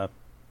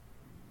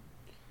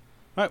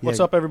All right,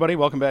 what's up, everybody?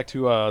 Welcome back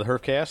to the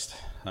Herfcast.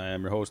 I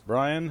am your host,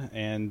 Brian,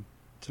 and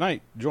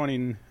tonight,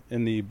 joining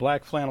in the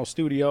Black Flannel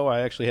studio, I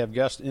actually have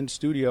guests in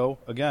studio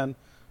again.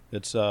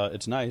 It's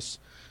nice.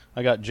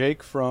 I got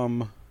Jake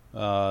from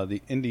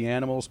the Indie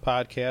Animals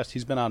podcast.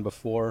 He's been on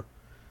before,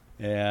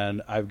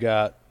 and I've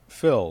got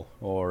Phil,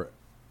 or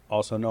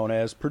also known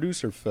as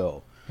Producer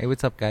Phil. Hey,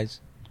 what's up, guys?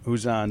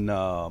 Who's on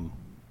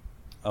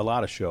a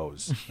lot of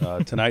shows.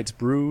 Tonight's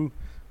Brew.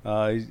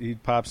 He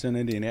pops in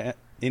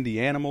Indie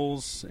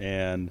Animals,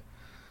 and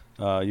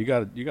you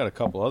got a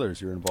couple others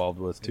you're involved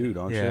with too,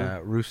 don't you? Yeah,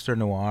 Rooster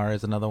Noir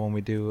is another one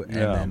we do, and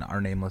then Our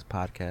Nameless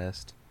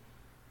podcast.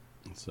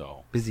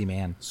 So busy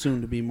man. Soon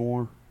to be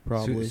more,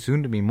 probably.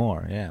 Soon to be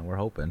more. Yeah, we're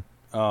hoping.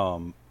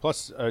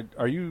 Plus,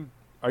 are you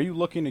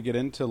looking to get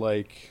into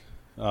like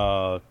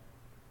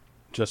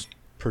just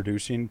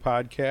producing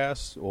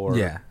podcasts, or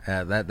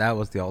that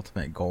was the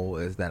ultimate goal,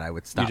 is that I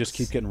would stop. You just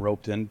keep getting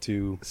roped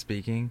into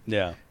speaking.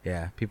 Yeah,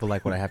 people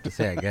like what I have to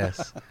say, I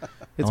guess.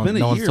 It's been a year.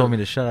 No one's told me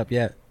to shut up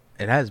yet.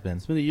 It has been.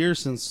 It's been a year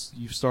since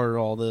you've started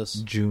all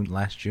this.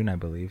 Last June, I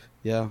believe.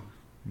 Yeah.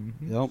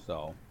 Mm-hmm. Yep.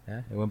 So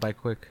yeah, it went by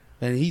quick.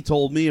 And he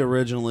told me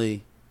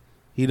originally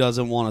he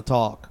doesn't want to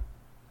talk.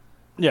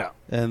 Yeah.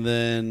 And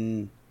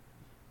then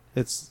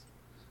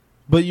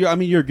but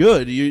you're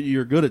good.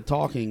 You're good at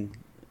talking.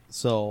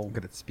 So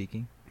Good at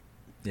speaking.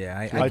 Yeah,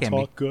 I can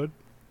talk be. good.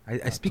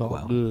 I speak talk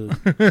well.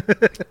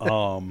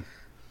 good.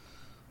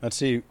 Let's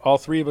see. All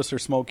three of us are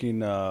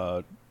smoking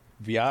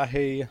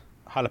Viaje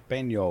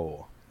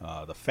Jalapeno,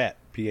 the fat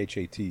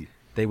PHAT.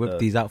 They whipped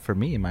these out for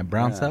me and my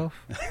brown Yeah. self.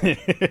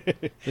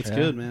 It's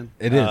good, man.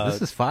 It is.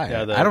 This is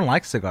fire. yeah, I don't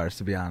like cigars,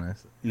 to be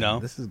honest. No?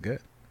 This is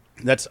good.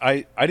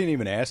 I didn't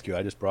even ask you.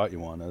 I just brought you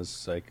one. I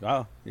was like,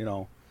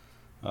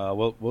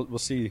 we'll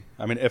see.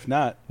 I mean, if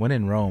not, When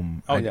in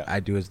Rome, yeah. I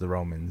do as the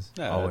Romans,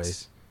 yeah,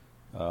 always.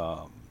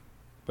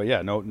 But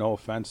yeah, no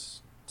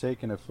offense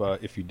taken.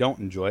 If you don't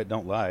enjoy it,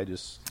 don't lie.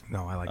 Just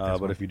No, I like this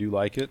but one. if you do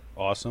like it,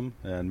 awesome,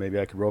 and maybe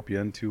I could rope you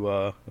into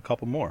a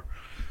couple more.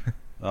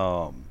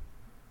 At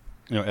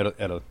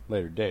a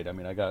later date. I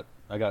mean, I got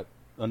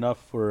enough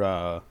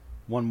for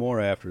one more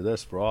after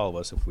this for all of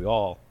us if we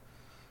all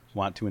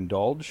want to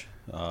indulge.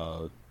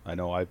 I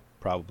know I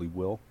probably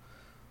will.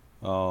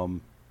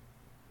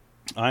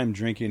 I'm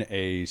drinking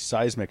a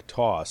Seismic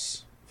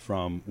Toss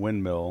from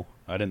Windmill.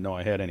 I didn't know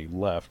I had any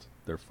left.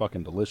 They're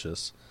fucking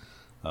delicious.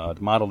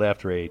 Modeled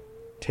after a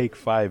Take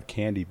 5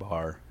 candy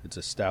bar. It's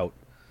a stout.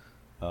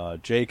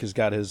 Jake has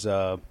got his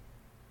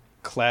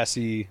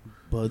classy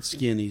Bud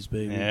Skinnies,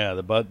 baby.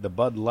 the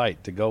Bud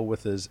Light to go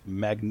with his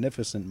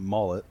magnificent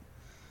mullet.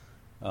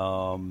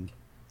 And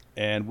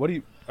what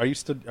are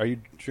you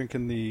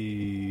drinking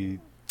the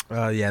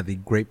the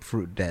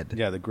Grapefruit Dead.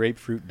 the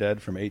Grapefruit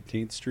Dead from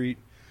 18th Street.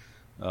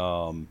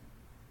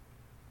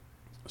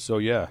 So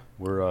yeah,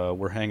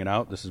 we're hanging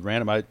out. This is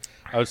random. I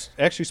was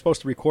actually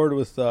supposed to record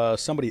with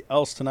somebody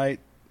else tonight,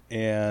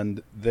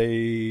 and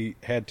they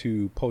had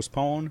to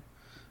postpone,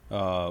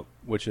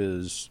 which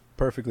is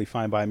perfectly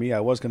fine by me. I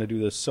was going to do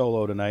this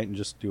solo tonight and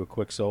just do a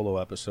quick solo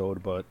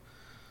episode, but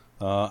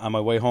on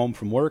my way home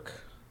from work,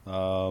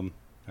 I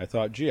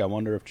thought, gee, I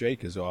wonder if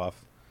Jake is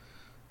off,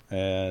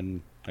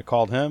 and I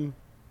called him.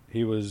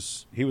 He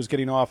was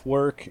getting off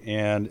work,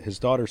 and his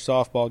daughter's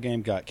softball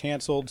game got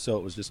canceled, so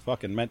it was just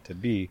fucking meant to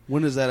be.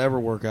 When does that ever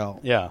work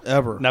out? Yeah,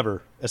 Ever.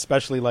 never,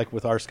 especially like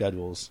with our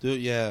schedules. Dude,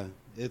 yeah.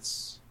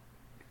 That's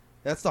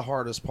the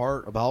hardest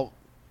part about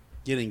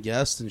getting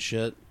guests and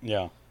shit.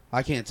 Yeah,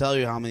 I can't tell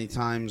you how many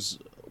times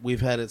we've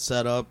had it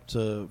set up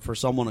for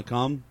someone to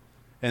come,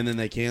 and then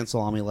they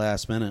cancel on me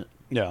last minute.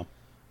 yeah.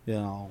 You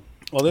know.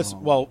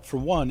 Well, for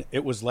one,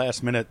 it was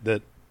last minute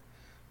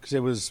because it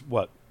was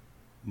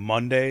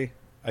Monday.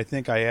 I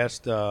think I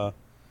asked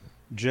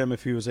Jim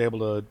if he was able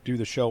to do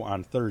the show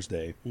on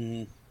Thursday,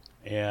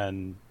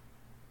 and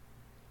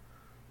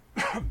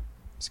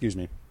excuse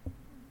me,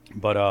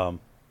 but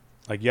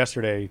like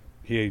yesterday,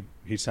 he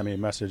sent me a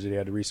message that he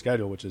had to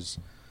reschedule, which is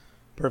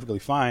perfectly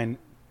fine,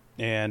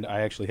 and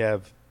I actually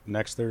have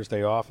next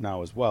Thursday off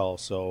now as well,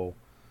 so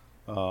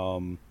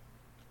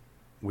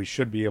we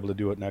should be able to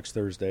do it next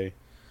Thursday.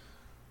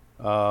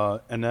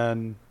 And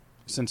then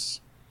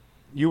since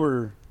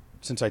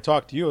I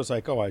talked to you, I was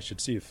like, I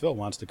should see if Phil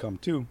wants to come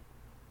too.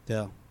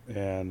 Yeah.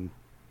 And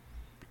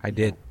I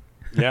did.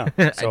 yeah,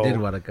 I did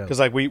want to go. because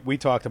like we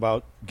talked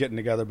about getting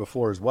together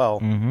before as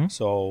well. Mm-hmm.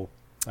 So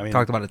I mean,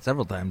 Talked about it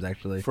several times,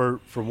 actually. for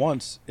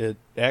once, it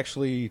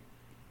actually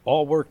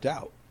all worked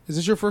out. Is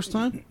this your first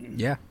time?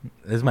 Yeah.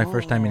 This is my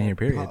first time in here,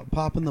 period.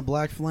 Popping the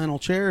black flannel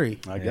cherry.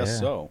 I guess Yeah.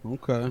 so.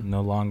 Okay.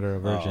 No longer a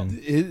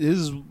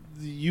virgin.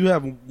 You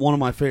have one of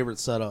my favorite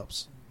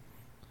setups.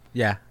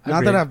 Yeah.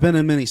 Not that I've been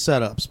in many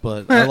setups,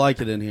 but I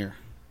like it in here.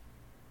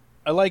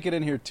 I like it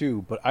in here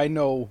too, but I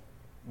know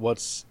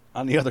what's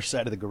on the other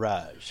side of the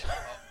garage.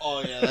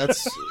 Oh yeah,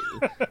 that's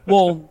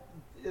well.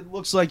 It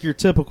looks like your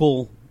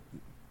typical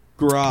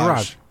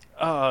garage.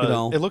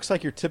 It looks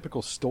like your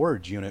typical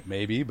storage unit,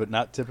 maybe, but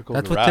not typical.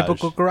 That's garage. what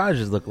typical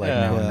garages look like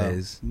Yeah.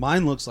 nowadays.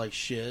 Mine looks like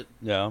shit.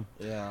 Yeah.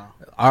 Yeah.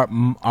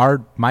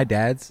 My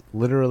dad's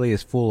literally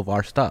is full of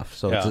our stuff,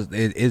 so Yeah.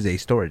 it is a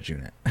storage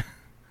unit.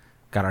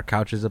 Got our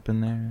couches up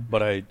in there.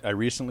 But I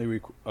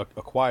recently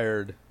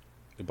acquired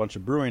a bunch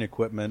of brewing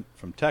equipment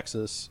from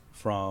Texas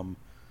from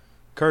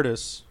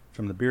Curtis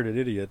from the Bearded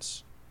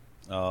Idiots.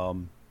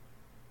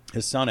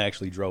 His son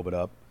actually drove it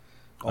up.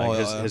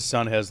 His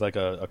son has like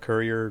a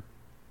courier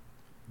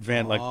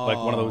van, like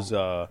one of those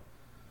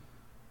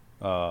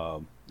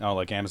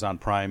like Amazon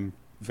Prime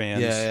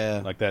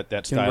vans, like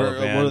that style of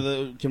van. What are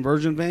the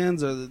conversion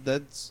vans? Or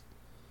that's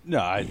No,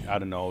 I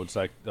don't know. It's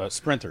like a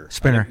Sprinter.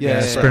 Sprinter.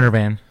 Yeah. Sprinter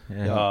van.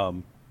 Yeah.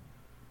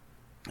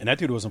 And that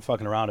dude wasn't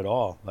fucking around at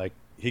all. Like,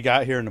 he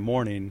got here in the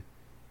morning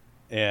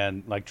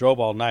and, like, drove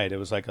all night. It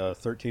was like a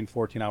 13,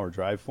 14-hour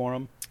drive for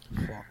him.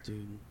 fuck,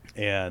 dude.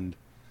 And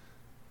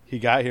he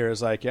got here. I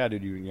was like, yeah,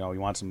 dude, you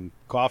want some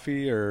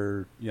coffee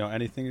or,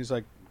 anything? He's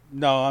like,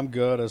 no, I'm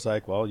good. I was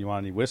like, well, you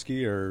want any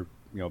whiskey or,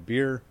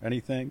 beer,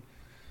 anything?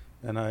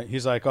 And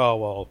he's like,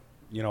 oh,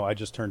 well, I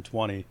just turned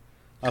 20.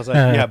 I was like,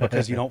 yeah,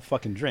 because you don't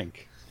fucking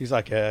drink. He's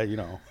like, yeah,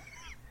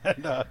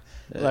 And,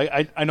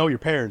 like, I know your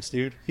parents,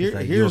 dude.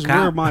 like, Here's "You a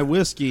cop?" where my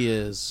whiskey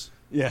is.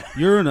 Yeah.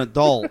 You're an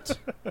adult.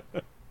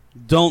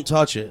 Don't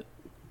touch it.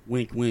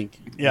 Wink, wink.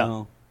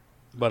 Yeah.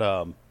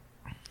 But,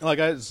 like,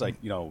 I was like,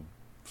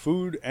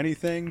 food,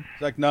 anything?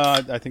 He's like, no,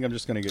 I think I'm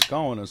just going to get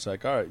going. It's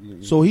like, all right.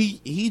 So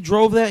he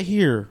drove that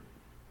here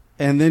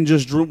and then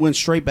just went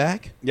straight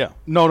back? Yeah.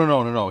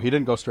 No. He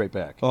didn't go straight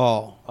back.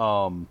 Oh.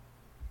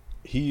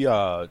 He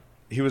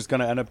was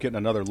going to end up getting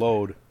another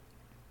load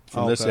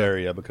from this Okay.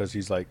 area because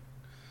he's like,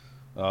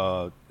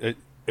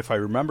 if I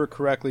remember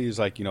correctly, he's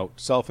like,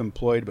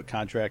 self-employed but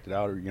contracted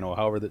out, or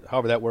however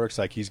that works.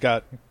 Like,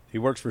 he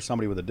works for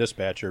somebody with a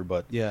dispatcher,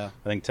 but Yeah.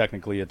 I think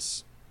technically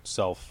it's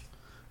self.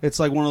 It's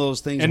like one of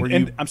those things where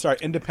you... I'm sorry,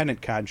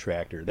 independent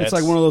contractor. It's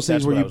like one of those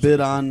things that's where what I you was bid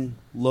looking on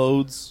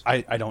loads for.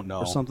 I don't know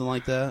or something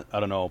like that. I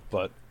don't know,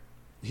 but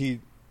he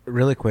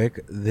Really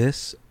quick,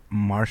 this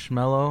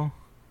marshmallow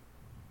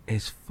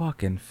is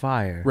fucking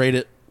fire. Rate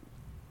it.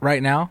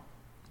 Right now,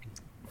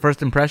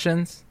 first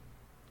impressions,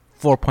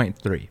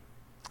 4.3.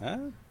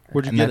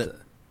 Where'd you And get that's-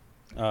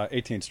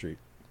 it? 18th Street.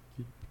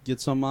 Get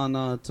some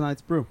on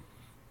tonight's brew.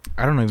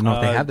 I don't even know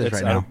if they have this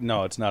It's right now.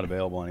 No, it's not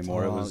available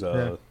anymore. It was yeah.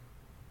 it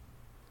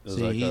was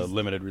See, like a he's-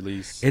 limited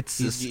release. It's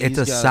He's a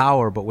got-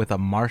 sour, but with a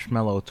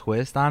marshmallow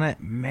twist on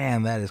it.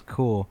 Man, that is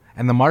cool.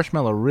 And the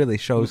marshmallow really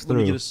shows Let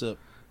me through. get a sip.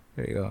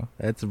 There you go.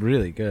 That's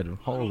really good.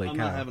 Holy I'm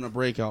cow! not having a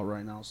breakout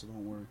right now, so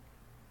don't worry.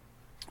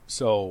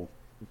 So,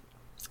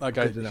 like,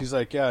 Good to know. he's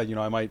like, yeah,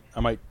 I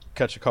might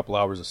catch a couple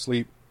hours of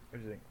sleep. What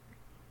do you think?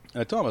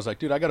 And I told him, I was like,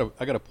 dude, I got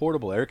a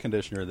portable air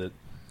conditioner that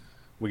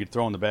we could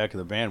throw in the back of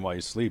the van while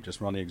you sleep. Just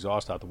run the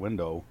exhaust out the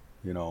window,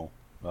 or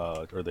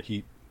the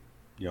heat,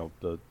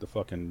 the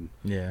fucking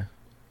Yeah,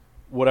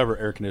 whatever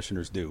air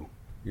conditioners do.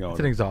 it's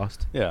an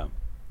exhaust. Yeah.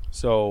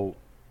 So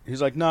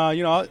he's like, nah,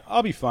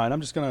 I'll be fine. I'm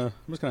just gonna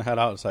head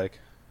out. It's like,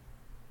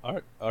 all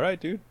right,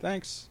 dude,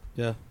 thanks.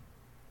 Yeah.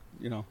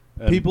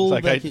 And People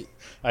it's like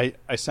that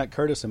I sent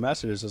Curtis a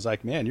message. It's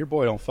like, man, your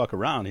boy don't fuck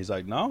around. He's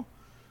like, no.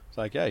 It's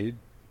like, yeah, he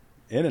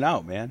in and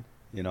out, man.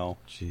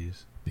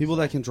 Jeez. People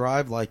that can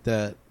drive like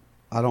that,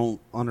 I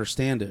don't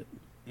understand it.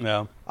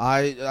 Yeah.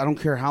 I don't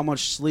care how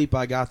much sleep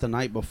I got the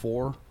night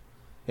before.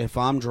 If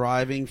I'm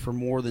driving for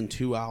more than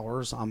 2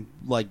 hours, I'm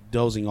like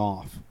dozing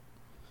off.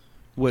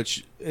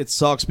 Which it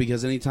sucks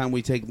because anytime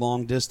we take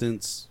long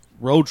distance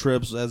road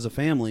trips as a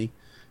family,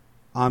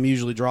 I'm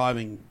usually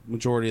driving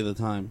majority of the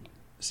time.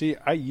 See,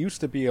 I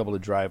used to be able to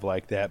drive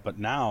like that, but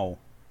now,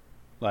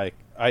 like,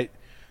 I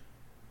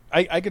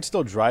could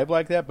still drive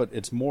like that, but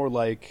it's more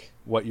like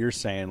what you're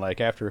saying.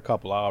 Like, after a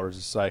couple hours,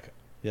 it's like,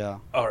 Yeah.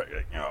 all right,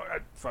 I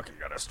fucking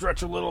gotta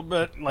stretch a little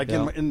bit, like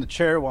Yeah. in the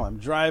chair while I'm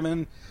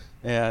driving,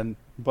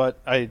 but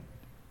I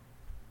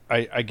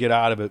get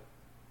out of it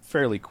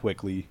fairly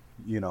quickly,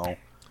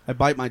 I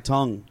bite my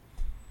tongue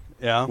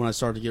Yeah. when I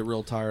start to get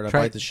real tired. I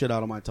Try- bite the shit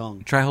out of my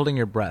tongue. Try holding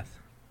your breath.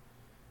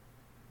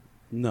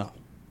 No.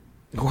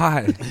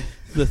 Why?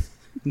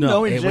 No.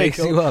 Knowing It Jake, wakes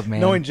you up,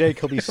 man. Knowing Jake,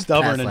 he'll be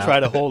stubborn and Pass try out.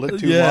 to hold it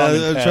too Yeah, long.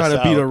 And I'm pass trying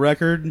to beat a out.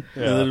 record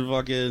Yeah. and then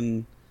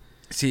fucking...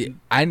 See,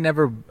 I've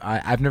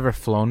never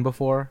flown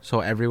before, so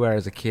everywhere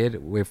as a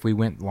kid, if we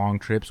went long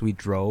trips, we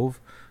drove.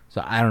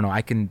 So I don't know.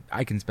 I can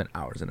spend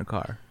hours in a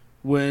car.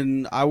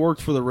 When I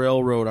worked for the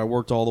railroad, I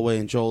worked all the way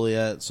in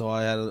Joliet, so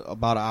I had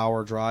about an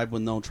hour drive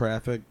with no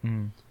traffic.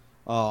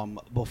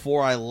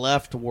 Before I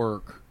left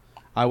work,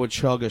 I would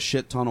chug a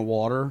shit ton of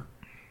water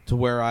to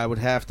where I would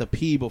have to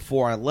pee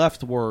before I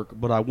left work,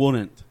 but I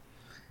wouldn't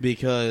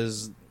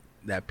because,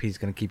 That pee's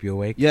gonna keep you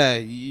awake. yeah,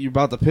 you're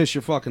about to piss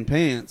your fucking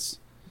pants.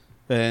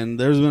 And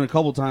there's been a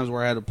couple times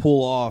where I had to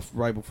pull off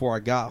right before I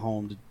got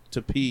home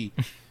to pee.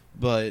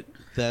 But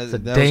It's a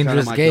that was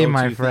dangerous kinda game, go-to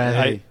my thing.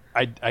 friend.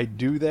 Hey, I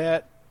do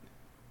that,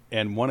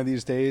 and one of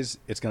these days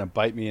it's gonna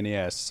bite me in the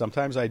ass.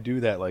 Sometimes I do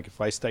that, like if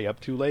I stay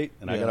up too late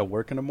and I Yeah. gotta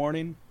work in the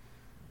morning,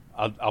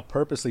 I'll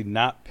purposely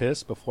not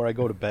piss before I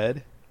go to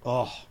bed,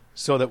 Oh,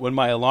 so that when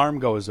my alarm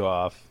goes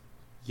off,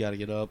 you got to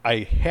get up. I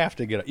have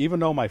to get up. Even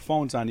though my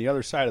phone's on the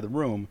other side of the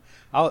room,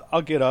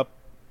 I'll get up,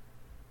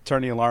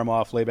 turn the alarm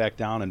off, lay back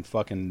down, and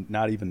fucking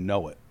not even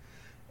know it.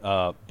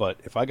 But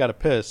if I got to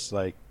piss,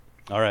 like,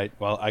 all right,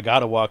 well, I got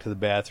to walk to the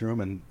bathroom,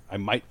 and I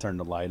might turn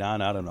the light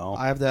on. I don't know.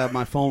 I have to have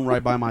my phone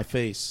right by my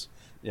face,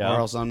 Yeah. or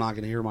else I'm not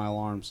going to hear my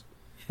alarms.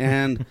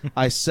 And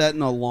I set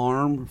an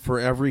alarm for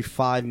every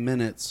 5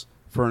 minutes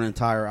for an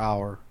entire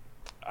hour.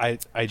 I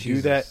do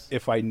Jesus. that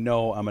if I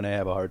know I'm going to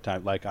have a hard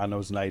time, like on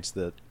those nights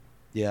that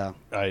Yeah.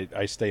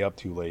 I stay up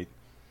too late.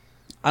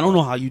 I don't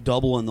know how you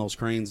double in those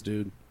cranes,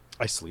 dude.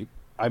 I sleep.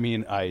 I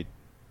mean, I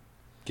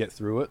get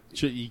through it.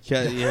 You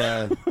can,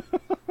 yeah.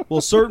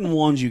 Well, certain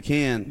ones you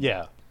can.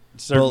 Yeah.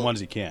 Certain Well-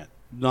 ones you can't.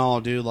 No,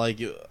 dude, like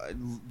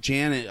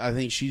Janet, I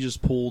think she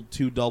just pulled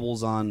 2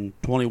 doubles on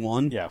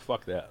 21. Yeah,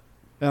 fuck that.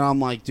 And I'm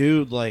like,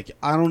 dude, like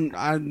I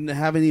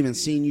haven't even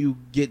seen you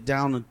get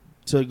down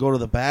to go to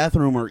the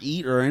bathroom or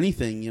eat or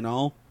anything, you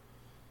know?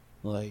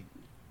 Like,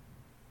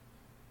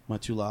 am I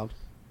too loud?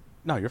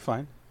 No, you're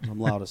fine. I'm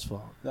loud as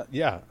fuck.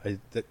 Yeah,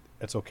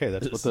 that's okay.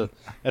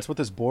 That's what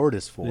this board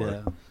is for.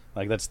 Yeah.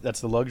 Like that's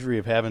the luxury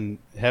of having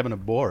a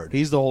board.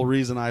 He's the whole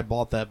reason I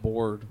bought that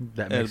board.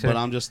 That makes But sense.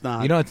 I'm just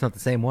not. You know, it's not the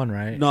same one,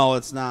 right? No,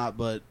 it's not.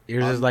 But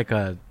Yours I'm- is like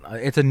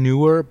it's a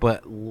newer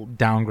but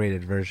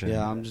downgraded version.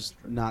 Yeah, I'm just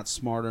not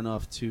smart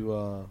enough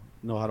to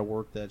know how to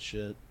work that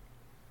shit.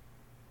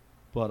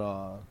 But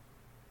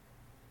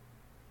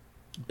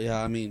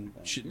yeah, I mean,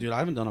 shit, dude, I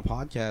haven't done a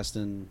podcast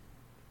in.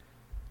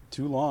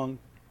 Too long.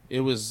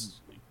 It was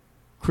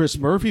Chris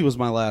Murphy was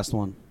my last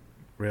one.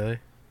 Really?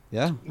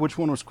 Yeah, Which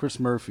one was Chris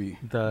Murphy?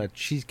 The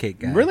cheesecake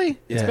guy. Really?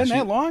 It's Yeah. been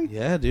that long?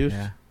 yeah, dude.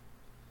 Yeah.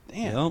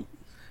 Damn. Yep.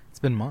 It's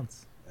been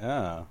months.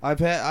 Yeah. I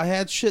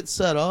had shit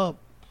set up.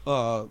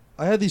 I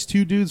had these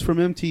 2 dudes from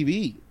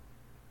MTV,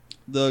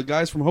 the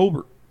guys from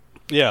Hobart.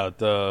 Yeah.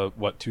 The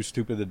what? Too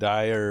Stupid to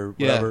Die or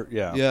whatever.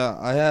 Yeah. Yeah,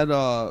 I had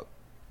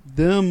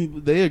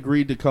them. They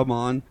agreed to come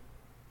on.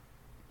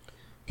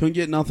 Couldn't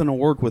get nothing to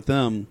work with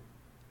them,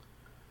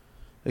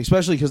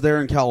 especially because they're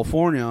in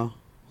California.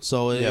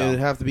 So Yeah. it'd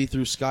have to be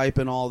through Skype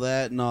and all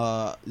that.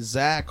 And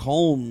Zach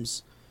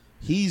Holmes,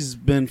 he's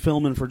been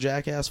filming for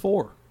Jackass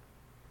 4.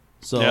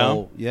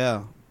 So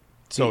yeah,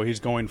 So he's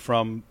going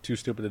from Too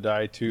Stupid to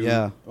Die to.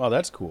 Yeah. Oh,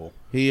 that's cool.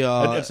 he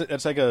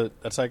That's like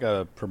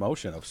a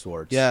promotion of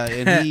sorts. yeah,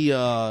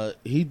 and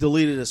he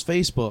deleted his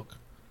Facebook.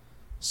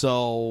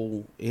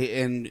 So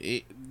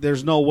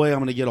there's no way I'm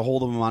going to get a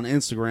hold of him on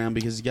Instagram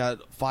because he's got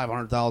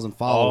 500,000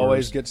 followers.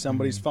 Always get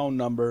somebody's phone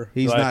number.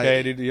 He's like, not-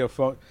 Hey, dude, your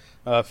phone.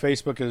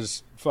 Facebook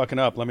is fucking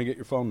up. Let me get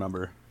your phone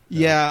number.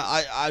 Yeah,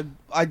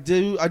 I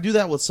do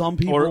that with some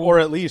people. Or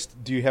at least,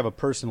 do you have a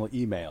personal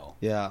email?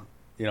 yeah.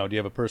 You know, do you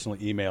have a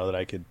personal email that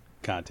I could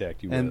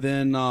contact you And with?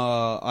 then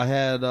I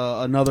had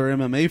another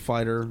MMA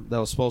fighter that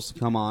was supposed to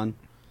come on,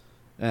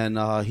 and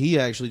he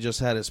actually just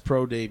had his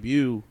pro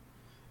debut,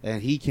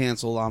 and he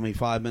canceled on me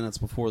 5 minutes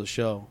before the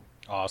show.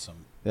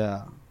 Awesome.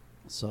 Yeah,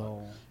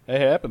 so It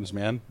happens,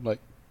 man. Like,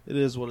 it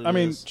is what it is. I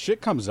mean,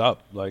 shit comes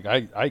up. Like,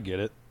 I get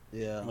it.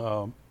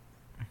 yeah,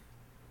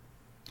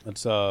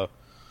 It's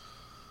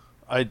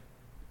I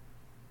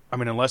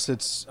mean, unless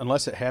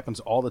it happens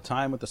all the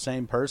time with the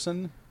same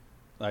person,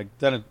 like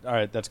then all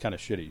right, that's kind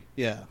of shitty.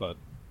 yeah. But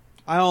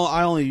I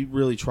only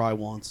really try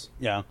once.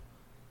 yeah,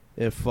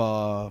 If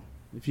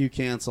you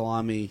cancel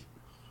on me,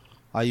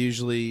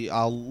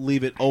 I'll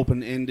leave it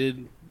open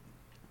ended.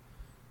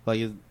 Like,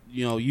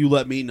 you know, you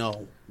let me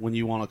know when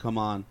you want to come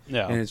on.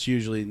 Yeah. And it's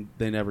usually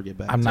they never get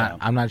back. I'm to not. me.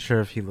 I'm not sure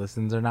if he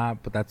listens or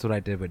not, but that's what I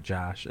did with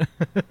Josh.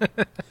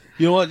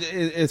 You know what?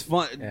 It's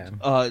fun.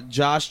 Yeah.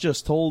 Josh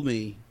just told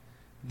me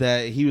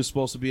that he was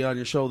supposed to be on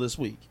your show this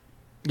week.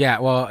 Yeah,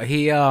 well,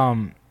 he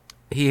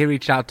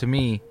reached out to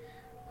me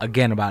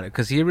again about it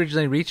because he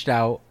originally reached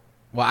out.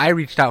 Well, I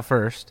reached out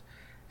first,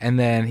 and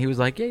then he was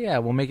like, "Yeah,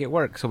 we'll make it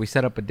work." So we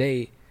set up a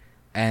date,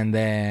 and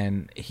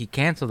then he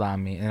canceled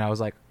on me, and I was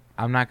like,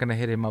 "I'm not gonna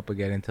hit him up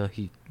again until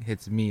he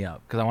hits me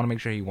up because I want to make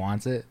sure he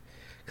wants it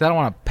because I don't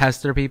want to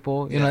pester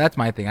people. You know, that's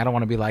my thing. I don't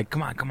want to be like,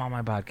 come on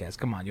my podcast,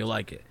 come on, you'll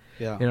like it.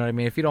 Yeah. You know what I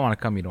mean? If you don't want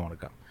to come, you don't want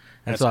to come.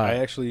 And that's, so I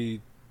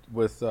actually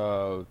with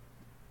do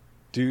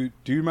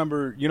you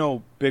remember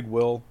Big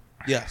Will?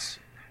 Yes.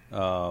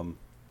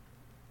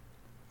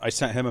 I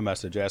sent him a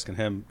message asking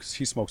him because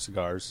he smokes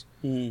cigars,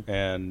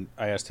 and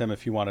I asked him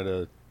if he wanted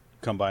to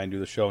come by and do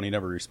the show, and he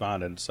never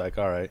responded. It's like,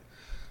 all right.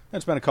 And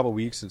it's been a couple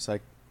weeks. And it's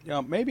like,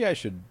 maybe I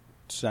should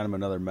send him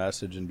another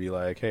message and be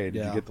like, hey,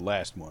 did you get the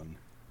last one?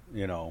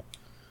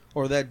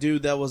 Or that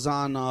dude that was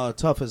on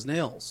Tough as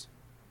Nails.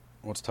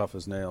 What's Tough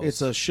as Nails?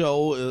 It's a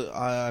show.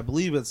 I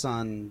believe it's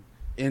on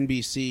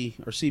NBC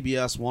or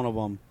CBS. One of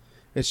them.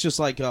 It's just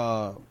like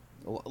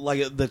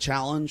the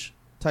Challenge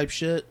type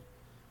shit.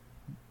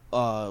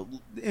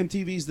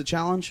 MTV's The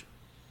Challenge.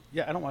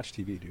 Yeah, I don't watch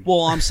TV, dude.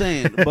 Well, I'm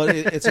saying, but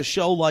it's a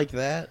show like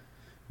that,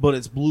 but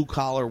it's blue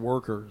collar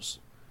workers,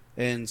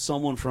 and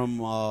someone from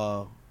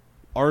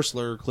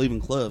Arsler,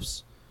 Cleveland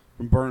Cliffs,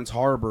 from Burns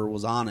Harbor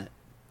was on it,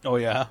 Oh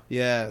yeah.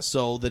 Yeah,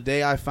 so the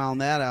day I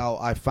found that out,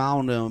 I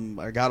found him.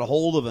 I got a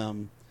hold of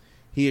him.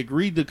 He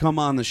agreed to come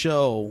on the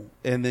show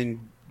and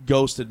then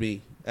ghosted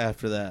me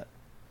after that.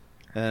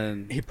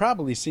 And He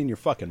probably seen your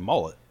fucking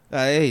mullet.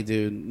 hey,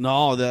 dude,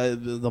 no,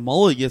 the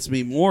mullet gets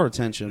me more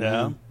attention. Yeah.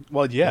 Man.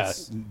 Well, yeah.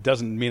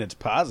 Doesn't mean it's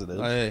positive.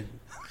 Hey.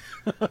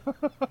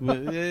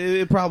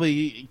 it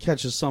probably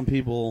catches some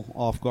people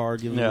off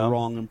guard, giving them the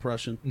wrong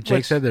impression.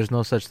 Jake said there's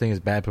no such thing as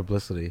bad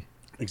publicity.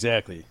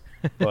 Exactly.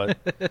 But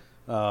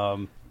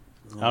I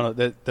don't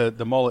know.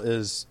 The mullet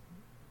is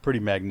pretty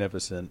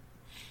magnificent.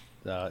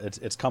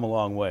 It's come a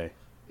long way.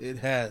 It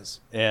has.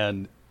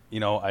 And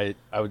I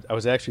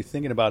was actually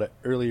thinking about it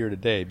earlier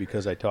today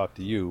because I talked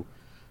to you.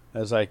 I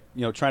was like,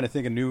 trying to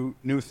think of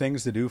new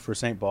things to do for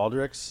St.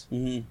 Baldrick's.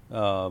 Mm-hmm.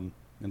 And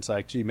it's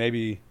like, gee,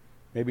 maybe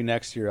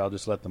next year I'll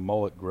just let the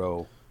mullet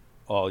grow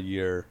all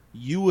year.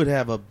 You would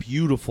have a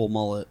beautiful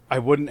mullet. I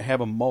wouldn't have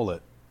a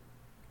mullet.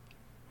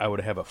 I would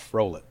have a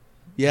frolet.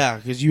 Yeah,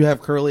 because you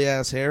have curly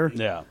ass hair.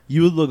 Yeah.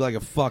 You would look like a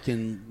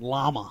fucking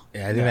llama.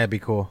 Yeah, I think that'd be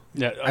cool.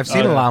 Yeah, I've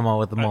seen a llama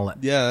with the mullet.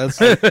 Yeah, that's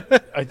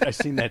I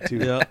seen that too.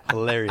 Yeah.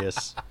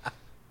 Hilarious.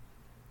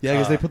 yeah,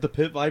 because they put the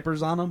pit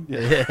vipers on them.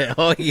 Yeah.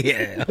 Oh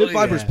yeah. Pit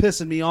vipers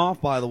pissing me off.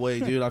 By the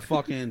way, dude,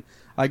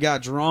 I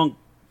got drunk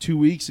 2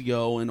 weeks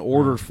ago and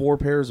ordered 4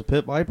 pairs of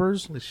pit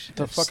vipers.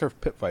 The fuck are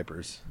pit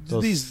vipers?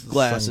 These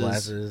glasses.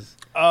 Sunglasses.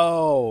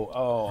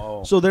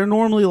 Oh. So they're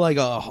normally like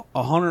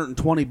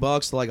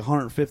 $120 to like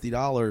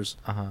 $150,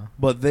 Uh-huh.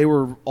 but they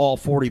were all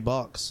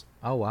 $40.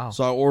 Oh wow.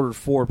 So I ordered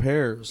 4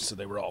 pairs, So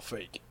they were all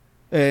fake.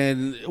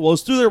 and well,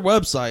 it's through their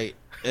website.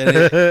 And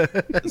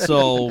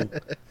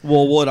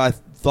what I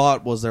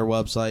thought was their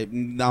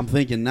website, I'm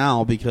thinking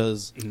now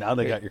because Now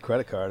they got your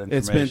credit card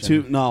it's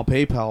information. been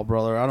PayPal,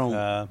 brother. I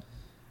don't.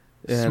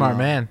 And, Smart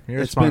man. You're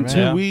a It's smart been man. 2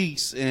 Yeah.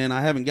 weeks, and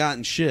I haven't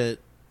gotten shit.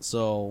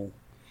 So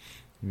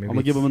Maybe I'm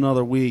gonna give them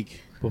another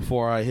week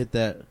before I hit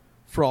that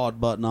fraud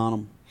button on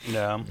them.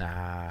 Yeah.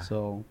 Nah.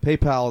 So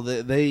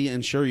PayPal, they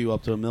insure you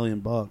up to $1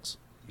 million. No.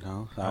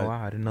 Oh wow,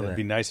 I didn't know It'd that.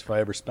 be nice if I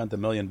ever spent $1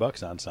 million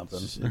on something.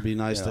 It'd be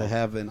nice You to know.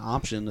 have an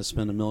option to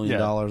spend $1 million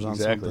Yeah, on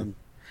exactly.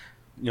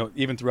 something.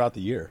 Even throughout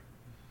the year.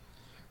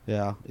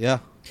 Yeah, yeah.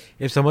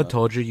 If someone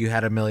told you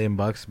had $1 million,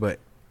 but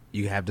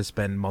you have to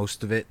spend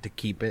most of it to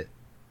keep it,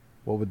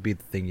 what would be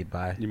the thing you'd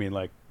buy? You mean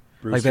like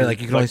Like that, like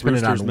you can only spend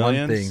it on Brewster's one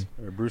Millions? thing.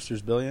 Or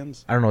Brewster's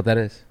Billions? I don't know what that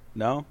is.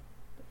 No?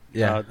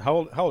 Yeah, How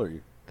old are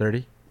you?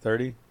 30.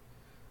 30?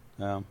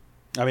 I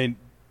mean,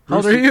 How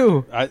old are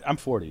you? I'm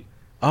 40.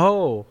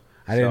 Oh,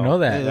 I didn't So- know He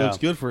that. Yeah. looks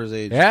good for his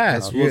age. Yeah,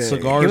 That's yeah. what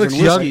cigars He looks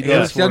and young- whiskey he does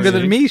looks for younger his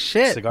than age. me.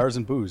 Shit. Cigars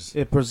and booze.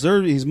 It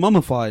preserved. He's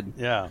mummified.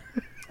 Yeah.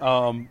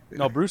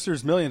 No,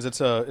 Brewster's Millions.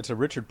 It's a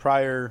Richard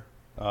Pryor.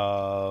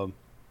 I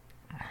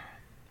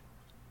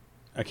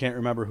can't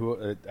remember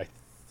who. I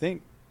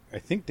think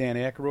Dan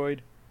Aykroyd.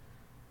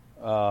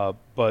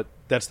 But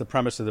that's the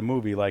premise of the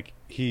movie. Like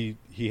he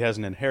has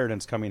an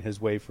inheritance coming his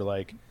way for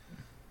like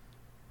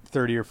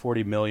 30 or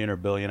 40 million or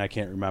billion. I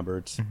can't remember.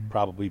 It's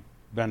probably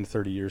been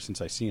 30 years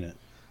since I've seen it.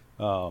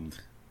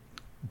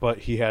 But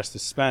he has to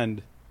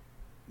spend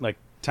like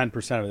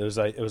 10% of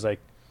it. It was like,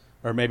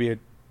 or maybe a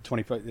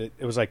 25.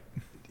 It was like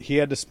he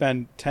had to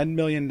spend $10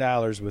 million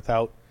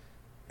without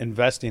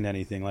investing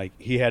anything. Like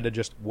he had to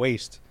just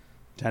waste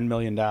 $10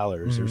 million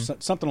or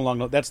something along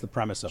those. That's the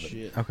premise of it.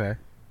 Shit. Okay.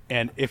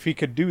 And if he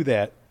could do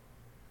that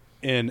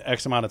in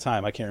X amount of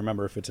time, I can't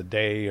remember if it's a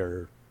day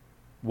or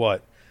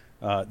what,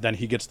 then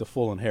he gets the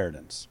full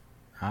inheritance.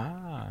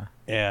 Ah,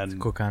 And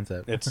cool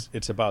concept.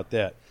 it's about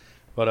that.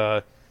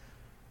 But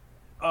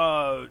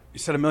you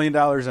said $1 million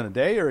in a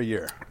day or a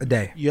year? A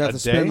day. You have A to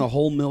spend day? the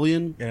whole $1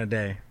 million. In a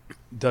day.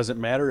 Does it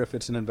matter if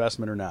it's an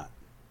investment or not?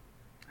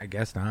 I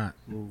guess not.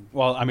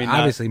 Well, I mean,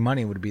 Obviously,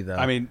 money would be the.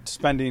 I mean,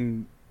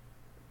 spending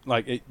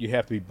like you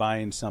have to be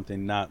buying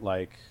something, not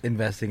like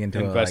investing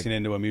into investing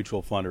into a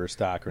mutual fund or a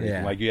stock or anything.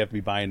 Yeah. Like you have to be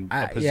buying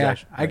a yeah,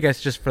 possession. I Like,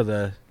 guess just for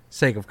the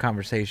sake of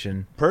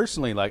conversation,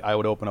 personally, like I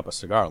would open up a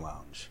cigar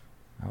lounge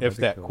that if would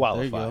be that cool.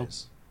 There you go.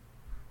 qualifies.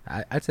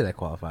 I'd say that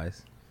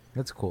qualifies.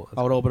 That's cool.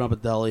 I would open up a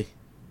deli.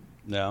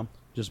 Yeah.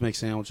 Just make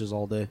sandwiches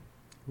all day.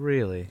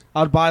 Really?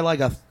 I'd buy like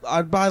a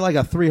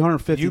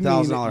 $350,000 You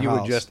mean house. you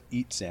would just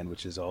eat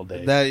sandwiches all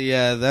day?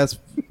 That's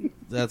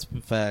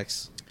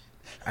facts.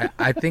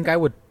 I think I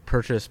would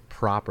purchase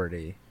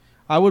property.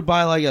 I would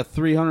buy like a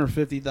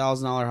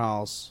 $350,000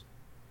 house,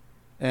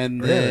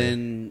 and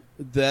then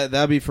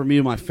that'd be for me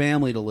and my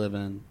family to live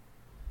in,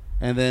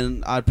 and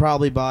then I'd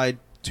probably buy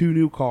 2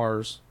 new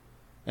cars,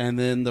 and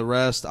then the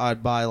rest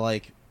I'd buy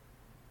like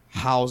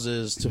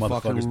houses to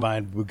Motherfuckers fucking.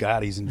 buying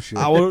Bugattis and shit.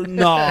 I would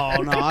no.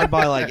 I'd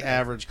buy like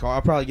average car.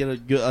 I'd probably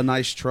get a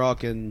nice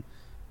truck and.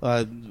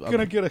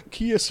 Gonna get a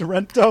Kia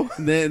Sorento.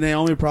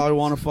 Naomi probably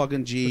want a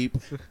fucking Jeep.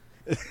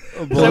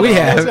 Well, we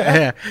have.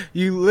 Yeah.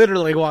 You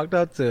literally walked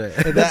up to it.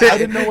 I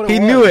didn't know what it He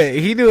was. knew it.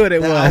 He knew what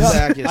it That was.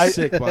 Outback is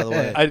sick, by the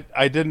way.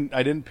 I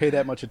didn't pay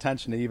that much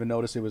attention to even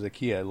notice it was a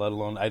Kia. Let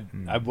alone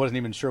I wasn't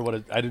even sure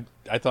what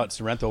I thought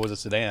Sorento was a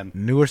sedan.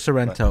 Newer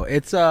Sorrento.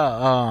 It's a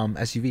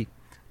SUV.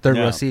 Third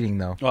Yeah. row seating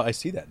though. Well, I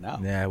see that now.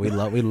 Yeah, we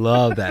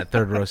love that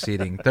third row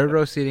seating. Third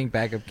row seating,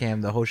 backup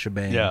cam, the whole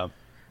shebang. Yeah.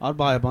 I'd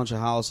buy a bunch of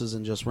houses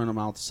and just rent them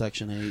out to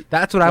Section 8.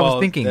 That's what I Well,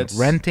 was thinking. that's-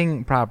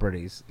 Renting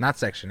properties, not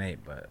Section 8,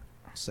 but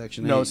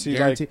Section 8. No, see,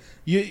 guarantee.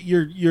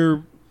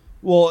 You're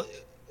well,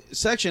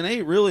 Section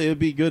 8 really it'd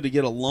be good to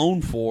get a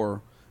loan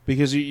for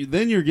because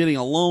then you're getting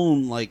a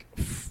loan like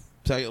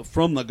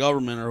from the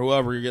government or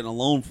whoever you're getting a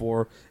loan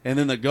for, and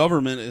then the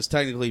government is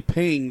technically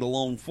paying the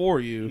loan for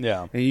you.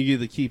 Yeah. And you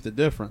get to keep the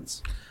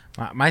difference.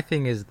 my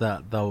thing is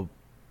the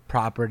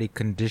property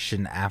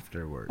condition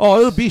afterwards. Oh,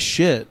 it'll be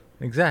shit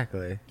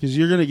exactly. because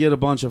you're gonna get a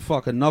bunch of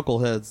fucking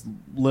knuckleheads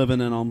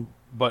living in them.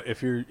 But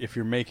if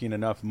you're making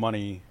enough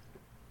money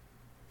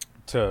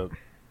to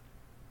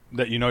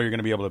that you know you're going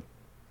to be able to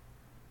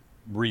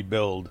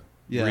rebuild,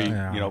 Yeah.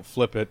 Yeah. you know,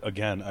 flip it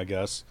again, I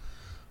guess.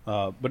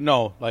 But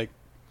no, like,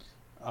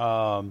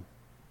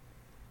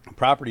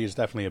 property is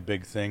definitely a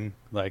big thing.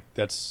 Like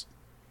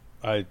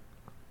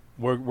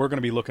we're going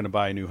to be looking to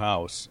buy a new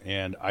house,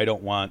 and I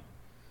don't want,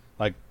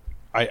 like,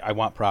 I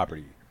want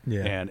property.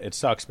 Yeah. And it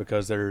sucks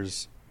because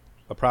there's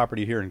a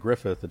property here in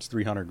Griffith that's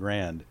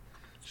 $300,000,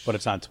 but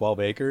it's on 12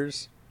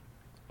 acres,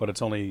 but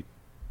it's only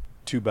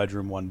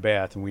 2-bedroom, 1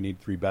 bath, and we need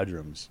 3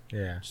 bedrooms.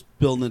 Yeah. Just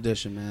build an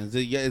addition, man.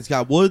 It's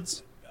got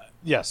woods.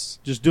 Yes,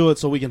 Just do it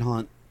so we can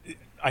hunt.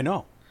 I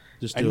know.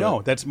 Just I do know.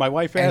 it. That's my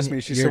wife And asked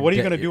me. She you're said, "What are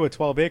you de- going to do with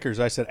 12 acres?"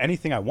 I said,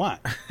 "Anything I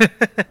want.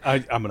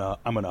 I'm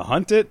gonna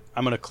hunt it.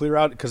 I'm gonna clear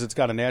out because it's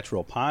got a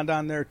natural pond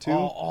on there too.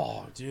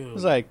 Oh, It dude.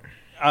 was like,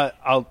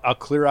 I'll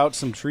clear out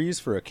some trees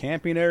for a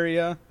camping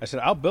area. I said,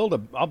 I'll build a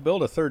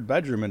 3rd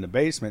bedroom in the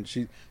basement.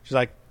 She's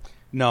like,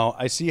 no,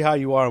 I see how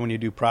you are when you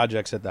do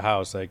projects at the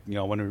house. Like, you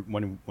know, when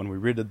we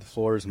redid the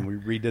floors and we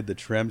redid the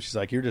trim. She's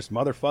like, you're just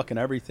motherfucking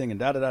everything and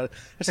da da da.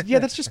 I said, yeah,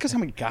 that's just because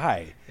I'm a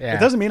guy. Yeah.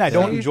 It doesn't mean I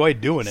don't See? enjoy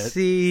doing it.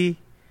 See,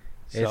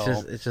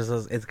 So-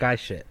 it's guy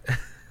shit.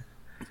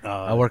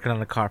 I'm working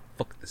on a car.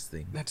 Fuck this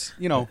thing. That's,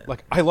 you know,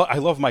 like I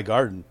love my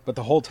garden, but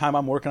the whole time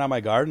I'm working on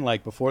my garden,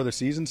 like before the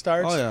season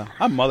starts, Oh, yeah.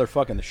 I'm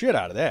motherfucking the shit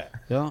out of that.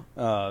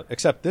 Yeah.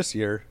 Except this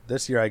year.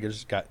 This year I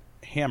just got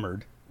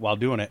hammered while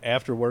doing it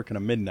after working a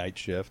midnight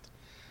shift,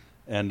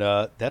 and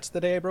that's the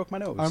day I broke my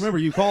nose. I remember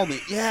you called me.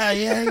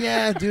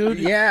 Yeah, dude.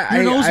 Yeah,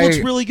 Your nose looks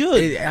really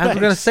good. I was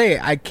gonna say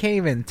I can't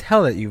even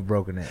tell that you've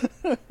broken it.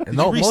 And Did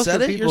you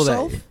reset it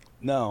yourself?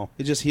 No,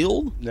 It just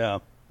healed? yeah.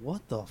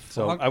 What the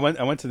So fuck? I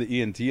went to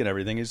the ENT and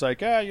everything. He's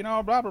like, yeah, you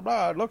know, blah blah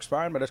blah. It looks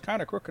fine, but it's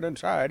kind of crooked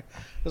inside. I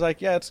was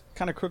like, yeah, it's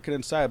kind of crooked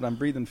inside, but I'm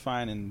breathing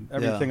fine and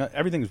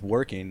everything's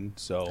working.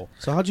 So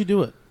So how'd you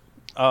do it?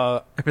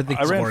 Everything's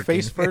I ran working.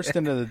 face first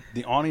into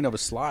the awning of a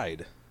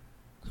slide,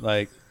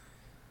 like.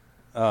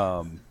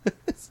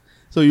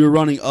 So you were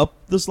running up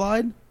the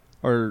slide?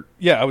 Or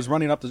Yeah, I was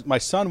running up. My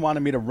son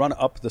wanted me to run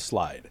up the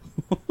slide.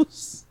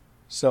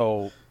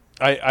 So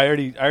I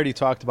already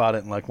talked about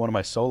it in like one of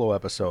my solo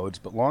episodes.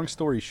 But long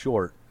story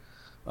short,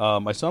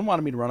 my son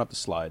wanted me to run up the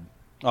slide.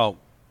 Oh,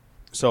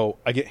 so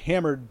I get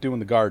hammered doing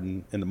the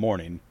garden in the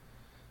morning.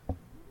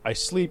 I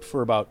sleep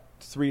for about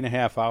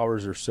 3.5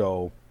 hours or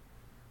so.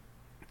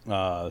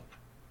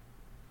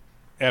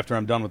 After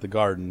I'm done with the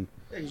garden.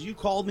 Hey, you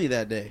called me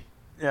that day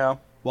Yeah,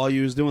 while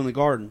you was doing the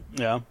garden.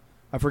 yeah.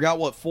 I forgot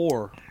what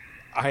for.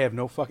 I have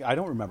no fucking. I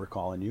don't remember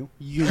calling you.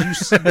 You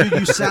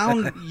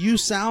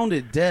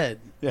sounded dead.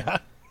 Yeah.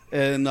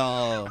 And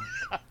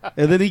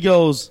then he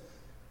goes,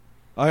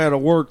 I had to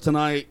work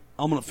tonight.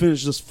 I'm gonna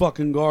finish this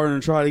fucking garden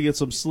and try to get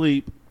some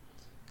sleep.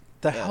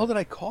 The hell did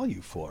I call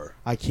you for?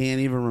 I can't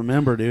even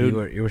remember,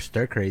 dude. You were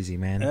stir crazy,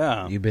 man.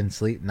 Yeah. You've been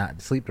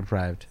not sleep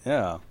deprived.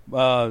 Yeah.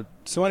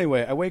 So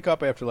anyway, I wake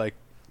up after like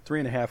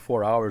 3.5,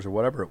 4 hours or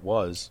whatever it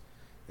was,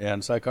 and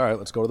it's like, all right,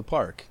 let's go to the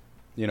park.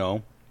 You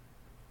know,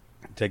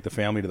 take the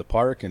family to the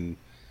park, and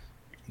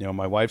you know,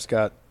 my wife's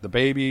got the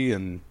baby,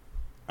 and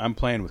I'm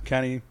playing with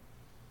Kenny,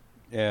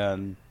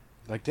 and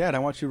like, Dad, I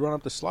want you to run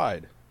up the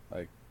slide.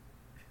 Like,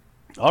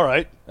 all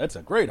right, that's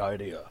a great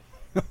idea.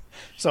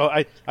 So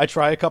I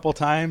try a couple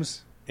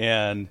times,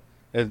 and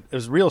it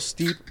was real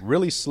steep,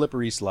 really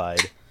slippery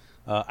slide.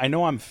 I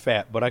know I'm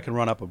fat, but I can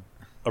run up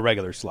a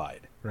regular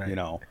slide. Right. You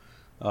know,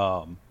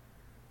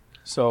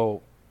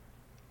 so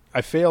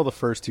I fail the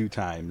first 2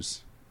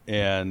 times,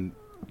 and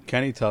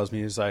Kenny tells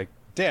me, he's like,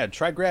 Dad,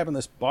 try grabbing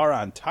this bar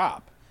on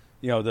top.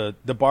 You know,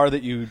 the bar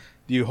that you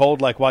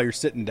hold like while you're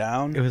sitting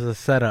down. It was a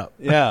setup.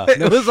 Yeah, It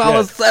no was all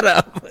a shit.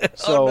 setup.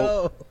 So- Oh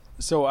no.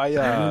 So I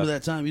Remember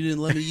that time you didn't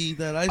let me eat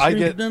that ice I cream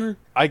get- for dinner?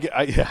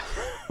 yeah.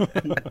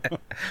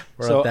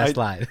 We're So up that I-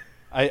 slide.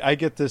 I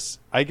get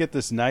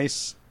this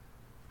nice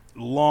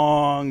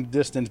long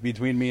distance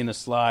between me and the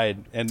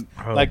slide, and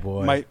Oh, like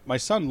boy. my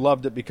son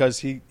loved it because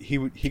he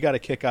got a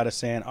kick out of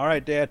saying, all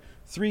right, Dad,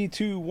 3,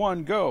 2,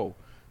 1, go.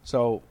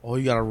 So Oh,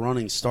 you got a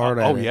running start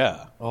at it.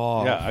 yeah,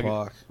 Oh, yeah,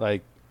 fuck.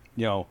 like,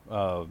 you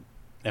know,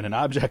 and an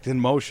object in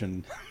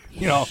motion,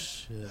 you know.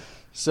 Shit.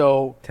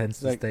 So Tends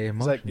to like, stay in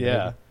it's like, motion,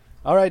 yeah. baby.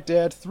 All right,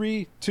 Dad.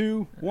 3,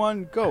 2,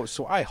 1, go.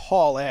 So I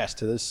haul ass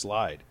to this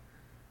slide,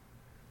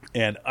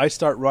 and I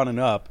start running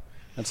up.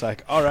 It's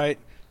like, all right,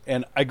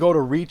 and I go to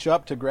reach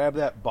up to grab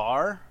that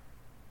bar,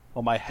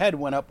 Well, my head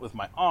went up with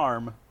my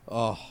arm,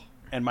 Oh,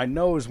 and my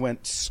nose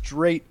went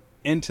straight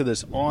into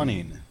this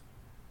awning,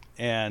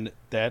 and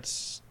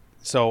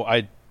so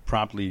I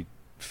promptly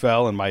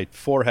fell, and my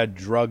forehead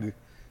drug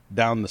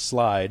down the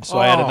slide. So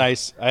I had a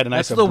nice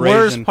That's the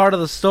abrasion. worst part of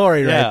the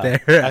story Yeah.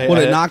 right there. I- would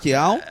it knock you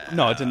out?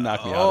 No, it didn't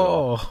knock me out at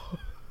all. Oh,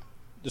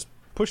 Just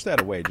push that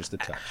away just a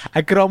touch.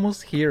 I could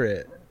almost hear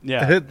it.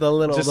 Yeah.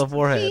 the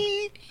forehead.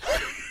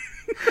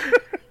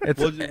 It's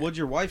What'd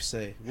your wife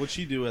say? What'd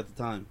she do at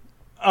the time?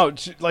 Oh,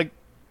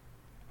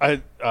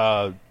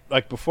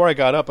 like before I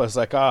got up, I was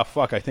like, "Ah,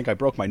 fuck! I think I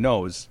broke my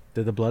nose."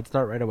 Did the blood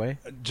start right away?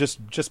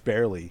 Just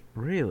barely.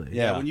 Really?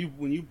 Yeah.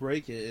 When you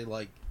break it, it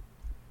like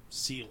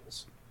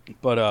seals.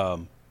 But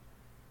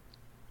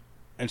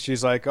and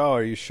she's like, "Oh,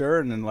 are you sure?"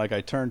 And then like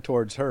I turned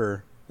towards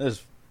her. This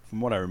is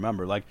from what I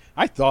remember. Like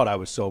I thought I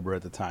was sober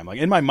at the time. Like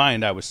in my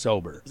mind, I was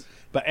sober,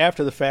 but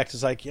after the fact,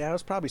 it's like, yeah, I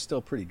was probably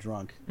still pretty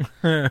drunk.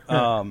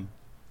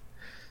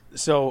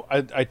 So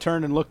I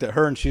turned and looked at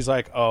her, and she's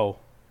like, "Oh,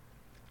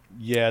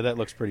 yeah, that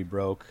looks pretty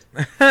broke."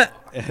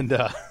 And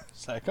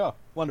it's like, "Oh,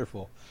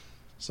 wonderful."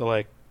 So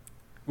like,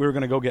 we were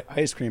gonna go get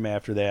ice cream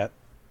after that.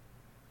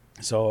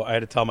 So I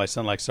had to tell my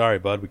son, like, "Sorry,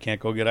 bud, we can't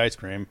go get ice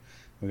cream.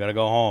 We gotta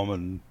go home,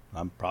 and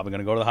I'm probably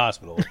gonna go to the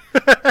hospital."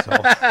 So,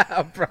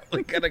 I'm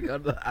probably gonna go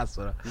to the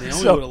hospital. Naomi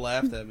So- would have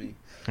laughed at me.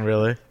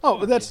 Really? oh,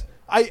 but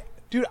I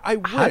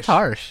wish That's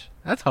harsh.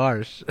 That's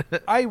harsh.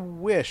 I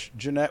wish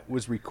Jeanette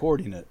was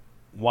recording it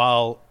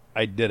while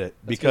I did it,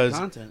 That's good because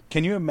content.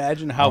 can you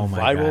imagine how Oh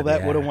my viral God,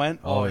 that yeah. would have went?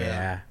 Oh,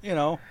 yeah. You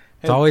know,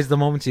 It's always the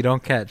moments you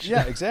don't catch.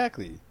 yeah,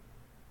 exactly.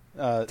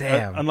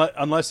 Damn.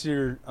 Unless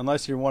you're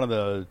one of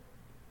the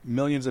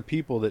millions of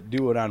people that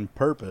do it on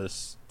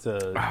purpose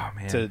Oh,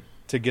 man.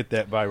 to get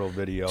that viral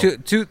video.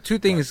 Two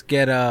things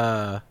get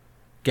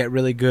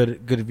really good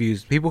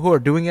views. People who are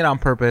doing it on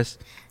purpose,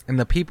 and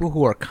the people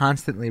who are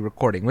constantly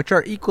recording, which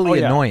are equally Oh,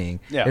 yeah. annoying.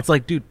 Yeah. It's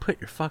like, dude, put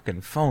your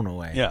fucking phone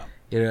away. Yeah.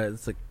 You know,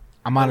 it's like,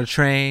 I'm on a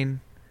train.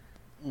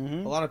 A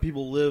lot of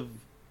people live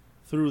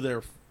through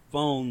their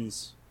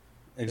phones.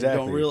 Exactly. They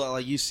don't realize,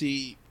 like, you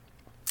see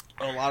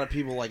a lot of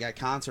people, like, at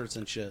concerts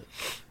and shit,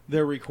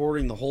 they're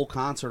recording the whole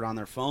concert on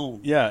their phone.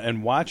 Yeah,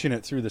 and watching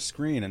it through the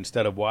screen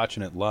instead of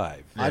watching it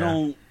live. I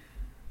don't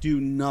do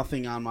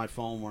nothing on my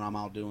phone when I'm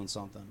out doing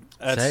something.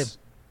 That's, Same.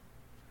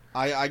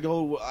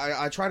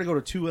 I try to go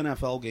to 2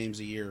 NFL games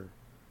a year.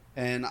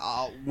 And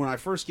when I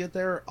first get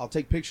there, I'll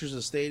take pictures of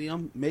the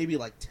stadium, maybe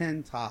like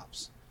 10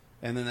 tops.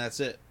 And then that's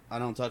it. I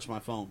don't touch my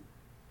phone.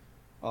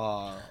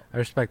 I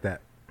respect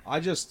that. I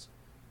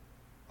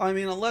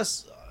mean,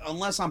 unless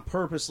I'm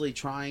purposely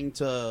trying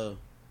to,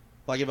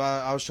 like, if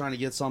I was trying to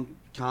get some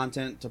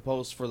content to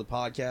post for the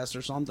podcast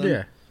or something,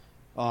 Yeah.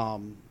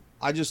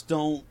 I just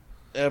don't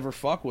ever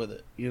fuck with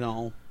it, you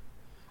know?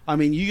 I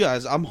mean, you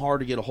guys, I'm hard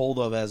to get a hold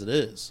of as it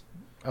is.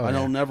 Oh, I yeah.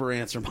 don't never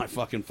answer my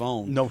fucking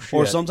phone. No Or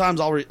shit. sometimes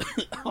I'll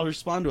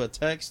respond to a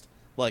text,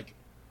 like,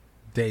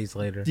 Days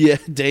later. yeah,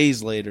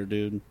 days later,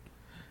 dude.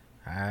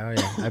 Oh,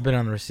 yeah. I've been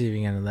on the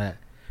receiving end of that.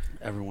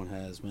 Everyone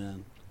has,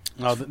 man.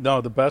 No,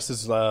 the best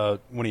is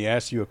when he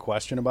asks you a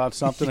question about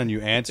something and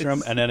you answer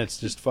him, and then it's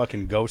just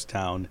fucking ghost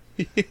town.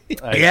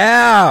 Like,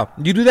 Yeah.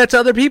 You do that to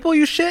other people,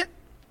 you shit?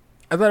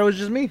 I thought it was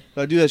just me.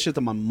 I do that shit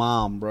to my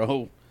mom,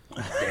 bro.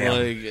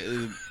 Like,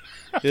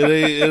 it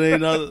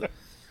ain't nothing.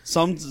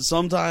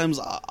 Sometimes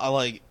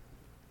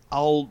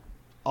I'll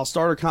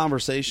start a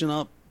conversation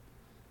up,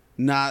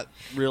 not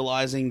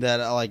realizing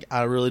that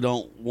I really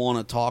don't want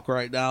to talk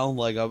right now.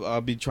 Like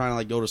I'll be trying to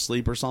like go to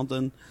sleep or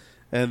something,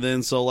 and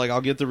then so like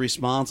I'll get the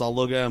response. I'll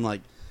look at it, I'm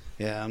like,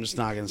 yeah, I'm just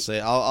not gonna say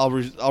it. I'll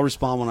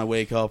respond when I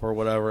wake up or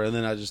whatever, and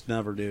then I just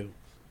never do.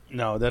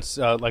 No, that's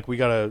like we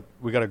got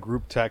a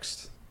group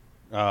text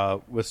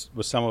with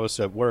some of us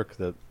at work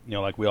that, you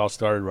know, like we all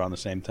started around the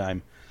same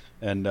time,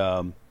 and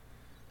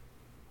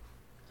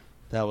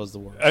That was the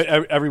worst.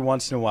 every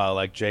once in a while,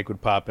 like Jake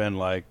would pop in,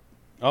 like,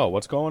 "Oh,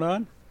 what's going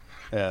on?"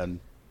 And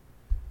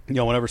you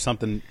know, whenever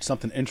something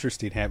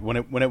interesting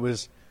happened, when it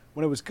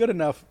was good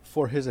enough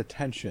for his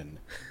attention,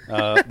 we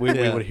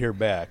Yeah. would hear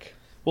back.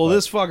 Well,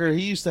 this fucker,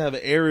 he used to have an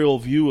aerial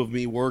view of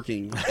me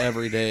working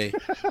every day.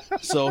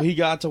 So he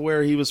got to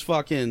where he was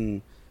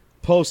fucking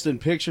posting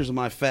pictures of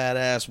my fat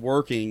ass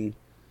working.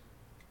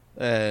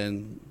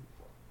 And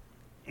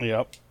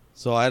Yep.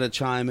 so I had to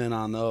chime in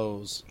on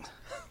those.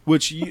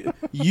 Which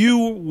you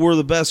were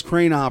the best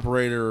crane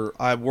operator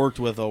I've worked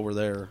with over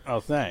there.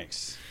 Oh,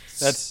 thanks.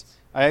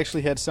 I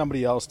actually had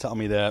somebody else tell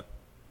me that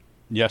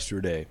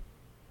yesterday.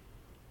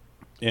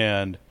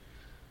 And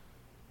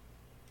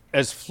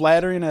as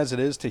flattering as it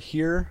is to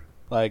hear,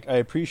 like, I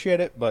appreciate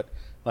it, but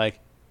like,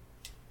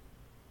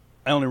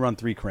 I only run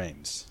 3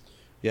 cranes.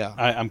 Yeah.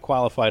 I'm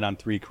qualified on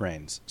 3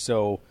 cranes.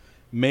 So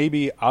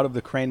maybe out of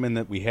the cranemen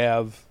that we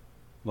have,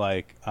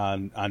 like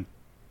on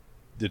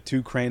the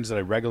 2 cranes that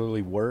I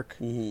regularly work,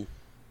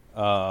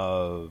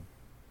 Mm-hmm.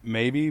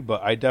 maybe,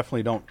 but I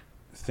definitely don't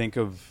think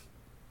of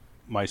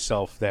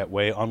myself that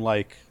way,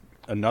 unlike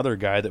another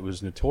guy that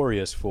was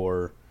notorious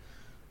for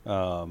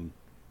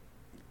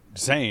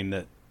saying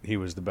that he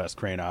was the best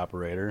crane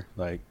operator.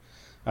 Like,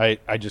 I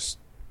just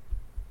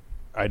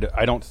I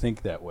don't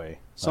think that way.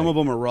 Some of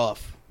them are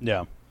rough.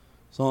 Yeah.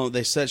 So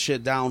they set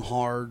shit down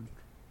hard.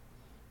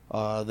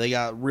 They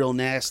got real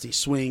nasty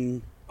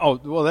swing. Oh,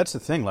 well, that's the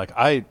thing. Like,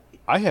 I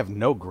have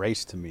no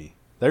grace to me.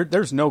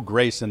 There's no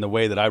grace in the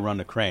way that I run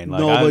the crane.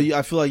 Like, No, but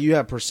I feel like you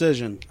have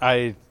precision.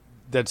 I've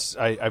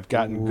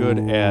gotten good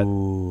at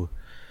Ooh,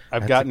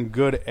 I've gotten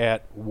good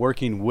at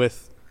working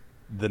with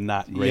the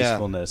not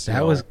gracefulness. you that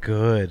know? was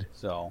good.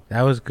 So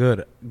That was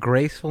good.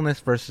 Gracefulness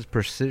versus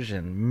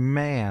precision.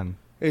 Man.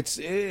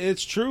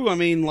 It's true. I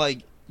mean, like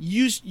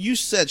you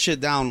set shit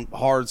down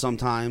hard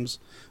sometimes,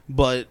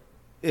 but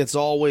it's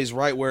always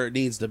right where it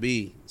needs to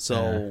be.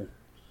 So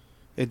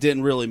it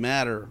didn't really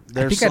matter.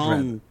 There's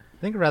I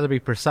think I'd rather be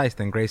precise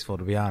than graceful,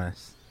 to be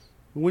honest.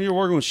 when you're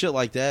working with shit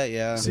like that,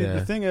 yeah. See, Yeah.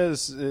 the thing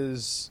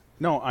is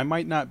no, I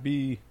might not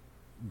be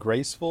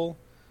graceful,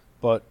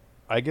 but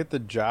I get the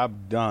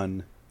job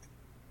done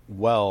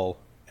well,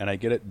 and I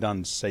get it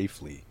done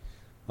safely.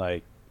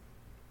 Like,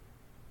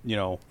 you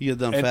know, You get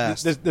done and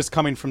fast. This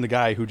coming from the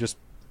guy who just,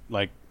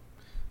 like,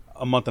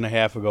 a month and a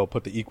half ago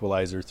put the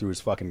equalizer through his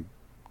fucking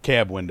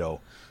cab window.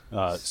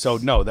 So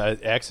no,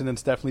 that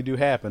accidents definitely do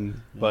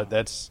happen, but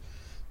that's,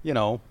 you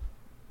know,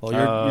 Well,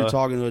 you're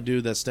talking to a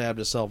dude that stabbed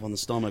himself on the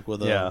stomach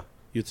with a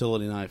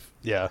utility knife.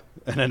 yeah,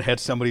 and then had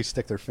somebody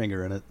stick their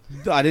finger in it.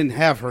 I didn't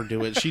have her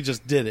do it. She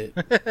just did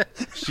it.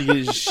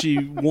 She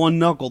one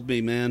knuckled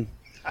me, man.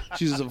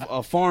 She's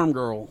a farm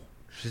girl.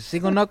 She's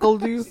single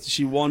knuckled you?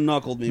 She one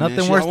knuckled me. man.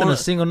 Nothing She- worse I than wanna- a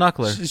single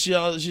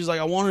knuckler. She's like,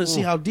 I wanted to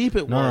see how deep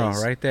it No, was.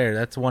 no, right there.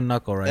 That's one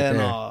knuckle right And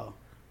there.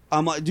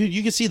 I'm like, dude,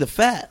 you can see the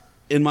fat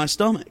in my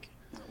stomach.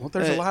 Well,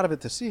 there's a lot of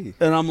it to see.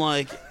 And I'm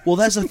like, well,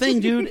 that's the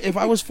thing, dude. If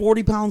I was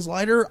 40 pounds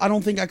lighter, I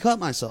don't think I cut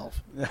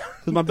myself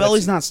because my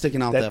belly's not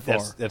sticking out that far.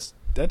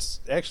 That's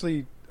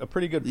actually a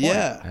pretty good point.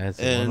 Yeah, That's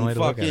one and way to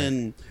look at it.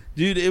 fucking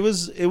dude, it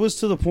was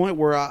to the point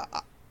where I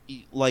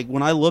like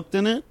when I looked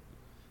in it,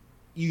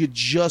 you could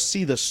just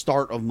see the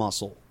start of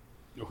muscle.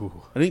 Ooh.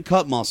 I didn't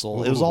cut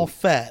muscle; it was all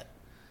fat.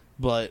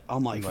 But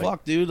I'm like, Like-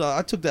 fuck, dude,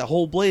 I took that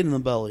whole blade in the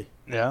belly.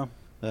 Yeah.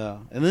 Yeah,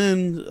 and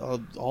then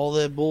all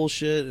that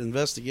bullshit,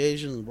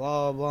 investigations,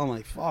 blah blah. I'm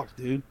like, fuck,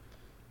 dude.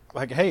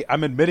 Like, hey,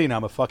 I'm admitting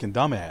I'm a fucking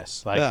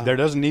dumbass. Like, Yeah. there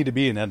doesn't need to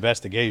be an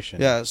investigation.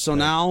 Yeah, so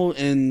now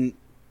in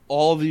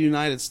all of the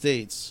United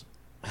States,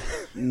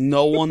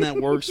 no one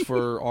that works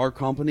for our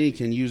company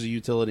can use a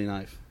utility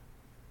knife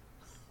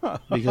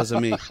because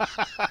of me.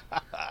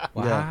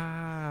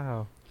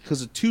 Wow.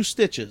 Because of 2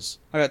 stitches.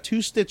 I got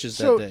 2 stitches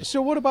that So, day.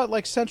 so what about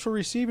like central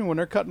receiving when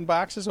they're cutting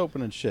boxes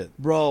open and shit?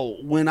 Bro,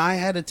 when I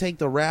had to take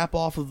the wrap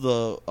off of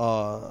the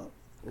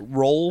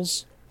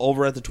rolls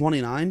over at the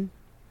 29,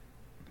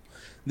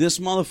 this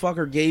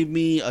motherfucker gave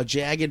me a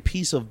jagged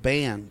piece of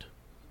band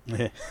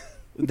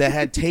that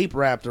had tape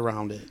wrapped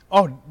around it.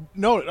 Oh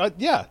no,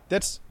 yeah,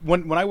 that's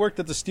when I worked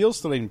at the steel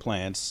slitting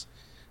plants,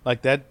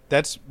 like that.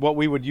 That's what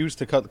we would use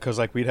to cut because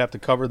like we'd have to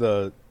cover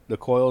the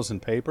coils in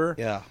paper,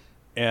 Yeah.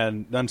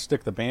 and then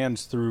stick the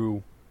bands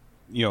through,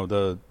 you know,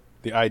 the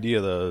idea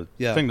of the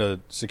Yeah. thing to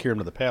secure them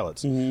to the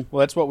pallets. Mhm. Well,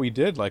 that's what we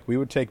did. Like we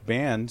would take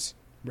bands,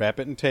 wrap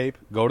it in tape,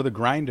 go to the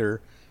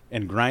grinder,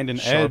 and grind an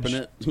Sharpen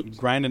edge, it.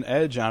 grind an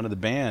edge onto the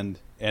band,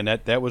 and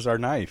that was our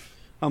knife.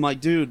 I'm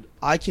like, dude,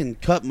 I can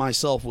cut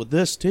myself with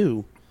this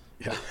too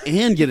Yeah,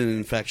 and get an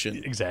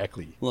infection.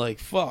 exactly. Like,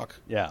 fuck.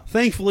 Yeah.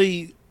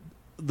 Thankfully,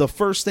 the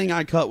first thing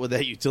I cut with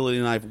that utility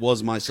knife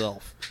was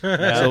myself. So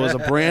it was a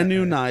brand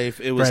new knife.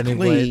 It was Brand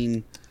new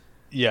clean.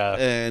 Yeah.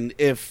 And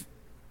if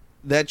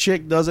that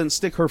chick doesn't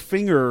stick her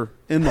finger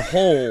in the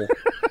hole,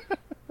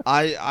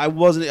 I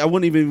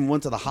wouldn't even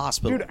went to the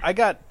hospital. Dude, I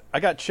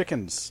got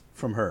chickens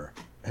from her.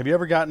 Have you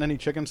ever gotten any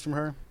chickens from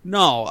her?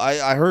 No,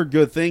 I heard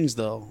good things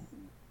though.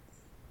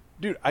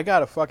 Dude, I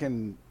got a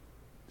fucking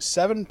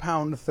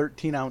 7-pound,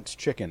 13-ounce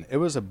chicken. It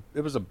was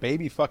a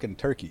baby fucking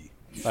turkey.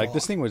 Like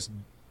this thing was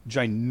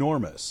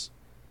ginormous.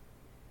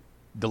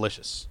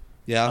 Delicious.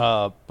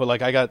 Yeah. But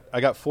like I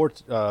got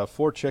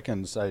four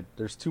chickens.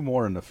 There's 2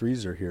 more in the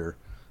freezer here.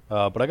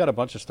 But I got a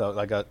bunch of stuff.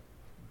 I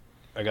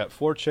got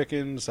 4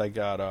 chickens. I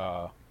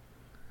got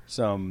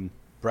some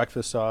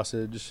breakfast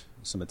sausage,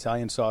 some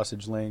Italian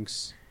sausage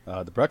links.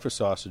 The breakfast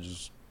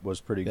sausage was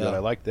pretty good. Yeah. I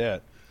liked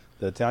that.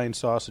 The Italian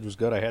sausage was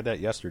good. I had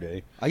that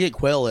yesterday. I get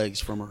quail eggs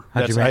from her.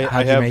 How'd you That's-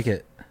 I have- make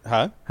it?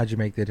 Huh? How'd you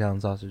make the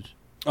Italian sausage?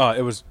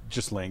 It was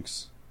just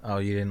links. Oh,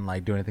 you didn't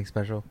like do anything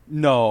special?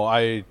 No,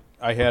 I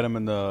had them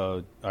in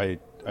the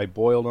I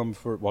boiled them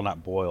for, well,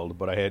 not boiled,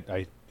 but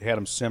I had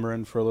them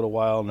simmering for a little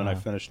while, and then I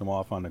finished them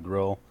off on the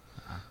grill.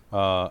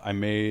 I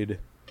made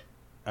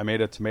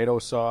a tomato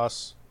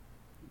sauce,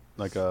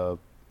 like a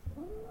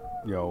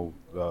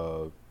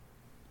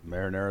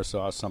marinara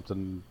sauce,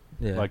 something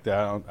Yeah. like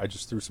that. I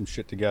just threw some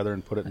shit together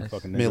and put it in Nice.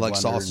 fucking Made Ninja like blender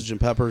sausage and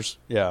peppers.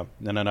 yeah,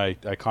 and then I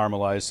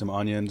caramelized some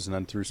onions and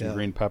then threw some Yeah.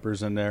 green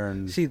peppers in there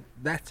and See,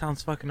 that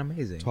sounds fucking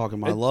amazing. Talking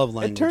my It- love it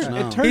language turned-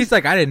 now. it turned- He's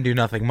like, I didn't do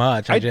nothing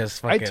much. I just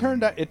fucking.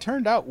 it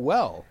turned out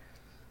well.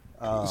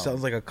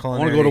 sounds like a I culinary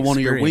want to go to one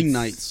of your wing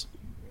experience.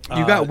 nights.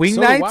 You got wing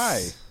so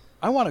nights? Do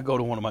I want to go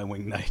to one of my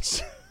wing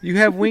nights. You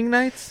have wing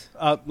nights?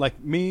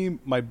 Like me,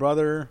 my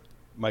brother,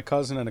 my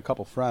cousin and a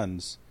couple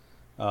friends,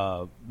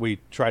 we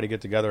try to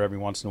get together every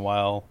once in a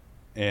while,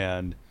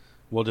 and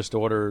we'll just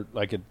order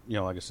like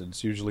like I said,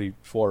 it's usually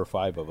 4 or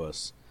 5 of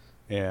us,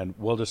 and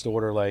we'll just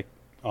order like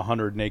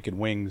 100 naked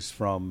wings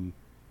from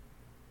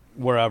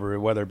wherever,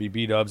 whether it be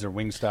B-Dubs or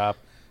Wingstop,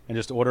 and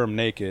just order them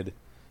naked,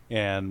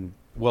 and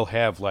we'll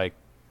have like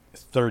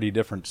 30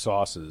 different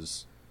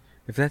sauces.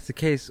 If that's the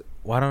case,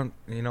 why don't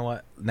you know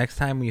what? Next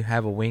time you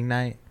have a wing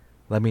night,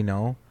 let me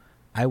know.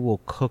 I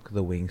will cook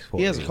the wings for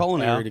you. He has a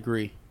culinary Yeah.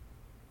 degree.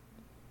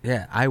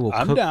 Yeah, I will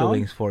I'm cook the down.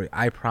 wings for you.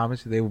 I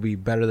promise you, they will be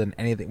better than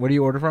anything. Where do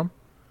you order from?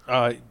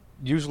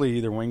 Usually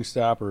either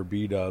Wingstop or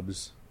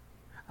B-Dubs.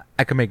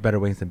 I can make better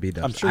wings than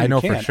B-Dubs. I'm sure I you know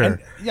can. for sure. And,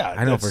 yeah,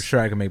 I know for that's- sure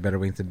I can make better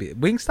wings than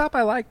Wingstop.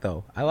 I like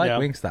though. I like Yeah.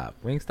 Wingstop.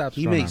 Wingstop's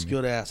He growing makes on me.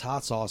 good ass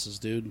hot sauces,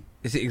 dude.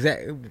 Is it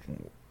exactly?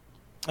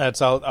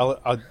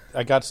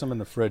 I got some in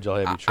the fridge. I'll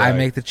have you try. I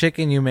make the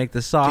chicken. You make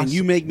the sauce. Can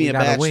you make me we a got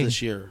batch wing.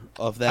 this year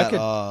of that?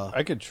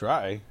 I could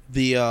try.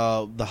 The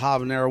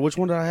habanero. Which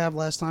one did I have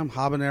last time?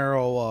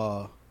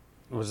 Habanero.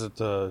 Was it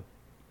the?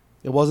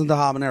 It wasn't the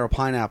habanero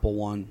pineapple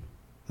one.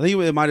 I think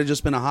it might have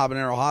just been a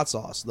habanero hot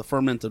sauce, the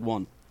fermented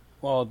one.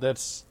 Well,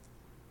 that's.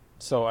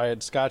 So I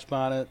had Scotch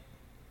Bonnet.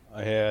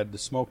 I had the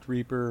smoked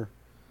Reaper.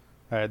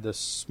 I had the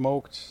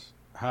smoked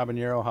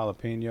habanero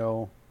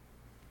jalapeno.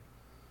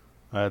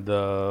 I had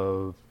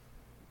the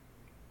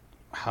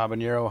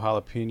habanero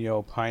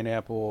jalapeno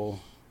pineapple.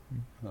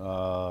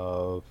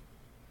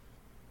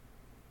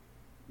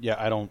 Yeah,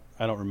 I don't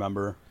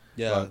remember.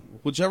 Yeah,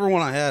 whichever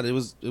one I had, it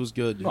was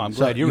good. Dude. No, I'm So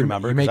glad you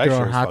remember. You 'cause make I your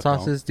sure own as hot fuck don't.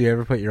 sauces. Do you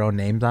ever put your own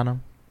names on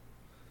them?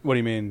 What do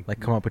you mean?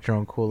 Like come up with your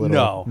own cool little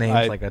No,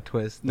 names, like a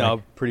twist. No,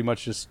 Like, pretty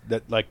much just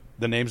that. Like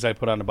the names I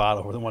put on the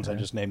bottle were the ones I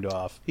just named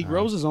off. He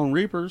grows his own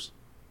reapers.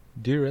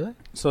 do you really?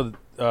 So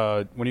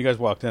when you guys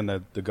walked in,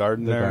 the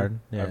garden The there,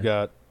 garden, yeah. I've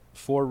got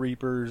 4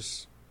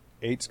 Reapers,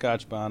 8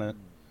 Scotch Bonnet,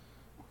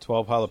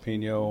 12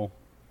 jalapeno,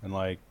 and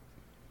like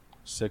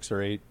 6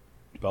 or 8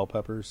 bell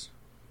peppers.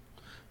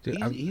 Dude,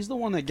 I'm He's the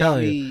one that got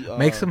telling me. you,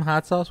 make some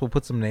hot sauce. We'll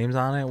put some names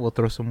on it. We'll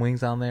throw some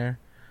wings on there.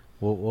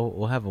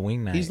 We'll have a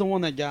wing night. He's the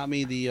one that got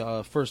me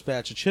the first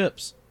batch of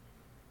chips.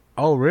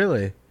 Oh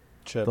really?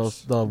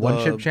 Chips. The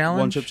one chip challenge.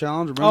 One chip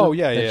challenge. Remember? Oh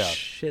yeah, That yeah.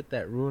 shit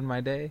that ruined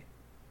my day.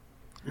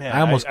 Man,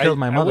 I almost killed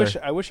my mother.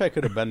 I wish I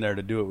could have been there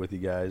to do it with you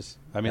guys.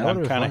 I mean, That I'm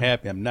would've kind of been fun.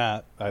 happy I'm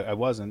not. I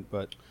wasn't,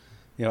 but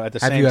at the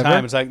Have same you time,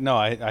 ever? it's like no,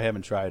 I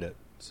haven't tried it.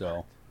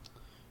 So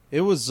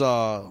It was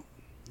the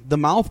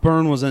mouth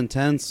burn was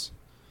intense.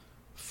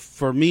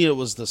 For me, it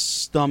was the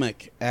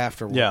stomach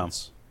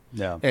afterwards.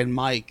 yeah. And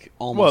Mike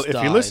Well, almost if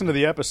died. you listen to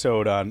the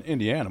episode on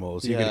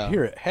Indianimals, you Yeah. can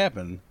hear it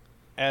happen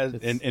as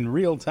It's- in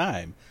real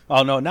time.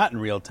 Oh no, not in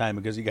real time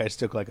because you guys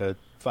took like a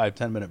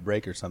 5-10 minute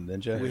break or something,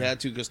 didn't you? we had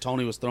to because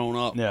Tony was throwing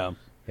up. Yeah.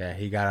 Yeah,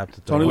 he got up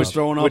to Tony throw was up.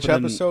 throwing up. Which and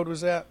then- episode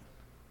was that?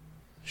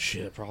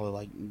 Shit, probably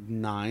like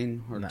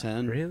 9 or Not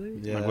 10. really?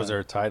 Yeah. Like, was there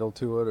a title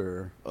to it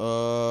or?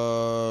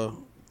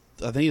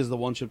 I think it's the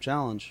one chip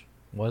challenge.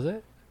 Was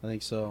it? I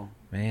think so.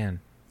 Man,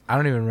 I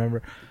don't even remember.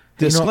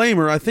 You know,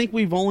 Disclaimer: I think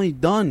we've only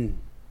done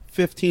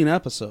 15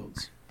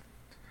 episodes.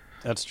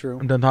 That's true.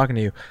 I'm done talking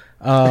to you.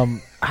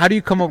 How do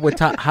you come up with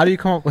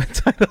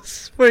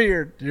titles for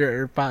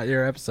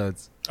your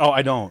episodes? Oh,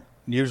 I don't.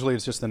 Usually,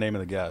 it's just the name of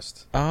the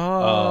guest.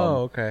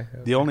 Oh, okay.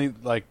 The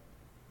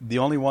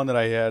only one that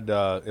I had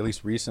at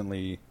least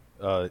recently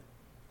a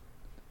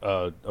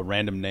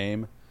random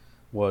name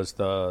was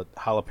the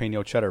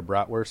jalapeno cheddar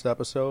bratwurst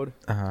episode.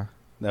 Uh-huh.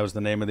 That was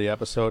the name of the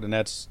episode, and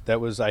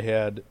I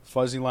had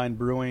Fuzzy Line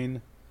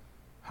Brewing,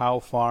 Howe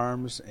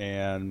Farms,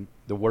 and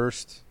the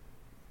Worst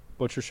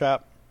Butcher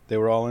Shop. They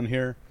were all in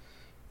here,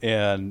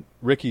 and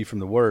Ricky from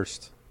the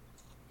Worst,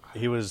 I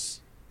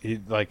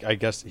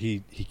guess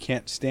he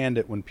can't stand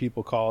it when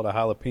people call it a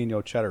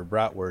jalapeno cheddar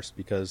bratwurst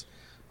because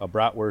a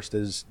bratwurst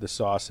is the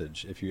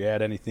sausage. If you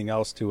add anything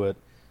else to it,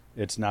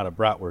 it's not a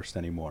bratwurst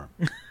anymore.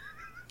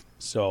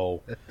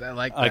 So I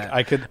like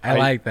that. I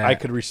like that. I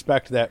could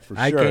respect that for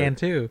sure. I can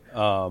too.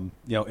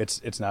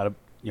 It's not a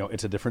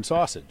it's a different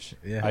sausage.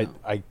 Yeah.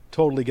 I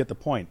totally get the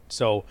point.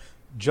 So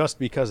just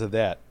because of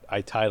that, I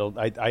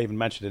even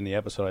mentioned in the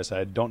episode, I said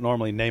I don't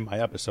normally name my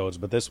episodes,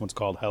 but this one's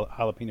called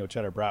Jalapeno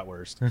Cheddar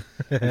Bratwurst.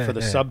 And for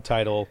the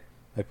subtitle,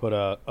 I put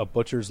a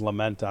butcher's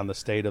lament on the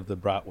state of the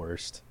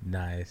bratwurst.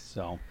 Nice.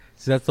 So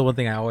that's the one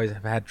thing I always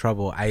have had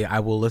trouble. I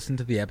will listen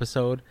to the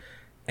episode,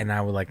 and I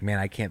will like, man,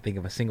 I can't think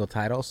of a single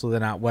title. So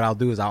then what I'll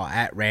do is I'll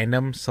at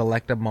random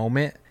select a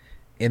moment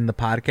in the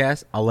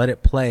podcast. I'll let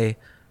it play.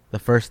 The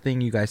first thing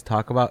you guys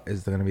talk about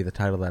is going to be the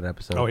title of that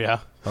episode. oh yeah.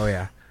 Oh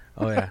yeah.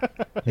 Oh yeah.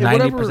 Hey,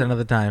 90% of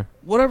the time.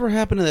 Whatever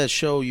happened to that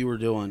show you were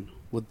doing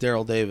with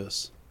Daryl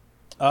Davis?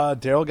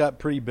 Daryl got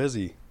pretty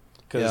busy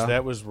because Yeah.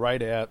 that was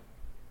right at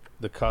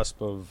the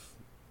cusp of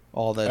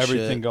All that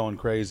everything shit, going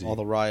crazy. all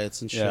the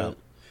riots and shit. Yeah.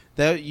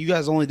 That you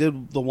guys only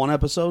did the one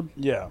episode?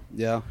 yeah.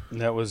 Yeah.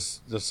 And that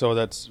was so.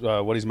 That's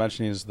what he's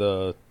mentioning is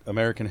the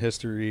American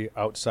History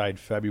Outside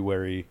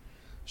February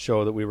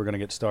show that we were going to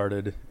get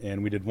started,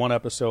 and we did one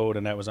episode,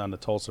 and that was on the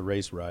Tulsa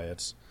race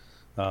riots,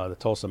 the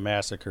Tulsa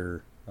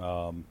massacre,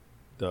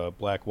 the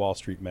Black Wall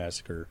Street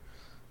massacre,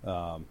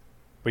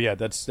 But yeah,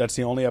 that's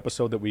the only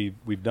episode that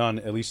we've done,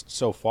 at least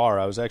so far.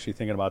 I was actually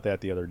thinking about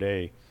that the other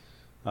day.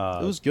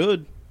 It was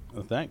good.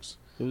 Oh, thanks.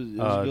 It was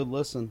a good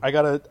listen. I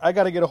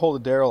gotta get a hold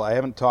of Daryl. I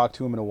haven't talked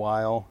to him in a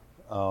while.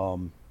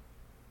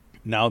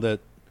 Now that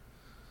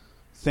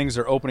things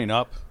are opening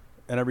up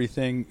and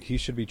everything, he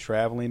should be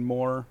traveling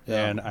more.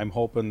 Yeah. And I'm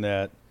hoping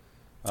that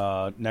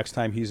next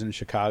time he's in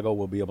Chicago,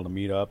 we'll be able to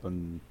meet up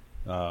and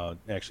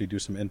actually do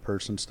some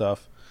in-person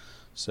stuff.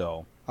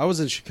 So I was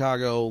in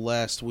Chicago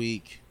last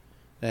week,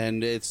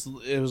 and it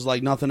was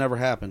like nothing ever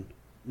happened.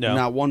 No.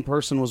 Not one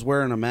person was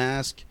wearing a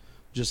mask.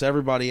 Just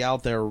everybody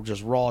out there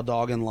just raw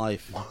dogging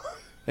life.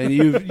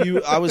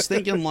 And I was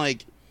thinking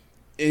like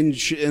in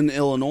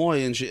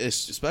Illinois and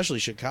especially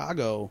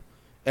Chicago,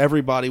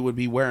 everybody would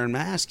be wearing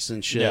masks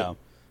and shit. Yeah.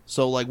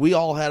 So like we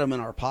all had them in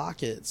our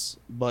pockets,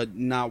 but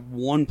not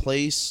one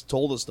place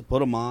told us to put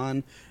them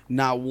on.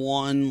 Not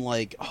one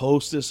like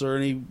hostess or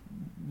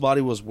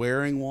anybody was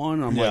wearing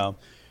one. I'm like,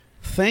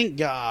 thank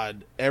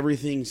God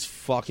everything's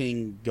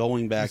fucking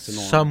going back to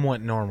normal.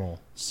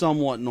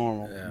 Somewhat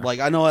normal. Yeah. Like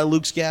I know at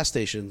Luke's gas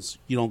stations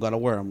you don't got to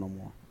wear them no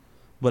more,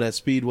 but at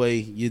Speedway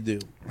you do.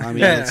 I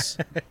mean, it's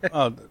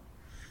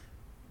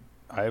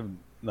I have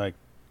like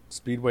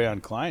Speedway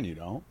on Klein. You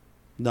don't?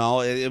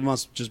 no, it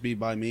must just be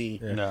by me.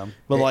 Yeah. No.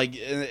 But like,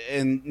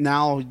 and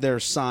now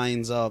there's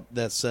signs up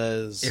that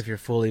says If you're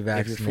fully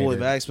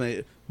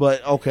vaccinated.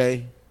 But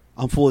okay,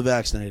 I'm fully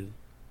vaccinated.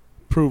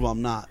 Prove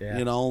I'm not. Yeah.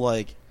 You know,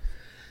 like.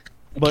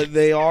 But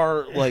they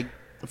are like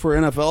for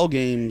NFL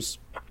games.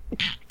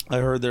 I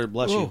heard they're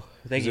bless you.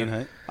 Thank you.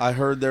 Right? I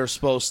heard they're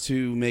supposed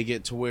to make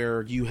it to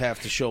where you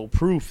have to show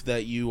proof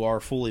that you are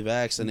fully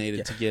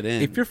vaccinated to get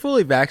in. If you're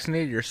fully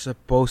vaccinated, you're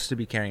supposed to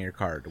be carrying your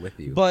card with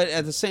you. But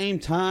at the same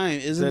time,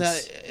 isn't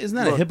that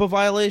look, a HIPAA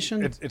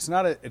violation? It's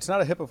not a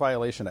HIPAA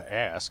violation to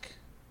ask.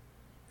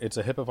 It's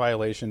a HIPAA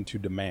violation to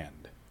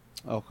demand.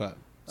 Okay.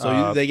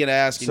 So they get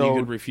asked and you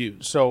could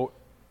refuse. So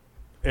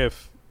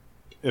if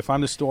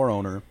I'm the store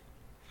owner,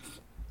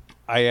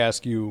 I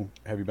ask you,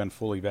 have you been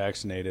fully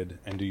vaccinated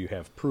and do you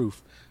have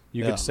proof?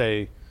 You could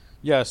say,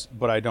 yes,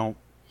 but I don't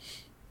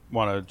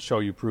want to show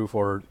you proof,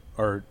 or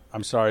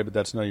I'm sorry, but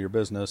that's none of your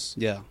business.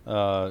 Yeah.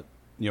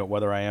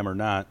 Whether I am or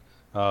not,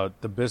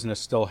 the business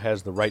still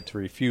has the right to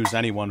refuse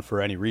anyone for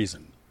any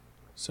reason.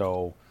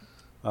 So,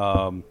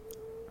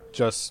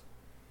 just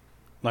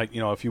like,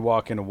 if you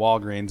walk into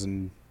Walgreens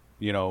and,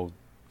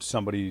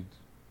 somebody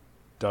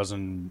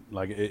doesn't,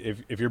 like,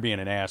 if you're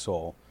being an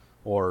asshole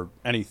or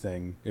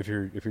anything, if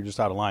you're just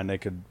out of line, they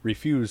could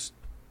refuse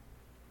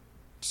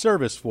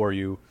service for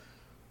you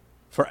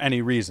for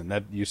any reason.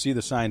 That you see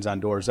the signs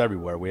on doors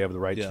everywhere. We have the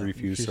right to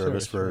refuse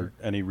service for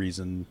any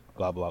reason,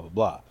 blah, blah, blah,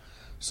 blah.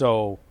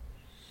 So,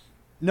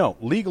 no,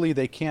 legally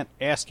they can't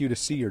ask you to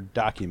see your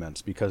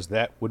documents because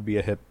that would be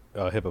a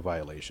HIPAA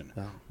violation.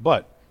 Oh.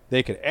 But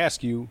they could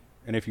ask you,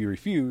 and if you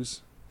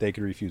refuse, they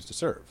could refuse to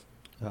serve.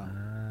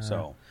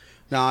 So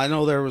now I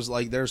know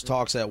there's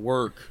talks at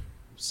work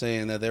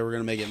saying that they were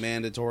going to make it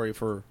mandatory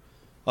for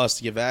us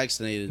to get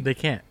vaccinated. They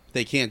can't.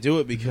 They can't do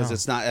it because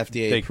it's not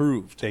FDA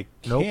approved. They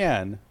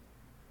can,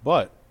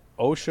 but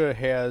OSHA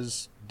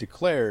has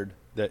declared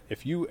that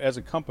if you as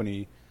a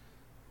company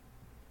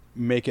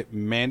make it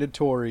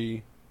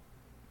mandatory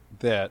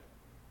that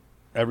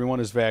everyone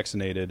is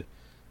vaccinated,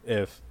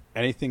 if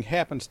anything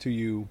happens to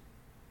you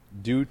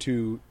due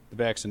to the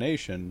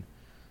vaccination,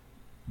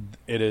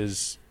 it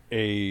is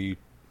a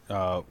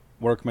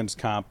workman's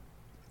comp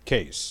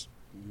case.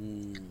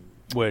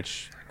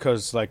 Which,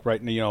 because like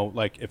right now,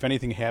 like if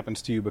anything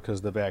happens to you because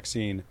of the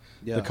vaccine,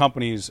 the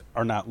companies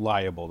are not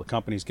liable. The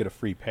companies get a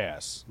free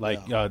pass,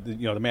 like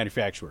the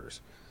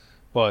manufacturers.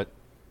 But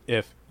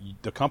if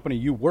the company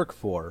you work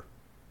for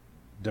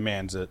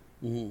demands it,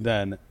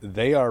 then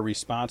they are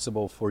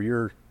responsible for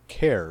your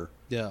care.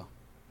 Yeah.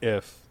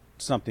 If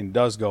something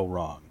does go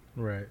wrong,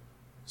 Right.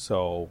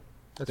 so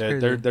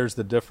crazy. there's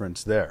the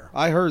difference there.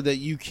 I heard that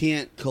you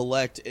can't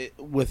collect it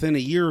within a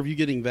year of you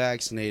getting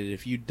vaccinated.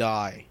 If you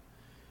die,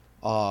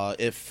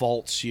 it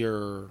faults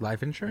your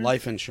Life insurance?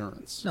 Life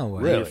insurance. No way.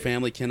 And Really? your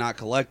family cannot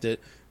collect it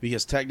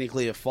because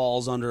technically it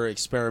falls under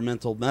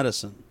experimental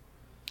medicine.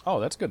 Oh,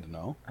 that's good to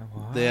know.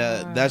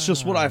 That's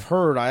just what I've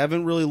heard. I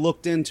haven't really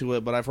looked into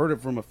it, but I've heard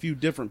it from a few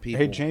different people.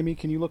 Hey, Jamie,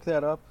 can you look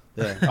that up?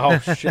 Yeah. Oh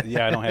shit!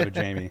 Yeah, I don't have a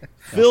Jamie.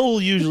 Phil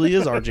usually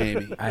is our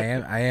Jamie. I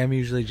am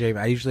usually Jamie.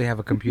 I usually have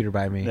a computer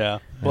by me. Yeah.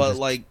 But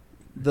like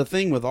the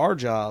thing with our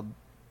job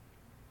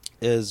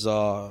is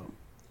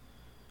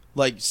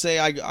like say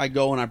I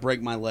go and I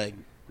break my leg.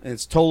 And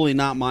it's totally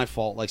not my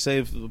fault. Like say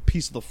if a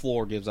piece of the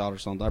floor gives out or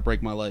something, I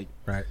break my leg.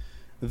 Right.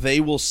 They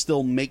will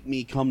still make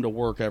me come to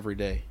work every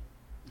day.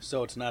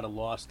 So it's not a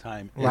lost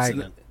time Like-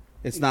 incident.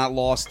 It's not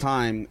lost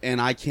time and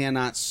I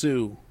cannot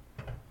sue.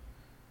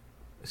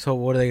 So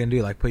what are they gonna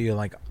do? Like put you in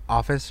like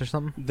office or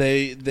something?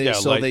 They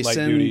light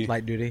send duty.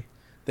 Light duty.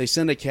 they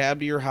send a cab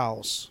to your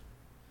house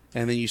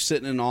and then you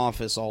sit in an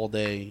office all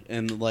day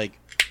and like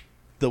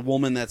the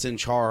woman that's in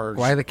charge.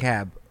 Why the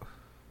cab?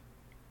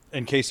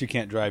 In case you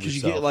can't drive Because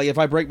yourself. you get like if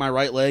I break my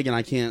right leg and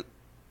I can't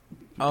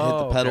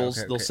the okay, pedals,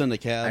 okay, they'll okay. send a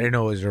cab. I didn't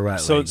know it was your right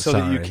So leg. so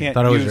that you Sorry. can't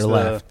Thought it was use your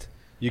left.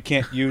 you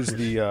can't use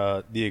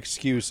the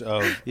excuse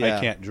of Yeah.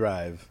 I can't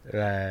drive.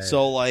 Right.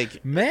 So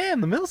like,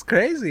 man, the mill's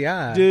crazy,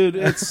 huh? dude,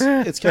 it's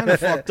kind of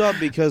fucked up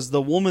because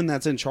the woman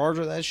that's in charge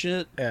of that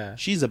shit, Yeah.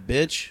 she's a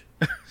bitch.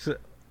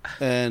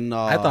 And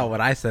I thought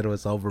what I said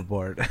was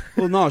overboard.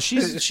 well, no,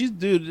 she's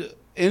dude.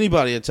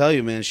 Anybody will tell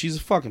you, man, she's a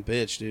fucking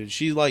bitch, dude.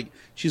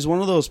 She's one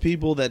of those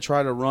people that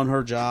try to run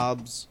her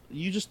jobs.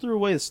 You just threw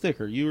away the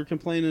sticker. You were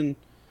complaining.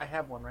 I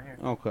have one right here.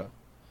 Okay.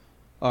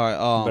 All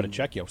right. You better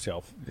check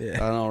yourself.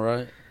 Yeah. I know,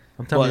 right?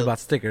 I'm telling you But- about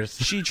stickers.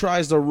 She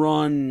tries to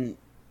run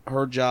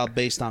her job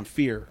based on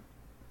fear.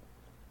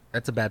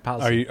 That's a bad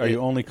policy. Are you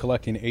only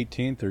collecting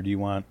 18th, or do you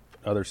want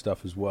other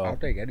stuff as well? I'll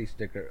take any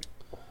sticker.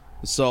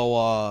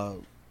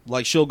 So,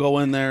 like, she'll go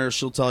in there,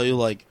 she'll tell you,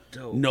 like,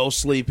 Dope. no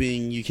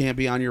sleeping, you can't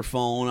be on your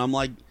phone. I'm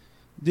like,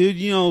 dude,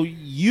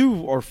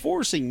 you are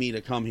forcing me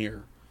to come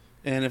here.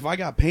 And if I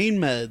got pain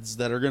meds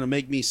that are going to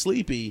make me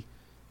sleepy,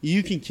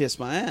 you can kiss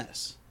my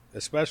ass.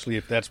 Especially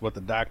if that's what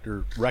the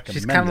doctor recommended.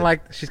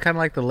 She's kind of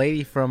like the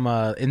lady from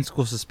In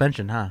School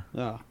Suspension, huh?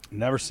 Yeah.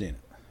 Never seen it.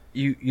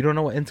 You don't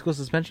know what In School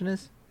Suspension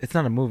is? It's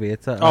not a movie.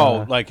 It's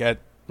a Like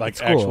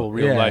it's actual cool.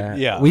 real life.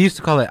 Yeah. We used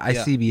to call it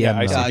ICBM. Yeah,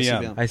 though.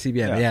 ICBM. ICBM.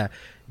 Yeah. Yeah.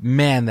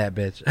 Man, that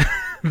bitch.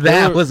 There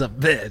that were- was a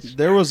bitch.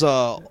 There was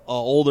a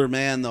older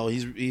man, though.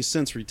 He's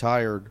since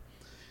retired.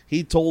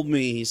 He told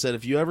me, he said,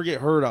 if you ever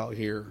get hurt out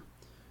here,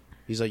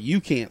 he's like,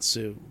 you can't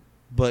sue,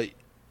 but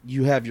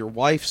you have your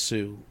wife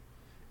sue.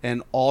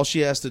 And all she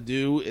has to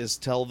do is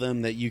tell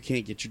them that you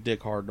can't get your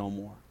dick hard no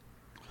more.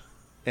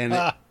 And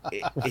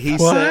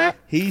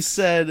he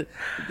said,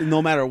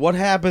 no matter what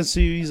happens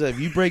to you, he said, if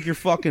you break your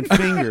fucking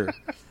finger,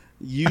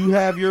 you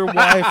have your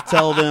wife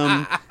tell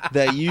them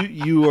that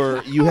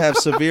you have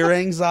severe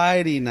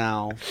anxiety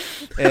now,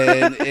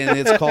 and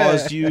it's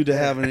caused you to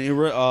have an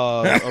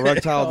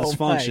erectile Oh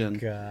dysfunction. my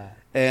God.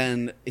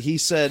 And he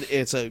said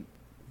it's a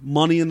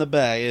money in the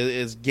bag.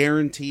 It's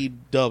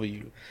guaranteed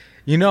W.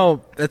 You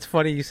know, that's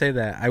funny you say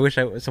that. I wish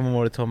someone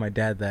would have told my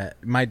dad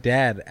that. My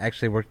dad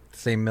actually worked at the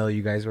same mill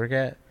you guys work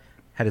at.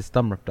 Had his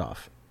thumb ripped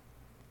off.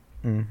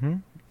 Mm-hmm.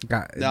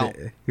 Now,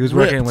 He was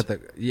working ripped,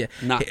 with the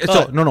not So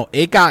cut. no,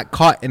 it got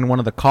caught in one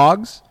of the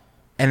cogs,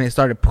 and it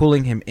started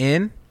pulling him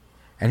in.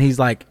 And he's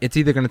like, "It's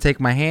either gonna take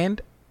my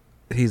hand."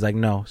 He's like,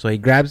 "No." So he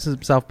grabs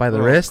himself by the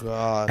Oh, wrist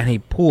God. and he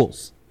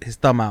pulls his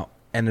thumb out,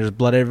 and there's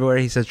blood everywhere.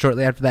 He said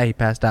shortly after that he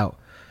passed out.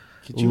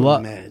 Could you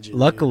imagine? dude?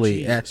 Luckily,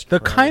 Jesus the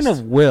kind Christ.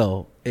 of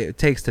will it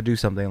takes to do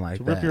something like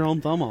to that. rip your own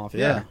thumb off.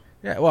 Yeah.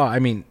 Yeah. Well, I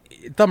mean,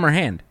 thumb or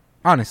hand.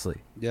 Honestly,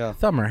 Yeah.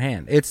 thumb or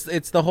hand. It's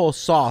the whole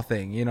saw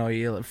thing.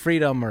 You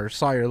freedom or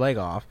saw your leg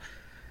off.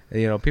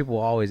 People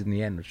always in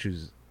the end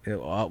choose.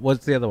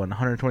 What's the other one?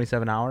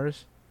 127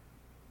 hours.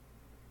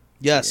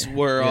 Yes,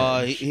 where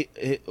Yeah. he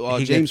He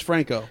James gets-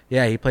 Franco.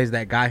 Yeah, he plays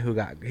that guy who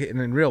got hit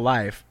in real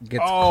life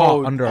gets Oh,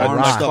 caught under a arm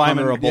rock. stuck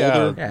under a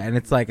boulder. Yeah, and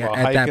it's like While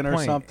at that hiking or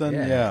point, something?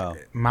 Yeah.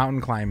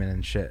 mountain climbing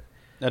and shit.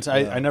 That's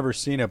I never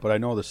seen it, but I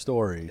know the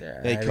story.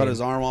 Yeah, They I cut mean,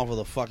 his arm off with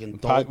a fucking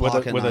Po- with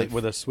pocket a, with, a, knife.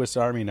 with a Swiss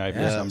Army knife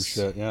or some Yes.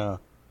 shit. Yeah.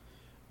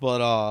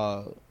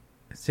 But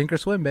sink or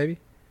swim, baby.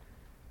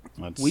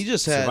 That's we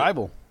just had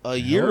survival. a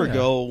year Hell yeah.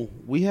 ago.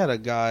 We had a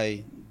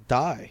guy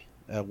die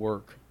at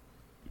work.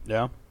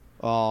 Yeah.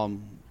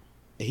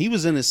 He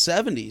was in his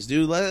 70s,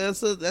 dude. That's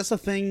the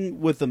thing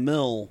with the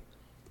mill.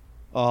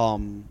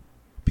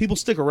 People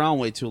stick around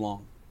way too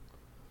long.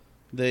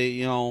 They,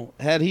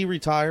 had he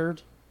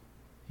retired,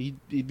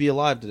 he'd be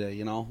alive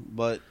today,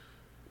 But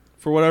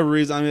for whatever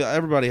reason, I mean,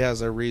 everybody has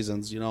their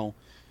reasons,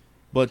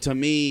 But to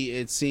me,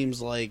 it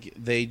seems like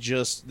they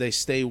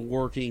stay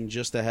working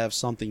just to have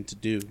something to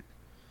do.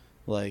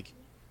 Like,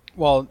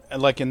 Well,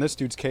 like in this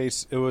dude's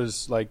case, it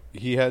was like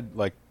he had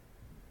like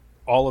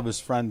all of his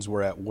friends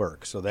were at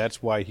work, so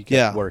that's why he kept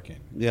Yeah. working.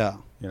 yeah,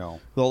 A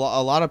a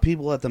lot of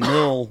people at the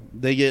mill,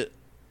 they get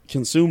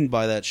consumed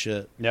by that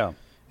shit. Yeah.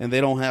 And they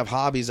don't have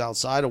hobbies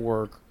outside of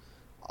work.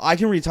 I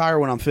can retire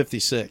when I'm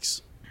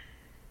 56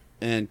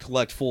 and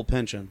collect full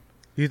pension.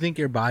 You think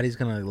your body's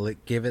gonna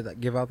give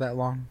out that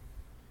long?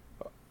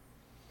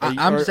 Are,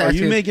 I'm just are you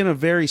asking- making a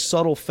very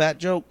subtle fat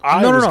joke?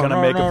 I No, was no, going to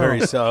no, make no, a very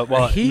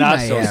no. He not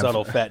might so have.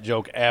 subtle fat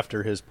joke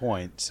after his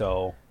point,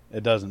 so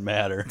it doesn't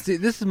matter. See,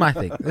 this is my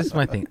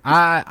thing.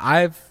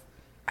 I've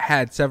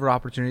had several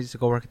opportunities to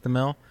go work at the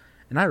mill,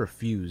 and I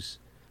refuse.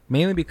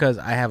 Mainly because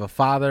I have a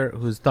father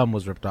whose thumb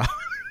was ripped off,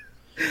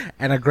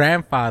 and a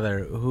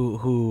grandfather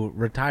who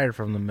retired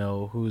from the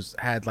mill, who's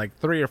had like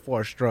 3 or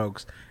 4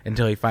 strokes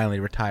until he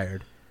finally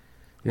retired.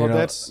 You Well, know?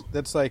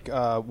 that's like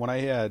when I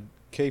had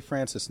K.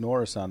 Francis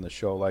Norris on the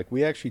show. Like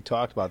we actually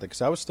talked about that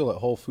because I was still at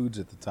Whole Foods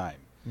at the time,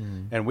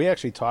 and we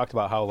actually talked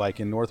about how like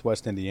in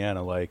Northwest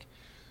Indiana, like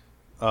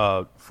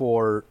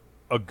for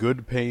a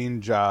good paying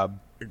job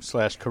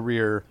 /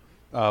 career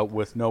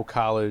with no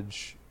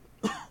college,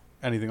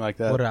 anything like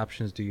that. What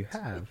options do you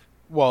have?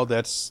 Well,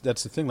 that's the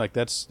thing. Like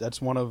that's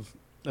one of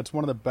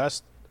the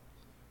best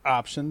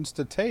options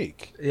to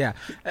take. Yeah.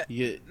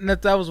 You,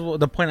 That was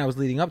the point I was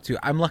leading up to.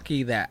 I'm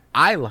lucky that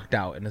I lucked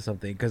out into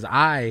something because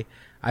I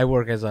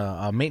work as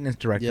a maintenance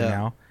director Yeah.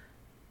 now,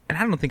 and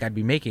I don't think I'd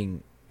be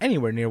making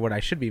anywhere near what I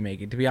should be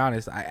making, to be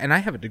honest. I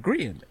have a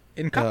degree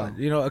in college.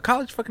 Yeah. You know, a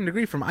college fucking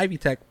degree from Ivy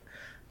Tech.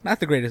 Not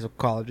the greatest of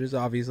colleges,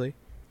 obviously,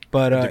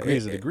 but A degree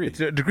is a degree. It's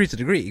a degree's a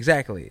degree,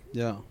 exactly.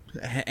 yeah.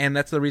 And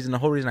that's the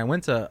whole reason I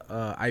went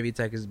to Ivy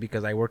Tech is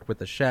because I worked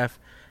with a chef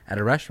at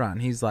a restaurant.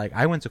 And he's like,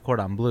 I went to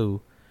Cordon Bleu.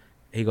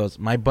 He goes,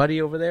 my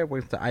buddy over there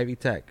went to Ivy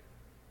Tech.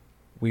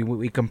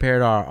 We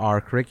compared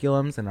our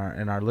curriculums and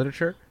our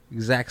literature.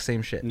 Exact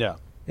same shit. Yeah.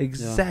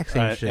 Exact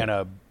same shit. And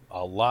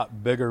a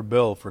lot bigger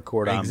bill for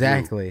Cordon Bleu.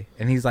 Exactly.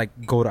 And he's like,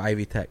 go to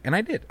Ivy Tech. And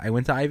I did. I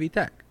went to Ivy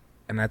Tech.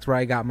 And that's where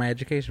I got my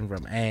education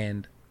from.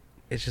 And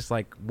it's just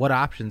like, what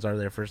options are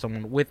there for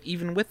someone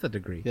even with a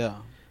degree? Yeah.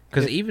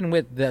 Because even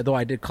with though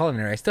I did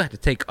culinary, I still had to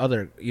take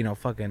other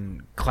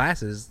fucking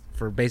classes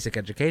for basic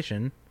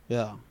education.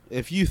 Yeah.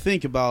 If you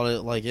think about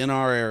it, like in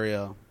our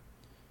area,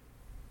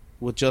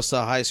 with just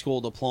a high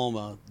school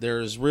diploma,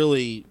 there's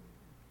really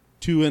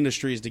 2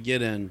 industries to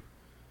get in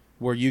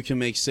where you can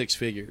make 6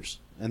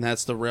 figures, and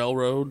that's the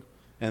railroad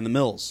and the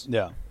mills.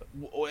 Yeah.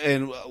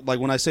 And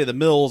like when I say the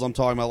mills, I'm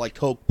talking about like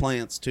coke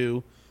plants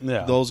too.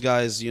 Yeah. Those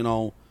guys,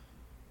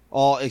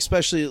 all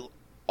especially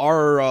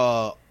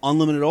our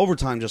unlimited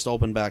overtime just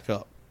opened back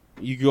up.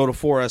 You can go to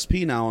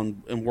 4SP now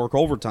and work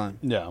overtime.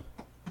 Yeah.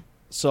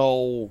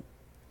 So,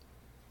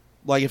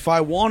 like, if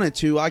I wanted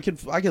to, I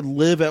could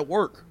live at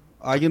work.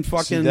 I can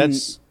fucking.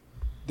 See,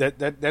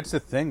 that's the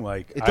thing.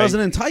 Like, it doesn't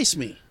entice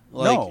me.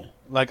 Like, no,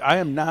 like I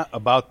am not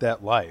about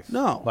that life.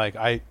 No. Like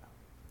I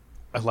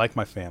like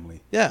my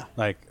family. Yeah.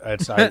 Like I'm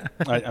sorry,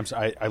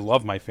 I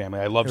love my family.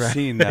 I love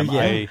seeing them.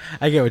 Yeah,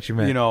 I get what you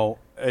meant.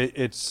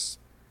 It's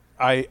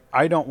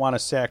I don't want to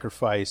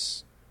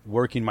sacrifice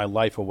working my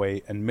life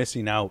away and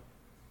missing out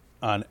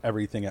on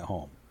everything at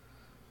home.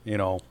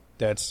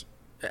 That's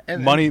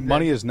money.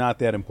 Money is not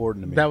that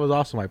important to me. That was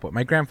also my point.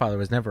 My grandfather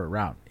was never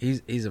around.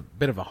 He's a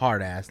bit of a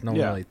hard ass. No one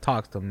really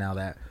talks to him now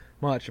that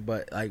much,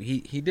 but like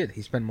he did.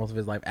 He spent most of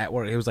his life at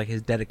work. It was like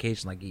his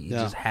dedication. Like he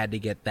just had to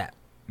get that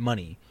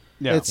money.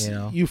 Yeah. It's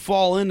you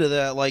fall into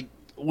that. Like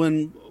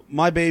when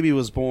my baby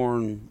was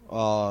born,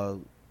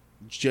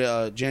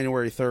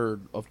 January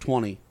 3rd of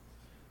 20.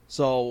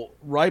 So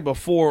right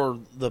before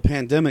the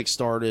pandemic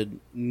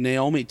started,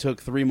 Naomi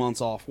took 3 months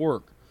off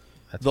work.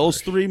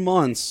 Those 3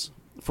 months,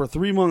 for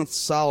 3 months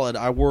solid,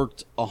 I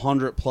worked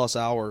 100+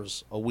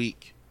 hours a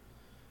week,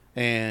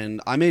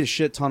 and I made a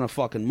shit ton of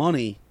fucking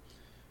money.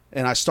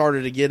 And I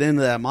started to get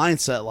into that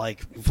mindset,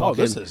 like,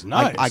 fucking, this is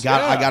nice. I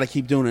got to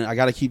keep doing it. I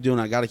got to keep doing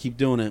it. I got to keep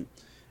doing it.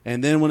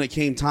 And then when it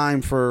came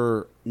time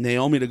for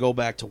Naomi to go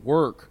back to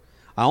work,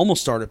 I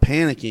almost started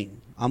panicking.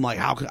 I'm like,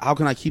 how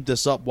can I keep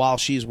this up while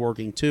she's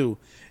working too?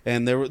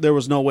 And there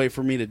was no way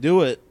for me to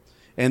do it.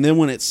 And then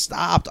when it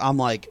stopped, I'm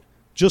like,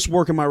 just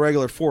working my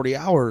regular 40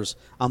 hours.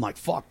 I'm like,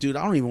 fuck, dude,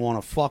 I don't even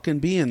want to fucking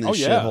be in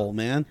this shithole,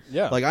 man.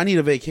 Yeah. Like, I need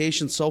a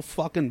vacation so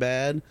fucking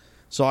bad.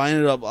 So I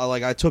ended up,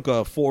 I took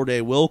a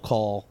 4-day will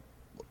call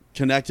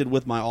connected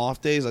with my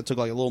off days. I took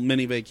like a little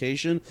mini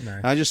vacation. Nice.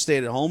 And I just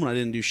stayed at home and I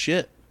didn't do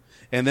shit.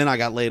 And then I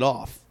got laid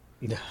off.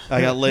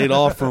 I got laid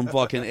off from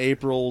fucking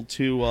April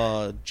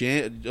to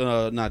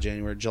not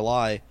January,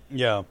 July.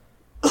 Yeah.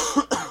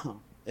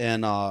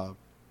 And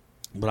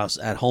but I was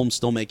at home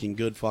still making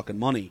good fucking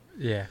money.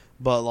 Yeah.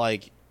 But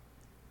like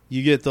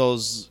you get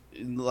those,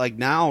 like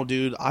now,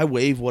 dude, I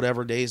waive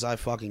whatever days I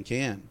fucking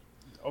can.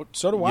 Oh,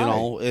 so do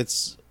I.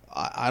 It's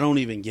I don't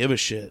even give a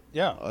shit.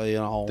 Yeah.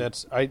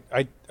 That's I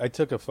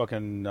took a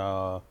fucking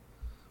a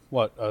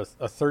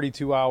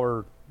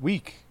 32-hour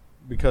week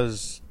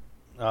because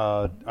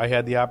I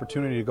had the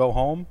opportunity to go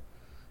home,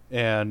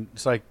 and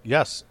it's like,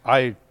 yes,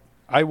 I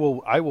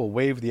will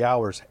waive the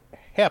hours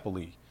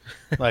happily,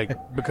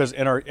 like because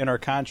in our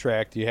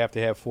contract you have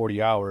to have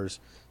 40 hours.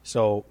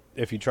 So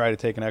if you try to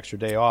take an extra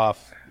day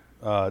off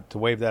to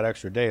waive that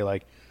extra day,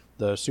 like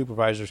the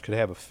supervisors could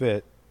have a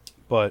fit,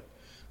 but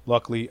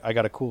luckily I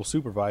got a cool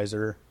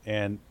supervisor,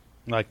 and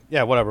like,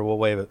 yeah, whatever, we'll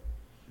waive it.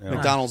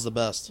 McDonald's the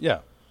best. Yeah,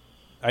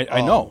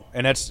 I know,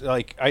 and that's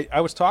like I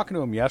was talking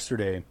to him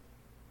yesterday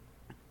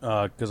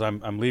because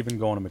I'm leaving,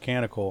 going to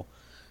mechanical,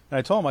 and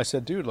I told him, I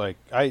said, dude, like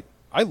I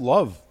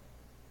love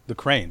the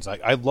cranes,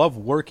 I love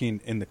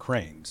working in the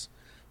cranes,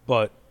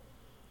 but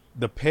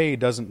the pay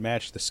doesn't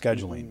match the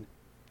scheduling.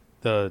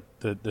 The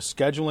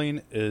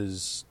scheduling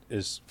is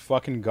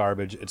fucking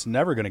garbage. It's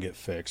never going to get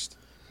fixed.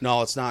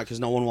 No, it's not, because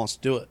no one wants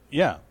to do it.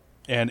 Yeah,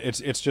 and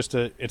it's just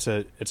a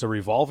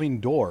revolving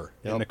door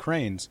in the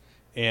cranes,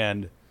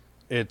 and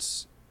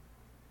it's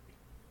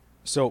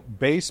so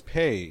base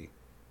pay.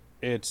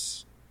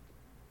 It's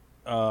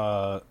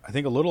I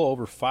think a little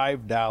over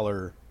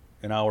 $5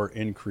 an hour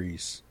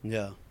increase.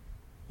 Yeah,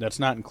 That's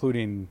not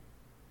including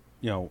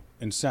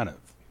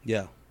incentive.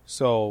 yeah,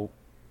 So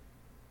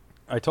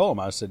I told him,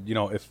 I said,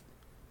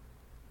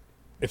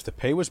 if the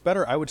pay was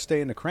better, I would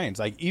stay in the cranes.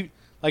 Like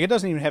it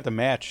doesn't even have to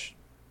match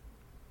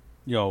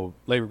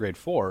labor grade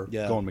 4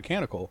 Yeah. going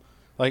mechanical.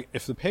 Like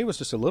if the pay was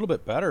just a little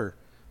bit better,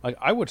 Like,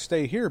 I would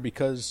stay here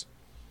because,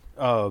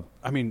 I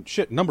mean,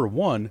 shit, number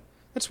one,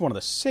 that's one of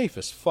the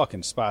safest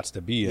fucking spots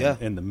to be in, Yeah.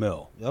 in the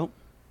mill. Yep.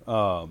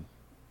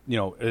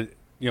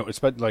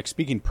 It's like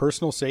speaking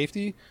personal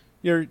safety,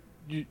 you're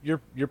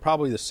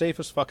probably the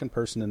safest fucking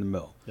person in the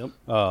mill.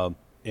 Yep.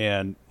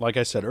 And like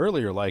I said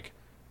earlier, like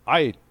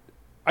I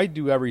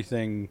do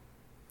everything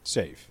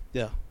safe.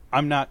 Yeah.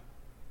 I'm not,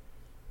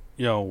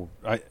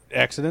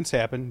 accidents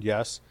happen,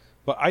 yes,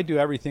 but I do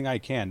everything I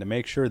can to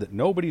make sure that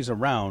nobody's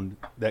around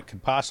that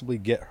could possibly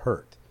get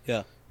hurt.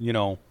 Yeah.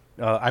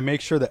 I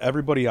make sure that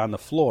everybody on the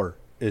floor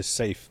is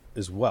safe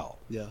as well.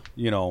 Yeah.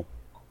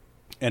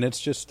 And it's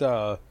just,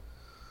 like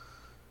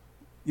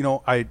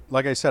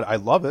I said, I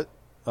love it.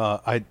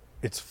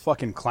 It's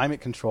fucking climate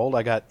controlled.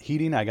 I got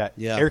heating. I got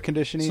Yeah. air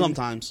conditioning.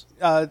 Sometimes.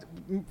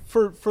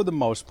 For the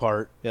most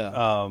part.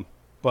 Yeah.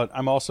 But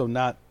I'm also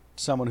not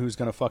someone who's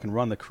going to fucking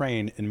run the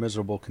crane in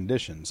miserable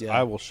conditions. Yeah.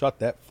 I will shut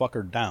that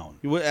fucker down.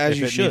 As if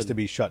you it should. needs to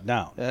be shut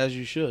down. As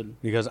you should.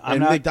 Because I'm And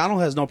not. McDonald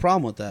has no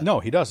problem with that.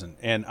 No, he doesn't.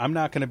 And I'm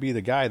not going to be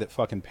the guy that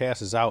fucking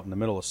passes out in the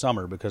middle of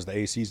summer because the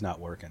AC's not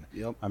working.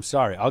 Yep. I'm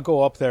sorry. I'll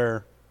go up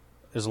there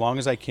as long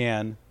as I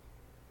can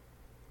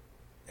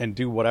and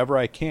do whatever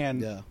I can.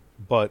 Yeah.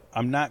 But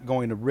I'm not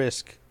going to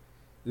risk,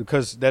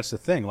 because that's the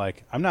thing.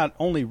 Like, I'm not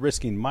only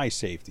risking my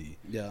safety.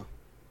 Yeah.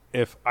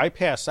 If I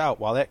pass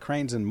out while that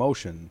crane's in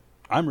motion,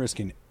 I'm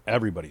risking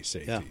everybody's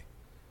safety. Yeah.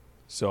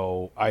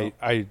 So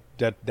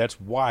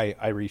that's why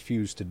I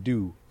refuse to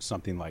do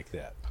something like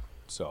that.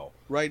 So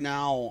Right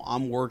now,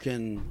 I'm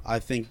working, I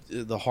think,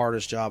 the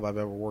hardest job I've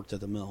ever worked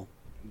at the mill.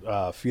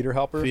 feeder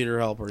helper. Feeder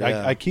helper,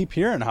 yeah. I keep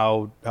hearing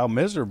how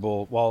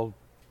miserable. Well,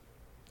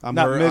 I'm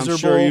not I'm miserable.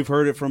 sure you've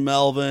heard it from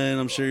Melvin.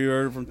 I'm sure you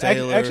heard it from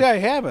Taylor. actually, I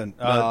haven't.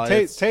 No,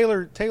 it's-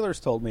 Taylor's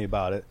told me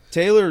about it.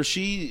 Taylor,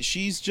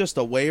 she's just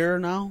aware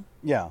now,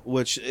 Yeah,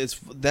 which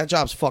that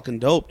job's fucking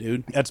dope,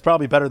 dude. that's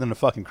probably better than the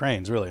fucking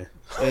cranes, really.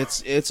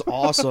 It's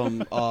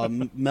awesome.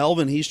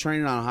 Melvin, he's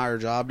training on a higher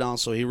job now,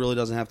 so he really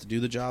doesn't have to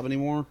do the job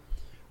anymore.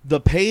 The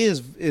pay is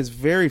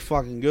very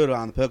fucking good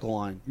on the pickle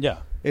line. Yeah,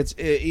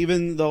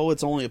 Even though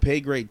it's only a pay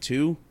grade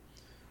 2,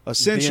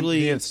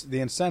 essentially the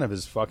incentive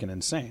is fucking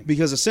insane.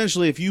 because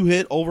essentially if you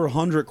hit over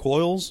 100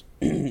 coils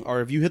or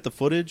if you hit the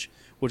footage,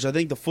 which I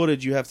think the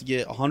footage you have to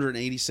get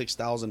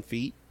 186,000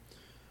 feet,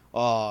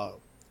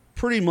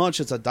 pretty much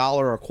it's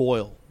 $1 a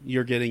coil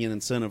you're getting an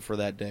incentive for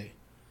that day.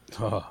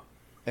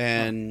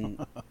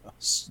 And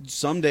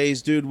some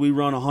days, dude, we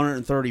run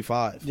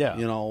 135. Yeah.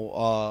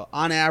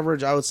 On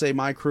average, I would say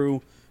my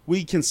crew,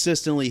 we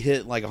consistently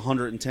hit like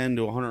 110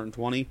 to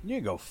 120. You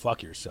can go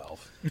fuck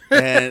yourself.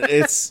 And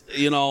it's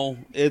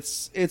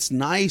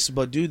nice,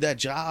 but dude, that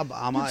job,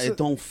 it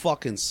don't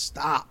fucking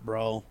stop,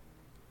 bro.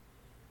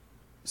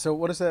 So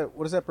what does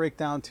that break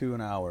down to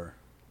an hour?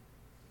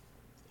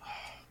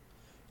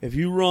 If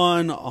you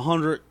run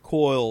 100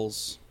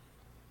 coils,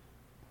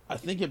 I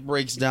think it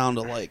breaks down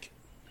to like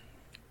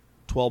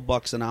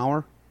 $12 an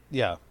hour.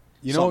 Yeah,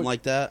 Something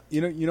like that.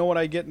 You know what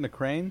I get in the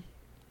crane?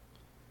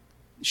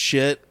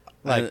 Shit.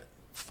 Like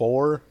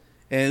 4.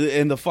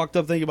 And the fucked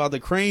up thing about the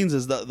cranes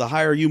is the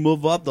higher you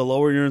move up, the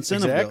lower your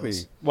incentive Exactly.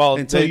 goes. Well,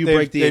 until you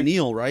break the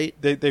anneal, right?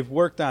 They've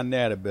worked on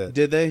that a bit.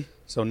 Did they?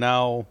 So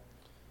now,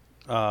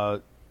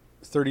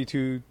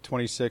 32,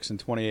 26, and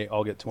 28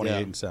 all get 28 Yeah.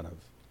 incentive.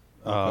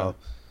 Okay.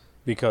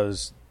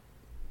 Because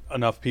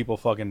enough people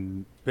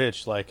fucking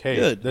bitch like, hey,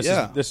 Good, this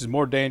yeah. is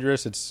more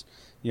dangerous. It's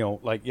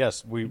like,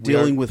 yes, we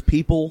Dealing are, with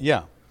people.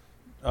 yeah.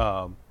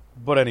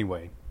 But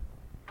anyway,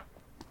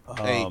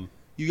 Hey,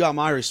 you got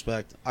my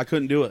respect. I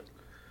couldn't do it.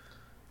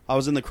 I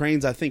was in the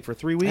cranes, I think, for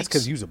 3 weeks. that's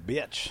because you's a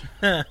bitch.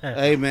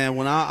 Hey, man,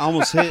 when I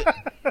almost hit,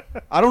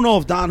 I don't know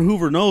if Don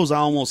Hoover knows I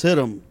almost hit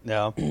him,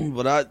 Yeah.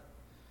 but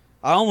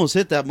I almost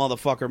hit that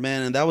motherfucker,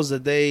 man, and that was the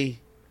day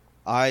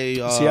I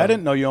See, I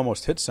didn't know you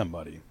almost hit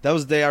somebody. That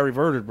was the day I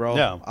reverted, bro.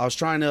 Yeah. I was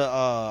trying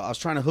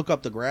to hook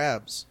up the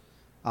grabs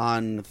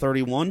on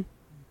 31,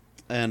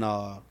 and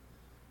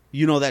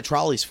that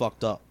trolley's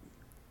fucked up.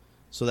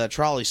 So that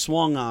trolley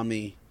swung on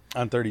me.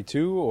 On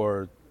 32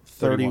 or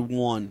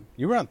 31?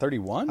 You were on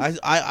 31?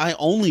 I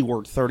only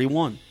worked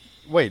 31.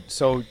 Wait,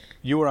 so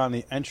you were on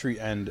the entry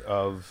end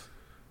of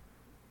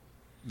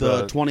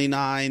The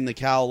 29, the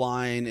cow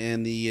line,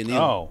 and the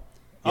anneal.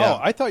 Yeah.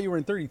 I thought you were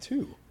in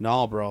 32.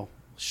 No, bro.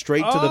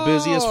 Straight to the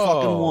busiest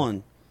fucking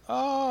one.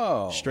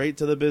 Oh. Straight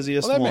to the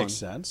busiest Well, that one. makes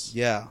sense.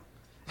 Yeah.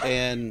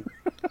 And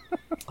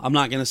I'm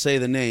not going to say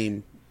the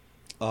name,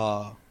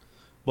 but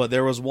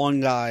there was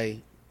one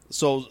guy.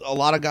 So a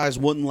lot of guys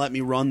wouldn't let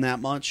me run that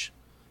much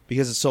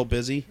because it's so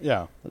busy.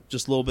 Yeah.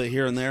 Just a little bit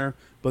here and there.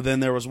 But then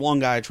there was one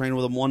guy, I trained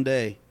with him one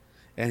day,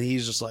 and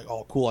he's just like,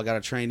 oh, cool, I got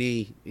a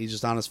trainee. He's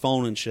just on his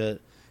phone and shit.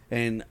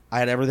 And I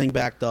had everything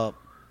backed up.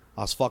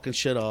 I was fucking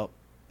shit up.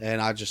 And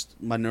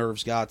my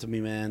nerves got to me,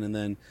 man. And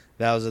then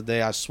that was the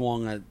day I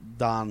swung at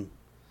Don.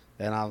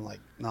 And I'm like,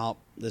 no,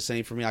 this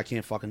ain't for me. I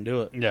can't fucking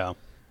do it. Yeah.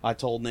 I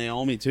told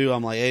Naomi, too.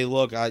 I'm like, hey,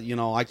 look, I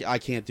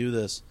can't do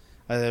this.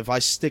 If I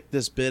stick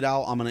this bid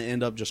out, I'm going to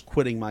end up just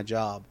quitting my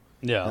job.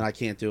 Yeah. And I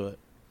can't do it.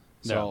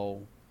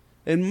 So,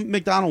 and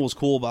McDonald was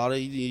cool about it.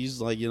 He's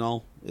like,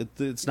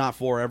 It's not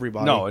for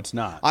everybody. No, it's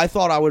not. I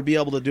thought I would be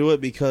able to do it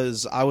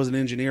because I was an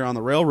engineer on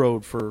the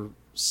railroad for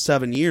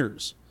 7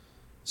 years.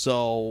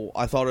 So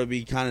I thought it would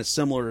be kind of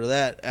similar to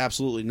that.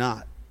 Absolutely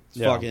not. It's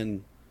Yeah.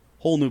 fucking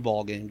whole new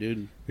ball game,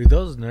 dude. Dude,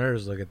 those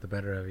nerves will get the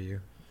better of you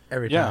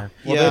every Yeah. time.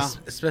 Well, Yeah.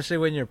 Especially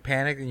when you're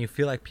panicked and you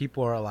feel like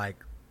people are like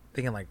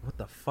thinking like, "What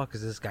the fuck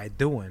is this guy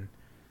doing?"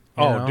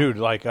 You Oh, know? dude,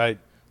 like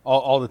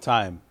all the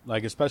time,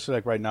 like especially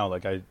like right now,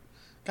 like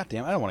God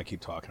damn, I don't want to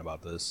keep talking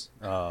about this.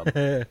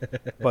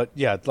 But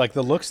yeah, like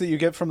the looks that you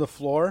get from the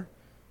floor,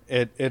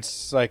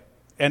 it's like,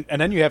 and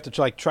then you have to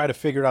try to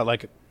figure it out.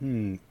 Like,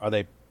 are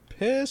they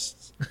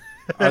pissed?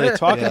 Are they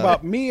talking Yeah.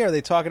 about me? Are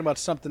they talking about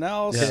something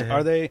else? Yeah.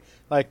 Are they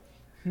like,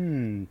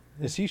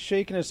 is he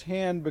shaking his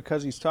hand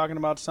because he's talking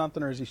about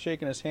something, or is he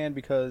shaking his hand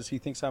because he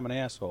thinks I'm an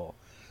asshole?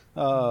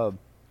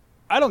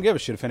 I don't give a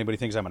shit if anybody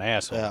thinks I'm an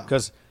asshole Yeah.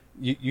 because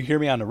you hear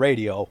me on the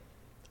radio,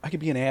 I could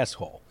be an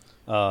asshole.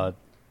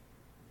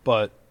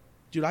 But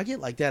Dude, I get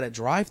like that at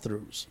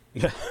drive-thrus.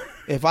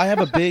 If I have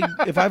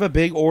a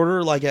big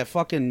order like at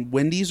fucking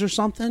Wendy's or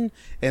something,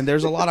 and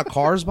there's a lot of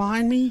cars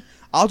behind me,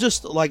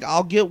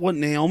 I'll get what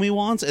Naomi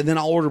wants, and then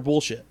I'll order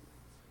bullshit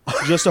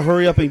just to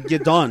hurry up and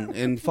get done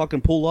and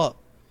fucking pull up.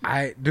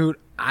 Dude,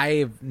 I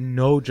have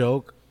no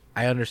joke.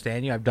 I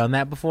understand you. I've done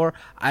that before.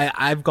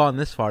 I've gone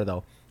this far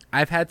though.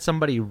 I've had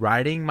somebody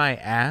riding my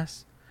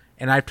ass,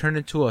 and I've turned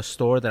into a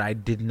store that I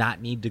did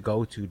not need to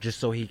go to just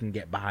so he can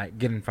get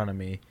in front of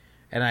me.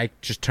 And I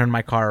just turned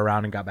my car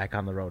around and got back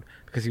on the road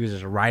because he was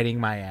just riding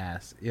my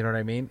ass. You know what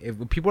I mean? If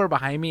people are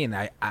behind me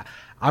and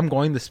I'm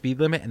going the speed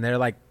limit and they're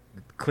like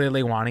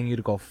clearly wanting you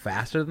to go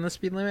faster than the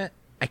speed limit,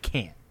 I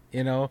can't.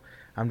 You know?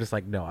 I'm just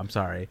like, no, I'm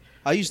sorry.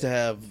 I used to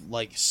have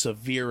like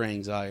severe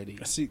anxiety.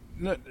 see,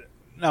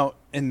 no,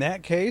 in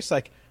that case,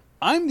 like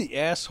I'm the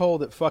asshole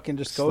that fucking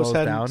just goes Slows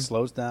ahead down. and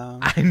slows down.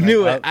 I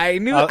knew Like, it. I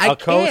knew I'll it. I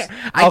coast.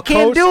 can't. I'll I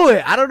can't coast. do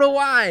it. I don't know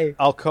why.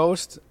 I'll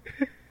coast.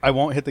 I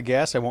won't hit the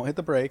gas. I won't hit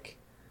the brake.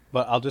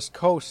 But I'll just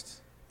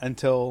coast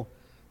until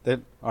all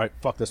right,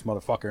 fuck this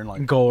motherfucker, and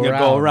like Go yeah,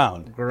 around. go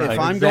around. If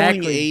I'm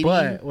going 80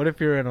 but what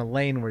if you're in a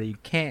lane where you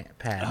can't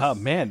pass? Oh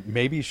man,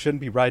 maybe you shouldn't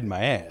be riding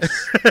my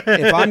ass.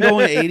 If I'm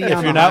going 80 If on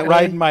you're the not highway,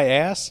 riding my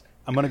ass,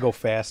 I'm gonna go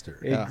faster.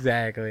 Yeah.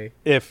 Exactly.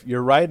 If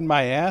you're riding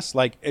my ass,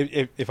 like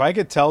if I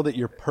could tell that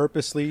you're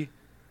purposely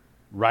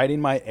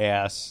riding my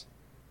ass,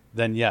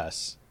 then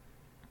yes,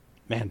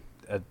 man.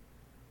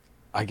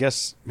 I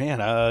guess, man.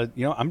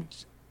 I'm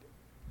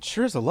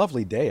sure it's a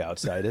lovely day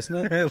outside, isn't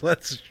it?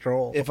 Let's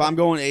stroll. if I'm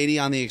going 80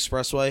 on the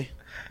expressway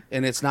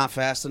and it's not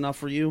fast enough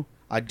for you,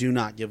 I do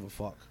not give a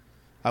fuck.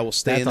 I will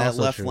stay That's in that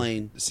also left true.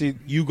 lane. See,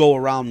 You go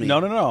around me.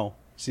 no.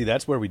 See,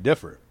 that's where we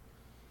differ,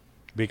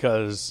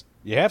 because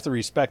you have to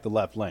respect the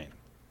left lane.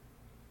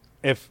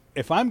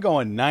 If I'm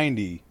going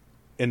 90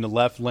 in the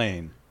left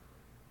lane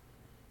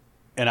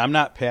and I'm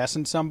not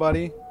passing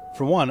somebody,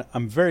 for one,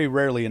 I'm very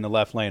rarely in the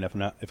left lane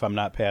if I'm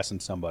not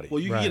passing somebody. Well,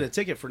 you Right. can get a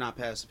ticket for not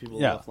passing people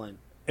in Yeah. the left lane.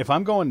 If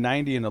I'm going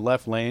 90 in the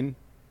left lane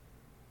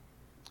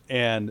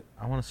and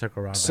I want to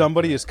circle around.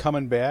 somebody is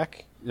coming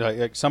back,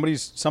 like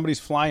somebody's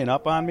flying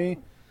up on me,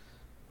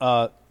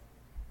 the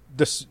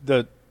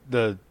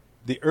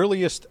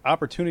earliest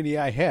opportunity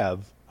I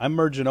have, I'm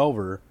merging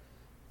over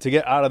to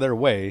get out of their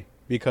way,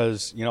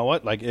 because you know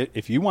what, like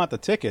if you want the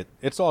ticket,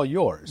 it's all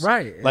yours,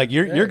 Right. Like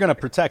you're Yeah. going to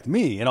protect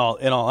me in all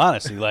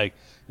honesty. Like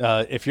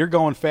if you're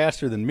going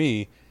faster than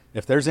me,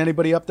 if there's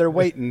anybody up there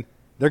waiting,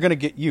 they're going to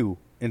get you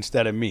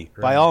instead of me.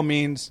 By Right. all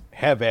means,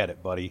 have at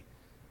it, buddy.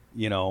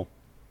 You know.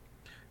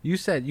 You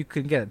said you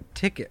could get a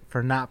ticket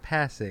for not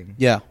passing.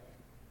 Yeah.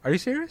 Are you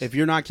serious? If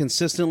you're not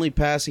consistently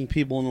passing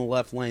people in the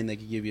left lane, they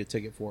could give you a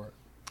ticket for it.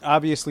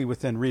 Obviously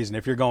within reason.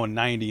 If you're going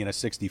 90 and a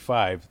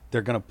 65,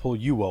 they're going to pull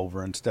you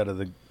over instead of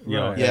the you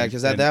know. Right. Yeah, and-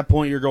 because at and- that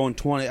point you're going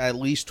at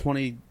least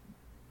 20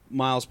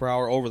 miles per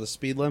hour over the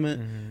speed limit.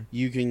 Mm-hmm.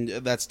 You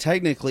can. That's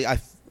technically.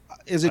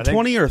 Is it I think-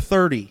 20 or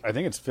 30? I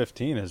think it's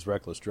 15 is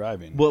reckless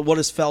driving. What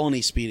is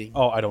felony speeding?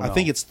 Oh, I don't I know.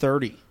 think it's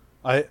 30.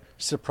 I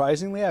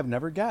surprisingly I've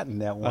never gotten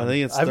that one. I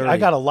think it's I 30.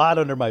 got a lot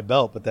under my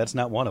belt, but that's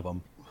not one of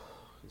them.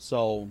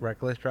 So,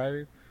 Reckless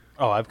driving.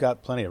 Oh, I've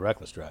got plenty of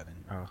reckless driving.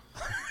 Oh.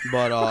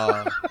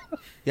 but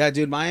yeah,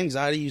 dude, my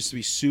anxiety used to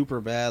be super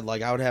bad.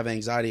 Like I would have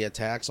anxiety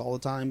attacks all the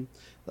time.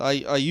 I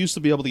used to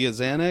be able to get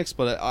Xanax,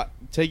 but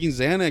taking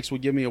Xanax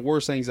would give me a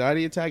worse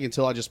anxiety attack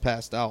until I just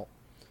passed out.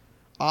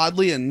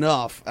 Oddly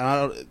enough,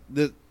 and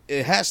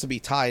it has to be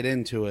tied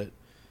into it.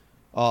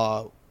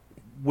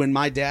 When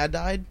my dad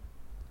died,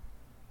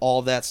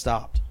 all that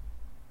stopped.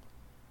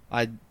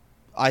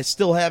 I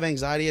still have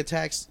anxiety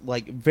attacks,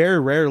 like very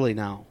rarely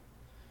now,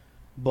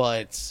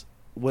 but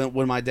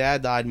when my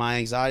dad died, my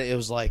anxiety, it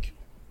was like,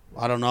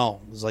 I don't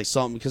know, it was like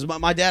something, because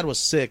my dad was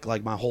sick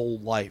like my whole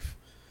life,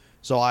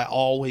 so I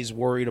always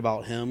worried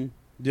about him.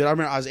 Dude, I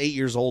remember I was 8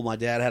 years old. My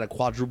dad had a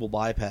quadruple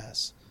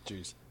bypass.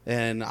 Jeez.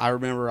 And I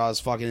remember I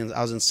was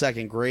in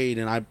second grade,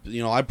 and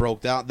I broke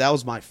down. That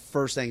was my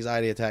first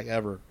anxiety attack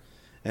ever.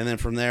 And then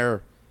from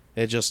there,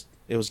 it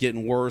was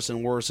getting worse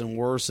and worse and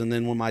worse. And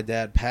then when my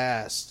dad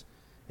passed,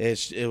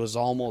 it was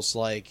almost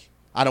like,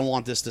 I don't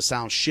want this to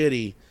sound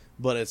shitty,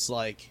 but it's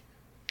like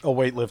A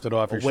weight lifted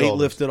off a your weight shoulders.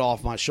 lifted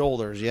off my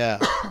shoulders. Yeah,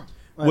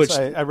 Which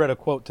I read a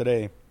quote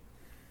today.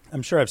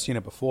 I'm sure I've seen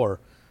it before,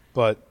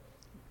 but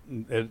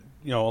it,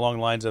 along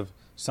the lines of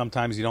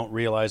sometimes you don't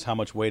realize how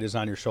much weight is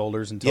on your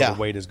shoulders until Yeah. the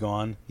weight is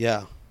gone.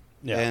 yeah,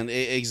 Yeah. and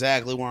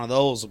exactly one of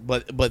those.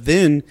 But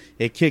then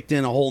it kicked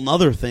in a whole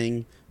nother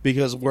thing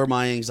because where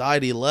my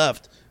anxiety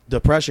left,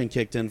 depression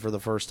kicked in for the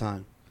first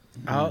time.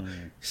 Oh,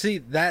 see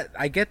that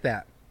I get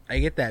that. I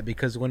get that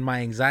because when my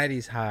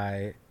anxiety's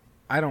high,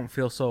 I don't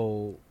feel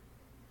so.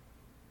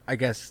 I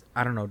guess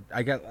I don't know.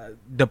 I get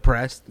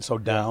depressed, So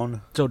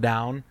down. so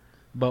down.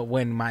 But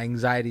when my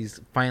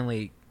anxiety's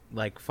finally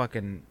like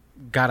fucking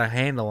got a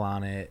handle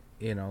on it,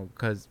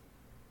 because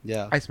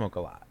Yeah, I smoke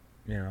a lot,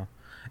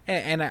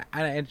 and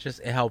it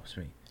helps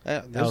me.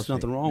 there's Helps me,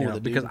 nothing wrong with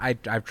it, because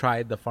dude. I've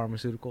tried the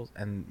pharmaceuticals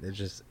and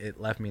it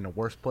left me in a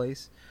worse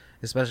place,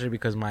 especially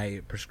because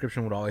my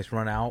prescription would always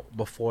run out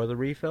before the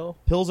refill.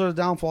 Pills are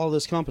the downfall of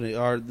this company,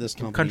 or this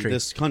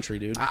country,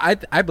 dude.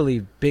 I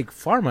believe big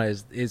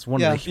pharma is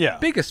one of the Yeah.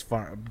 biggest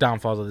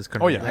downfalls of this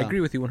country. Oh, yeah. I agree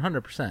with you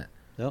 100%.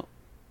 Yep.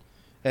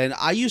 And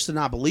I used to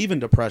not believe in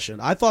depression.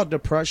 I thought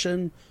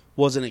depression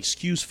was an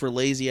excuse for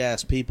lazy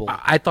ass people.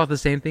 I thought the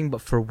same thing,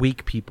 but for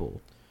weak people.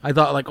 I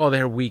thought like, oh,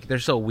 they're weak. They're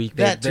so weak.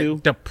 They're Too.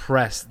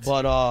 depressed.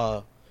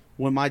 But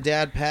when my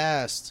dad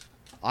passed,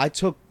 I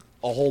took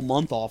a whole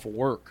month off of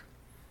work.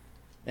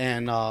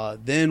 And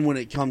then when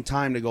it come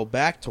time to go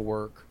back to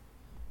work,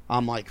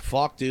 I'm like,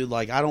 fuck, dude.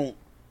 Like, I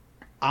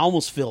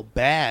almost feel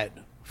bad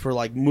for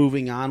like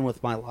moving on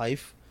with my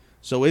life.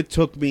 So it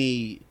took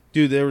me,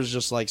 dude, there was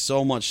just like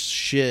so much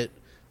shit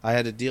I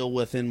had to deal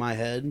with in my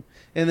head.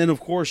 And then, of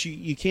course,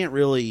 you can't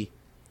really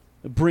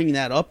bring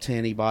that up to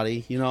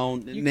anybody.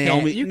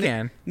 Naomi. You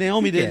can.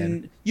 Naomi You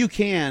didn't. can. You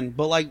can,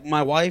 but like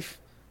my wife,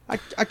 I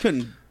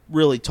couldn't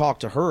really talk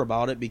to her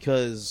about it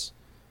because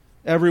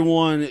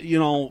everyone,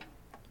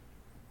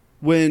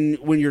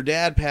 when your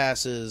dad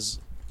passes,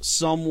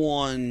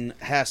 someone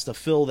has to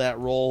fill that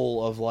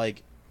role of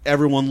like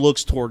everyone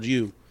looks towards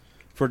you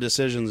for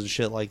decisions and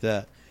shit like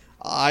that.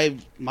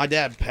 My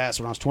dad passed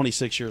when I was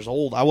 26 years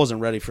old. I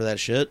wasn't ready for that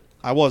shit.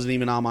 I wasn't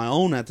even on my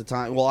own at the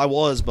time. Well, I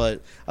was,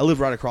 but I lived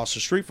right across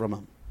the street from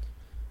him.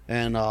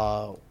 And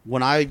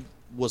when I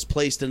was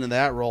placed into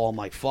that role, I'm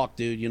like, fuck,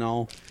 dude,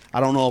 I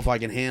don't know if I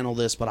can handle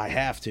this, but I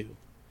have to.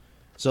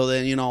 So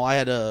then, I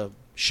had to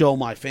show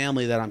my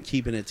family that I'm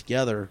keeping it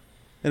together.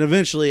 And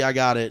eventually I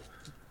got it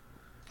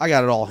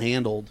all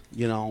handled,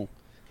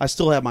 I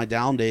still have my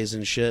down days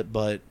and shit,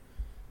 but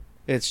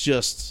it's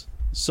just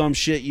some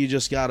shit you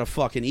just gotta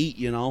fucking eat,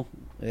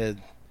 It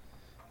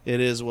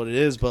is what it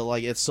is, but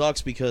like it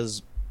sucks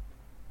because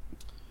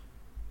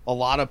a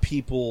lot of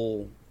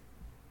people.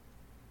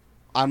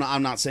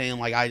 I'm not saying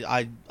like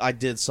I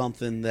did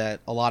something that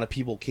a lot of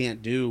people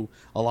can't do.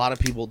 A lot of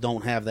people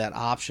don't have that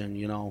option,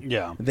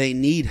 Yeah. They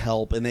need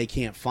help and they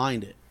can't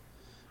find it,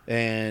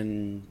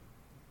 and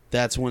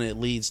that's when it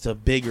leads to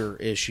bigger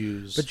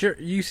issues. But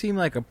you seem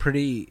like a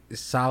pretty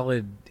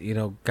solid,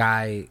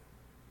 guy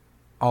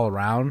all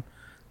around.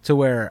 To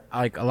where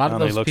like a lot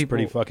of He those looks people.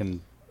 pretty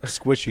fucking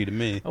squishy to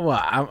me. Well,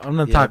 I'm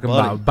not Yeah, talking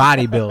buddy. about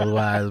body build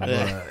wise,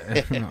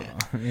 but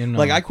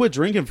Like I quit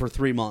drinking for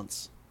 3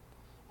 months,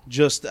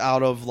 just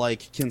out of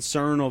like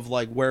concern of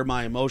like where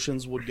my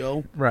emotions would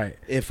go right.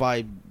 if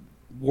I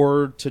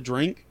were to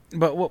drink.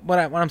 But what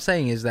I'm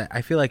saying is that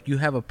I feel like you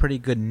have a pretty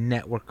good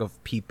network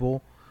of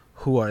people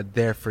who are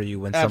there for you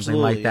when something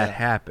Absolutely, like that yeah.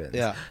 happens.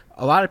 Yeah.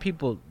 A lot of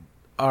people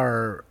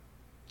are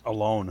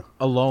Alone.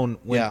 alone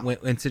Yeah. when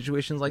in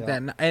situations like Yeah.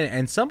 that,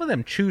 and some of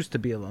them choose to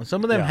be alone.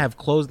 Some of them Yeah. have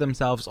closed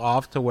themselves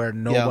off to where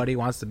nobody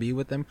wants to be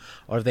with them,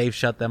 or they've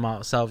shut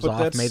themselves But off,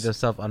 that's- made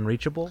themselves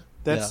unreachable.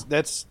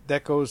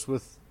 That goes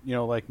with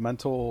like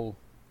mental.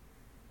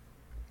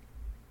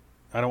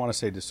 I don't want to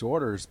say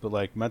disorders, but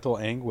like mental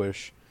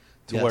anguish,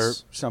 to Yes. where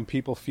some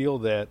people feel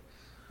that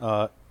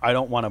I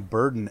don't want to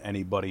burden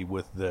anybody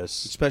with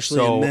this, Especially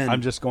so in men.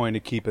 I'm just going to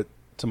keep it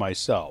to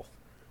myself.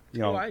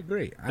 I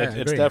agree. I It's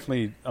agree.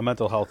 definitely a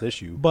mental health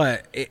issue.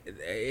 But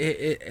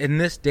in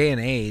this day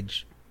and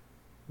age,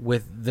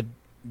 with the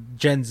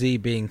Gen Z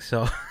being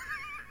so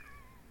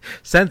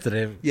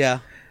sensitive, Yeah.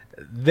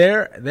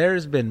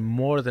 there's been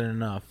more than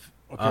enough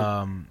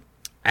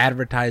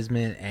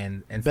advertisement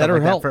and Better stuff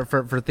like help.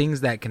 that for things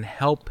that can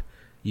help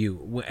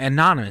you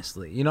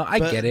anonymously. I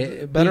get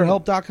it.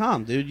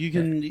 BetterHelp.com, dude. You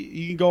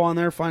can go on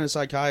there, find a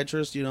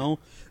psychiatrist,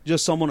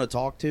 just someone to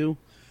talk to.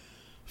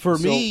 For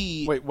So,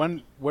 me, wait,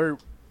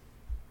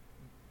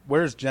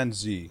 where's Gen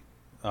Z?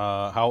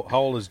 How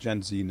old is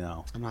Gen Z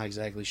now? I'm not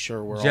exactly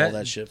sure where Gen, all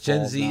that shit Gen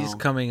falls Z's now.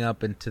 coming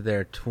up into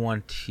their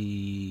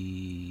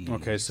 20s.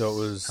 Okay, so it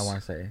was. I want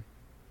to say.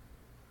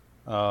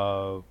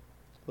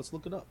 Let's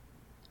look it up.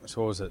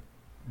 So what was it?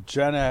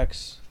 Gen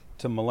X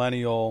to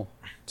millennial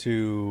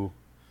to.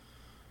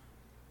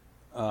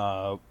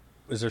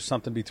 Is there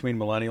something between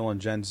millennial and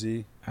Gen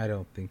Z? I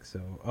don't think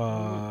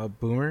so.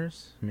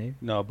 Boomers, maybe.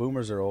 No,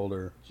 boomers are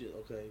older.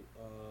 Okay.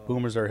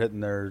 boomers are hitting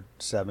their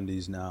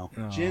 70s now.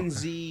 Oh, Gen okay.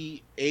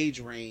 Z age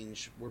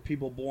range were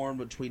people born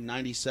between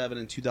 97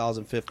 and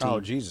 2015. Oh,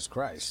 Jesus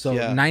Christ. So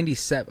Yeah.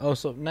 97. Oh,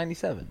 so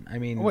 97. I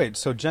mean, Wait,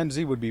 so Gen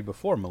Z would be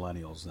before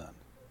millennials then?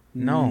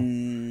 no.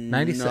 Mm,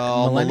 97.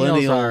 no,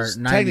 millennials are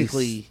 90,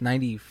 technically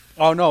 90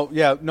 Oh, no.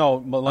 Yeah, no.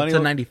 up to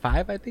Millennials.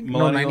 95, I think.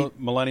 No, 90,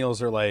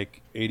 Millennials are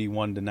like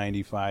 81 to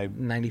 95.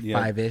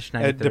 95-ish, Yeah.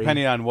 93.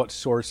 Depending on what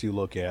source you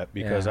look at,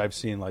 because Yeah. I've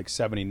seen like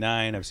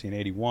 79, I've seen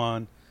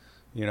 81.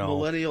 You know,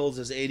 millennials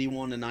is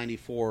 81 to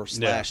 94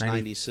 slash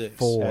 96.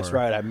 94. that's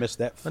right. I missed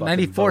that. Fucking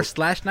 94 vote.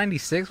 slash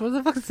 96? What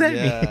the fuck does that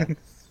Yeah. mean?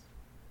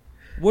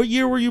 What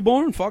year were you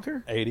born,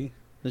 fucker? 80.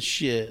 The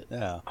shit.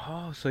 Yeah.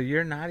 Oh, so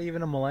you're not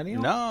even a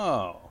millennial?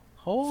 No.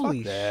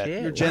 Holy Fuck that.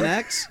 shit. You're Gen What?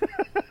 X?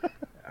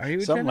 Are you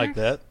a Something Gen like X?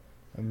 that.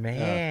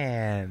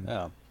 Man.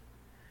 Yeah.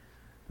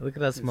 Look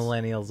at us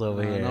millennials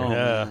over I here. know. Oh,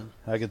 yeah. man.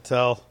 I could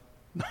tell.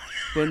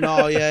 But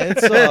no, yeah,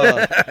 it's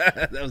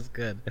That was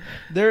good.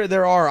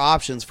 there are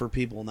options for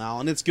people now,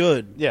 and it's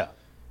good. Yeah.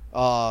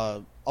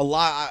 A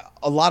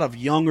lot of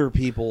younger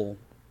people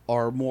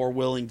are more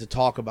willing to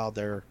talk about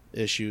their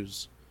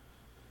issues.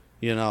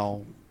 You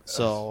know,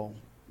 so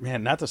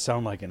Man, not to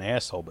sound like an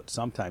asshole, but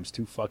sometimes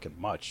too fucking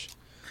much.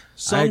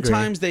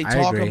 sometimes they I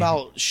talk agree.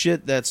 about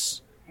shit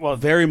that's Well,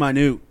 very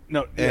minute.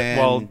 no, and-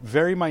 well,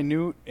 very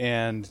minute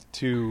and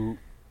to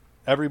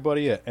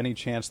everybody at any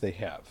chance they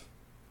have.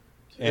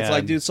 It's And-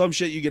 like, dude, some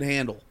shit you can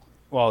handle.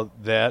 Well,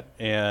 that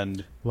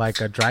and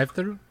Like a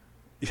drive-through?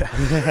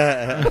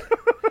 yeah,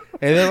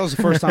 Hey, that was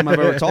the first time I've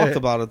ever talked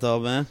about it, though,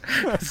 man.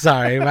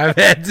 Sorry, my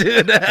bad,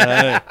 dude.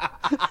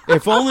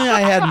 If only I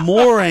had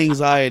more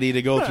anxiety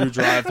to go through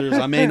drive-thrus,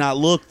 I may not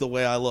look the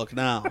way I look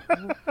now.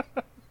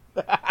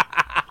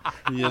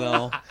 You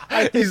know,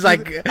 He's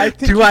like, I think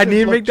do you I could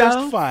need look just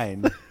McDonald's?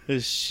 fine.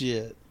 this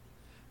shit.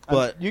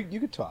 But you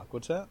could talk.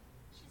 What's that?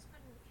 She's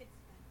putting the kids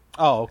to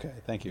bed. Oh, okay.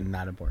 Thank you.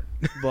 Not important.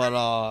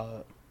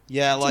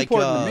 yeah, It's like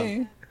important to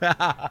me.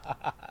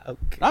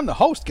 I'm the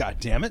host. God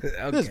damn it! This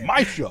is Okay.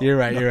 my show. You're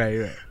right. You're right.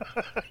 You're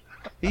right.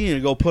 he need to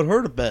go put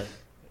her to bed.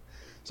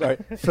 Sorry,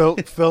 Phil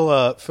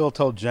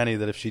told Jenny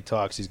that if she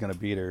talks, he's going to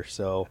beat her.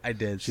 So I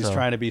did. she's so.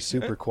 trying to be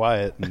super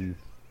quiet, and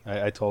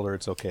I told her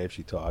it's okay if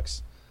she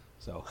talks.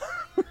 So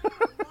A lot of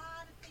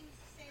things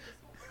to say this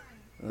whole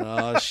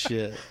time. Oh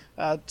shit.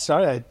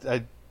 sorry,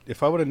 I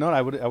if I would have known,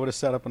 I would have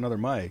set up another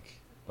mic,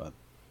 but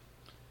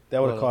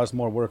that would have Well- caused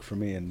more work for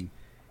me. And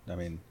I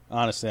mean,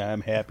 honestly,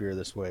 I'm happier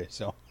this way.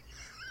 So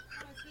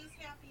Because he's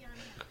happy,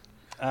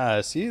 I'm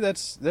happy. see,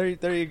 that's there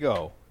you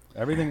go.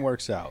 Everything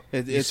works out.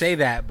 You It's say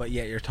that, but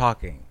yet you're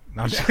talking.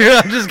 No, I'm just kidding.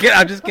 I'm just kidding.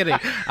 I'm just kidding.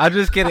 I'm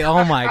just kidding.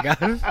 Oh my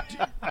god.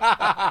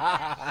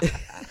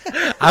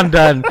 I'm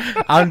done.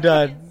 I'm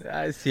done.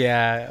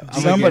 Yeah.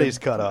 I'm Somebody's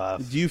cut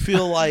off. Do you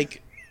feel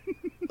like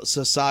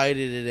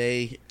society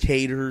today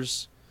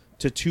caters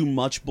to too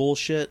much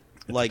bullshit?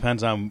 It Like,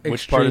 depends on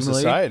which part of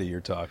Extremely. society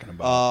you're talking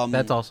about.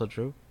 That's also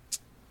true.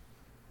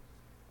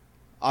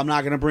 I'm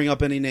not going to bring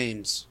up any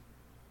names,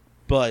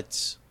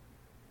 but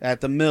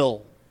at the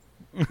mill,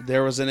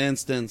 there was an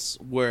instance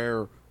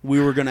where we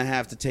were going to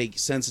have to take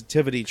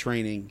sensitivity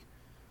training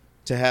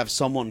to have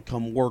someone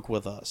come work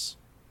with us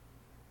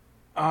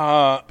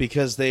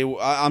because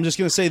I'm just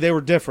going to say they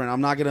were different.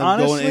 I'm not going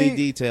to go into any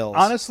details.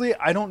 Honestly,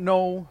 I don't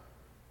know.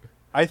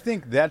 I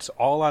think that's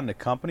all on the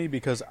company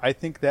because I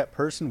think that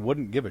person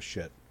wouldn't give a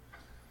shit.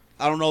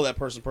 I don't know that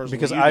person personally.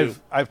 Because You do.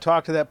 I've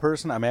talked to that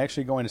person. I'm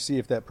actually going to see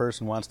if that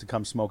person wants to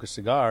come smoke a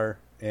cigar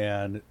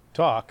and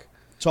talk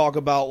talk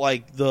about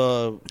like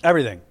the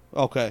everything.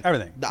 okay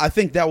Everything. I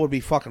think that would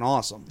be fucking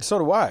awesome. So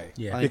do I.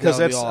 Yeah. I think because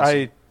that would that's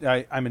be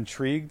awesome. I'm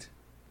intrigued,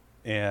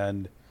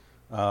 and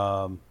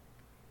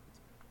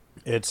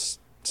it's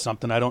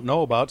something I don't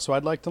know about, so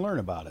I'd like to learn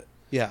about it.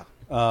 Yeah,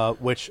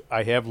 Which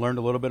I have learned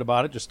a little bit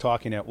about it just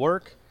talking at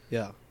work.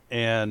 yeah,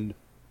 And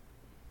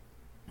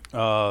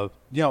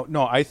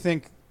no, I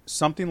think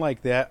something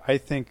like that, I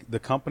think the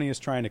company is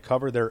trying to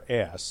cover their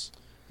ass.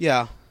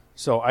 yeah.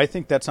 So I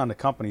think that's on the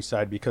company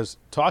side because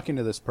talking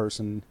to this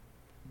person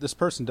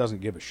doesn't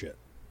give a shit.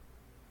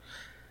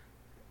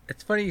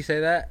 It's funny you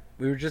say that.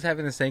 We were just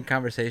having the same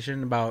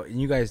conversation about,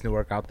 and you guys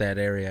work out that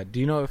area.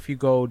 Do you know if you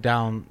go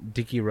down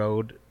Dickey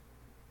Road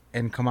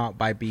and come out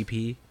by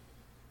BP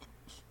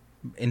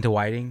into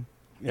Whiting,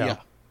 Yeah.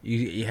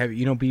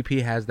 you know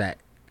BP has that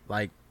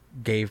like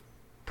gay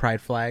pride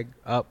flag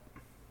up.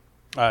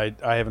 I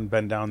haven't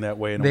been down that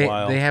way in They a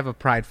while. they have a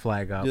pride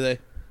flag up, Do they?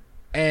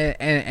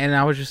 and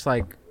I was just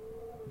like,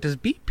 does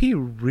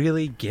BP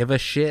really give a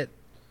shit,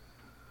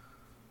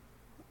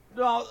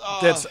 No,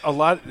 That's a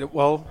lot.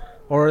 Well,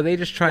 or are they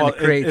just trying Well, to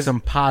create is-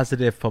 some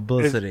positive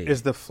publicity?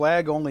 is the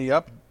flag only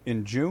up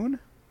in June?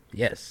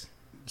 Yes,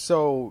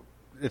 So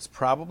it's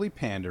probably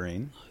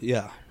pandering.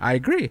 yeah. I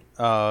agree.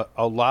 A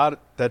lot.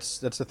 That's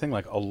the thing.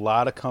 Like a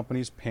lot of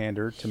companies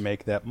pander to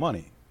make that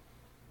money.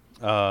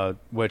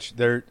 Which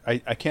I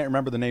can't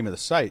remember the name of the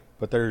site,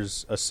 but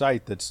there's a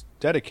site that's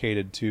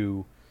dedicated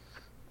to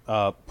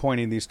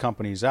pointing these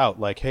companies out.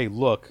 Like, hey,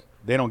 look,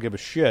 they don't give a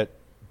shit,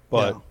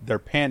 but Yeah. they're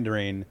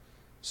pandering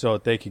so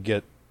that they could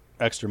get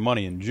extra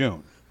money in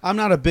June. I'm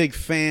not a big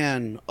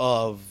fan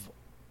of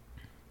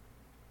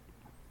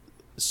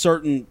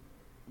certain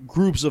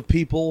groups of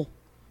people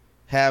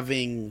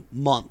having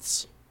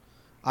months.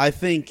 I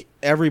think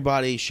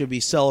everybody should be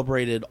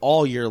celebrated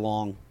all year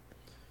long.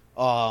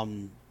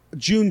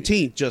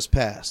 Juneteenth just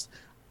passed.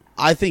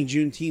 I think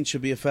Juneteenth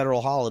should be a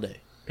federal holiday.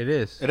 It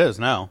is. It is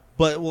now.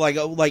 But like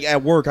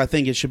at work, I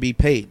think it should be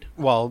paid.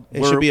 Well,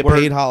 It should be a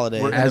paid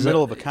holiday. We're in As the a-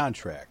 middle of a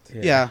contract,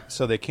 Yeah.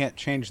 so they can't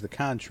change the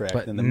contract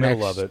But in the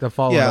middle of it. the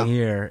following Yeah.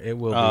 year, it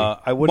will be.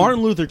 I wouldn't.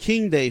 Martin Luther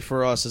King Day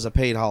for us is a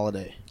paid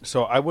holiday.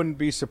 So I wouldn't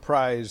be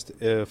surprised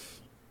if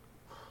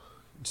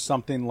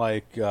something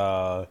like,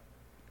 Good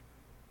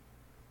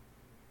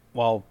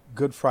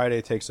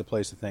Friday takes the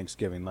place of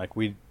Thanksgiving.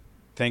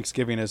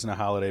 Thanksgiving isn't a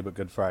holiday, but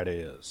Good Friday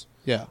is.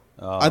 Yeah.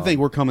 I think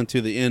we're coming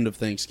to the end of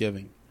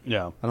Thanksgiving.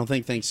 Yeah, I don't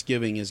think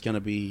Thanksgiving is going to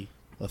be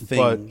a thing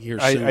but here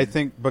soon. I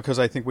think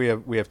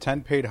we have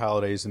 10 paid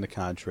holidays in the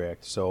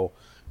contract. So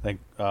I think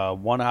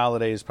one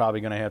holiday is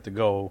probably going to have to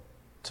go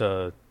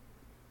to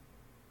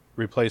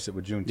replace it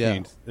with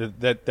Juneteenth.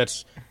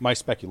 That's my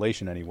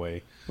speculation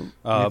anyway.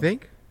 you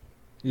think?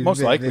 You Most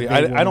think likely, they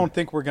I won't? don't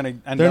think we're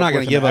going to. They're not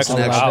going to give us an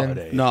extra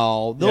holiday.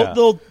 No, Yeah.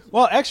 they'll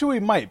Well, actually,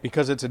 we might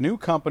because it's a new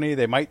company.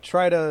 They might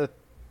try to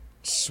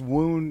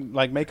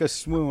make us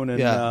swoon, and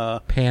Yeah.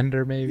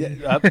 Pander, maybe?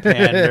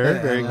 pander.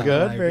 Very I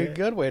good, like very it.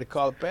 good way to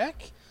call it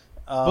back.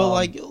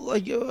 But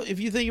if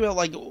you think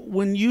about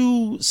when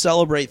you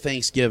celebrate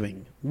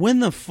Thanksgiving,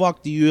 when the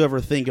fuck do you ever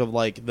think of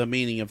the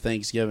meaning of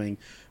Thanksgiving,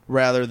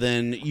 rather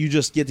than you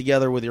just get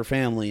together with your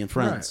family and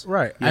friends?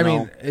 Right. You I know?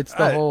 mean, it's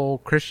the whole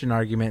Christian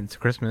argument. It's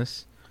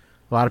Christmas.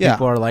 A lot of Yeah.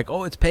 people are like,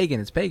 "Oh, it's pagan.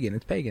 It's pagan.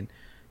 It's pagan."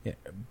 Yeah,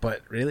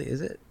 but really,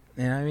 is it?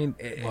 You know, I mean,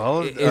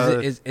 Well,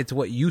 it's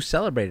what you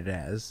celebrate it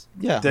as.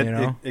 Yeah, That- you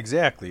know?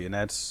 exactly, and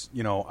that's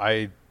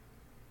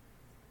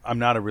I'm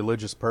not a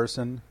religious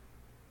person,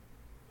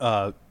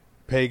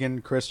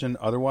 pagan, Christian,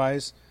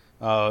 otherwise.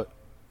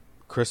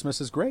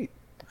 Christmas is great.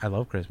 I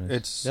love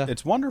Christmas.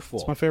 It's wonderful.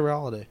 it's my favorite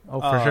holiday.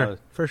 oh, for sure,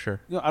 for sure.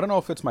 I don't know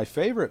if it's my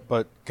favorite,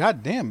 but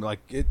goddamn,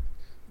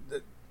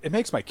 it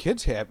makes my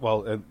kids happy.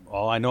 Well,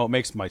 I know it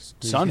makes my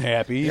son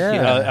happy.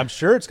 Yeah. I'm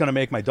sure it's going to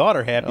make my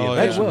daughter happy Oh,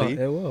 yeah. eventually.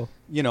 It will.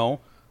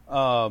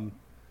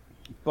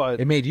 But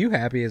It made you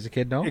happy as a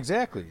kid, no?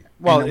 exactly.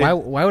 Well,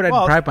 why would I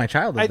well, deprive my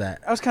child of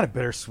that? I was kind of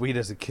bittersweet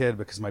as a kid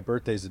because my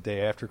birthday's the day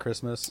after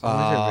Christmas. Is it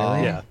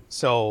really? Yeah,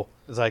 so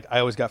it's like I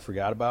always got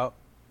forgot about.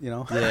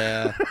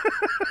 Yeah,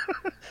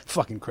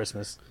 Fucking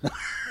Christmas.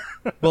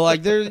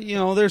 but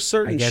there's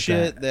certain I get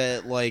shit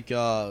that like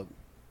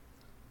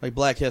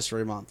Black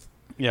History Month.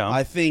 Yeah,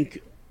 I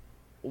think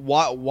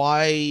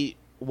why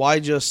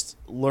just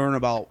learn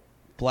about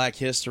Black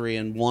history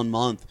in 1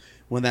 month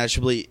when that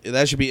should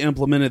be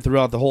implemented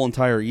throughout the whole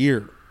entire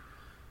year.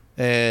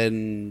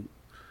 And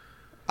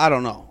I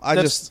don't know.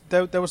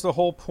 that was the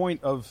whole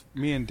point of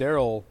me and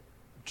Daryl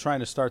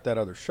trying to start that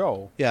other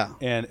show. Yeah.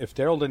 And if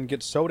Daryl didn't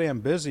get so damn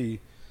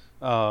busy,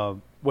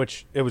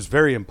 which it was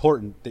very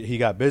important that he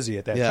got busy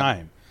at that Yeah.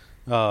 time.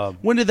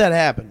 When did that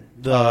happen?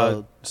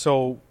 The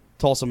So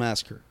Tulsa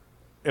Massacre.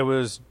 it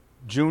was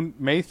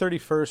May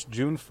 31st,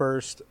 June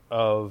 1st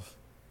of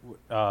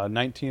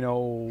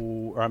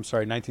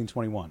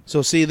 1921.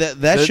 So see that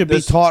Th- should be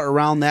this- taught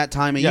around that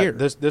time of Yeah, year.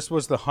 this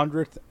was the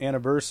 100th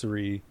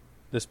anniversary.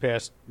 This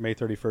past May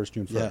 31st,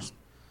 June 1st.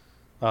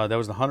 That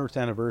was the 100th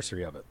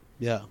anniversary of it.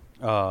 Yeah.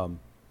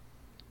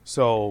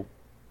 So,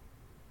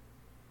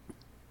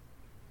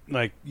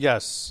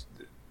 yes,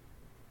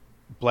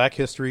 Black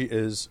history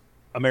is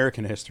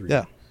American history.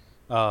 Yeah.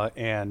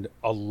 And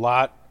a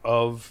lot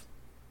of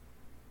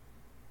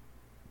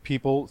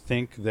people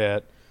think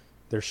that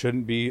there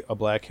shouldn't be a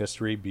Black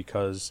history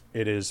because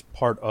it is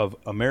part of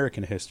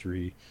American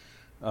history.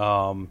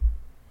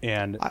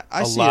 And I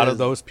a see lot it of as-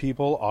 those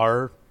people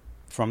are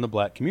from the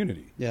Black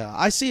community. Yeah.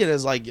 I see it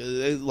as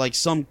like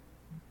some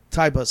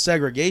type of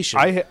segregation.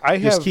 I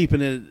just have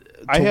keeping it to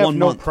I have 1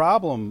 no month.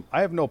 problem.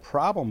 I have no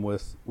problem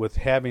with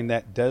having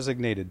that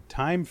designated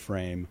time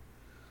frame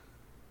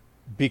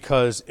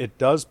because it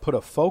does put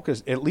a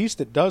focus. At least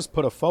it does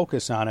put a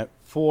focus on it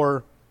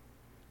for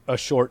a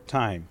short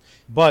time.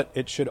 But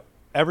it should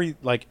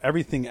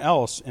everything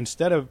else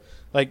instead of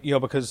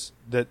because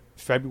that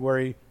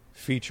February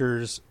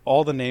features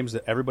all the names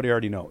that everybody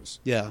already knows.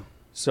 Yeah.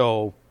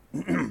 So,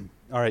 all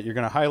right, you're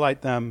going to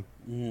highlight them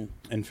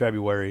Mm-hmm. in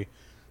February.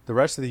 The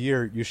rest of the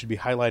year, you should be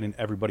highlighting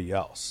everybody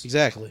else.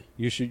 Exactly.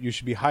 You should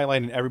be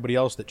highlighting everybody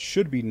else that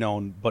should be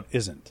known but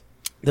isn't.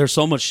 There's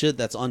so much shit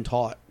that's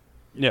untaught.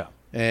 Yeah,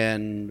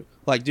 And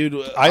dude,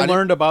 I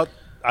learned about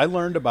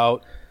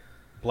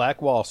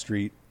Black Wall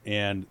Street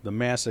and the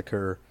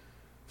massacre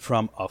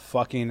from a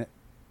fucking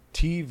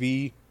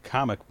TV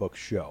comic book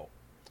show.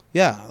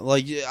 Yeah, I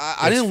It's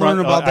didn't from- learn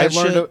about that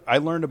shit. I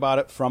learned about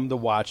it from The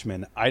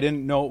Watchmen. I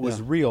didn't know it was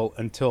Yeah. real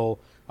until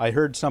I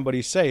heard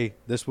somebody say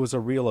this was a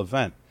real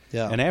event.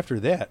 Yeah. And after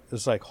that,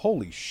 it's like,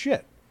 holy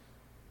shit.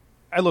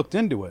 I looked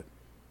into it.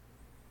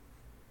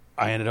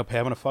 I ended up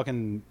having a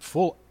fucking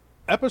full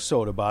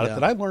episode about Yeah. it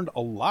that I learned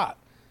a lot.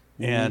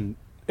 And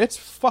It's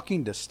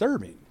fucking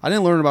disturbing. I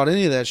didn't learn about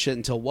any of that shit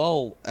until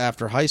well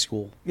after high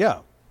school. Yeah.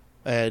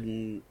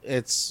 And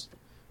it's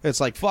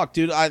like, fuck,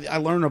 dude, I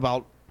learned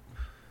about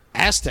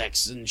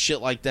Aztecs and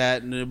shit like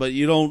that, but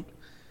you don't,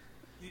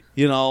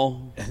 you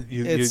know,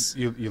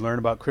 You learn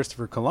about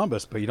Christopher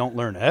Columbus, but you don't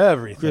learn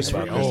everything about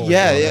Christopher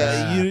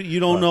yeah, Columbus. you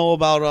don't know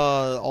about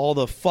all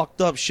the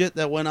fucked up shit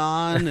that went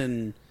on,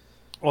 and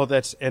Well,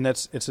 it's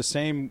the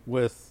same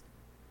with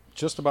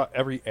just about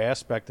every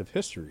aspect of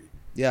history.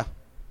 yeah,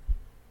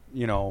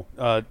 You know,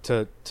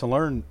 to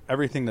learn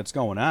everything that's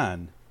going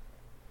on,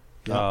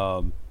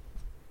 Yeah.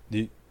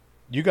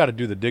 you got to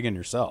do the digging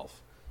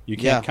yourself. You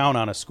can't count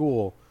on a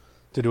school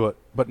to do it.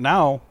 But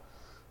now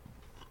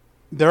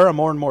there are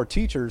more and more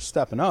teachers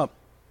stepping up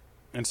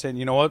and saying,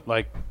 you know what,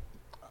 like,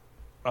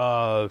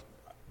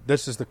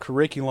 this is the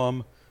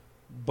curriculum,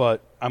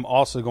 but I'm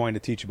also going to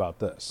teach about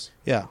this.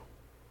 yeah.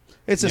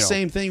 It's the You know.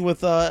 same thing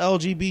with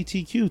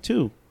LGBTQ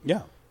too.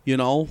 Yeah. You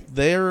know,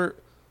 their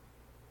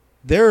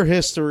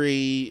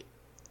history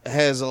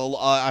has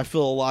I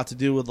feel a lot to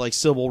do with like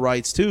civil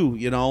rights too.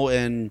 You know,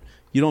 and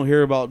you don't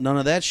hear about none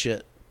of that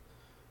shit.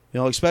 You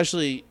know,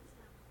 especially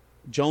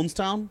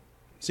Jonestown.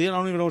 See, I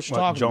don't even know what you're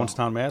What, talking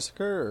Jonestown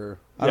Massacre? Or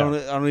about.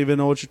 I don't even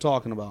know what you're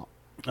talking about.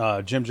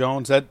 Jim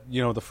Jones, that,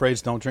 you know, the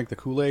phrase "don't drink the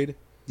Kool-Aid."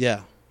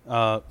 Yeah,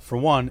 For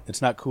one,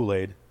 it's not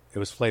Kool-Aid; it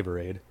was Flavor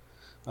Aid.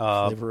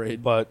 Flavor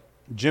Aid. But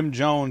Jim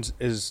Jones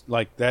is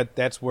like that.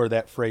 That's where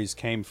that phrase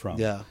came from.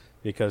 Yeah.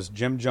 because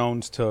Jim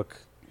Jones took,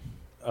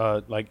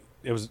 like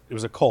it was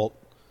a cult,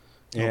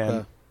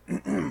 and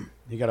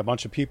he got a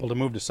bunch of people to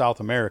move to South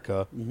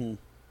America,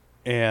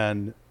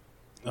 and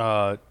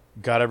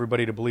got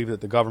everybody to believe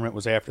that the government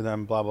was after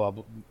them. Blah blah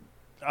blah.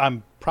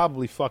 I'm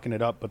probably fucking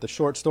it up, but the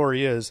short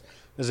story is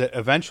that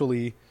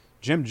eventually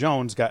Jim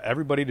Jones got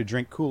everybody to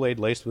drink Kool-Aid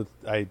laced with,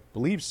 I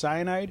believe,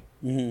 cyanide.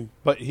 Mm-hmm.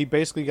 But he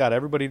basically got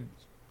everybody,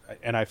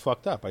 and I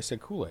fucked up. I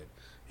said Kool-Aid.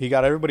 He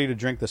got everybody to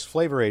drink this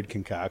Flavor Aid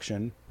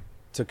concoction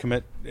to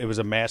commit. It was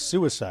a mass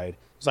suicide.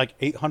 It's like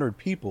 800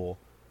 people.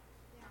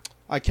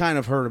 I kind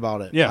of heard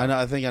about it. Yeah.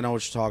 I think I know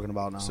what you're talking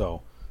about now.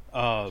 So,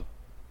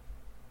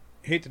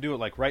 hate to do it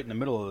like right in the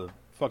middle of the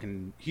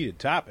fucking heated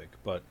topic,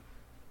 but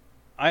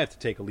I have to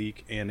take a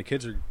leak, and the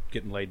kids are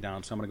getting laid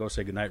down, so I'm going to go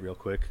say goodnight real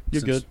quick.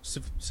 You're good.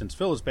 Since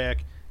Phil is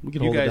back, We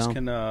can you hold it guys down.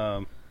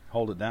 can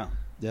hold it down.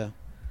 Yeah.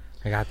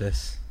 I got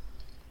this.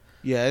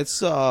 Yeah,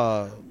 it's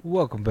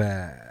Welcome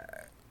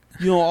back.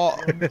 you know,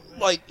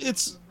 like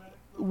it's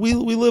we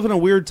live in a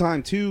weird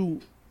time too,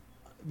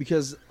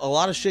 because a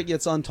lot of shit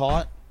gets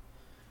untaught,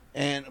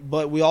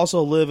 but we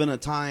also live in a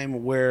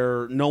time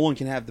where no one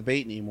can have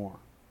debate anymore.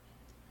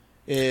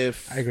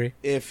 If I agree.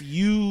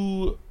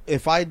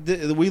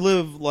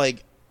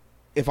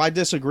 If I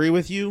disagree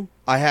with you,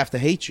 I have to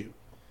hate you,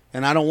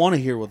 and I don't want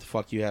to hear what the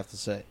fuck you have to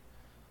say.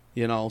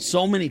 You know,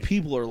 so many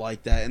people are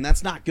like that, and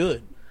that's not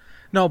good.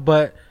 No,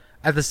 but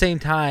at the same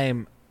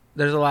time,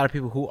 there's a lot of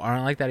people who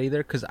aren't like that either.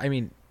 Because I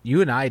mean,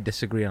 you and I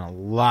disagree on a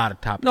lot of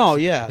topics. No,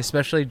 yeah.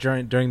 Especially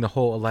during the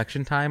whole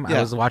election time. Yeah.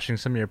 I was watching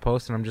some of your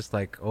posts, and I'm just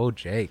like, oh,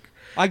 Jake.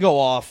 I go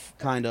off,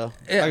 kind of.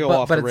 Yeah, I go but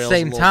off but the at the rails a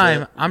same little time,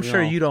 bit, I'm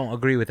sure know. you don't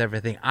agree with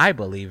everything I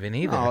believe in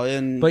either. No,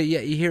 and- but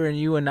yet here and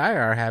you and I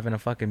are having a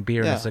fucking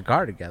beer and Yeah. a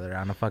cigar together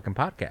on a fucking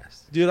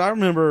podcast. Dude, I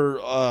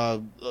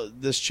remember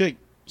this chick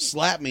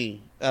slapped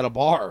me at a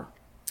bar.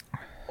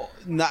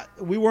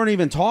 We weren't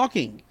even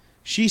talking.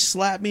 She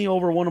slapped me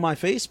over one of my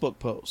Facebook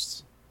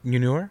posts. You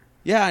knew her?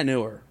 Yeah, I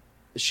knew her.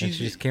 She And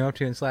she just came up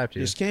to you and slapped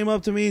you. just came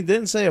up to me,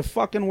 didn't say a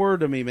fucking word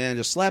to me, man.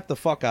 Just slapped the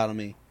fuck out of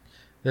me.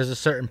 There's a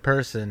certain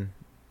person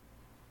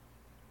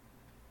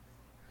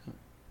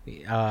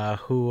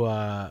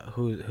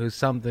who's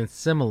something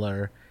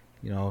similar,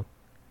 you know.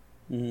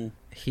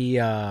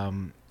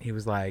 He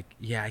was like,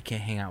 yeah, I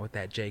can't hang out with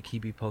that Jake. He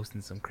be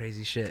posting some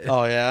crazy shit.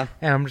 Oh yeah,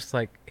 And I'm just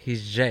like,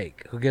 he's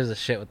Jake. Who gives a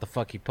shit what the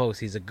fuck he posts?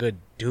 He's a good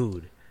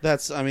dude.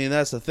 that's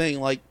the thing.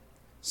 Like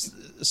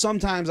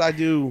sometimes I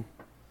get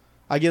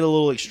a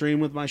little extreme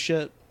with my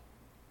shit,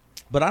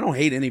 but I don't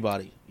hate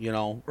anybody. You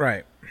know,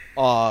 Right.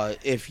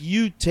 if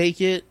you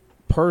take it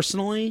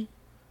personally,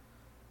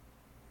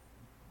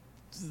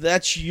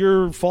 that's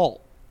your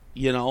fault.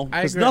 You know,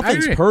 I because agree. I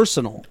nothing's agree.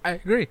 personal. I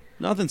agree.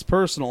 Nothing's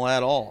personal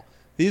at all.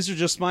 These are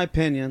just my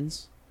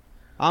opinions.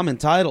 I'm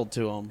entitled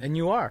to them, And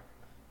you are.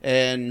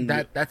 and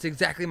That's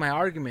exactly my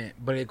argument,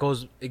 but it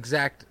goes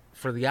exact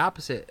for the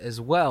opposite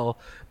as well,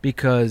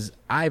 because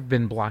I've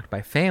been blocked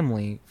by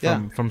family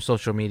from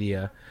social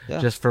media Yeah.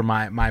 just for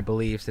my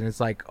beliefs, and it's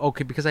like,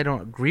 okay, because I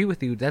don't agree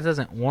with you, that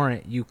doesn't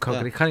warrant you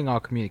cutting all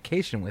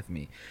communication with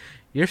me.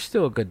 You're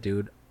still a good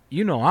dude.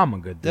 You know I'm a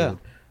good dude.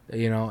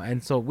 You know,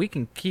 and so we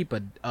can keep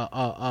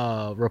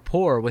a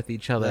rapport with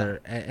each other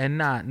and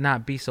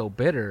not be so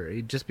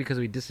bitter just because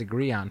we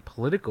disagree on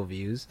political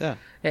views. Yeah.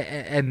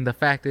 And the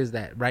fact is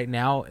that right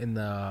now in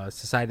the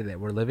society that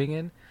we're living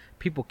in,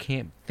 people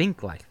can't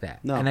think like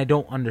that. No. And I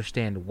don't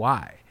understand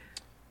why.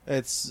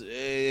 it's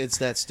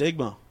that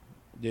stigma,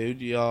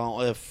 dude. You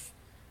know,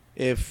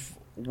 if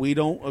we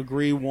don't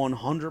agree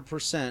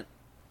 100%,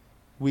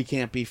 we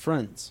can't be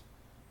friends.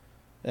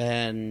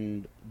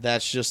 And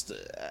that's just,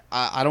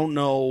 I don't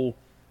know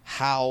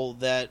how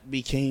that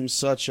became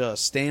such a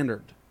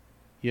standard.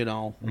 You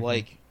know,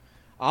 like,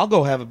 I'll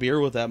go have a beer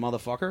with that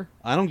motherfucker.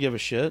 I don't give a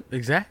shit.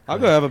 Exactly. I'll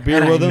go have a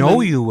beer and with I him. know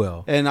and- you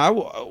will. And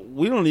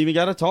we don't even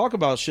got to talk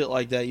about shit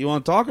like that. You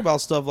want to talk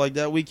about stuff like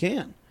that, we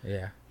can.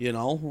 Yeah. You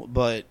know,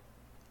 but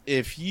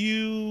if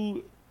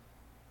you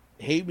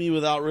hate me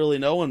without really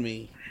knowing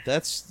me,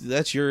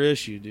 that's your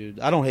issue, dude.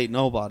 I don't hate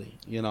nobody,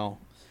 you know,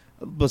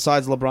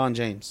 besides LeBron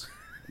James.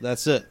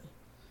 That's it.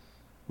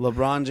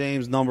 LeBron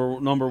James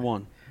number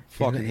one.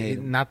 Fucking hate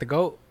him. Not the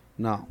GOAT.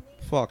 No,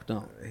 fuck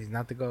no. He's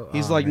not the GOAT.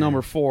 He's Oh, like man.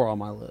 number 4 on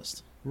my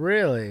list.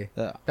 Really?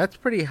 Yeah. That's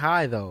pretty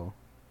high, though.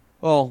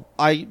 Well,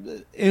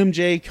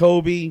 MJ,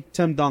 Kobe,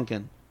 Tim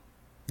Duncan.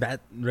 That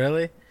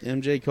really?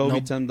 MJ, Kobe,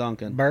 Nope. Tim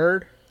Duncan.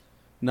 Bird?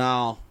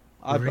 No,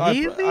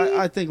 Really?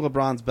 I think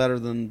LeBron's better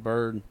than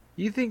Bird.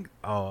 You think?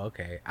 Oh,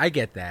 okay. I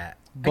get that.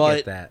 I But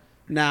get that.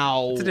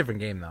 now It's a different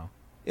game, though.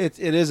 it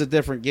is a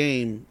different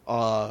game,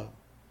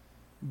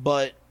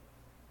 but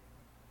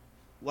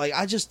like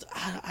I just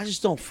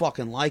don't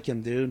fucking like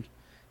him, dude.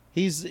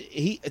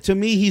 To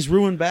me he's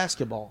ruined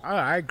basketball.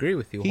 I agree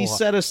with you. He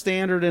set a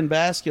standard in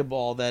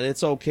basketball that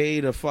it's okay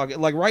to fuck it.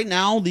 Like right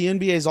now the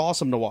NBA is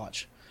awesome to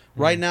watch.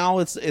 Right now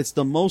it's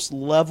the most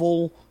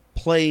level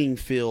playing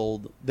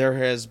field there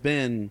has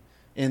been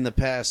in the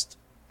past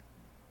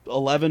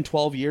 11,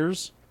 12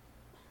 years.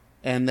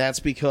 And that's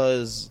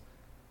because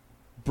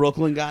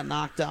Brooklyn got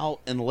knocked out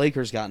and the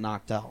Lakers got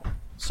knocked out.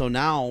 So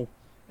now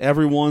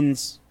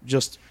everyone's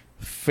just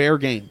fair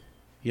game,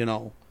 you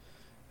know.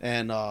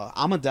 And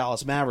I'm a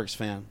Dallas Mavericks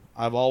fan.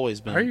 I've always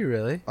been. Are you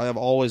really? I have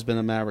always been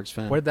a Mavericks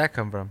fan. Where'd that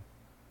come from?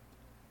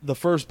 The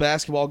first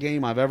basketball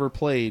game I've ever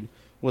played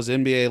was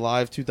NBA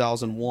Live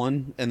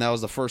 2001, and that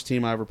was the first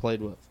team I ever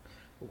played with.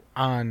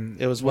 On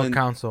It was what when-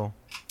 console?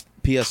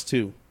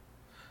 PS2.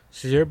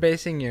 So you're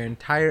basing your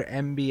entire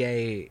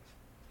NBA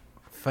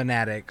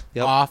fanatic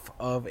Yep. off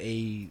of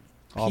a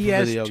Off a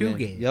PS2 video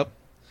game. Yep.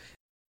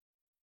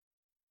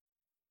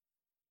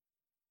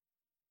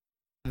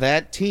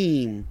 That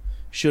team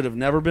should have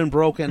never been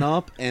broken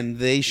up, and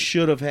they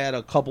should have had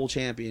a couple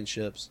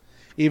championships.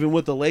 Even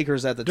with the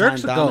Lakers at the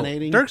Dirk's a time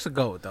dominating. goat. Dirk's a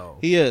goat, though.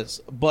 He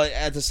is. But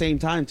at the same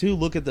time, too,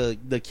 look at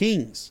the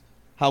Kings,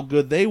 how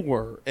good they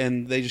were,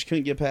 and they just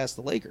couldn't get past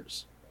the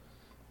Lakers.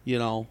 You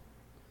know?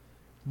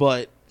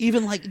 But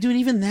even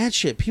even that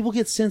shit, people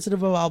get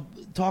sensitive about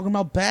talking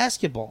about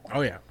basketball.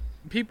 Oh yeah,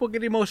 people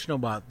get emotional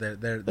about the I'm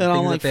things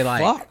like, that they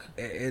like. fuck.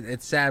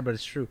 It's sad, but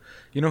it's true.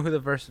 You know who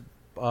the first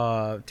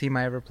team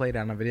I ever played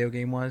on a video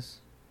game was?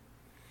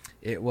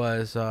 It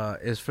was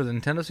for the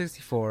Nintendo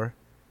 64,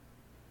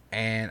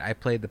 and I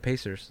played the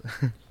Pacers.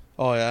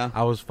 Oh, yeah?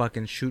 I was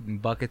fucking shooting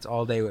buckets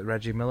all day with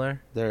Reggie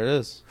Miller. There it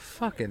is.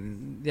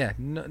 Fucking yeah,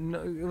 no,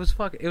 it was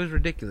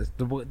ridiculous.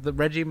 The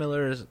Reggie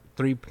Miller's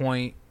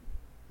 3-point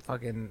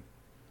fucking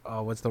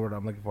what's the word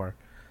I'm looking for?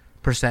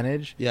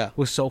 Percentage Yeah.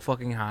 was so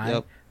fucking high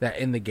Yep. that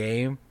in the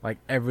game, like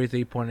every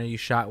 3-pointer you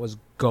shot was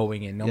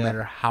going in, no Yeah.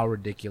 matter how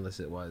ridiculous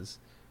it was.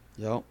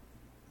 Yep.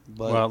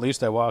 But, Well, at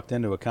least I walked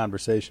into a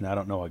conversation I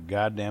don't know a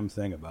goddamn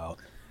thing about.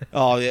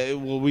 oh, yeah.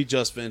 Well, we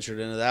just ventured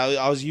into that.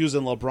 I was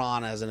using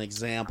LeBron as an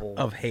example.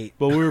 Of hate.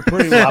 But we were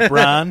pretty much...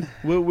 LeBron.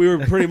 we were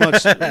pretty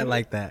much... I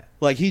like that.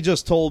 Like, he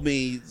just told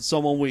me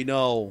someone we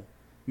know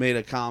made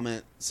a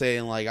comment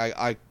saying, like,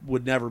 I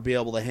would never be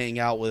able to hang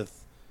out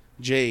with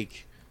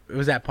Jake. It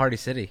was at Party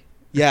City.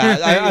 Yeah,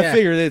 I Yeah.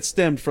 figured it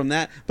stemmed from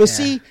that. But Yeah.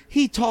 see,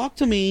 he talked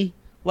to me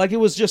like it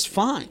was just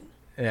fine.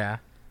 Yeah.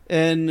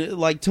 And,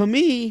 like, to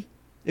me,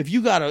 if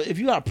you got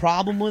a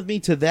problem with me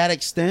to that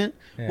extent,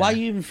 why Yeah.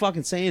 you even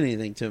fucking say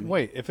anything to me?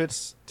 Wait, if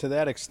it's to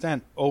that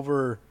extent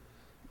over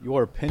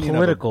your opinion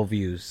Political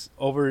views.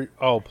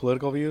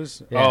 political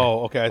views? Yeah.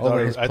 Oh, okay.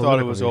 Over his I thought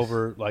it political was views.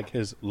 over like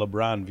his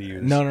LeBron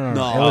views. No.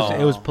 No.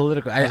 It was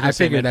political. I gonna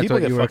say, figured man, that's people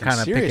what get you were fucking kind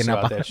of serious picking up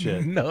about on. that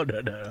shit. No.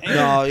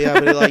 No, yeah,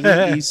 but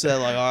like he said,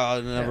 like, oh,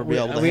 I'll never be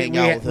able to hang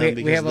out with him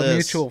because we have of a this.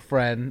 mutual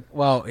friend.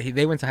 Well,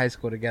 they went to high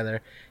school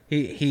together.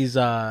 He's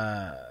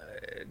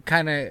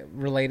kind of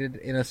related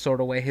in a sort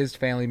of way. His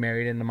family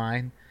married into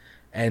mine,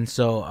 and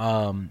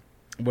so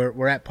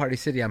we're at Party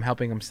City. I'm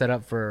helping him set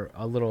up for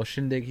a little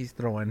shindig he's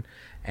throwing,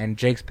 and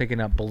Jake's picking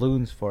up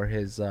balloons for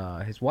his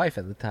wife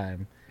at the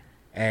time,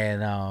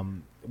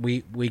 and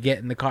we get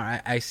in the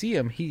car. I see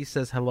him. He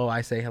says hello.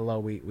 I say hello.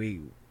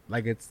 We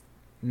like it's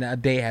a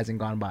day hasn't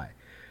gone by,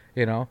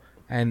 you know.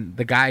 And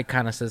the guy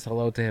kind of says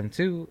hello to him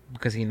too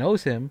because he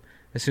knows him.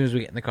 As soon as we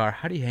get in the car,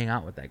 how do you hang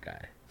out with that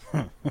guy?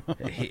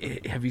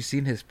 Have you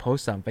seen his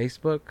posts on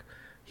Facebook?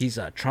 He's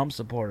a Trump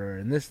supporter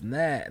and this and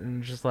that.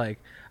 And just like,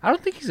 I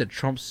don't think he's a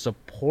Trump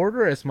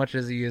supporter as much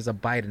as he is a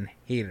Biden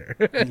hater.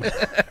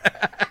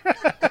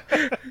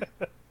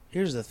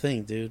 Here's the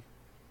thing, dude.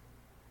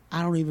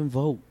 I don't even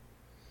vote.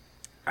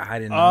 I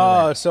didn't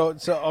know that.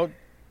 So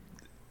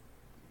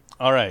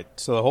all right.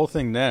 So the whole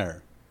thing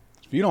there,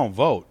 if you don't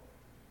vote,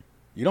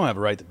 you don't have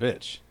a right to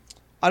bitch.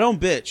 I don't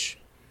bitch.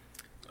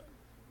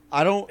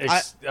 I don't.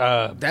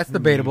 That's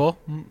debatable.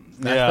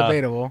 That's yeah.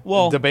 debatable.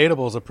 Well,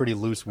 debatable is a pretty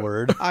loose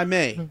word. I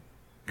may.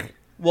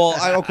 Well,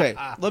 okay.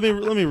 Let me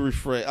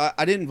rephrase.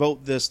 I didn't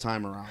vote this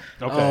time around.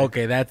 Okay. Oh,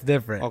 okay, that's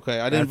different. Okay,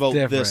 I didn't vote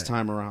this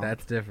time around.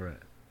 That's different.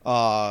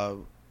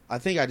 I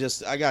think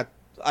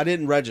I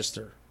didn't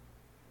register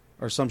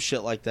or some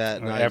shit like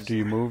that. And After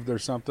you moved or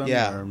something?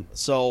 yeah. Or-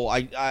 So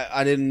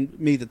I didn't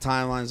meet the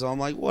timeline. So I'm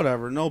like,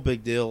 whatever, no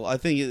big deal. I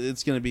think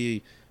it's going to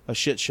be a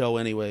shit show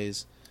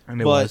anyways. And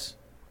it But was.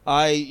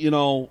 I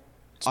People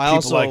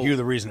also like you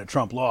the reason that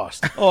Trump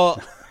lost.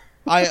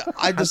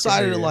 I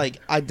decided to you. like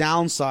I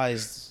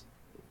downsized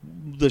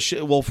the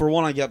shit. Well, for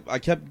one, I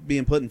kept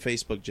being put in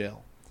Facebook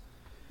jail.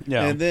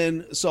 Yeah. And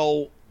then,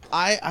 so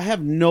I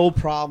have no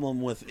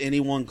problem with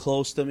anyone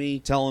close to me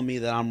telling me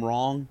that I'm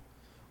wrong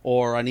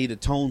or I need to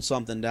tone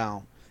something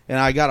down. And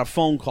I got a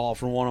phone call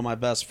from one of my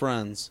best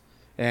friends,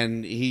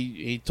 and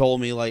he told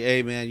me, like,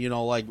 hey, man,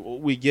 like,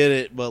 we get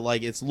it, but,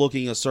 like, it's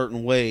looking a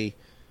certain way,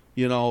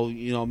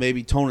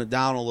 maybe tone it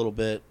down a little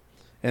bit.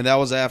 And that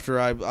was after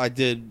I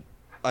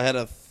had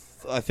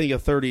I think a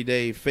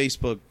 30-day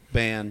Facebook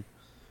ban.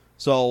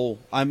 So,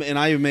 I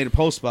even made a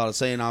post about it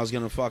saying I was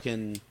going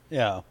to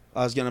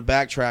I was going to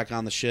backtrack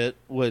on the shit,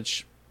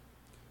 which,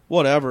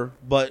 whatever.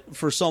 But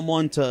for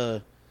someone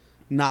to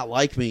not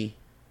like me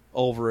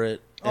over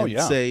it and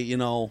say,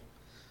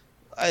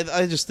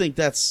 I just think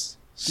that's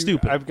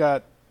stupid.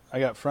 I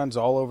got friends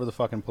all over the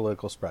fucking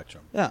political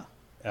spectrum. Yeah.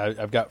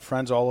 I've got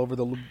friends all over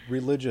the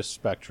religious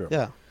spectrum.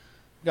 Yeah.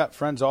 I've got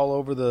friends all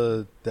over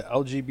the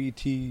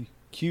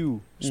LGBTQ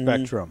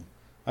spectrum.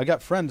 I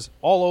got friends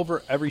all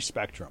over every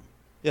spectrum.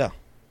 Yeah.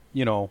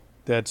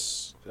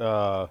 That's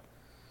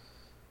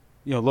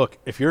look,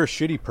 if you're a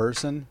shitty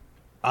person,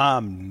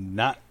 I'm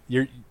not.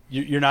 You're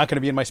not going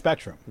to be in my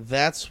spectrum.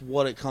 That's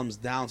what it comes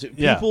down to.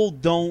 Yeah. People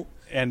don't.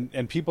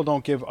 And people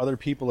don't give other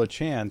people a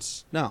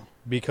chance No.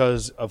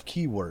 because of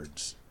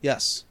keywords.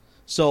 Yes.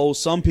 So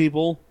some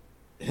people,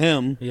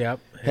 him, Yep.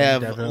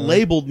 have definitely.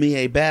 labeled me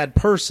a bad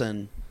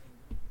person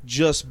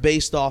just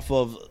based off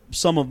of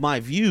some of my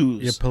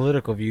views. Your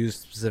political views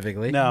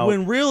specifically. Now,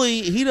 When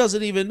really he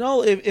doesn't even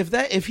know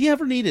if he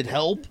ever needed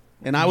help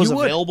and I was You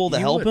would. available to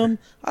You help would. him,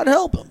 I'd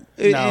help him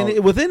Now-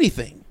 with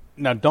anything.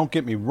 now, don't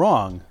get me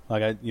wrong.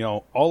 Like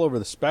all over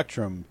the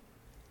spectrum.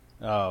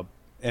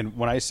 And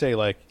when I say,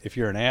 like, if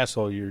you're an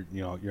asshole, you're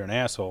an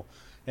asshole,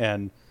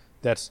 and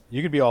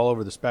you could be all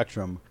over the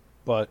spectrum.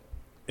 But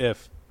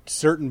if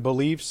certain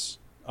beliefs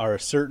are a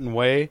certain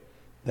way,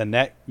 then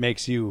that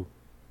makes you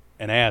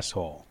an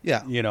asshole.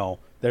 Yeah.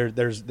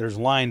 There's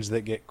lines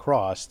that get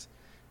crossed,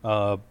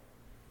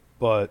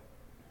 but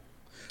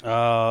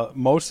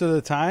most of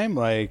the time,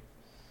 like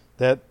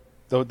that,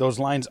 those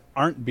lines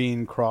aren't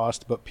being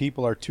crossed, but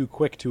people are too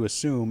quick to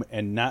assume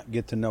and not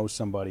get to know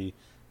somebody,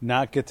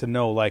 not get to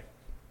know, like,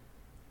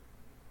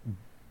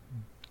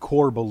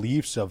 core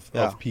beliefs of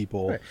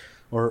people, Right.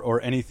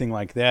 or anything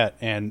like that,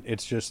 and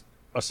it's just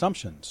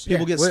assumptions.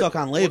 People get stuck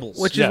on labels.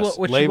 Which Yes, is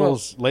what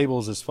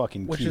labels is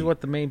fucking which key. is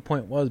what the main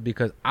point was,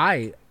 because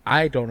I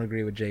don't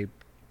agree with Jay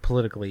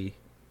politically,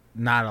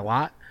 not a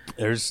lot.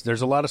 There's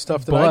a lot of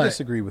stuff that But- I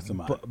disagree with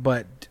them on.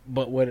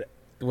 But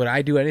would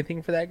I do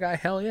anything for that guy?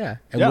 Hell yeah.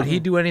 And Yeah. would he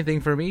do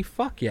anything for me?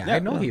 Fuck yeah. Yeah, I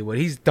know yeah. he would.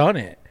 He's done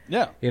it.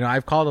 Yeah.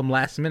 I've called him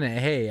last minute.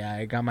 Hey,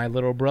 I got my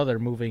little brother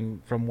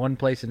moving from one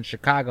place in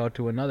Chicago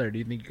to another. Do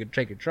you think you could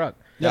take a truck?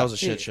 That was a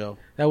shit show.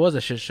 That was a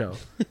shit show.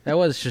 That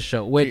was a shit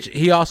show. Which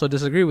he also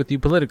disagreed with you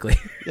politically.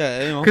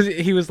 Yeah, Because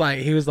he was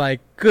like,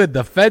 good,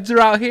 the feds are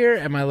out here,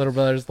 and my little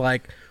brother's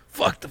like,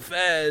 fuck the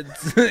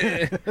feds.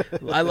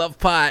 I love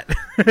pot.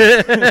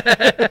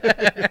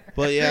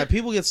 But yeah,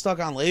 people get stuck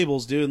on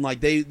labels, dude, and like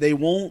they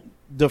won't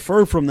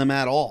defer from them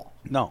at all.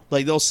 No.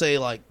 Like they'll say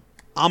like,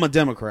 I'm a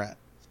Democrat.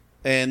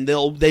 And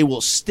they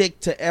will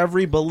stick to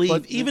every belief,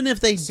 But even if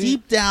they see-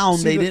 deep down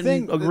see, they the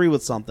didn't thing- agree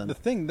with something. The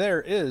thing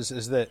there is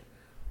that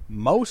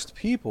most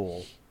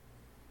people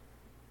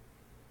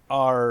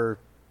are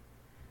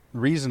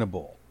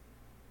reasonable,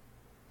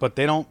 but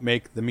they don't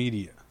make the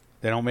media.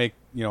 They don't make,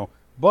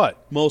 but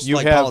Most you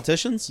like have,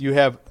 politicians. You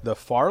have the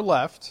far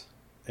left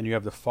and you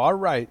have the far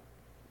right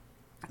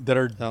that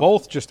are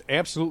both just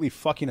absolutely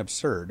fucking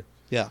absurd.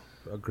 Yeah,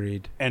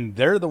 Agreed. And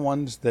they're the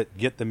ones that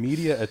get the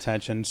media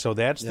attention, so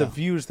that's the Yeah.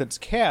 views that's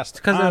cast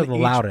Because they're on the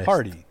each loudest.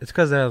 party. It's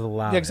because they're the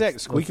loudest. Yeah, exactly.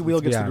 Squeaky Let's wheel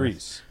be gets the honest.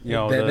 grease.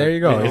 There you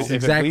go. It's If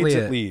exactly it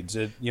leads,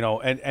 it. it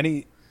leads. And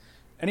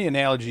any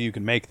analogy you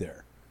can make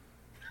there,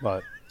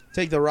 but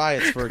take the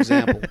riots for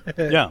example.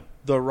 yeah,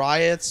 The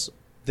riots,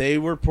 they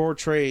were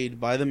portrayed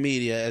by the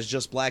media as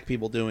just black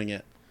people doing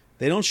it.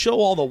 They don't show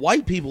all the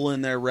white people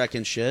in there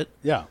wrecking shit.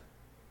 yeah,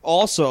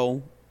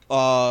 Also,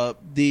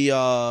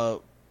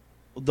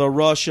 the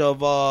rush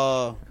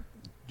of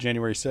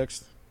January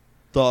 6th,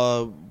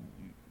 the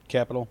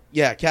Capitol.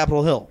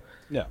 Capitol Hill.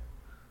 Yeah,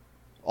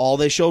 All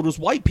they showed was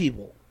white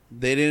people.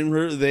 They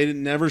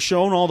didn't never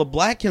shown all the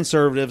black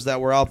conservatives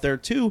that were out there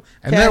too.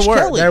 And Cash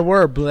Kelly. there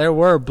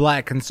were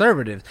black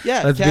conservatives.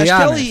 Yeah, Let's Cash be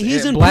Kelly, honest.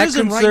 he's in Black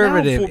prison right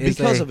conservative now is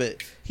because a- of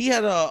it. He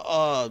had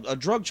a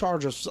drug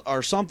charge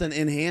or something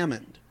in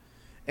Hammond,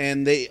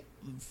 and the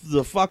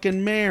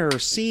fucking mayor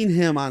seen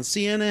him on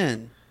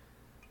CNN.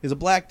 He's a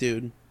black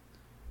dude,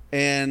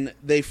 and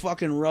they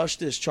fucking rushed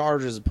his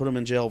charges and put him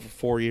in jail for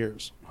 4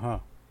 years. Huh.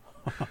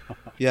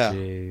 Yeah.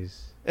 Jeez.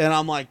 And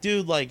I'm like,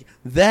 dude, like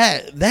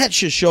that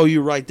should show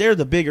you right there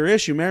the bigger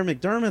issue. Mary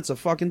McDermott's a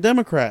fucking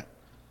Democrat.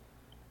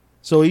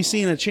 So he's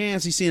seen a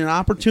chance, he's seen an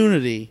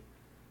opportunity,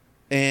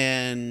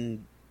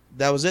 and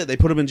that was it. They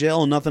put him in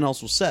jail and nothing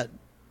else was said.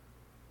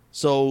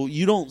 So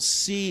they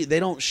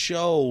don't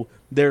show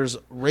there's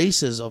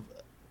races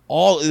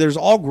there's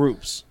all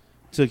groups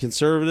to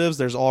conservatives,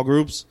 there's all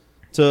groups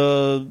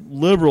to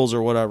liberals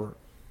or whatever,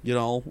 you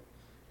know,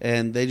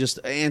 and they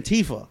just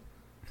Antifa.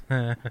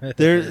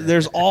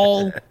 There's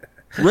all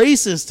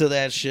races to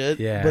that shit,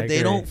 Yeah, but I they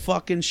agree. don't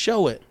fucking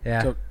show it.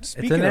 Yeah. So, It's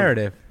a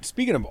narrative.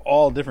 Speaking of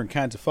all different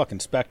kinds of fucking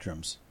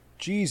spectrums,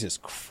 Jesus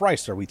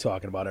Christ, are we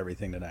talking about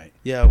everything tonight?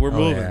 Yeah, we're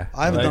moving. yeah.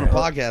 I haven't Right. done a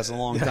podcast in a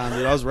long time,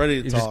 dude. I was ready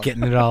to You're talk. just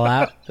getting it all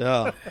out.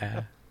 Yeah.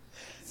 Yeah.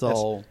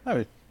 So I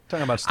mean,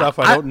 talking about stuff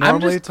I- I don't I'm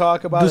normally just-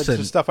 talk about. listen.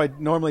 It's just stuff I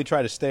normally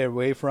try to stay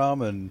away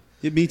from. And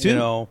me too. You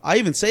know, I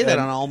even say that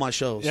and- on all my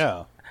shows.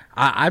 yeah,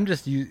 I'm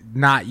just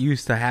not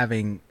used to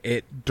having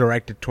it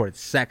directed towards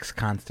sex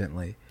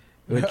constantly.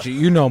 Which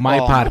my Oh my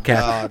podcast.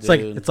 God,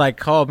 dude. It's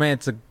like, oh man,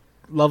 it's a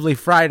lovely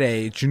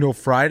Friday. Did you know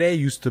Friday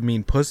used to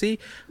mean pussy?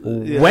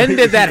 When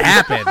did that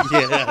happen?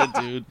 Yeah,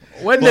 dude.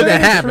 When did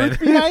that happen?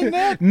 behind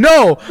that?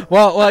 No.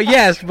 Well,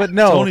 yes, but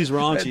no. Tony's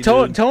raunchy,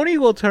 dude. Tony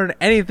will turn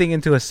anything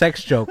into a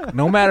sex joke,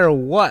 no matter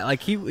what.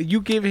 Like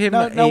you give him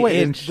No, a wait.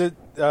 inch.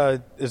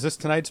 Is this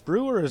tonight's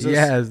brew or is this?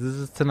 Yes, this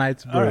is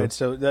tonight's brew. All right,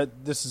 so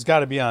this has got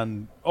to be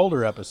on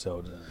older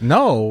episodes.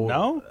 No,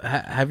 No?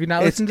 Have you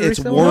not It's- listened to it's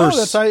recent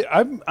worse. ones?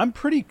 No, I'm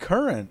pretty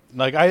current.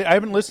 Like I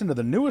haven't listened to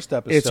the newest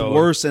episode. It's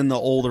worse than the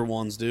older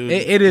ones, dude.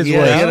 It is Yeah,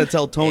 worse. you got to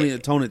tell Tony to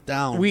tone it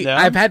down. Yeah?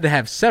 I've had to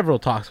have several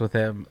talks with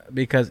him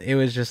because it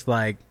was just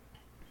like,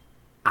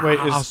 Wait,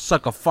 I'll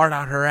suck a fart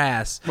out her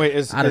ass. Wait,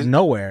 is- out of is-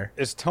 nowhere.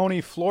 Is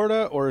Tony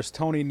Florida or is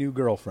Tony new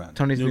girlfriend?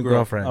 Tony's New new girl.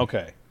 girlfriend.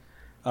 Okay,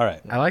 all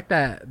right. I like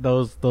that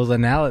those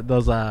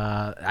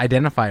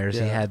identifiers he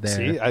Yeah. had there.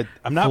 See,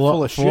 I'm not Flo-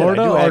 full of shit.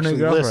 Florida I do or actually new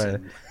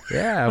girlfriend? listen.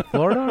 Yeah,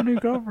 Florida or new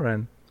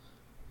girlfriend.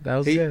 That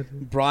was He-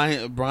 good.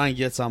 Brian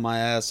gets on my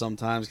ass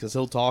sometimes because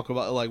he'll talk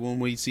about, like, when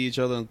we see each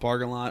other in the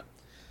parking lot,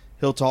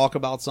 he'll talk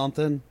about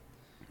something,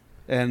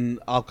 and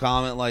I'll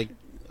comment like,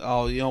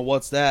 "Oh, you know,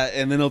 what's that?"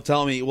 And then he'll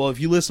tell me, "Well, if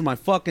you listen to my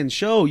fucking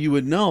show, you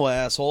would know,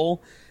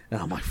 asshole."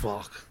 And I'm like,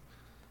 "Fuck,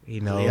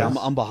 He knows. yeah,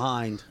 I'm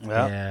behind."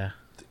 Yeah.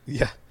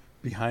 Yeah.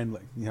 Behind,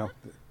 like,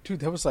 dude,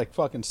 that was like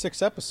fucking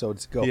 6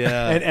 episodes ago.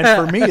 Yeah. and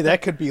for me,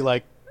 that could be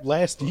like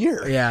last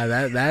year. Yeah,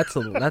 that's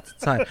a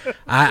time.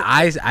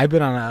 I've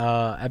been on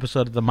a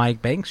episode of the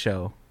Mike Banks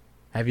show.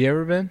 Have you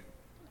ever been?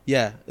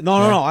 Yeah, no,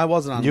 I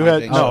wasn't on. You my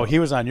had thing. no. He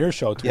was on your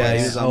show twice. Yeah,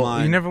 he was on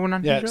mine. You never went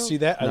on Yeah, his show? see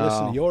that? I No.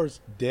 listened to yours,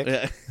 dick.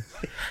 Yeah.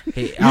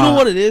 Hey, You know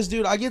what it is,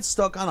 dude? I get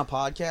stuck on a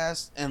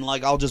podcast and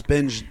like I'll just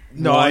binge.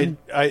 No, one,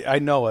 I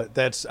know it.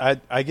 That's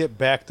I get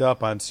backed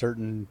up on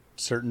certain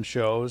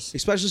shows.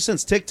 especially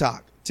since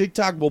TikTok.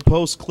 TikTok will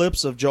post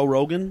clips of Joe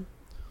Rogan,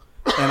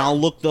 and I'll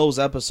look those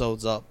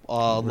episodes up.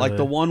 Like the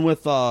Really? one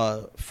with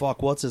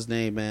what's his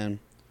name, man?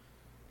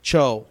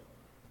 Cho.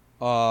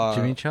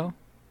 Jimmy Cho?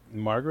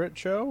 Margaret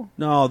show?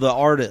 No, the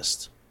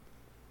artist,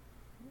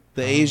 Oh.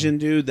 the Asian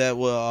dude that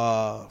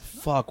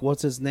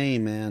what's his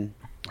name, man?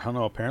 I don't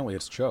know. Apparently,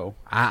 it's Cho.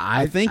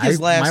 I think his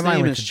last my mind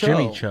name went is to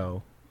Jimmy Cho.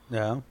 Cho.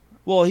 Yeah.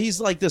 Well, he's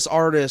like this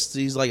artist.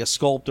 He's like a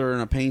sculptor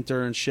and a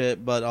painter and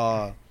shit.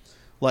 But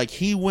like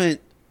he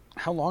went.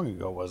 How long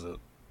ago was it?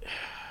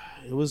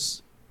 It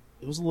was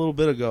a little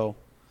bit ago.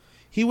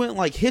 He went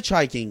like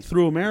hitchhiking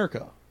through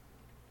America.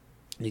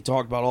 And he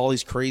talked about all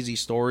these crazy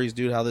stories,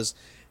 dude, how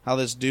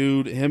this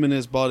dude, him and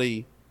his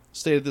buddy,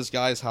 stayed at this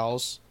guy's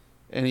house,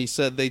 and he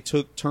said they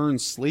took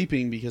turns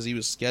sleeping because he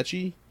was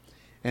sketchy,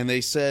 and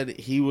they said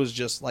he was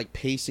just like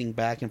pacing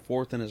back and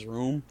forth in his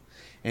room,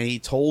 and he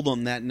told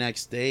them that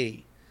next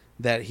day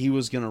that he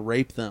was going to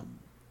rape them.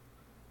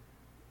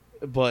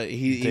 But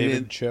he David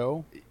didn't-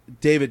 Cho?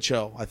 David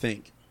Cho, I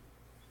think.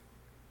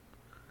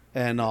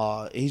 And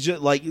he's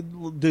just like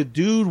the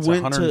dude It's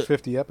went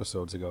 150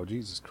 episodes ago.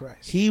 Jesus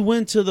Christ. to. He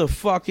went to the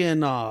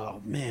fucking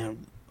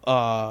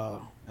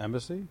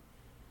Embassy?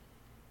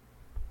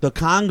 the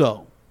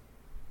Congo.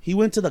 He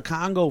went to the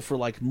Congo for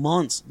like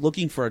months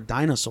looking for a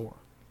dinosaur.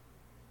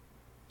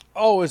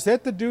 Oh, is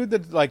that the dude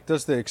that like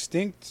does the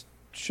extinct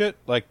shit?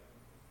 Like,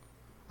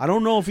 I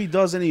don't know if he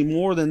does any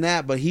more than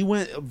that, but he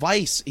went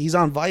Vice. He's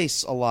on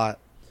Vice a lot.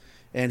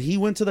 And he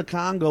went to the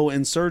Congo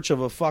in search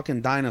of a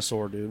fucking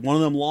dinosaur, dude. One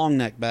of them long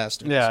neck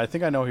bastards. yeah, I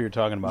think I know who you're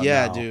talking about.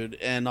 Yeah, now. dude.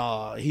 And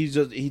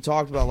he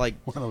talked about like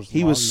One of those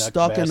he was long-necked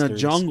stuck in the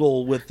bastards.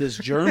 jungle with this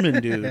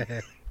German dude.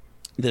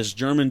 This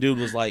German dude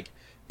was like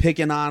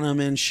picking on him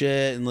and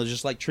shit and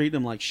just like treating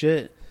him like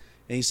shit.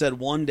 And he said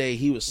one day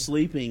he was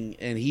sleeping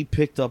and he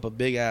picked up a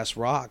big ass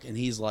rock and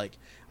he's like,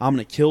 "I'm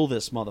gonna kill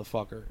this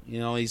motherfucker." You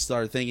know, he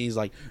started thinking, he's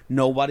like,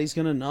 nobody's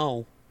gonna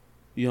know.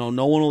 You know,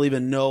 no one will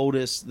even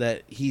notice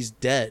that he's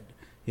dead.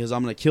 He goes,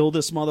 "I'm gonna kill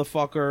this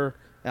motherfucker.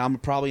 And I'm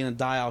probably gonna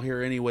die out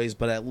here anyways,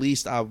 but at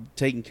least I've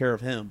taken care of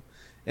him."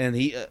 And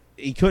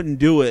he couldn't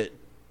do it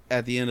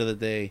at the end of the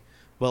day.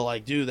 But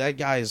like, dude, that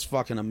guy is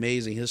fucking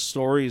amazing. His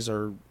stories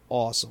are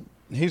awesome.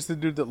 He's the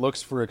dude that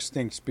looks for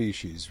extinct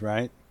species,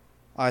 right?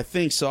 I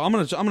think so. I'm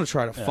gonna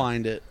try to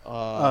find it.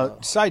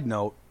 Side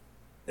note,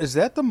 is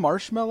that the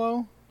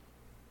marshmallow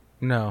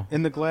No.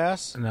 in the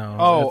glass? No,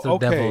 Oh, that's the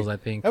okay. Devils, I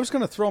think. That was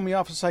going to throw me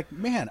off. It's like,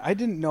 man, I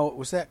didn't know it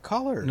was that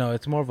color. No,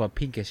 it's more of a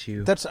pinkish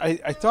hue. That's I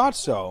thought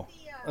so.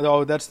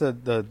 Oh, that's the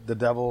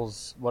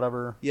Devil's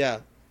whatever. Yeah,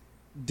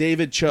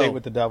 David Cho. Date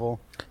with the Devil.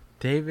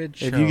 David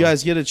Cho. If you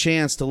guys get a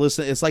chance to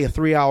listen, it's like a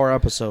 3-hour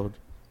episode.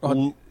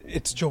 Oh,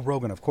 it's Joe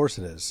Rogan, of course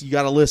it is. You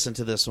got to listen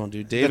to this one,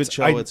 dude. David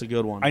Cho, it's a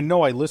good one. I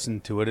know I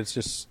listened to it. It's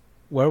just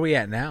Where are we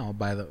at now,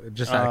 by the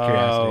just out of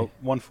curiosity?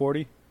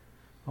 140.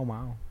 Oh,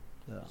 wow.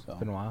 Yeah. It's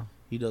been a while.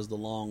 He does the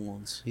long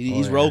ones. Oh,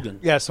 He's yeah. Rogan.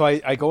 Yeah, so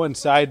I go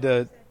inside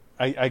to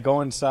I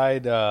go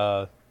inside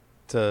to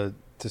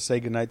say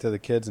goodnight to the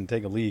kids and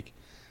take a leak,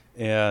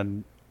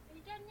 and Are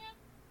you done yet?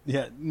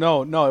 yeah,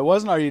 no, it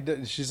wasn't. Are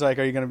you? She's like,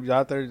 are you gonna be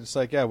out there? It's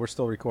like, yeah, we're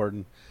still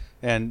recording,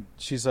 and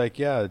she's like,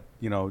 yeah,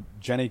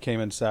 Jenny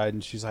came inside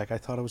and she's like, I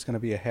thought it was gonna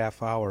be a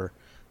half hour.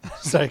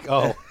 It's like,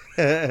 oh,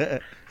 no,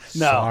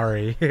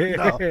 Sorry.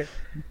 no.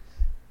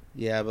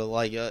 Yeah, but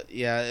like,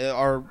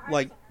 our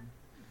like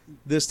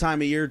this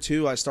time of year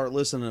too, I start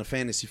listening to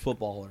fantasy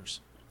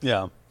footballers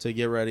Yeah. to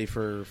get ready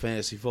for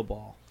fantasy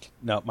football.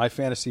 No, my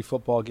fantasy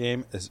football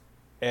game is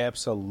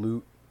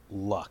absolute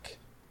luck.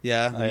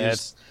 Yeah, you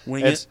It's, just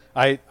wing it's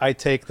it. I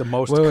take the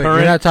most Wait, current.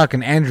 you're not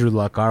talking Andrew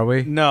Luck, are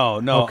we?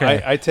 No,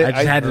 Okay. I take.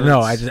 just had to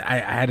know. I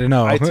had to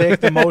know. I take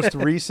the most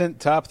recent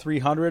top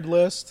 300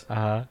 list,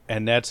 Uh-huh.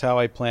 and that's how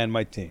I plan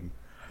my team.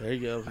 There you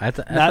go.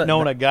 Not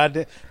knowing a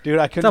goddamn dude,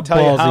 I couldn't a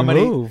tell you how ballsy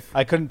many. move.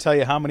 I couldn't tell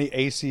you how many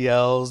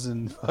ACLs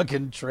and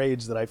fucking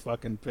trades that I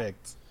fucking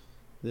picked.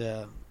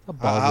 Yeah. A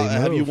ballsy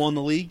Have you move. won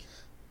the league?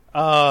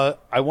 I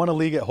won a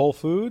league at Whole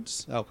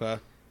Foods, Okay.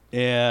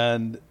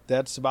 and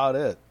that's about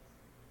it.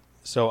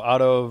 So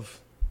out of,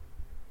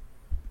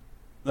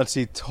 let's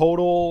see,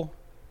 total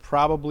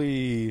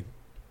probably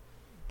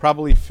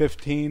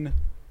 15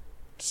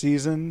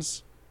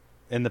 seasons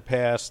in the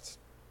past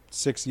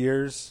 6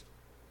 years.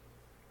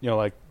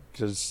 Like,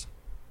 because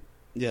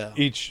Yeah.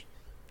 each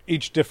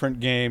different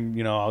game,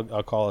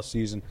 I'll call a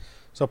season.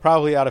 So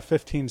probably out of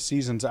 15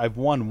 seasons, I've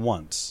won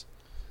once.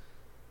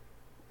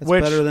 That's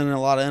which- better than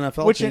a lot of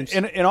NFL Which, teams.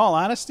 in all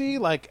honesty,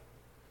 like,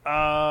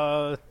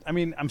 I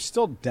mean, I'm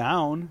still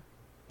down,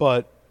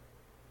 but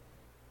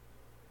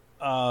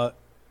I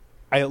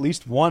at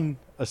least won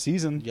a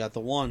season. you got the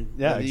one.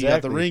 Yeah, You got the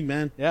exactly. ring,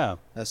 man. Yeah.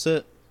 That's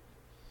it.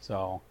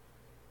 So,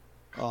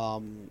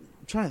 I'm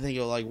trying to think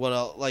of like what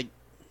else. Like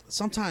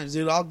sometimes,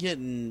 dude, I'll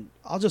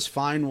just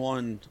find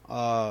one.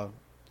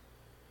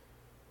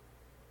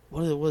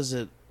 What was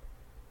it?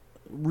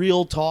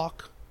 Real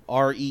Talk,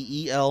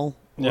 REEL,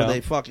 where Yeah.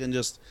 they fucking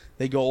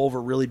they go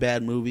over really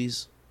bad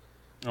movies.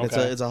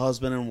 okay. It's a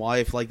husband and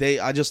wife. Like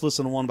I just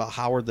listened to one about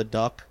Howard the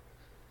Duck.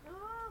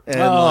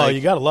 And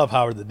you got to love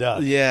Howard the Duck.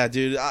 yeah,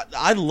 dude,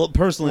 I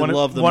personally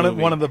love the one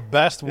movie. one of the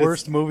best,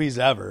 worst movies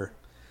ever.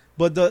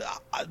 But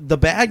the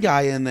bad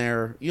guy in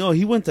there,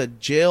 he went to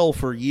jail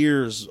for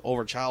years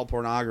over child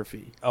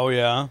pornography, Oh,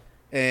 yeah.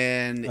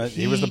 and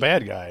He was the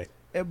bad guy.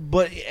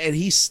 But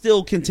he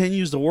still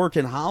continues to work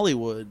in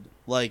Hollywood.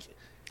 Like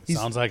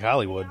Sounds like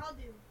Hollywood. They all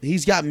do.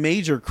 he's got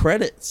major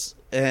credits,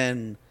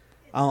 and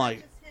It's I'm not like,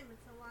 just him,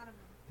 it's a lot of them.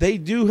 they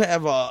do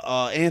have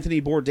a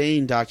Anthony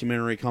Bourdain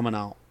documentary coming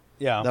out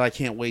Yeah. that I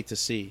can't wait to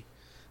see,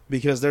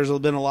 because there's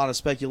been a lot of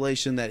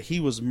speculation that he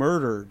was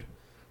murdered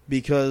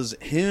because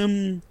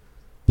him,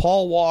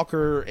 Paul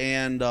Walker,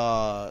 and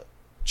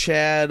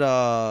Chad,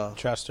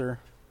 Chester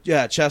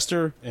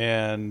Chester,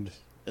 and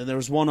and there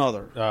was one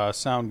other.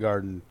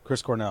 Soundgarden,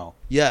 Chris Cornell.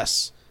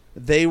 Yes,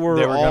 they were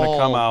They were going all to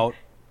come out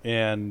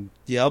and,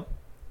 Yep,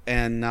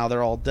 and now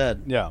they're all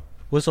dead. yeah.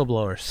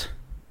 Whistleblowers.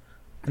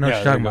 I know Yeah,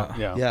 what you're talking there you about.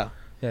 go. Yeah. Yeah.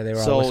 Yeah, they were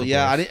all So whistleblowers.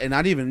 yeah, I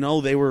didn't even know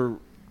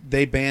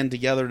they band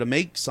together to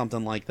make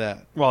something like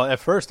that. Well, at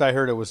first I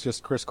heard it was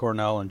just Chris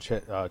Cornell and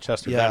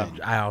Chester Yeah.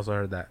 Bennington. I also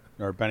heard that.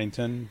 Or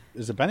Bennington.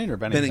 Is it Benning or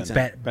Bennington?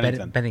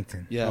 Bennington.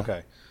 Bennington. Yeah.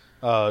 Okay.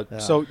 Yeah.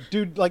 So,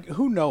 dude, like,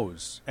 who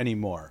knows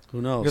anymore?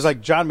 Who knows? Because,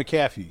 like, John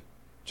McAfee.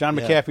 John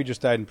Yeah. McAfee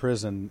just died in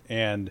prison,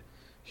 and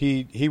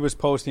he was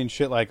posting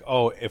shit like,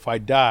 oh, if I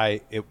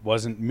die, it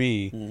wasn't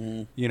me,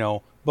 Mm-hmm.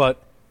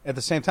 But at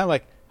the same time,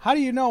 like, how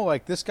do you know,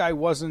 like, this guy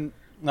wasn't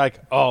like,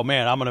 oh,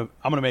 man, I'm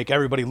gonna make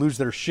everybody lose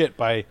their shit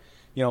by,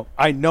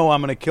 I know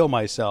I'm gonna kill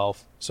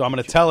myself, so I'm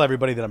gonna tell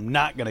everybody that I'm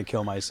not gonna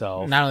kill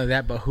myself. Not only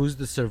that, but who's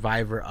the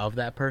survivor of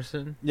that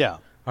person? Yeah.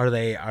 Are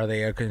they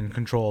in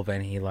control of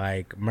any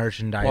like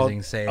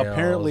merchandising sales?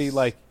 Apparently,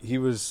 like, he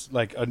was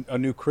like a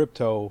new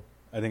crypto.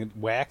 I think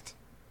Whacked.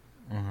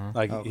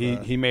 Like Okay.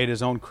 he made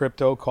his own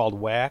crypto called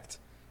Whacked,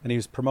 and he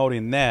was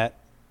promoting that.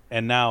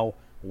 And now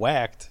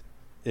Whacked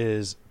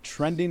is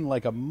trending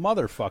like a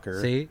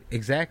motherfucker. See,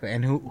 exactly.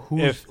 And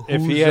who's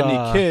if he had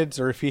any kids,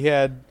 or if he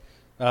had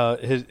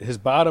his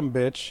bottom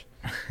bitch,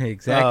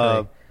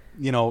 exactly.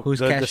 the Who's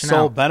cashing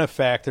sole out?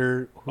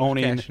 benefactor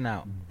owning cashing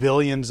out?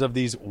 billions of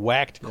these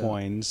Whacked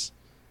coins,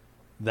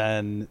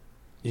 then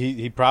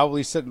he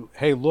probably said,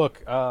 "Hey,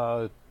 look,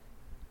 I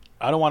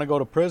don't want to go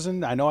to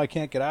prison. I know I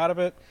can't get out of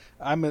it.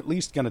 I'm at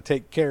least going to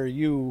take care of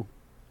you.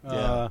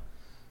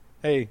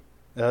 Hey,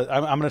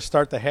 I'm going to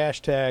start the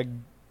hashtag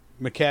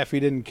McAfee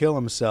didn't kill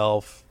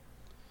himself."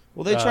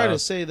 Well, they try to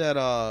say that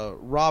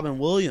Robin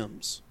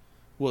Williams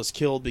was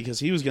killed because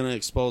he was going to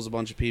expose a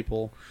bunch of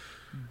people.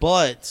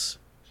 But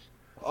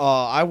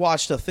I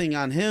watched a thing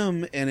on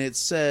him, and it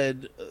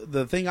said,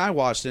 the thing I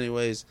watched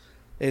anyways,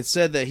 it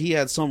said that he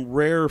had some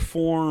rare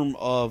form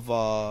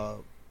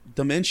of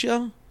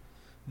dementia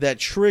that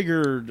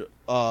triggered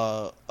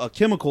a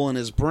chemical in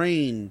his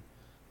brain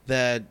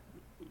that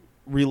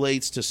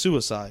relates to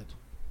suicide.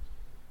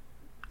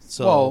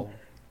 So, Well,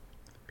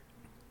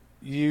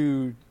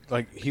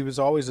 he was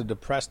always a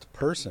depressed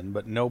person,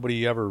 but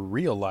nobody ever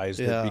realized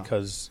Yeah. it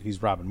because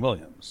he's Robin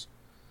Williams.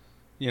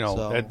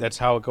 So- That's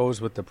how it goes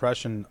with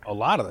depression a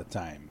lot of the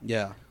time.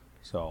 yeah.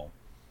 So,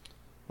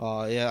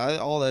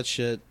 All that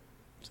shit,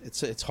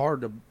 it's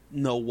hard to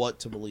know what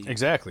to believe.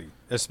 exactly.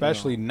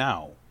 Especially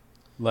now.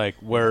 Like,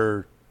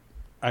 where,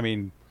 I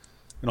mean,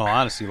 in all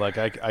honesty, like,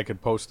 I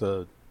could post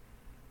a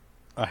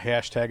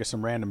hashtag of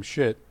some random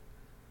shit.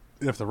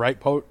 If the right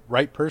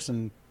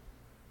person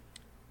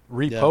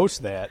reposts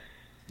that,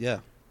 Yeah.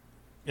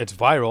 it's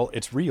viral,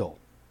 it's real.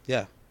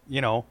 Yeah.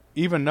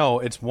 Even though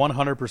it's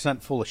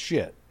 100% full of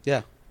shit.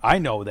 Yeah. I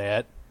know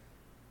that,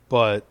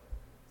 but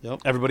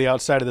Yep. everybody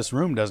outside of this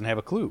room doesn't have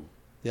a clue.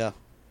 Yeah.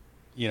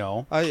 You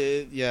know?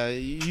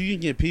 You can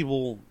get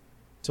people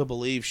to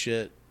believe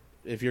shit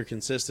if you're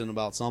consistent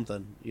about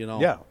something,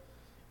 Yeah.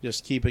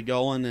 Just keep it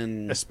going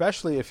and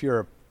Especially if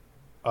you're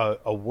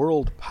a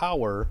world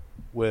power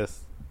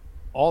with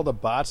all the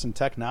bots and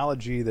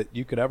technology that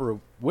you could ever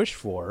wish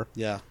for.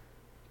 yeah.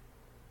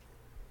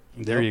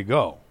 There Yep. you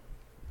go.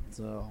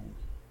 So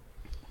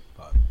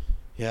But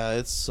yeah,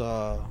 it's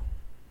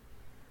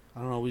I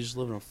don't know, we just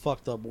live in a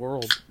fucked up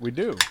world. we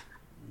do.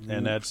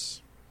 And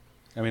that's,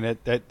 I mean,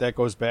 that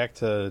goes back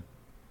to,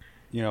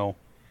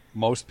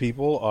 most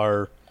people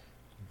are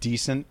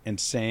decent and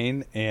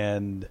sane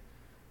and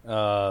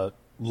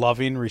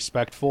loving,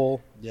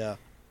 respectful, Yeah.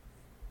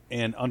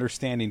 and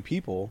understanding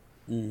people,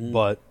 Mhm.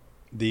 but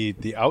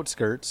the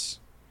outskirts,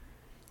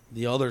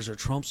 The others are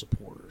Trump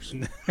supporters.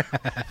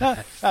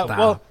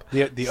 well,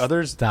 the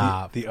others,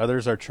 Stop. the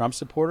others are Trump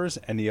supporters,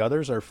 and the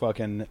others are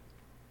fucking,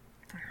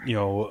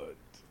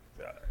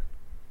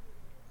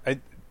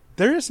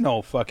 there is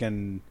no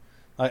fucking,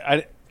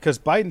 because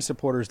Biden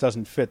supporters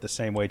doesn't fit the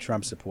same way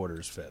Trump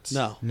supporters fits.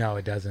 No. No,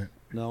 it doesn't.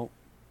 No.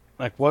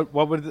 Like what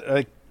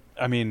would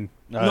I mean?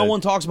 No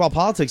one talks about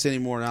politics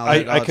anymore now.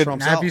 I That, could-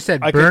 Trump's Now, if out. you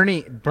said I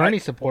could- Bernie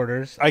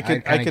supporters, I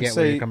could kinda get where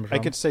say you're coming from. I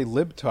could say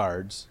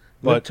libtards,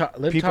 but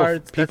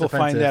Libtards, people that's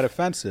find that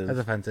offensive. offensive. That's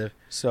offensive.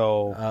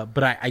 So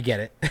But I get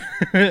it.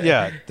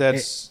 yeah,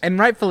 that's and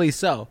rightfully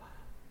so.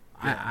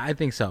 I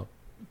think so.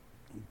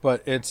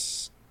 but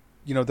it's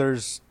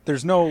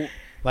there's no,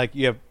 like,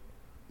 you have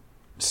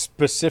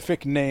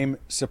specific name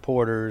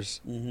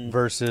supporters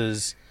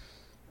versus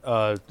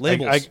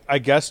Labels. I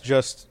guess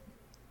just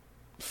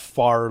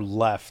far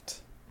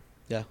left,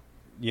 Yeah.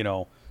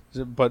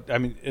 but I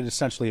mean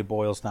essentially it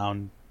boils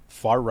down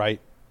far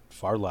right,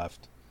 far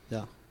left.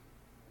 Yeah.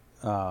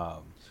 A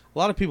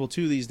lot of people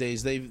too these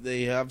days,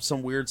 they have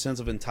some weird sense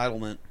of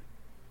entitlement,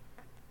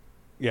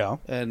 Yeah,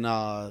 and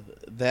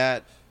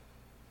that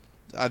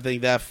I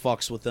think that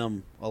fucks with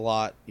them a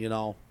lot.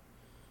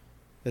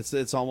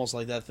 It's almost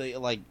like that thing,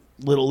 like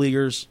little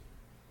leaguers.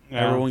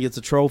 Yeah. Everyone gets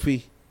a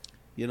trophy.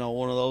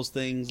 One of those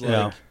things. Like,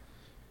 Yeah.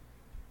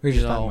 We were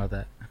just You talking know.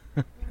 about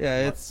that.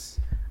 yeah, it's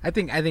I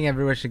think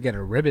everyone should get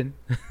a ribbon.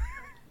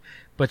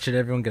 But should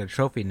everyone get a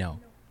trophy? No.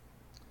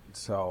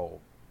 So,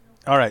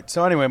 all right.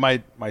 So anyway,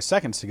 my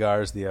second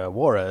cigar is the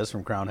Juarez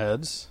from Crown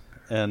Heads,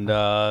 and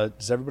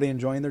is everybody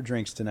enjoying their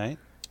drinks tonight?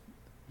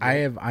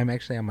 I'm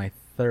actually on my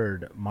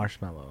third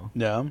marshmallow.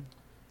 Yeah,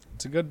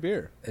 it's a good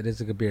beer. It is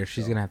a good beer.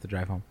 She's gonna have to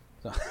drive home.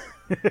 I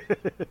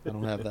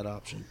don't have that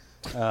option.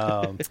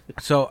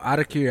 So, out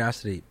of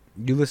curiosity,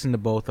 you listen to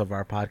both of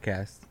our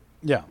podcasts.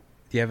 Yeah.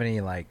 Do you have any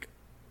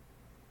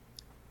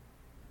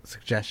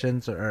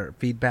suggestions or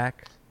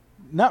feedback?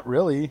 Not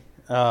really.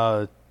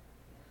 I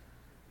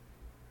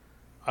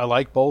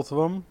like both of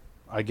them.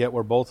 I get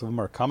where both of them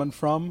are coming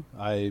from.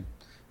 I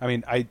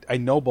mean, I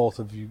know both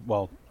of you.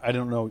 Well, I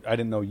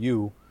didn't know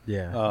you.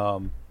 Yeah.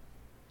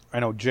 I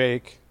know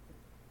Jake.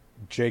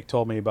 Jake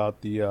told me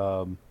about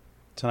the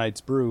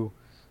tonight's brew,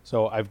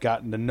 so I've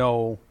gotten to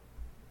know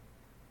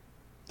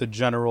the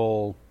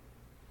general.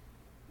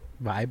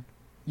 Vibe.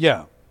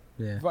 Yeah.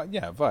 Yeah.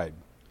 Vibe.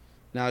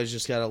 Now he's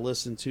just got to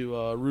listen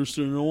to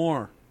Rooster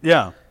Noir.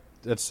 Yeah.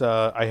 That's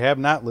I have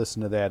not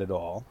listened to that at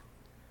all.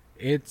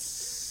 It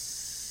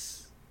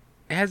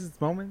has its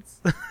moments.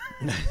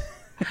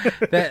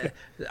 That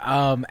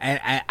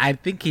I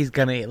think he's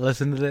gonna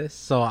listen to this,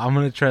 so I'm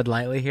gonna tread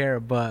lightly here,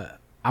 but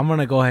I'm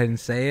gonna go ahead and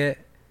say it.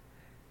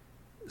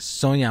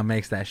 Sonia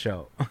makes that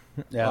show.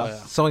 Yeah. Oh, yeah.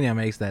 Sonia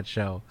makes that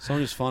show.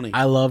 Sonya's funny.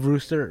 I love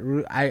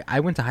Rooster. I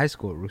went to high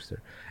school at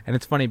Rooster, and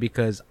it's funny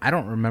because I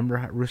don't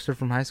remember Rooster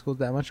from high school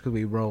that much because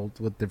we rolled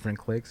with different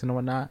cliques and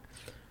whatnot.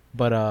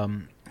 But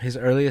his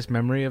earliest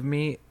memory of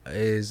me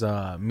is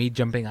me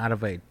jumping out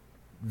of a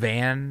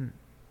van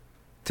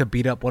to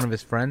beat up one of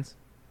his friends.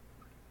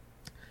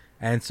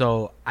 And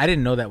so I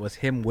didn't know that was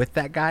him with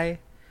that guy.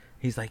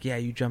 He's like, yeah,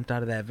 you jumped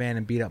out of that van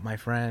and beat up my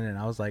friend. And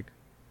I was like,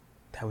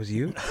 that was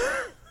you?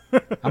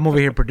 I'm over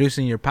here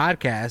producing your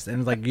podcast. And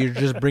it's like, you're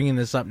just bringing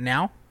this up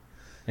now?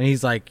 And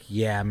he's like,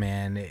 yeah,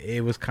 man,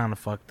 it was kind of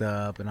fucked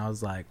up. And I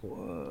was like,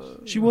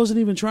 whoa. She wasn't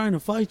even trying to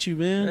fight you,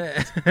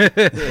 man.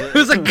 It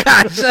was like,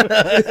 God, shut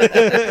up.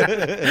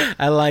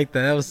 I like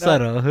that. That was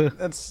subtle.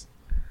 That's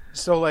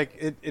so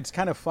like it's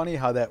kind of funny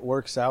how that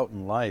works out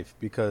in life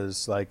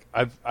because like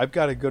I've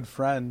got a good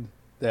friend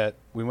that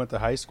we went to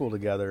high school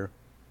together,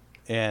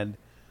 and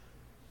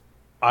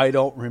I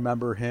don't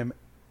remember him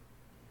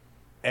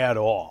at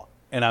all,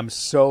 and I'm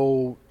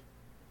so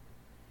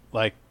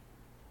like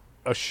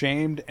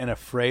ashamed and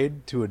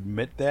afraid to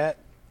admit that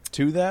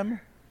to them,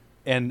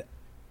 and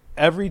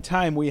every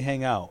time we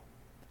hang out,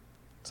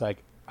 it's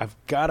like I've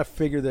got to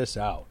figure this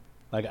out.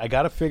 Like I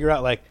got to figure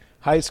out like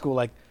high school,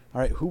 like. All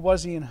right, who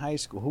was he in high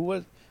school? Who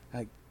was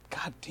like?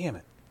 God damn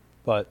it!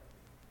 But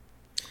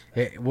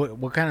Hey,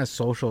 what kind of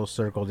social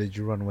circle did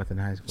you run with in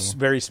high school? it's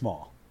very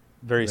small,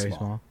 very Very small.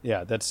 small?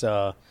 Yeah, that's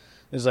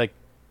it's like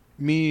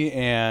me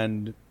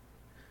and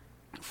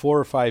 4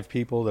 or 5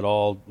 people that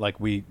all like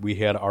we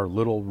had our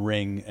little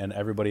ring, and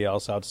everybody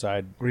else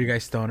outside. Were you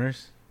guys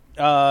stoners?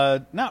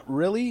 Not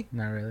really.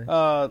 Not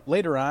really.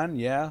 Later on,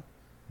 yeah.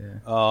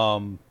 Yeah.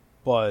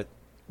 But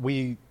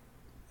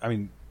I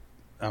mean,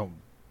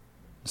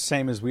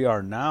 same as we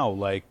are now,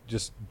 like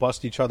just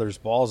bust each other's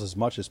balls as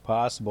much as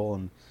possible.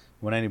 And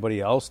when anybody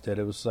else did,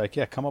 it was like,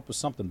 yeah, come up with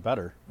something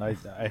better. I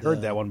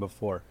heard that one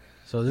before.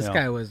 So this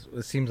Yeah.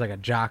 guy seems like a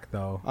jock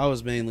though. I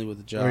was mainly with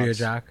the jocks. Were you a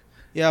jock?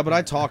 Yeah, but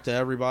I talk to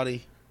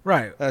everybody.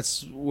 Right.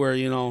 That's where,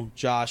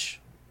 Josh,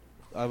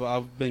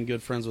 I've been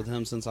good friends with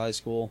him since high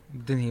school.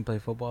 Didn't he play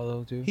football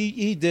though too?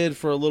 He did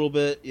for a little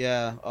bit,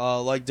 yeah.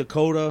 Like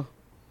Dakota,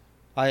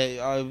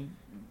 I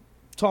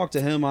talk to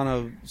him on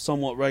a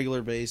somewhat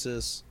regular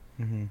basis.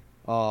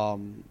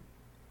 Mm-hmm.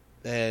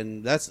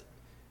 And that's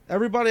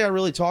everybody I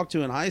really talked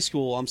to in high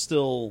school. I'm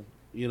still,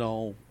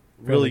 really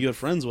Really? good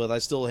friends with. I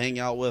still hang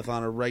out with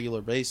on a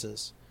regular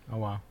basis. Oh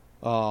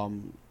wow.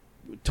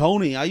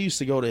 Tony, I used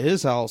to go to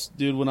his house,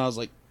 dude, when I was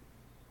like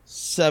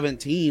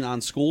 17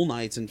 on school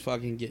nights and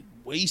fucking get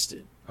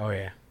wasted. Oh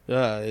yeah.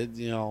 Yeah,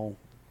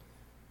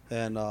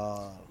 and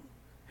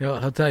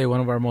He'll tell you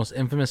one of our most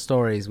infamous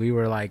stories. We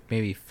were like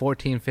maybe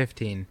 14,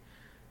 15,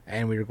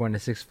 and we were going to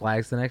Six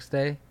Flags the next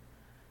day,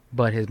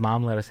 but his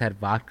mom let us have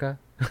vodka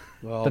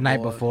oh, the night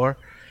boy. before.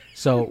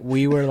 So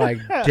we were like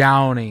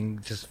downing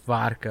just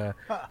vodka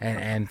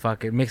and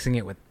fucking mixing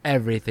it with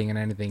everything and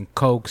anything.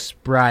 Coke,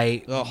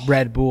 Sprite, Ugh.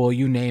 Red Bull,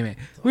 you name it.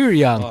 We were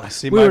young. Oh,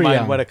 See, we my were mind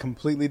young. went a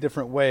completely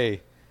different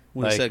way.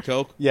 When Like, he said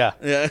Coke. yeah,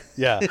 Yeah.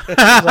 yeah.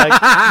 I was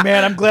like,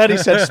 man, I'm glad he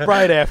said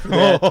Sprite after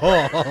that.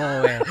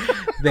 Oh, man.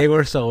 They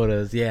were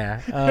sodas,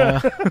 yeah.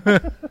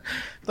 The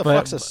but-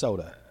 fuck's a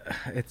soda?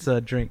 It's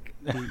a drink.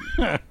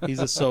 He's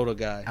a soda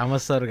guy. I'm a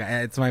soda guy.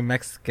 It's my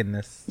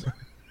Mexicanness.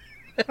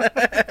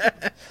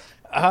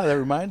 That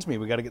reminds me,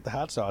 we got to get the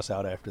hot sauce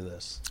out after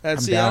this. And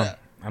I'm see, down.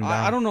 I'm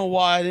I down. don't know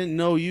why I didn't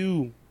know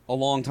you a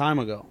long time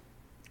ago.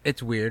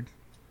 It's weird.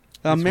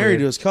 I'm It's married weird.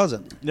 to his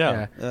cousin.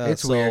 Yeah.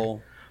 It's so,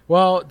 weird.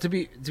 Well, to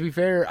be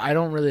fair, I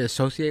don't really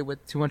associate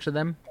with too much of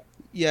them.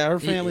 Yeah, her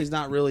family's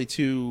not really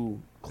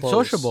too close.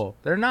 Sociable.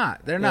 They're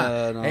not. They're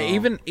not. no.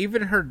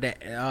 Even her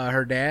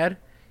dad,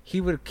 he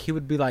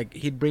would be like,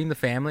 he'd bring the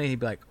family and he'd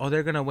be like, oh,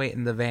 they're gonna wait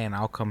in the van.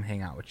 I'll come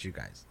hang out with you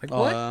guys. Like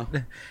Oh,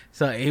 what?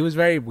 So he was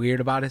very weird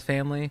about his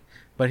family,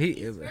 but Very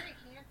handsome, by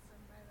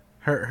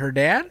the way. her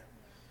dad.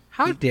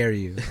 How dare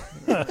you?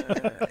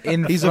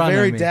 He's a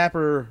very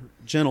dapper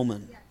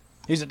gentleman.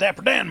 He's a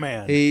Dapper Dan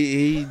man.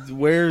 He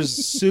wears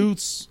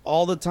suits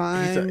all the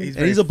time, he's and he's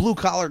very- a blue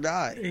collar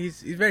guy.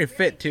 He's very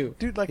fit too.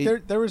 Dude, like He-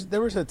 there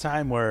was a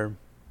time where,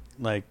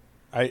 like,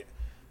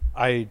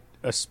 I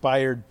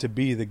aspired to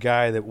be the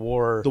guy that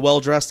wore The well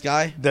dressed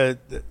guy.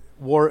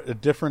 wore a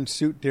different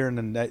suit during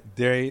the night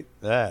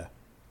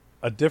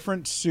a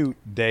different suit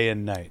day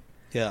and night.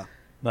 Yeah.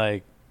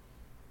 Like,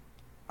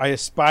 I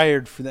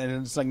aspired for that,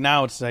 and it's like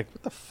now it's like,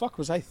 what the fuck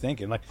was I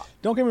thinking? Like,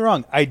 don't get me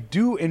wrong, I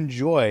do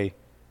enjoy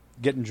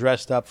getting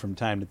dressed up from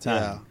time to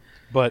time, Yeah.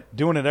 but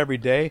doing it every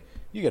day,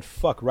 you get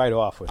fucked right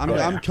off with. I'm that.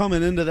 I'm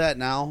coming into that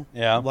now.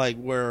 Yeah. Like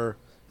where,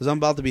 because I'm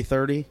about to be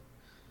 30.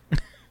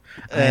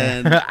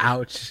 And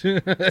Ouch.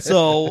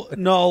 so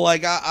no,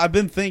 like I've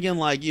been thinking,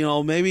 like,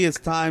 maybe it's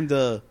time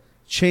to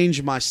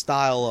change my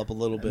style up a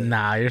little bit.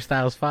 Nah, your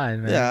style's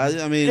fine, man.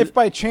 Yeah, I mean, If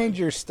by change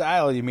your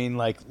style you mean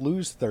like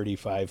lose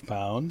 35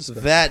 pounds,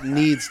 that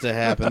needs to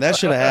happen. That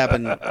should have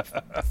happened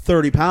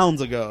 30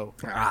 pounds ago.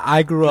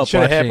 I grew it up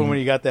should have watching. happened when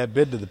you got that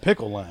bid to the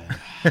pickle line.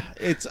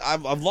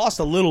 I've lost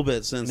a little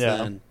bit since Yeah.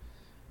 then,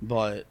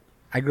 but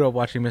I grew up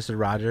watching Mr.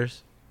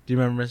 Rogers. Do you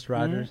remember Mr.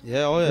 Rogers?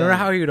 Yeah, oh yeah. Remember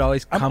how he would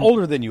always come? I'm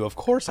older than you, of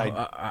course.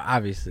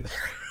 Obviously.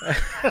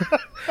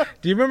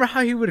 Do you remember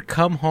how he would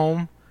come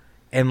home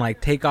and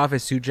like take off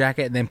his suit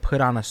jacket and then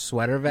put on a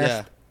sweater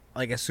vest? Yeah.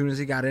 Like as soon as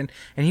he got in,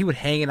 and he would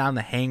hang it on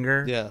the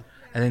hanger. Yeah.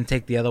 And then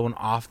take the other one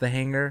off the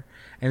hanger.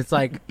 And it's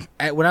like,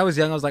 when I was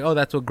young, I was like, oh,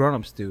 that's what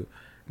grown-ups do.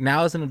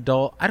 Now as an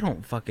adult, I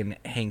don't fucking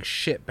hang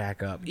shit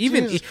back up.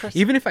 Even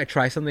if I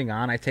try something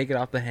on, I take it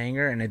off the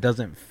hanger and it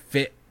doesn't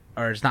fit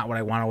or it's not what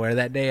I want to wear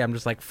that day. I'm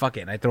just like, fuck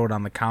it. I throw it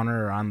on the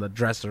counter or on the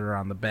dresser or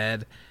on the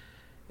bed.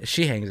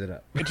 She hangs it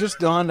up. It just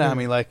dawned on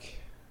me, like,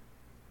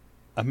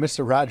 I'm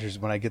Mr. Rogers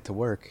when I get to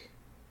work.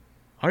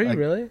 Are you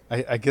really?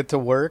 I get to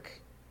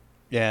work,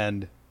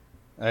 and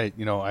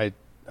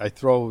I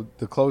throw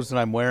the clothes that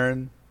I'm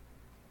wearing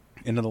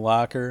into the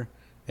locker,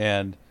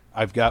 and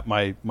I've got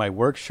my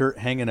work shirt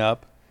hanging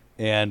up,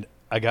 and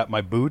I got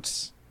my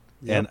boots,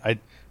 and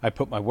I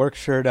put my work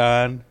shirt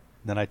on,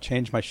 then I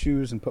change my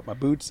shoes and put my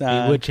boots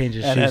on. He would change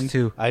his shoes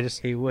too.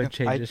 He would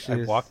change his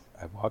shoes.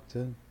 I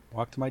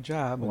walk to my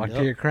job. Walk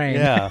to your crane.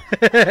 Yeah.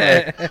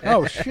 Like,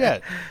 oh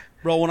shit.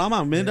 Bro, when I'm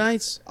on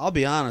midnights, I'll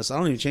be honest, I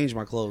don't even change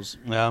my clothes.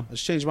 Yeah. I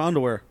just change my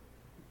underwear.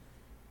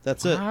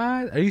 That's it.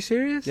 What? Are you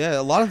serious? Yeah,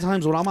 a lot of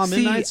times when I'm on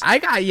midnights, I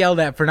got yelled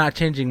at for not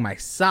changing my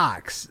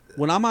socks.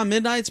 when I'm on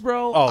midnights,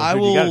 bro, Oh, I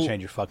dude, will. you gotta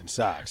change your fucking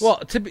socks.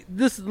 Well,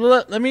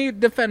 let me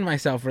defend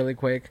myself really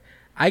quick.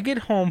 I get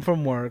home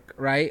from work,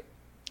 right?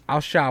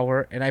 I'll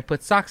shower and I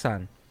put socks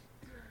on.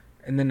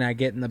 And then I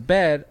get in the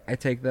bed, I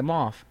take them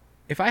off.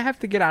 If I have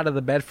to get out of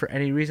the bed for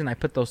any reason, I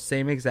put those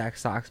same exact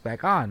socks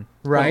back on,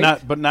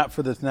 right? But not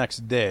for the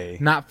next day.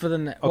 Not for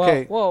the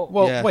Okay. Well,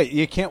 Yeah. Wait.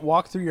 You can't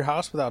walk through your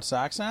house without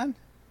socks on?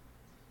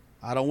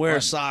 I don't wear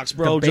socks,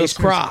 bro. the Just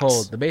basement's Crocs.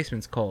 cold. The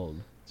basement's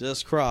cold.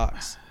 Just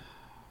Crocs.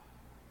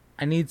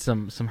 I need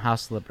some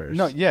house slippers.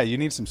 No. Yeah. You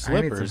need some I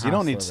need slippers. some you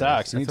don't house need slippers.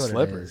 socks. You That's need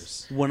what it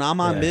slippers. When I'm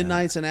on Yeah.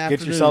 midnights and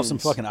afternoons, Get yourself some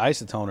fucking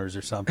isotoners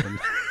or something.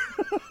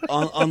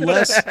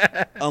 unless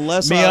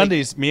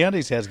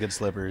MeUndies has good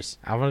slippers.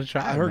 I want to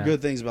try. I heard man.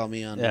 good things about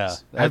MeUndies. Yeah.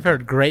 I've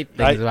heard great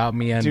things I- about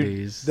Dude,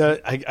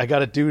 MeUndies. I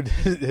got a dude.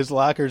 His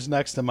locker's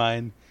next to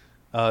mine.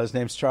 His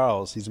name's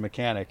Charles. He's a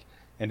mechanic,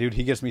 and dude,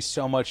 he gives me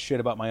so much shit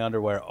about my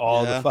underwear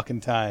all Yeah. the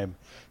fucking time.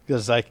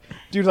 Because like,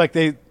 dude, like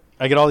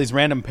I get all these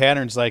random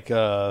patterns. Like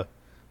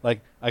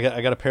I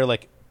got a pair of,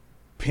 like,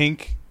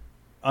 pink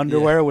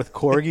underwear Yeah. with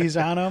corgis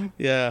on them,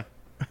 Yeah.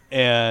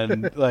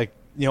 and like,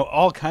 you know,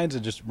 all kinds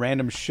of just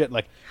random shit.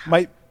 Like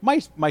my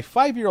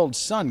 5-year-old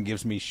son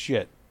gives me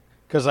shit.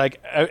 Because,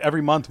 like,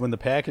 every month when the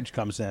package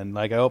comes in,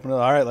 like, I open it,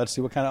 all right, let's see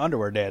what kind of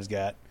underwear Dad's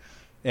got.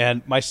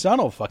 And my son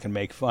will fucking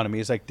make fun of me.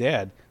 He's like,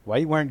 Dad, why are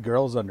you wearing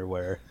girls'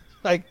 underwear?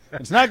 Like,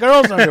 it's not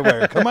girls'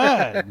 underwear. Come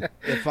on.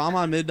 If I'm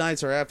on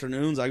midnights or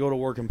afternoons, I go to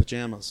work in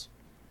pajamas.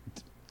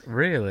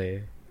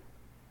 Really?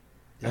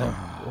 Yeah.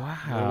 Wow.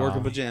 I work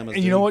in pajamas.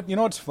 And you know what? You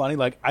know what's funny?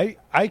 Like,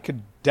 I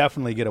could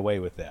definitely get away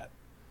with that.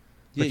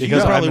 Yeah, you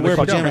Because probably I'm in the wear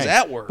fucking pajamas rank.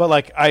 at work.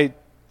 But,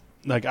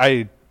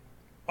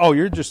 oh,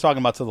 you're just talking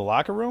about to the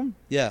locker room?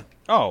 yeah.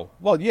 Oh,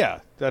 well, yeah.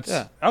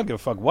 Yeah. I don't give a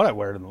fuck what I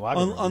wear in the locker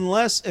room.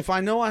 Unless if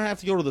I know I have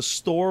to go to the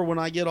store when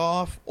I get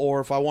off, or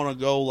if I want to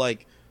go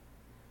like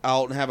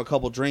out and have a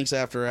couple drinks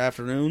after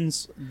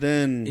afternoons,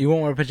 then You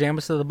won't wear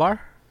pajamas to the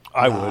bar?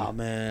 I Nah, would.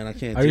 man, I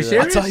can't. Are do you that.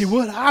 serious? I'll tell you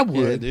what, I would.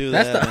 Yeah, do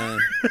That's that, the- man.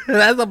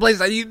 That's the place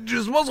that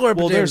you're supposed to wear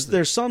Well, pajamas.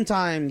 there's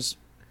sometimes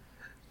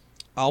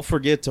I'll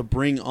forget to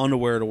bring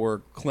underwear to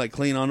work, like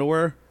clean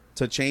underwear,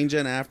 to change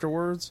in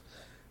afterwards.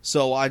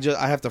 So I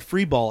have to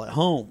free ball at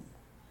home.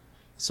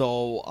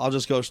 So I'll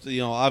just go.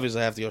 Obviously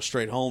I have to go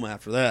straight home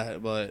after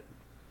that. But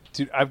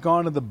Dude, I've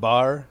gone to the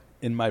bar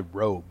in my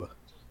robe.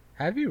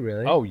 Have you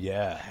really? Oh, I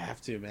yeah.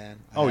 have to, man.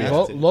 Oh, I yeah.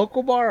 have to.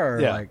 Local bar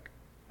or Yeah. like?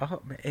 Oh,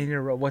 in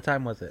your what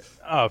time was it?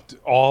 Oh,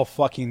 all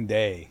fucking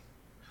day.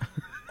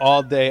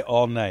 All day,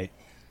 all night.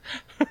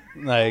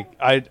 Like,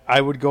 I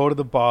would go to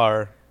the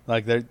bar.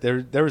 Like,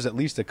 there was at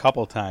least a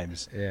couple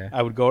times. Yeah.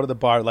 I would go to the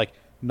bar, like,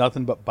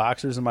 nothing but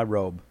boxers in my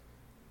robe.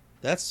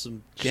 That's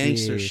some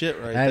gangster Gee, shit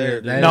right that there,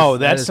 is- dude. that No, is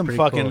that's some pretty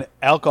fucking cool.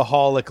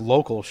 alcoholic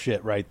local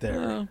shit right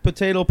there.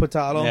 Potato,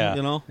 Yeah.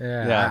 you know.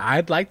 Yeah, Yeah.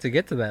 I'd like to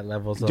get to that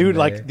level. Dude, someday.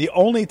 like, the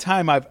only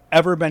time I've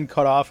ever been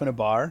cut off in a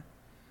bar,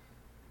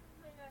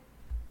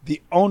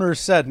 the owner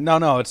said,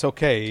 no, it's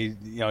okay.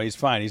 He's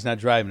fine. He's not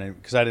driving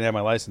because I didn't have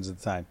my license at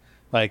the time.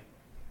 Like,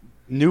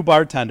 new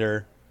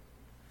bartender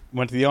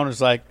went to the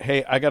owner's like,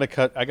 hey, I gotta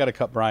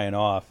cut Brian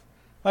off.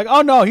 Like,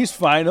 oh no, he's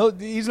fine.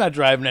 He's not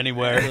driving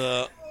anywhere.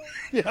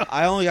 Yeah.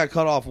 I only got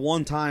cut off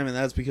one time, and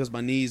that's because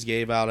my knees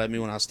gave out at me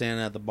when I was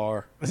standing at the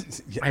bar.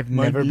 I've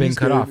My never been knees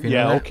cut do- off. You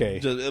yeah, know that? okay.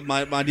 Just,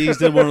 my knees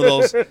did one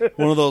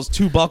of those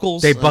two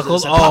buckles. They buckled.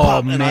 It's a pop Oh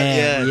up, and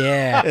man,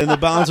 yeah. And the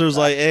bouncer's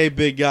like, "Hey,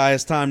 big guy,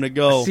 it's time to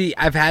go." See,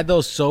 I've had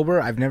those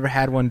sober. I've never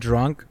had one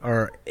drunk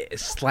or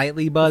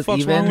slightly buzzed.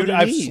 fuck's Even wrong with Dude, your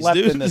I've knees, slept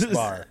dude. in this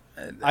bar.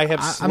 I have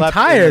I'm slept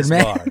tired, in this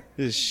man. bar.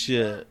 This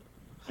shit,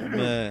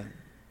 man.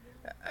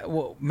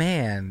 well,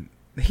 man,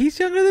 he's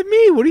younger than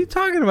me. What are you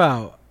talking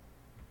about?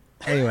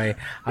 Anyway,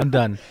 I'm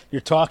done.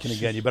 You're talking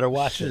again. You better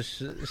watch it.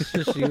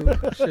 Shush you.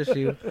 Shush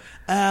you.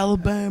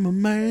 Alabama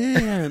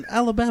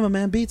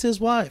man beats his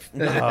wife.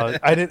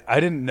 I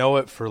didn't know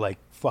it for like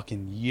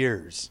fucking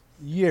years.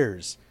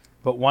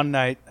 But one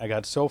night I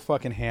got so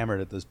fucking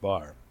hammered at this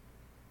bar.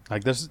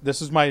 Like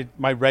this is my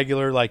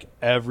regular like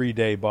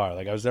everyday bar.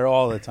 Like I was there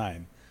all the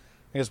time.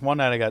 I guess one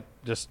night I got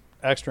just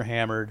extra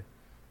hammered,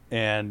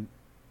 and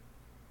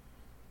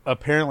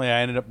apparently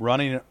I ended up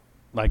running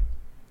like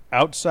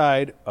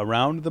outside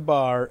around the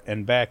bar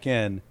and back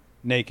in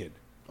naked.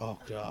 Oh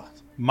God.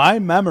 My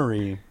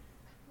memory.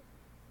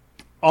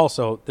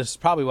 Also, this is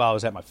probably while I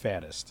was at my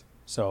fattest.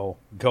 So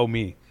go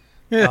me.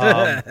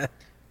 If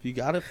you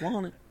got it,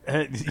 flaunt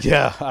it.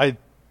 Yeah,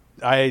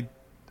 I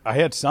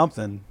had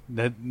something.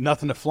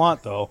 Nothing to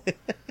flaunt though.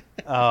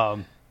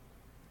 I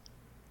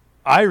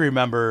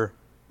remember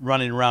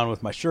running around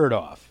with my shirt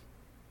off,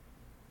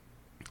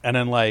 and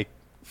then like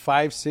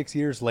 5-6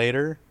 years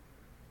later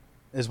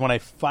is when I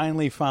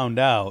finally found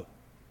out.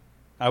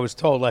 I was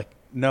told like,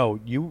 no,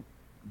 you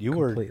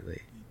were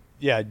Completely.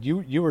 yeah,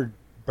 you were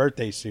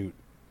birthday suit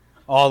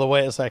all the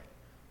way. It's like,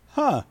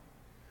 huh.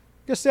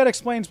 Guess that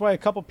explains why a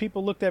couple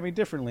people looked at me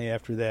differently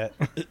after that.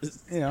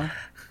 You know.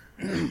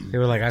 They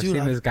were like, I've Dude,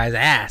 seen this guy's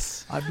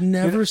ass. I've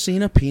never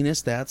seen a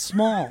penis that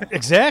small.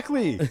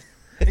 Exactly.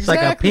 It's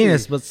like a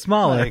penis, but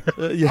smaller.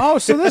 Oh,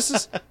 so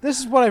this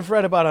is what I've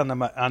read about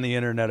on the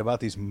internet about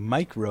these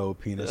micro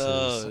penises.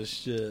 Oh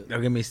shit!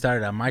 Don't get me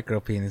started on micro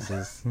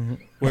penises.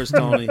 Where's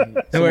Tony?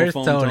 Where's Someone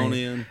phone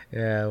Tony? in.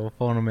 Yeah, we'll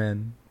phone him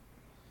in.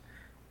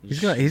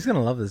 He's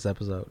gonna love this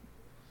episode.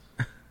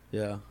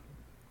 Yeah,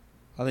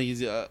 I think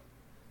he's gonna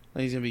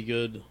be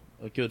good.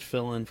 A good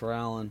fill-in for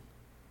Alan.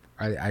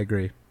 I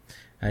agree.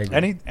 I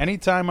agree.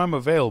 Anytime I'm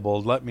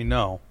available, let me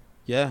know.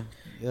 Yeah,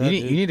 you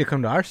need to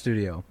come to our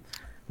studio.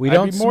 We I'd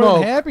don't be more than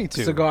smoke happy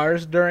to.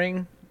 cigars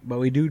during, but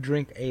we do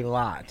drink a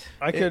lot.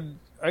 I could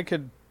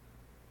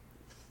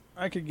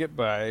get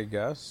by, I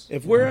guess.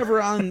 If we are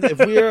ever on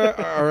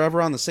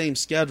the same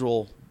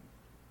schedule,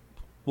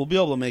 we'll be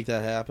able to make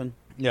that happen.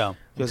 Yeah.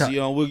 Because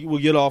we'll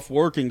get off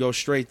work and go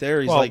straight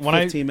there. He's Well, like when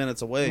 15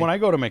 minutes away. When I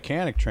go to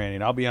mechanic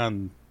training, I'll be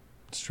on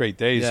straight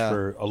days Yeah.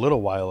 for a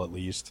little while at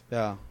least.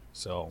 yeah.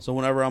 So So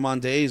whenever I'm on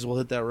days, we'll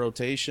hit that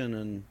rotation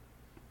and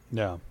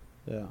yeah.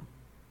 yeah.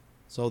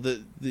 So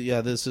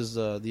this is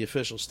the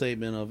official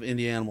statement of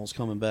Indie Animals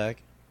coming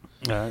back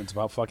It's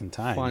about fucking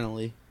time.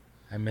 finally.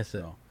 I miss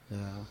it. Yeah,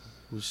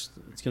 it's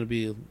going to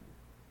be a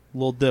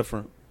little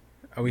different.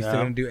 Are we still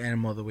Yeah. gonna do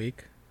Animal of the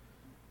Week?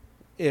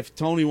 If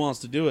Tony wants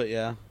to do it,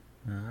 yeah.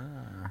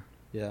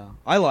 Yeah.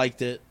 I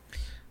liked it.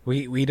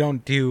 We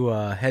don't do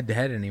head to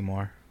head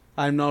anymore.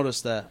 I've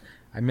noticed that.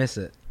 I miss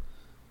it.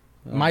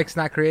 Oh. Mike's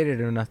not creative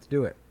enough to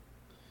do it.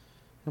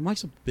 Yeah,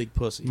 Mike's a big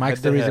pussy.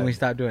 Mike's the Head to reason head. we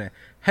stopped doing it.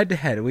 Head to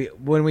head.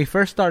 When we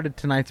first started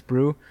tonight's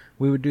brew,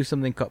 we would do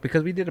something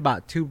because we did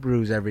about 2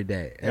 brews every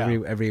day,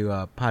 every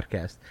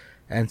podcast,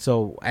 and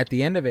so at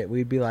the end of it,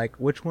 we'd be like,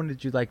 "Which one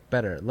did you like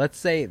better?" Let's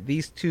say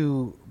these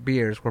 2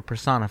 beers were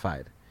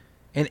personified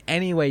in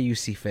any way you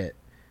see fit.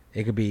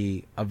 It could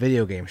be a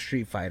video game,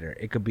 Street Fighter.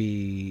 It could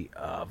be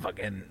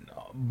fucking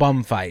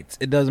bum fights.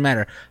 It doesn't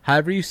matter.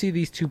 However you see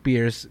these 2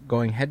 beers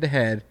going head to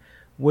head,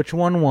 which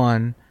one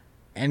won?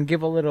 And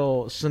give a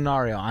little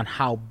scenario on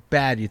how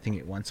bad you think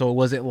it went. So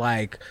was it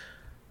like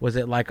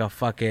a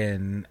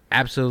fucking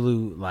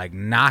absolute like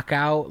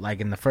knockout, like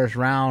in the first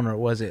round, or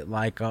was it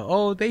like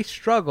they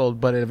struggled,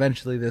 but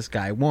eventually this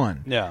guy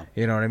won? Yeah.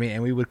 You know what I mean?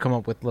 And we would come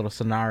up with little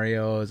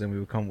scenarios, and we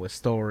would come up with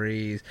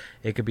stories.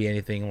 It could be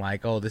anything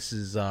like, this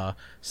is so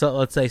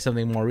let's say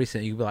something more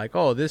recent. You'd be like,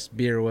 this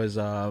beer was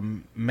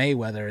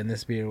Mayweather, and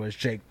this beer was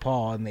Jake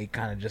Paul, and they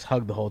kind of just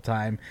hugged the whole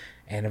time.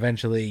 And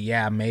eventually,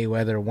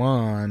 Mayweather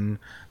won,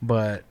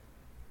 but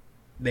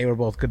they were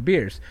both good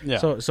beers. Yeah.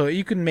 So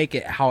you can make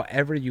it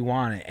however you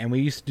want it. And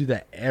we used to do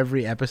that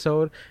every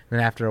episode.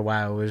 And after a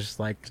while, it was just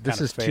like, this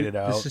is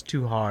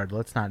too hard.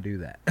 Let's not do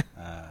that.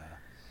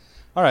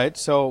 All right.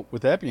 So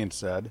with that being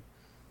said,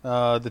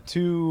 the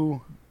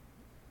 2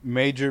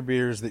 major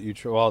beers that you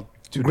tried, well,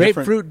 2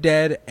 Grapefruit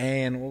Dead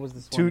and what was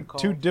this one called?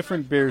 2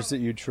 different beers that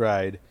you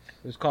tried.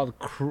 It was called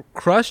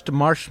Crushed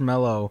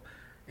Marshmallow.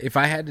 If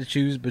I had to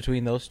choose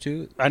between those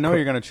 2, I know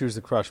you're going to choose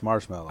the crushed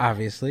marshmallow,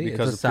 obviously,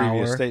 because it's of a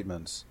previous sour.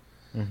 statements.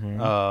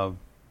 Mhm.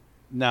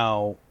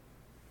 Now,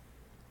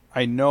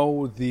 I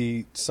know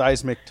the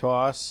seismic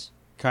toss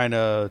kind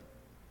of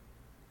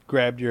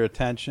grabbed your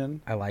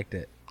attention. I liked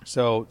it.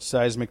 So,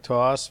 seismic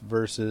toss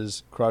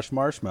versus crushed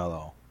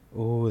marshmallow.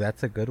 Ooh,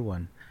 that's a good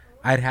one.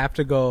 I'd have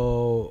to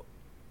go.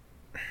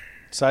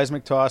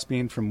 Seismic toss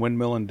being from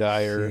Windmill and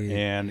Dyer, See.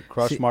 and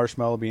crushed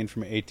marshmallow being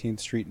from 18th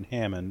Street and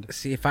Hammond.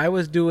 See, if I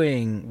was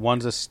doing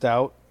One's a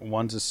stout,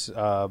 one's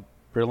a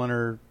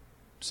Berliner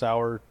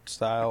sour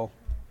style.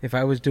 If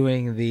I was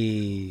doing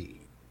the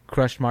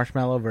crushed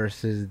marshmallow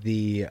versus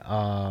the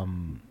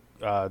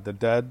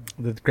Dead.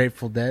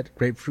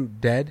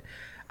 grapefruit dead,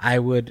 I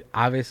would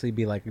obviously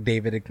be like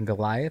David and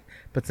Goliath.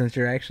 But since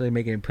you're actually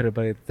making me put it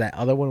by that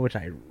other one, which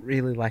I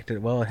really liked it,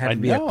 well, it had I to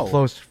be know. a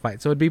close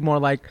fight. So it'd be more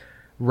like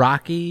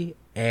Rocky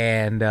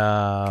and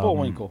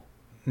Bullwinkle.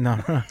 No,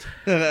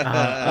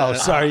 Oh,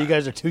 sorry, you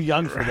guys are too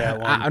young for that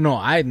one.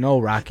 I know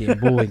Rocky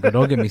and Bullwinkle.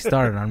 Don't get me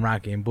started on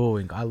Rocky and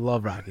Bullwinkle. I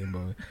love Rocky and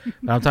Bullwinkle.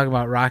 But I'm talking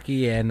about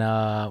Rocky and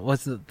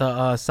what's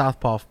the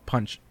Southpaw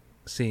punch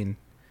scene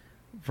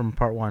from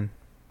part 1?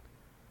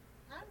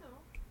 I don't know.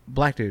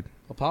 Black dude,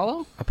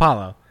 Apollo?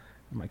 Apollo.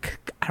 I'm like,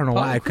 I don't know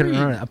why Apollo I couldn't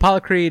Creed. remember. Apollo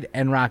Creed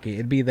and Rocky.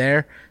 It'd be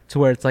there to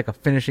where it's like a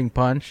finishing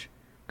punch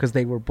because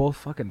they were both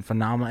fucking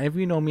phenomenal. If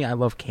you know me, I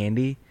love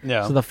candy.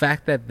 Yeah. So the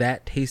fact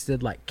that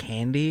tasted like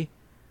candy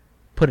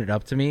put it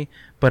up to me,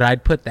 but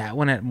I'd put that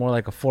one at more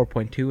like a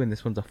 4.2 and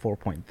this one's a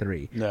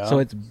 4.3. Yeah. So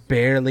it's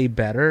barely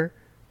better,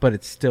 but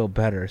it's still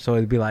better. So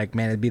it'd be like,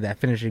 man, it'd be that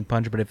finishing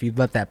punch, but if you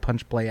let that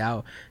punch play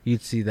out,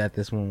 you'd see that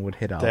this one would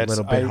hit a That's-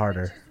 little bit I-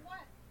 harder. Which is what?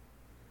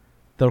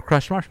 The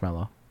crushed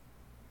marshmallow.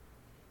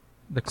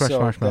 The crushed So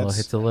marshmallow that's-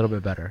 hits a little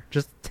bit better.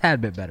 Just a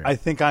tad bit better. I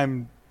think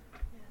I'm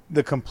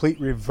the complete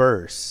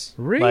reverse.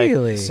 Really?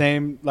 Like,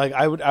 same. Like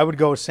I would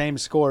go same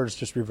scores,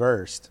 just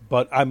reversed.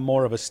 But I'm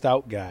more of a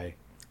stout guy.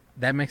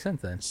 That makes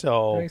sense then.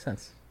 So That makes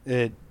sense.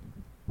 it.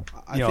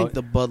 I You think know,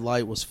 the Bud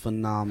Light was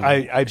phenomenal.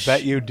 I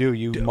bet you do.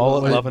 You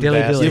mullet loving dilly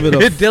bastard. dilly.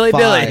 Give it a Dilly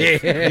 5. dilly.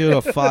 Give it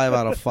a 5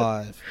 out of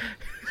 5.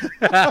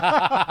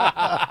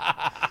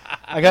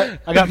 I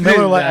got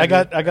Miller Lite. I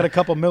got a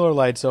couple Miller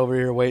Lights over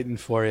here waiting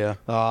for you.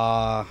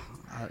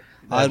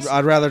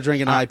 I'd rather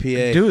drink an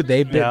IPA. Dude,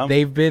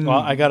 they've been Well,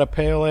 I got a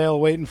pale ale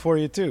waiting for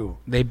you too.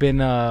 they've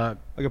been I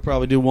could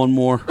probably do one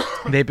more.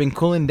 they've been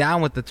cooling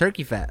down with the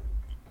turkey fat.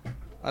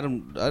 I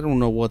don't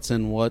know what's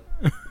in what.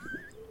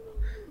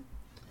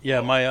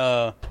 Yeah,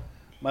 my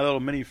little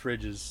mini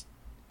fridge is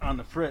on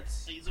the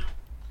fritz.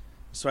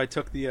 So I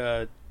took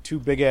the 2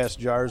 big ass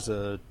jars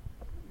of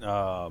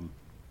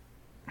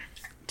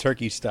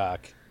turkey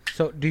stock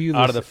So do you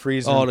out of the listen-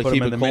 freezer Oh, and to put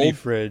keep them in it the mini cold?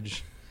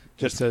 fridge,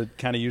 just to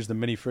kind of use the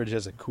mini fridge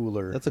as a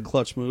cooler. That's a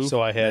clutch move.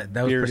 So I had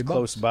That was beers pretty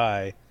close bucks.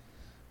 by.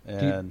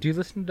 do you, And do you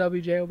listen to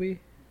WJOB?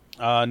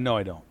 no,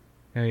 I don't.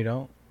 No, you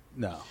don't.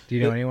 No. Do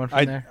you know anyone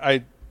from there?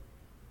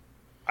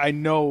 I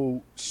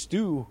know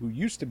Stu, who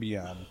used to be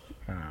on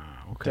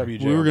Okay.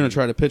 WJ. we were going to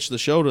try to pitch the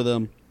show to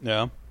them,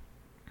 Yeah.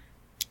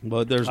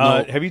 but there's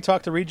no. Have you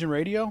talked to Region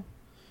Radio?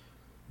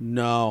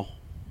 No,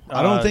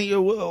 I don't think it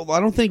will. I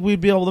don't think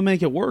we'd be able to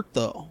make it work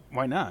though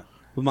Why not?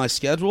 with my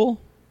schedule.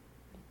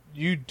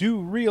 You do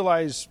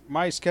realize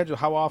my schedule,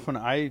 how often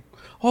I.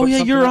 Oh put yeah,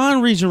 something you're up?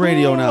 on Region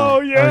Radio now. Oh, I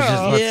was just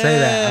yeah. about to say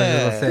that.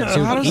 I was just about to say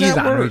How it. does He's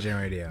that on work? Region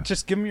Radio.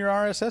 Just give him your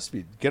RSS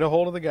feed. Get a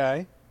hold of the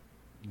guy.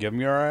 Give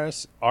him your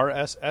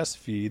RSS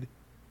feed.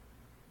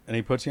 And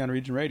he puts you on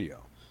Region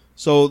Radio.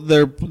 So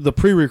they're the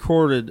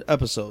pre-recorded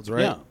episodes,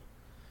 right? Yeah.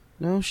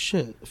 No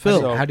shit, Phil.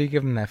 So- How do you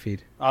give him that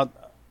feed? We'll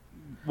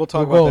talk We'll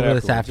go about over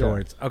that this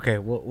afterwards. afterwards. Okay,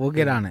 we'll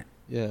get on it.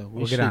 yeah,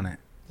 We'll get on it.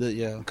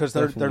 Yeah, Because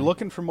they're definitely.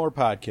 looking for more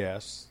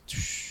podcasts.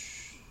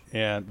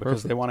 And because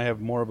Perfect. they want to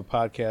have more of a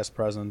podcast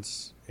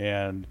presence.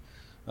 And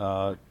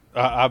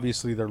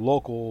obviously they're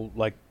local,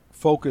 like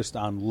focused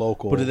on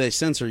local. But do they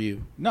censor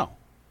you No.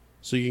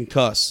 so you can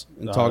cuss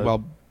and talk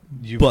about?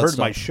 You've butt heard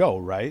my stuff? show,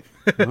 right?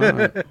 All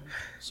right.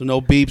 So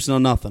no beeps, no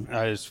nothing.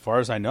 As far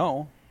as I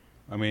know.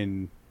 I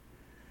mean,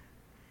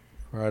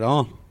 Right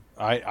on.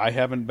 I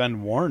haven't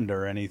been warned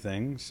or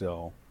anything,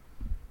 so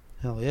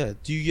Hell yeah.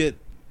 Do you get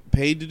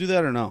paid to do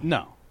that or no?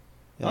 no.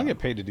 I don't Yeah. get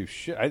paid to do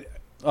shit. I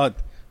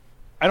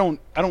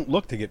don't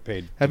look to get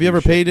paid. Have to you do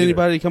ever shit paid either.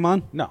 anybody to come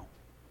on? No.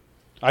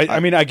 I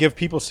mean, I give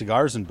people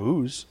cigars and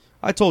booze.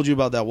 I told you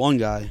about that one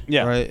guy.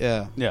 Yeah. Right.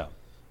 Yeah. Yeah.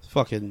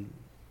 Fucking.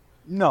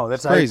 No,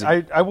 that's Crazy.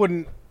 I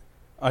wouldn't.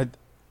 I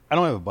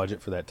don't have a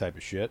budget for that type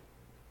of shit.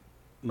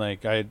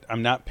 Like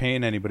I'm not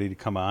paying anybody to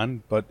come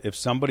on, but if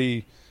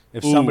somebody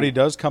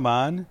does come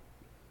on,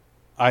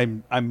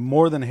 I'm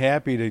more than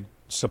happy to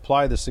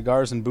supply the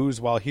cigars and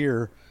booze while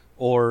here.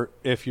 Or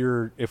if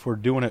we're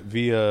doing it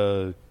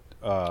via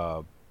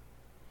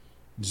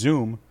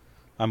Zoom,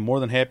 I'm more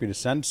than happy to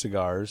send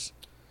cigars.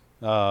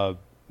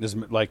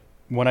 Like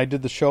when I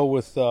did the show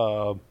with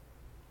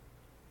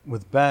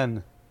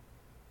Ben,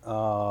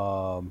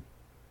 the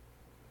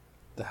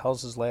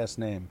hell's his last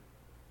name?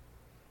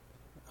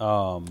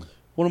 One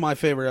of my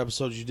favorite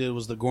episodes you did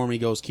was the Gourmet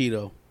Goes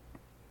Keto.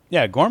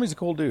 Yeah, Gormy's a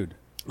cool dude.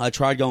 I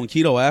tried going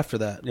keto after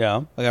that.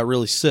 Yeah. I got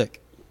really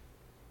sick.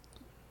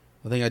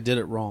 I think I did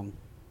it wrong.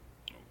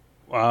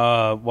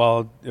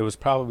 Well, it was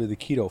probably the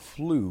keto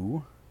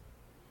flu.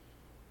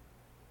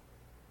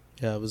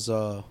 Yeah, it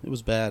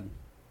was bad.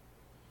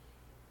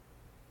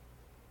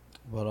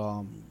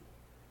 But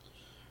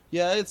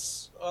yeah,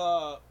 it's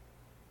right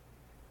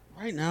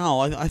now.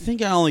 I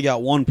think I only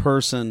got one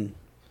person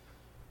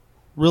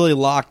really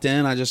locked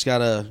in. I just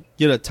gotta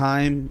get a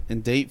time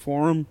and date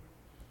for him.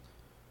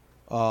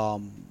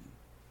 Other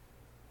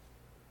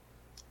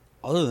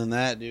than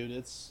that, dude,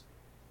 it's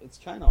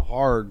kind of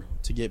hard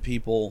to get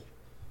people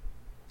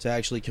to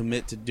actually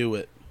commit to do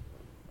it.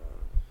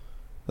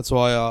 That's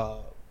why,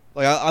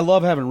 I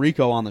love having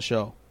Rico on the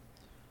show.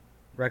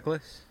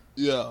 Reckless.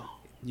 Yeah,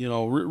 you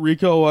know,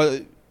 Rico,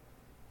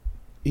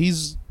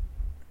 he's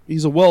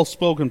a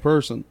well-spoken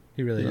person.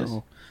 He really you is.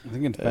 know. I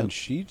think it's Ben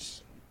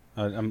Sheets.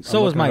 I'm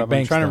So was looking it Mike up.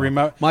 Banks, I'm trying to though.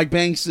 remember. Mike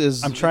Banks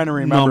is. I'm trying to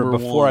remember number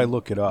before I one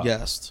look it up.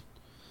 Guest.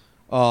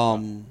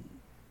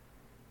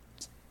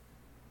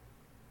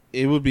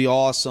 It would be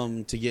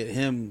awesome to get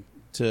him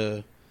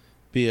to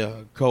be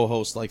a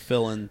co-host like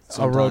Phil and A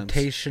sometimes.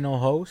 rotational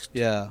host.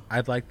 Yeah.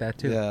 I'd like that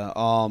too. Yeah.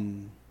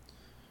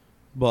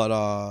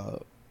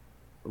 But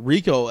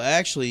Rico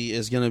actually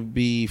is going to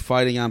be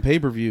fighting on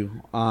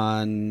pay-per-view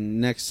on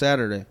next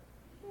Saturday.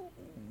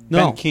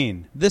 No, Ben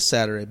Keen. this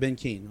Saturday. Ben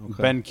Keen.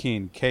 Okay. Ben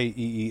Keen,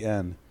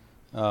 Keen.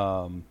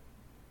 Now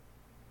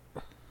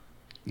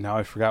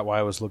I forgot why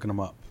I was looking him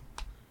up.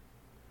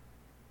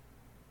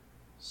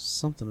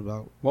 Something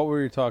about What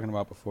were you talking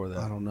about before I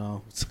that? don't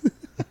know.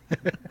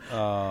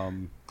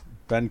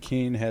 Ben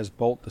Keen has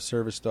Bolt the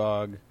service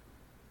dog.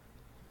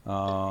 We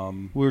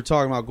were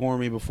talking about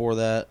Gourmet before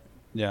that.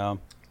 Yeah.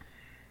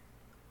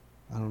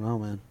 I don't know,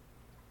 man.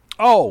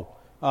 Oh,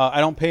 I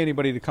don't pay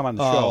anybody to come on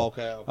the show.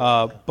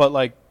 Oh, okay. But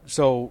like,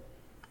 so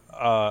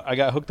I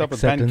got hooked up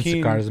with Ben Acceptance, Keen.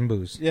 cigars, and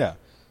booze. Yeah.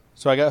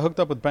 So I got hooked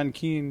up with Ben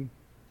Keen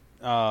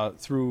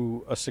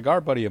through a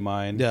cigar buddy of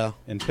mine Yeah.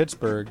 in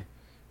Pittsburgh.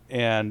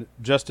 And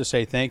just to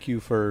say thank you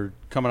for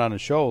coming on the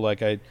show,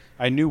 like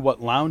I knew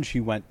what lounge he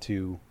went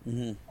to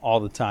all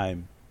the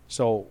time.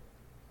 So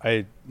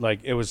it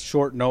was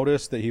short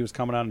notice that he was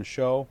coming on the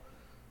show,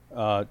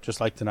 just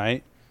like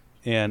tonight.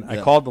 And I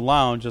Yeah. called the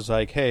lounge. I was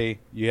like, hey,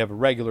 you have a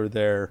regular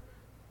there.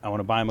 I want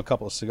to buy him a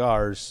couple of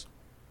cigars.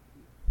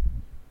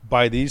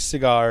 Buy these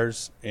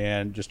cigars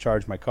and just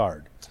charge my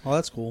card. Oh,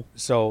 that's cool.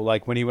 So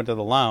like when he went to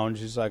the lounge,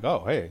 he's like,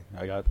 oh, hey,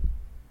 I got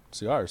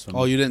cigars from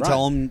Oh, you didn't Brian.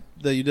 tell him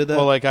that you did that?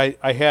 Well, like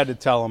I had to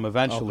tell him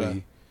eventually,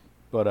 Okay.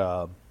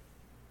 but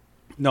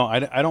no,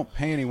 I don't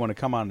pay anyone to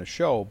come on the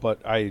show, but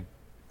I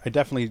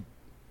definitely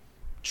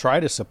try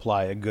to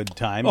supply a good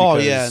time. oh,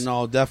 because yeah.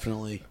 No,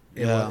 definitely.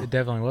 It, Yeah. it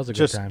definitely was a good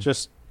just time.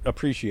 just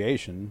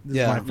appreciation. This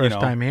Yeah, is my you first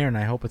know. time here, and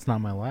I hope it's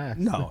not my last.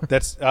 No,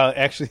 that's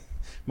actually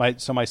my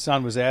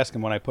son was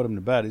asking when I put him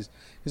to bed.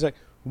 He's like,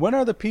 when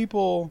are the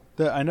people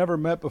that I never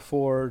met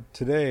before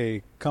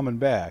today coming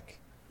back?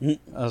 Mm.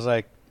 I was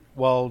like,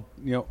 well,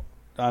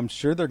 I'm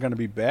sure they're going to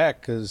be back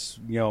because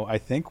I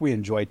think we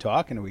enjoy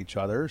talking to each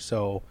other,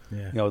 so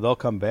Yeah. they'll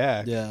come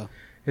back. Yeah.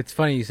 It's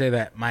funny you say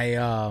that.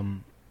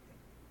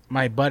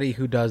 My buddy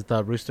who does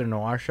the Rooster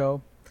Noir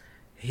show,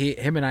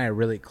 him and I are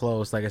really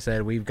close. Like I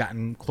said, we've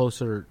gotten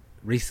closer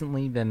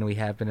recently than we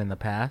have been in the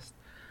past.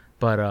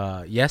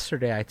 But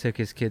yesterday I took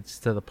his kids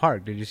to the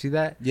park. Did you see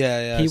that?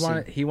 Yeah. he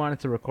I see. wanted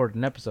to record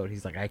an episode.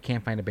 He's like, I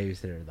can't find a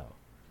babysitter though.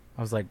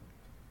 I was like,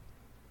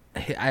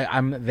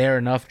 I'm there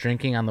enough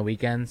drinking on the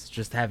weekends,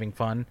 just having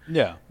fun,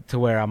 Yeah. to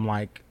where I'm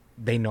like,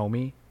 they know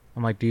me.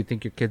 I'm like, do you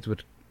think your kids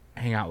would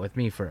hang out with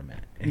me for a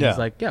minute? And Yeah. he's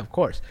like, yeah, of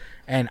course.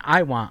 And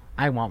I want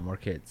more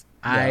kids.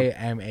 I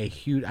am a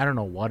huge, I don't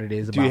know what it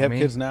is about Do you have me.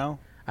 kids now?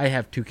 I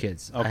have 2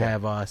 kids. Okay. I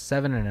have a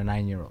 7 and a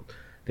 9-year-old.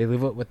 They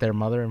live with their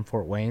mother in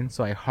Fort Wayne,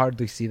 so I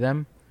hardly see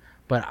them.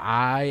 But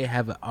I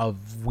have a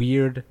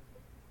weird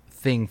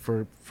thing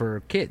for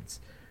kids.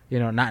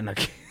 Not in a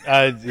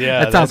Yeah.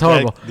 that sounds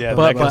horrible. yeah.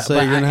 but gonna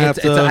say, you're gonna have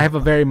it's to I have a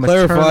very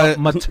clarify it.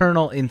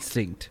 maternal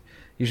instinct.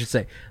 You should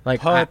say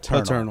like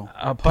Paternal.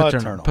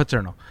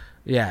 paternal.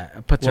 Yeah,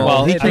 paternal.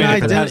 Well, he It- can it-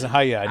 depends identify- on how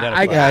you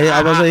identify. Yeah,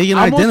 I was like, he can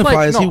almost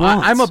identify as he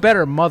wants. I'm a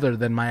better mother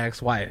than my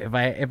ex-wife,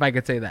 if I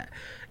could say that.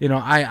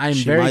 I'm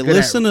She very might good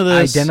listen at to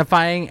this.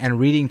 identifying and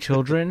reading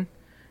children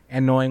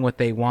and knowing what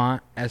they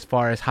want as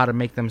far as how to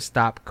make them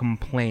stop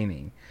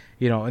complaining.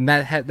 And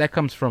that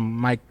comes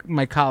from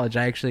my college.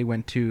 I actually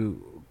went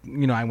to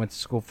I went to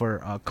school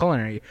for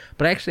culinary,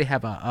 but I actually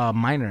have a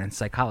minor in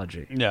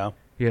psychology. Yeah.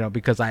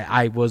 Because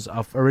I was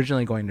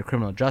originally going to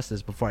criminal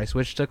justice before I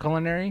switched to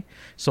culinary.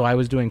 So I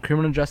was doing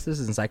criminal justice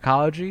and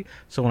psychology.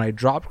 So when I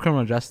dropped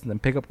criminal justice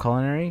and picked up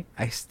culinary,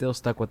 I still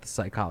stuck with the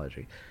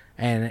psychology.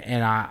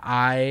 And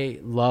I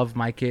love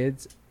my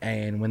kids.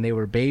 And when they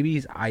were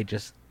babies, I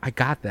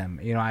got them.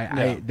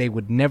 They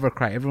would never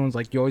cry. Everyone's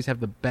like, you always have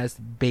the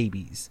best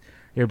babies.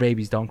 Your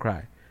babies don't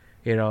cry.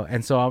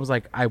 And so I was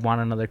like, I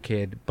want another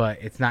kid, but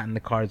it's not in the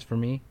cards for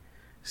me.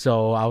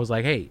 So I was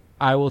like, hey,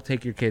 I will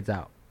take your kids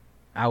out.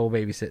 I will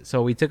babysit.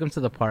 So we took him to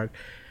the park.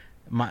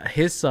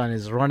 His son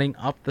is running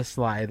up the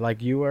slide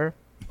like you were.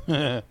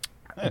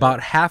 About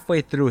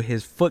halfway through,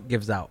 his foot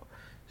gives out.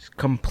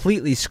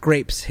 Completely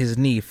scrapes his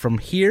knee from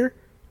here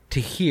to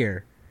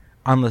here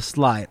on the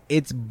slide.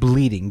 It's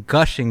bleeding,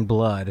 gushing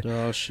blood.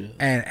 Oh, shit.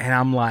 And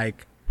I'm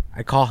like,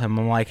 I call him.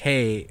 I'm like,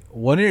 hey,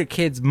 one of your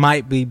kids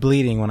might be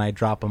bleeding when I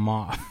drop him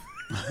off.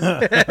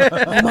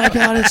 Oh, my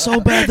God, it's so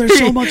bad. There's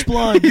so much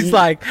blood. He's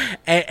like,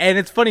 and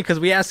it's funny because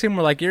we asked him,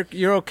 we're like,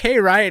 you're okay,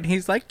 right? And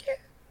he's like,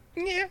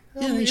 yeah,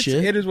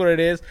 it is what it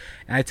is.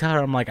 And I tell her,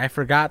 I'm like, I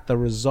forgot the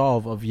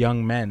resolve of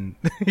young men.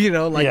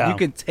 Yeah. You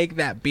can take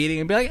that beating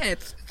and be like, hey,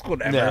 it's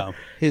whatever. Yeah.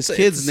 His It's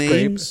kids' a scrape.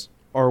 names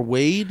are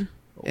Wade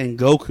and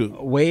Goku.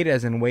 Wade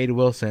as in Wade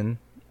Wilson,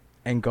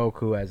 and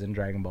Goku as in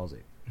Dragon Ball Z.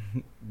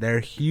 They're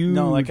huge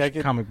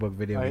comic book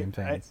video game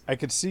fans. I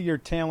could see your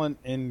talent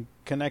in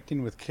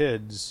connecting with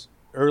kids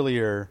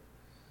earlier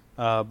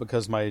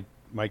because my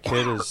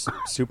kid is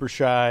super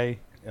shy,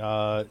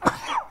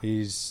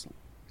 He's,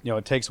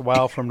 it takes a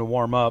while for him to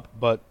warm up,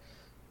 but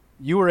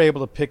you were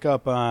able to pick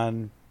up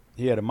on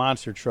he had a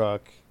monster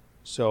truck,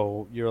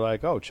 so you're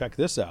like, oh, check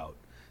this out,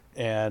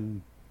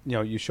 and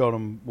you showed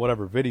him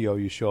whatever video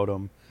you showed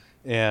him,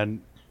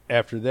 and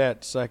after that,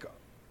 it's like,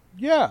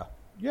 yeah,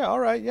 all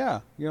right, yeah,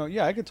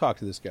 I could talk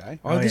to this guy.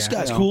 Oh, this yeah.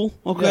 guy's cool.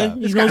 Okay, Yeah.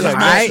 he knows his guy's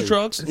monster alright.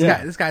 trucks.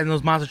 This guy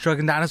knows monster truck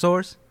and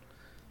dinosaurs.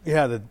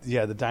 Yeah, the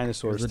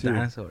dinosaurs The too.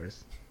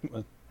 dinosaurs.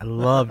 I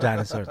love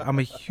dinosaurs. I'm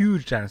a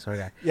huge dinosaur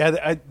guy.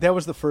 Yeah, that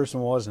was the first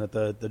one, wasn't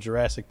it? The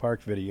Jurassic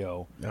Park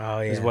video. Oh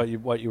yeah, Is what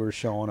you were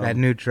showing that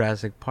him. new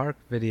Jurassic Park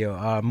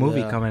video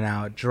movie Yeah. coming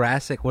out.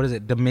 Jurassic, what is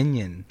it?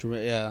 Dominion.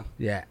 Yeah.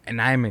 Yeah, and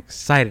I'm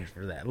excited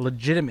for that.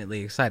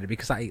 Legitimately excited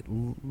because I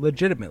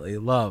legitimately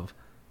love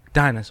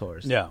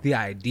dinosaurs. Yeah. The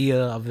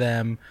idea of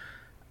them.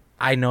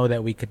 I know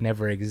that we could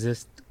never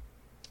exist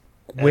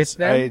with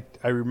them.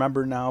 I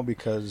remember now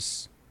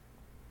because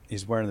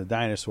he's wearing the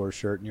dinosaur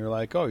shirt, and you're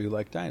like, oh, you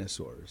like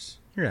dinosaurs.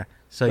 Yeah.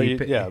 So But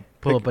you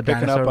pull up a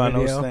picking dinosaur up on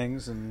video. those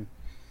things, and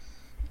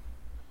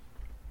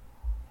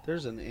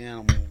There's an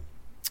animal.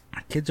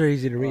 Kids are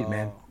easy to read,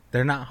 man. Oh.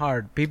 They're not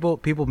hard.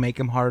 People make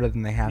them harder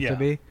than they have Yeah. to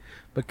be,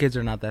 but kids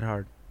are not that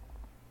hard.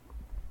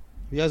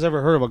 You guys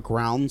ever heard of a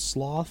ground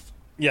sloth?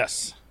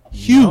 yes,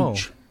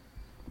 Huge.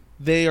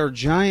 They are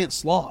giant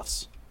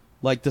sloths,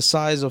 like the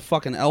size of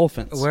fucking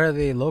elephants. Where are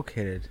they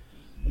located?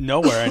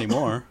 nowhere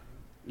anymore.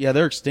 Yeah,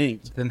 they're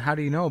extinct. Then how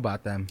do you know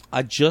about them?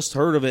 I just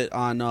heard of it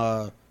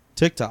on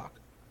TikTok,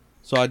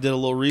 so I did a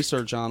little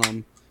research on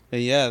them,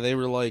 and yeah, they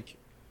were like,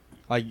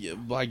 I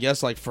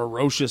guess like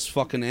ferocious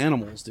fucking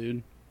animals,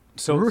 dude.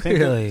 So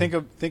Really?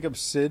 think of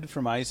Sid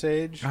from Ice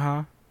Age, Uh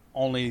huh.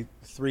 only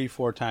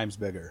 3-4 times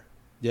bigger.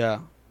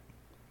 Yeah,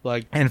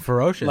 like And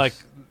ferocious. Like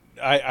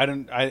I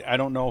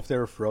don't know if they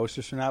were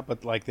ferocious or not,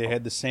 but like they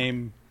had the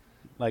same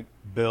like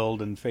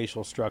build and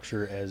facial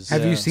structure as.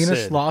 have you seen a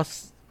Sid.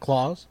 sloth's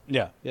claws?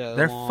 Yeah. yeah,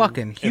 They're long.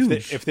 fucking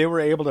huge. If they were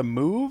able to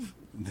move,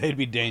 they'd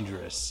be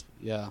dangerous.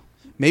 Yeah,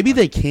 maybe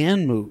they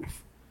can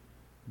move.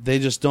 They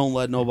just don't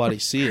let nobody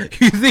see it.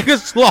 You think a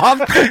sloth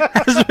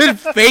has been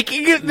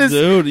faking it this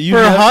Dude, you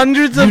for never-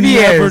 hundreds of you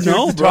years? never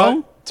know,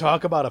 bro.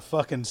 Talk about a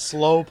fucking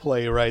slow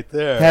play right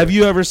there. Have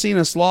you ever seen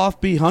a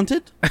sloth be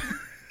hunted?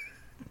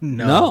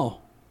 No.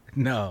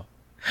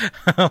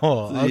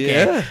 Oh, okay.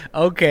 Yeah.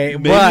 Okay.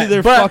 Maybe but,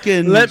 they're but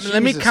fucking- let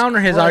me Jesus counter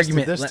his Christ,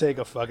 argument. Did this Let- take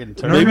a fucking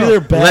turn? Maybe they're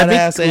Let me-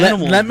 badass let-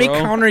 animals, Let me bro.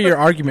 counter your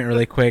argument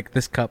really quick.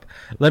 This cup.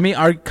 Let me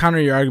counter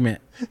your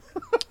argument.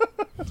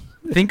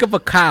 Think of a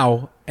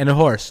cow and a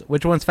horse.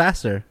 Which one's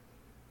faster?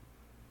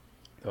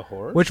 The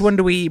horse. Which one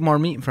do we eat more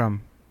meat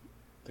from?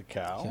 The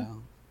cow. Yeah.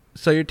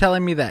 So you're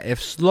telling me that if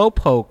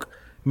slowpoke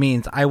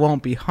means I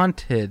won't be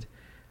hunted,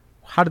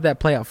 how did that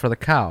play out for the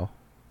cow?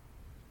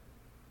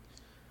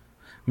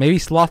 Maybe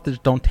sloths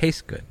just don't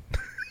taste good.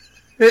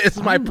 It's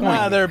my point.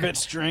 Ah, they're a bit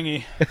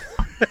stringy.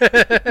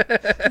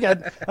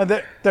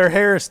 Their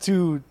hair is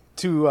too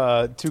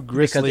because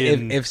gristly.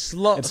 and if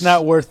slow, it's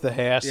not worth the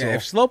hassle. Yeah,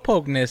 if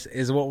slowpokeness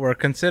is what we're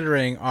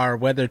considering are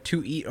whether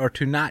to eat or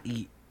to not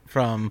eat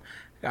from,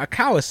 a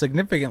cow is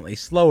significantly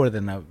slower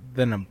than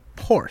a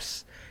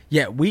horse.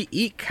 Yet we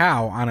eat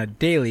cow on a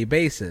daily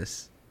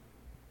basis,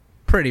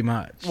 pretty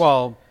much.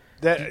 Well,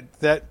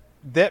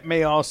 that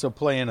may also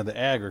play into the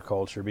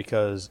agriculture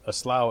because a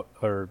slough.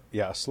 a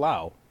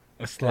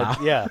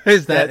slough. yeah.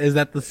 is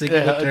that the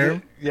singular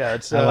term? Yeah,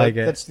 it's I like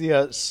it. That's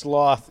the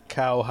sloth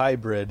cow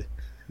hybrid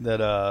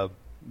that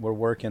we're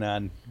working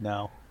on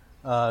now.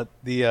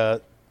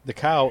 The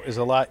cow is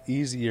a lot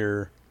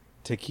easier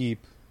to keep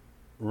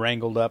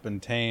wrangled up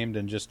and tamed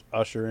and just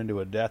usher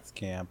into a death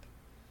camp.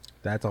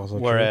 That's also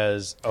true.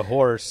 Whereas a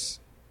horse,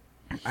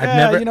 I've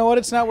never, you know what?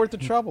 It's not worth the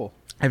trouble.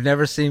 I've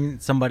never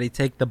seen somebody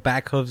take the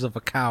back hooves of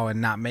a cow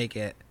and not make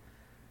it.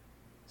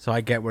 So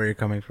I get where you're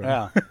coming from.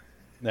 Yeah,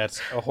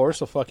 that's a horse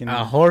will fucking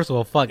A horse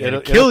will fucking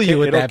it'll kill ca- you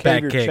with it'll that cave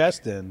back your kick.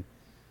 chest in.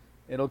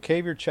 It'll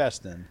cave your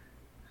chest in.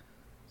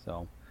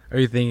 So Are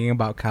you thinking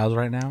about cows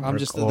right now? I'm Or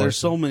just horses? there's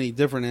so many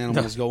different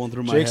animals going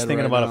through my Jake's head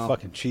thinking right about now. a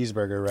fucking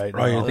cheeseburger right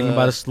Oh, you're now. thinking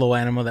about a slow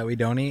animal that we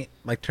don't eat,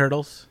 like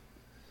turtles.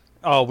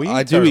 Oh, we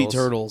I eat do turtles. eat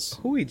turtles.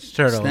 Who eats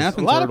turtles?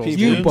 Snapping A lot of turtles,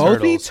 people You dude. eat both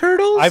turtles. eat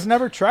turtles? I've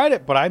never tried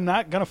it, but I'm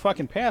not gonna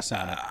fucking pass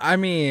on it. I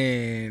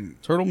mean,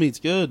 Turtle meat's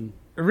good.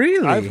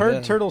 really? I've heard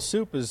Yeah. turtle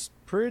soup is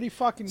pretty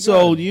fucking good.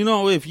 So you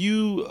know, if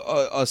you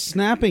a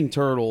snapping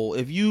turtle,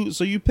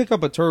 you pick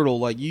up a turtle,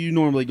 like you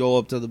normally go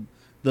up to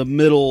the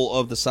middle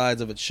of the sides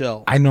of its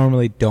shell. I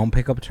normally don't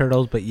pick up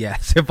turtles, but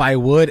yes, if I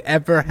would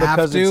ever have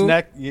because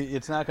to,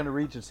 it's not going to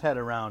reach its head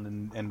around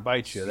and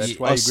bite you. That's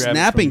why A you grab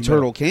snapping it from the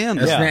turtle can.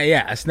 a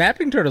Yeah. a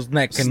snapping turtle's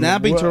neck can.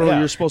 Snapping turtle, yeah.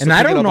 you're supposed and to I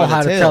pick it don't up know by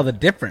how the to tail. tell the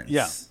difference.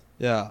 Yeah.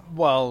 Yeah,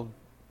 Well,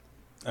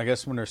 I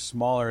guess when they're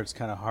smaller, it's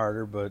kind of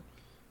harder, but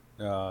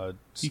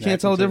you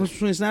can't tell the difference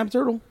between a snapping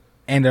turtle.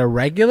 And a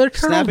regular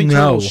turtle, Snapping no.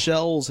 turtle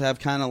shells have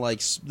kind of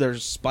like they're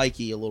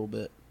spiky a little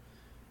bit,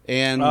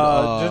 and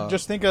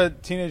just think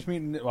of Teenage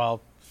Mutant.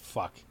 Well,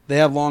 fuck. they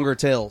have longer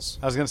tails.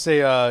 I was gonna say,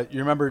 you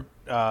remember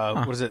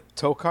what is it,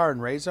 Tokar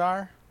and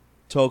Razor?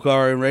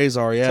 Tokar and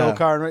Razor, yeah.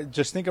 Tokar,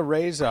 just think of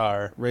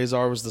Razor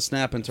Razor was the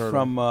snapping turtle.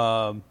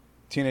 from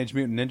Teenage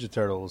Mutant Ninja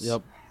Turtles.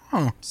 Yep.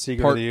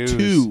 Secret Part of the Ooze.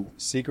 2.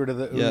 Secret of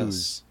the Yes.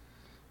 Ooze.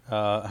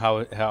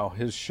 How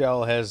his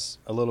shell has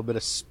a little bit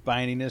of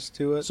spininess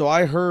to it. So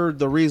I heard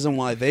the reason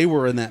why they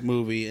were in that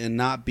movie and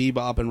not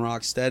Bebop and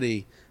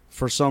Rocksteady,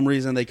 for some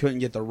reason they couldn't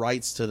get the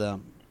rights to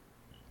them.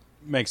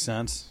 Makes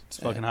sense. It's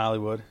fucking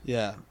Hollywood.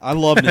 Yeah, I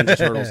love Ninja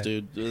Turtles,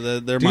 dude.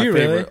 They're Do my you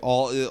favorite,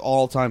 really?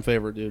 all time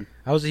favorite, dude.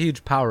 I was a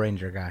huge Power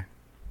Ranger guy.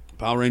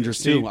 Power Rangers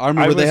See, too. I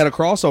remember they was- had a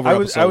crossover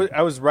episode.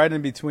 I was right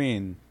in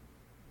between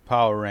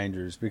Power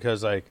Rangers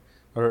because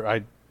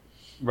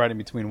right in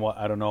between what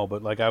I don't know,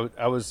 but like I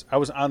was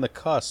on the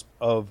cusp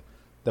of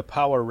the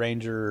Power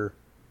Ranger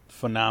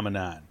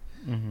phenomenon.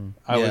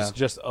 I Yeah. was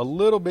just a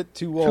little bit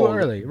too old.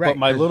 early, right, But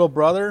my 'cause- little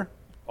brother,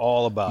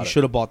 all about You it.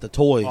 should have bought the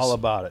toys All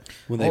about it.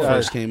 when they Oh,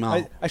 first came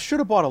out. I should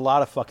have bought a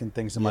lot of fucking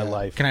things in my Yeah.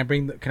 life. Can I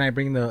bring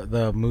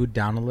the mood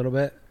down a little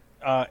bit?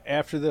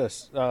 After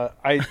this,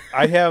 I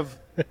have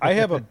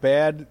a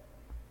bad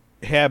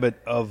habit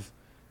of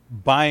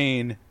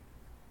buying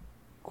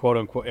quote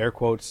unquote air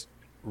quotes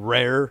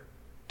rare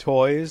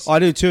toys. I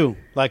do too.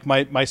 Like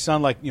my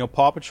son, like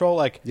Paw Patrol.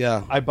 Like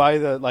Yeah. I buy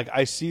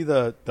I see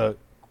the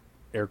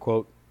air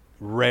quote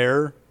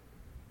rare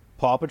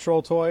Paw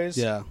Patrol toys.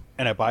 Yeah.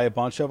 and I buy a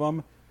bunch of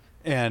them,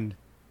 and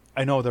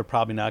I know they're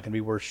probably not going to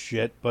be worth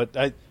shit. But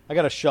I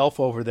got a shelf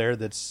over there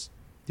that's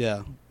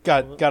Yeah.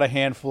 got a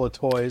handful of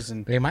toys,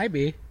 and They might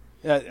be.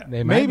 They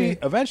might maybe be.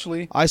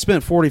 eventually. I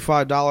spent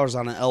 $45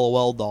 on an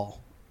LOL doll.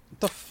 What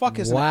the fuck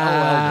is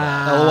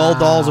Wow. LOL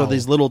dolls are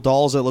these little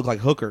dolls that look like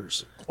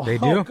hookers. an LOL? They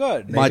Oh, do.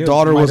 good. They My do.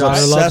 daughter was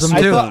loves obsessed them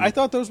with too. them. I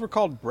thought those were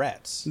called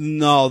brats.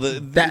 No,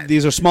 That-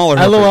 these are smaller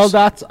LOL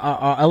hookers.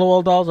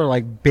 LOL dolls are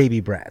like baby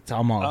brats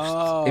almost,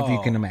 if you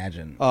Oh. can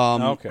imagine.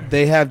 Okay.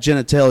 They have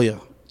genitalia.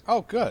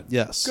 Oh, good.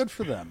 Yes. Good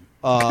for them.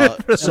 So I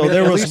mean,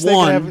 there at was least they could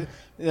one.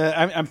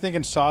 have- I'm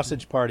thinking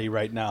sausage party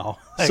right now.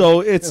 So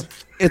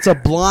it's a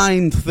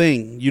blind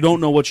thing. You don't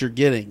know what you're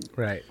getting.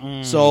 Right.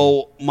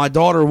 So my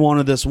daughter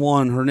wanted this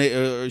one. Her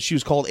name, she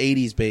was called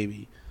 80s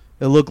Baby.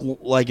 It looked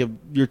like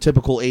your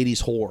typical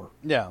 80s whore.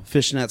 Yeah.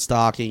 Fishnet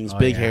stockings,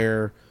 big yeah.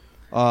 hair.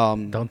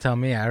 Don't tell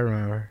me. I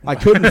remember. I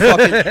couldn't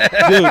fucking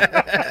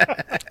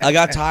dude. I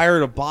got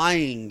tired of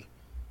buying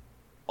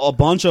a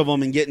bunch of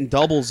them and getting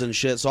doubles and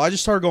shit. So I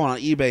just started going on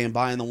eBay and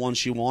buying the one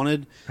she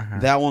wanted.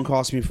 That one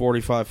cost me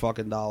 $45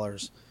 fucking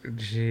dollars.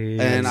 Jeez.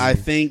 And I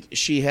think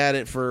she had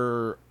it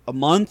for a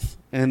month,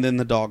 and then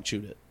the dog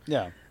chewed it.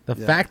 Yeah. The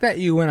fact that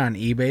you went on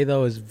eBay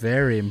though is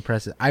very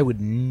impressive. I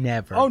would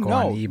never Oh, go no.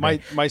 on eBay.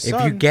 My if you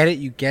son- get it,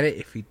 you get it.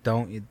 If you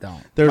don't, you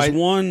don't. There's My-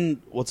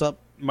 one. What's up?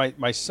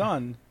 My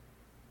son,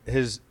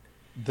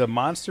 the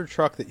monster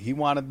truck that he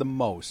wanted the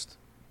most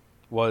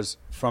was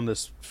from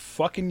this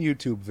fucking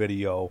YouTube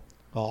video.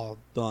 Oh,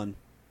 done.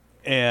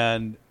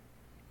 And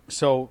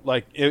so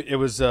like it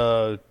was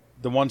the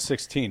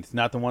 1/16th,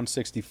 not the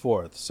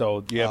 1/64th.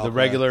 So you have the Okay.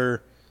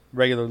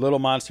 regular little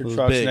monster Those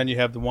trucks, big. and then you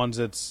have the ones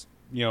that's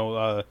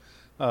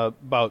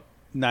about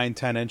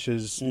 9-10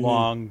 inches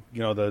long.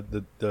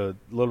 The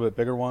little bit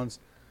bigger ones.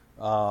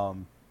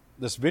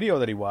 This video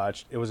that he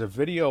watched, it was a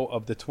video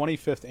of the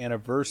 25th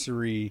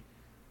anniversary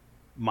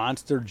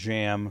Monster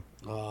Jam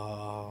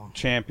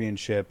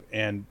championship,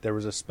 and there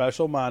was a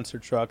special monster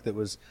truck that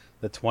was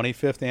the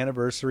 25th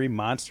anniversary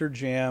Monster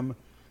Jam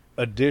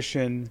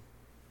edition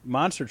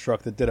monster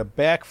truck that did a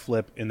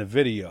backflip in the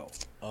video.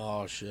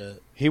 Oh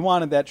shit. He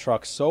wanted that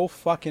truck so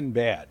fucking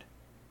bad.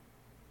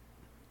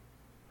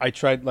 I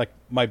tried, like,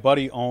 my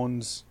buddy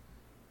owns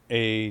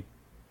a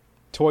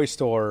toy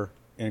store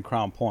in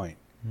Crown Point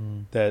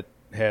that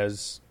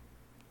has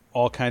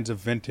all kinds of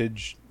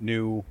vintage,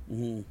 new,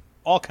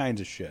 all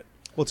kinds of shit.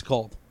 What's it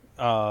called?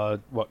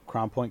 What,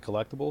 Crown Point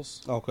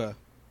Collectibles? Okay.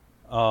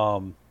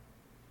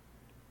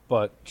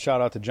 But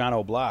shout out to John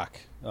O'Block,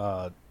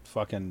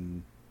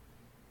 fucking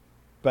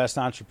best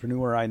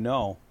entrepreneur I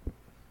know.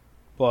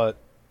 But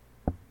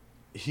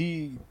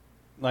he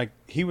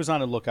was on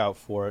the lookout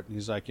for it.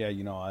 He's like, yeah,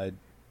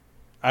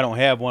 I don't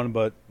have one,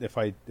 but if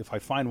I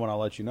find one, I'll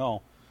let you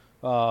know.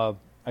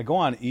 I go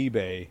on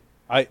eBay.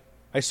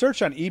 I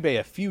searched on eBay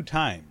a few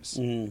times.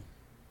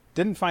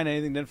 Didn't find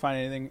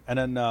anything. And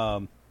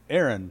then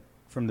Aaron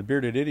from the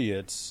Bearded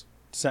Idiots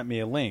sent me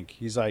a link.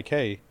 He's like,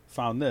 hey,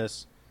 found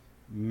this.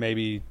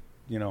 Maybe,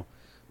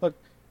 look,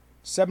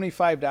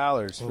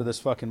 $75 for this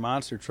fucking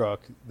monster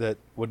truck that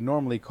would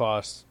normally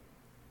cost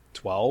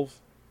 $12.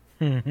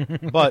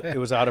 But it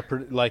was out of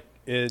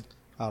they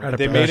Out of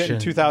made it in production.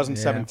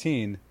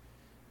 2017,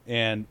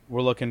 and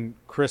we're looking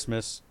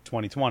Christmas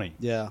 2020.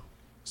 Yeah.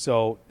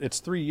 So it's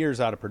 3 years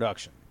out of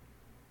production.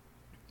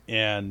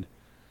 And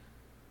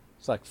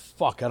it's like,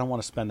 fuck, I don't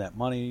want to spend that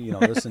money,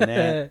 this and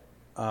that.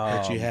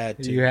 But you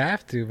had to. You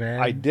have to, man.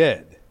 I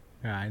did.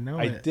 I know.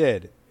 I it.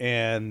 did.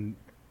 And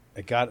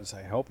I got it. So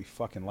I hope he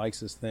fucking likes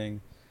this thing.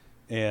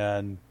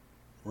 And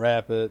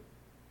wrap it.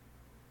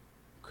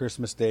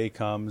 Christmas Day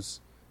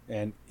comes,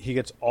 and he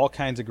gets all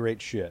kinds of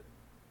great shit.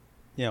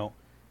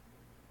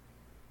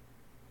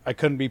 I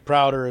couldn't be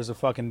prouder as a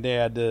fucking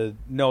dad to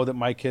know that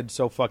my kid's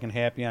so fucking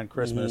happy on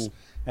Christmas.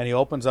 And he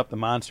opens up the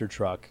monster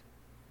truck,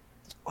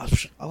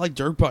 I like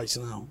dirt bikes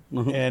now.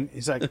 and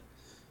he's like,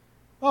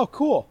 "Oh,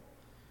 cool."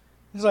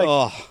 He's like,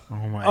 Oh, Oh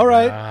my "All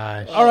right,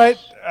 gosh. all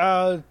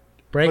right."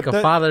 Break but a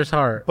then- father's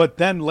heart. But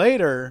then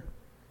later,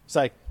 it's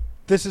like,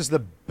 "This is the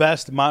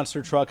best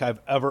monster truck I've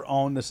ever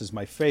owned. This is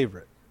my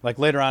favorite." Like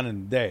later on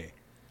in the day,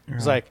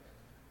 it's like,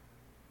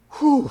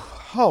 "Whew,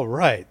 all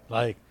right."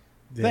 Like,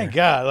 thank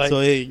God. Like,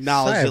 so he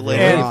acknowledged Sigh it of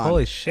later relief. on.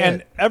 Holy shit.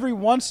 and every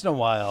once in a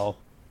while,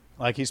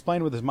 like he's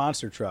playing with his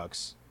monster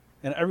trucks,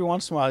 and every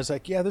once in a while he's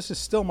like, "Yeah, this is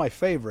still my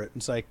favorite."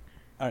 It's like,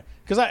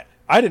 because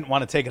I didn't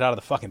want to take it out of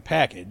the fucking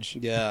package,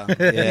 Yeah,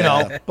 you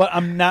know, but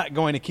I'm not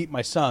going to keep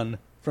my son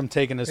from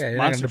taking this Yeah, you're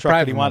not monster gonna truck deprive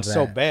that he him wants of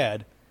so that.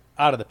 bad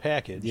out of the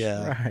package.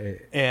 yeah.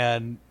 Right.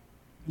 And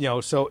you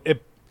know, so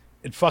it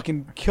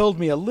fucking killed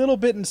me a little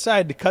bit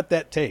inside to cut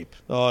that tape.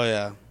 Oh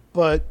yeah.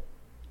 But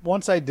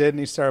once I did, and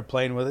he started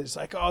playing with it, it's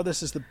like, "Oh,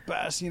 this is the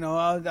best." You know,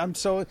 I'm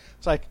so.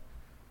 It's like,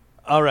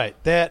 all right,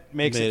 that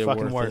makes Made it it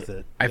fucking worth worth it.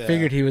 it. I Yeah.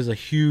 figured he was a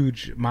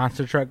huge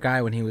monster truck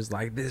guy when he was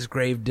like, "This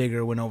grave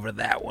digger went over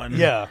that one."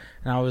 Yeah,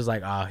 And I was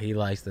like, "Oh, he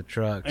likes the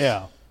trucks."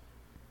 yeah.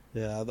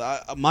 Yeah,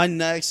 my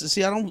next.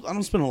 See, I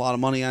don't spend a lot of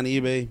money on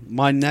eBay.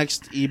 My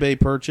next eBay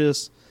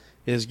purchase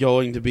is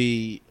going to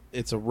be.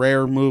 It's a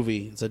rare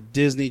movie. It's a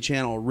Disney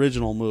Channel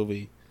original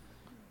movie.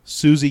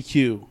 Susie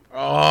Q.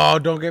 Oh,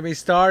 don't get me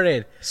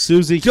started.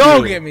 Susie Q.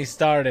 Don't get me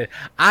started.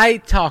 I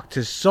talked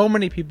to so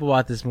many people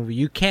about this movie.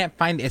 You can't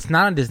find it's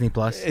not on Disney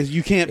Plus.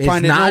 You can't It's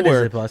find it not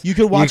nowhere. Disney Plus. You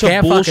could watch You a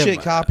can't bullshit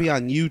fucking- copy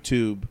on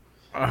YouTube,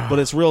 but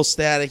it's real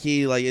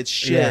staticky. Like it's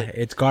shit. Yeah,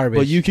 it's garbage.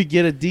 But you could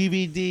get a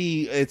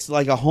DVD. It's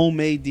like a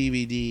homemade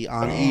DVD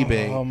on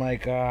eBay. Oh my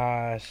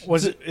gosh.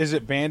 Is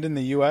it banned in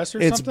the U.S.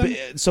 or It's something?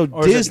 so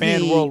Or is it Disney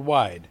banned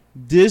worldwide?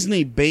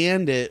 Disney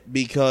banned it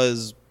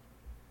because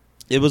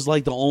it was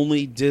like the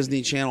only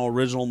Disney Channel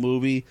original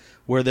movie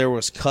where there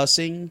was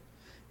cussing.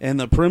 And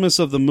the premise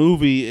of the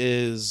movie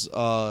is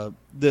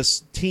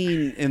this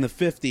teen in the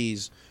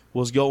 50s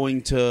was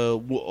going to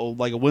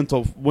like a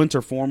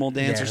winter formal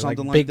dance or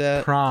something like big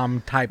that.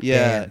 prom type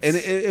Yeah, dance. and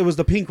it was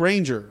the Pink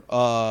Ranger,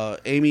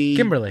 Amy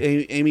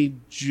Kimberly. Amy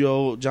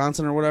Jo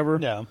Johnson or whatever.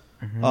 Yeah.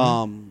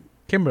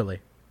 Kimberly.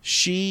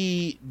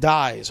 She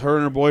dies. Her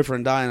and her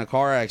boyfriend die in a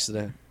car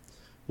accident.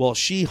 Well,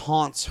 she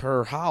haunts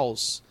her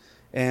house,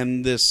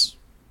 and this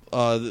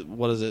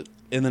what is it?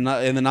 In the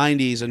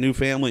 90s, a new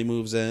family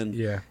moves in.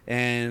 Yeah.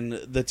 And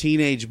the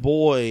teenage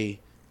boy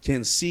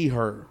can see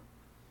her,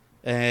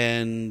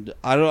 and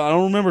I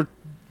don't remember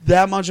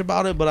that much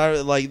about it, but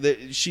I like they're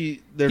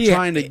Yeah,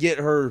 trying to get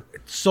her.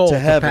 Soul to to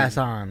heaven. pass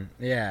on.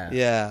 Yeah.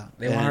 Yeah,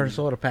 They want her and-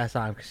 soul to pass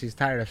on because she's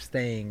tired of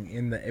staying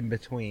in the in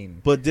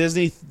between. But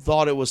Disney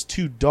thought it was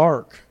too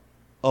dark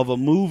of a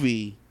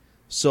movie,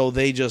 so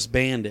they just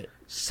banned it.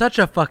 Such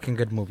a fucking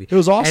good movie. It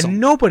was awesome. And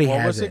nobody What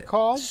has was it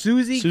called?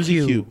 Susie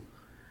Susie Q.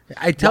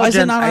 I tell Why is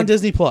Jen, it not on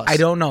Disney Plus? I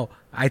don't know.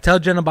 I tell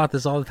Jen about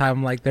this all the time.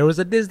 I'm like, there was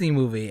a Disney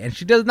movie, and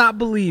she does not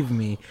believe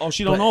me. Oh,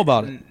 she don't But- know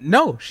about it.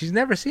 No, she's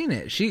never seen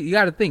it. You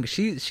got to think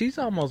she's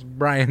almost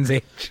Brian's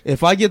age.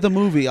 If I get the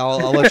movie, I'll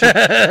let you.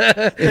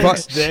 If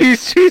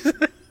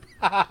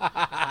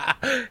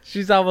I,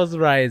 She's almost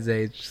Brian's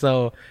age,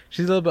 so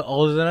she's a little bit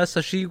older than us.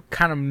 So she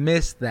kind of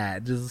missed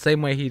that, just the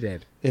same way he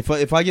did. if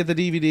I get the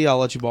DVD, I'll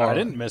let you borrow. I it.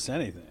 didn't miss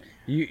anything.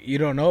 You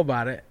don't know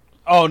about it.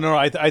 Oh no,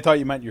 I thought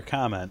you meant your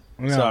comment.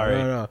 No, Sorry.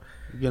 no.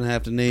 You're gonna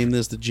have to name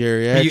this the You-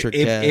 geriatric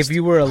cast. if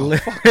you were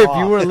if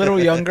you were a little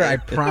younger, I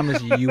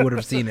promise you would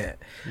have seen it.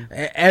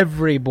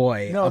 Every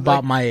boy No, about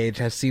like- my age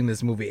has seen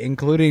this movie,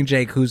 including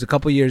Jake, who's a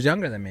couple years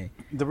younger than me.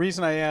 The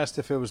reason I asked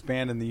if it was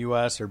banned in the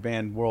U.S. or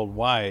banned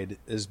worldwide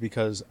is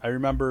because I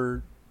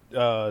remember.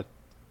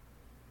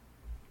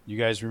 You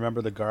guys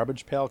remember the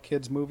Garbage Pail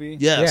Kids movie?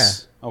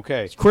 yes,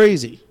 Okay, it's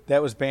crazy.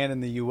 that was banned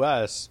in the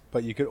U.S.,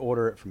 but you could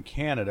order it from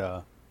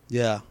Canada.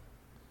 Yeah,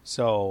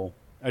 So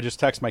I just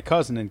text my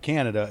cousin in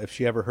Canada if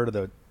she ever heard of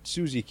the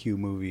Susie Q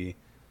movie,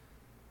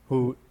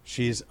 who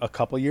she's a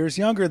couple years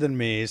younger than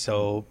me,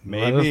 so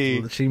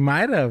maybe. She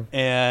might have.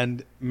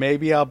 And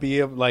maybe I'll be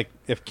able, like,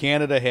 if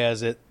Canada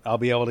has it, I'll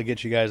be able to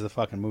get you guys the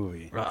fucking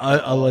movie.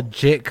 A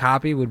legit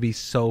copy would be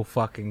so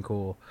fucking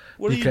cool.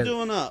 what are you Because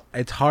doing up?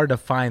 It's hard to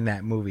find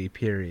that movie.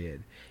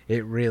 Period.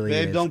 It really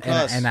Babe, is. don't And I-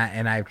 cuss.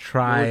 and I've We're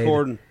tried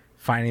recording.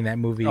 finding that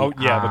movie. Oh,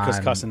 yeah, because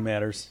on- cussing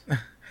matters.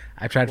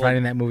 I've tried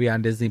finding that movie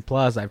on Disney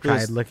Plus. I've tried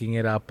Look at- looking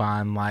it up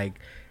on like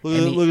Look at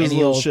his any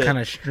little old shit. kind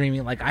of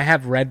streaming. Like I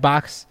have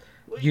Redbox.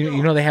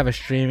 You know they have a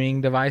streaming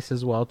device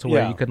as well to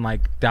where Yeah. you can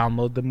like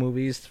download the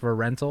movies for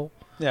rental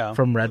Yeah.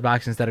 from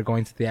Redbox instead of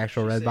going to the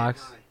actual Redbox.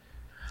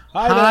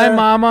 Hi, there.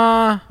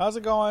 Mama. How's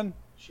it going?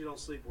 She don't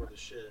sleep worth a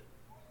shit.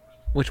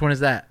 Which one is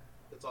that?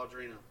 That's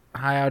Audrina.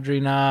 Hi,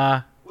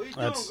 Audrina. What are you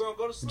That's- doing,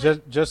 girl? Go to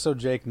sleep. Just so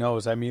Jake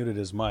knows, I muted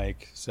his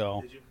mic,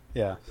 so Did you?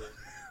 yeah.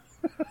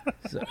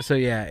 So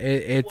yeah,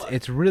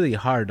 it's really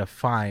hard to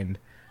find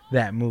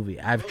that movie.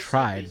 I've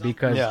tried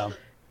because Yeah.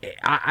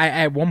 I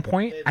at one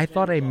point I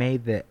thought I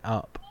made that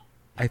up.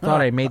 I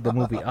thought I made the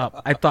movie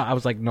up. I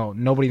was like, no,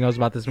 nobody knows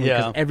about this movie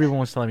because Yeah. everyone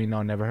was telling me,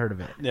 no, never heard of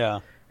it. Yeah.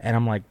 And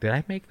I'm like, did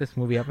I make this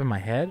movie up in my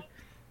head?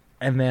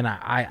 And then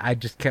I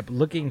just kept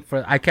looking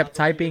I kept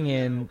typing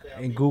in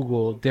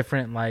Google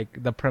different,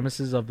 like, the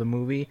premises of the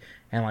movie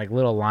and, like,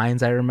 little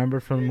lines I remember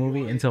from the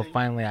movie until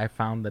finally I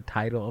found the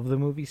title of the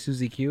movie,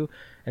 Susie Q.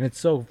 And it's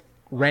so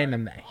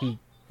random that he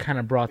kind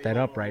of brought that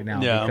up right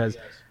now Yeah. because,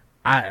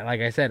 like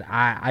I said,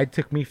 I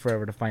took me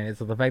forever to find it.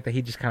 So the fact that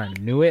he just kind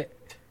of knew it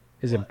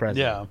is impressive.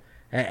 Yeah.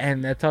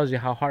 And that tells you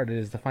how hard it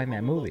is to find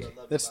that movie.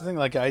 That's the thing.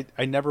 Like, I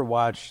never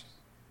watched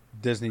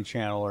Disney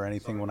Channel or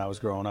anything when I was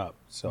growing up.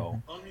 So,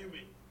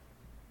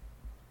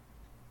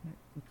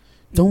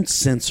 Don't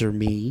censor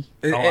me.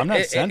 oh, I'm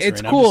not censoring.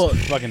 It's cool. I'm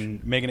just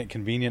fucking making it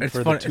convenient It's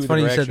for funny- the two it's that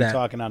funny are you said actually that.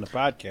 talking on the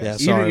podcast. Yeah, You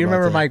sorry remember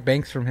about that. Mike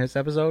Banks from his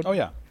episode? Oh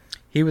yeah.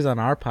 He was on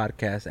our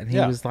podcast and he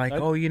Yeah, was like, I-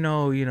 "Oh, you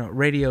know,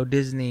 Radio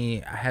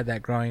Disney. I had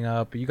that growing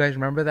up. You guys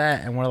remember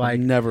that?" And we're I like,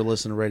 never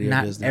listened to Radio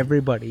 "Not Disney.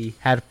 everybody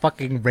had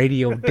fucking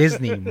Radio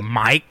Disney,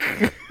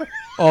 Mike."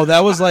 Oh,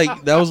 that was like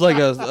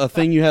a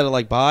thing you had to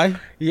like buy.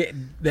 Yeah,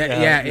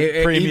 Yeah,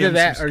 either premium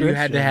that or you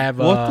had to subscription. have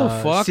What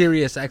the fuck?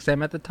 Sirius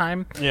XM at the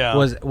time. Yeah.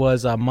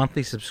 was a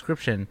monthly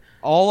subscription.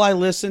 All I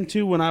listened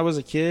to when I was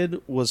a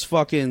kid was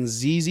fucking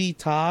ZZ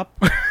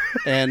Top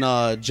and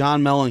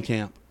John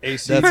Mellencamp.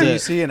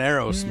 AC/DC and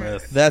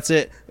Aerosmith. That's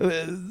it.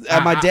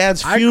 At my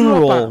dad's I grew up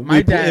funeral, on-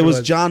 my dad it was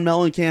was- John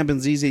Mellencamp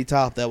and ZZ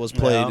Top that was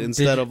played Yeah.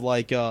 instead Did of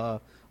like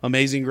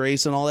Amazing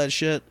Grace and all that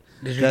shit.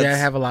 Did your dad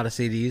have a lot of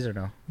CDs or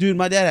no? Dude,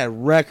 my dad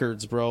had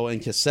records, bro,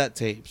 and cassette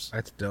tapes.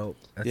 That's dope.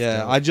 That's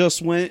Yeah, dope. I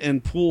just went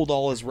and pulled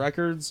all his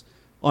records.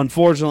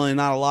 Unfortunately,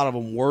 not a lot of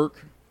them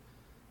work,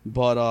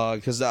 but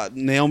because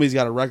Naomi's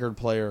got a record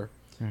player,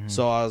 Mm-hmm.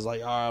 so I was like,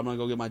 all right, I'm gonna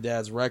go get my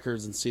dad's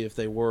records and see if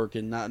they work,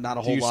 and not a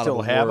Do whole you lot still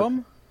of them have work.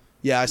 them?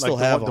 Yeah, I still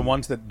have the them.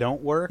 ones that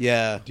don't work.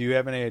 Yeah, Do you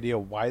have any idea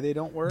why they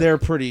don't work? they're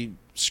pretty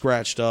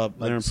scratched up.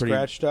 like they're pretty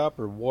scratched up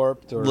or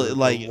warped or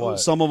like or what?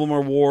 some of them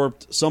are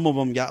warped. Some of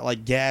them got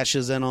like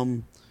gashes in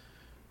them.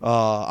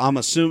 I'm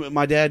assuming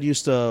my dad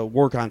used to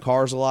work on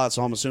cars a lot,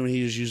 so I'm assuming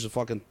he just used to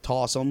fucking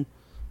toss them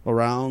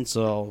around.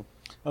 So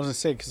I was gonna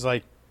say because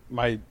like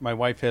my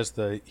wife has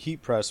the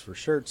heat press for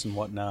shirts and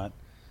whatnot,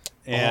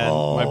 and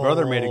my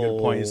brother made a good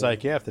point. He's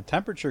like, yeah, if the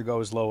temperature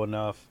goes low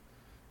enough,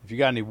 if you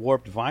got any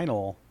warped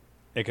vinyl,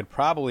 it could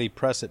probably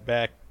press it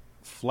back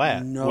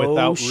flat No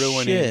without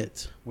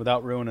shit.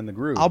 ruining the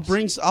grooves. I'll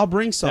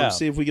bring some. Yeah.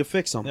 See if we can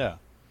fix them. Yeah.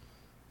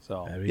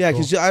 So That'd be Yeah,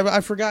 cool. because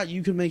I forgot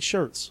you can make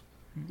shirts.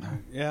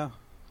 yeah,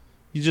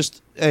 You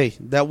just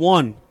that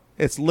one.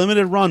 It's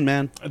limited run,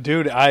 man.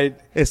 dude, I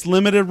It's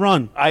limited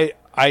run.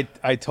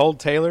 told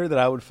Taylor that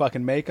I would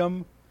fucking make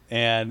them,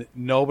 and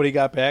nobody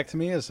got back to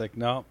me. It's like,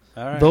 no,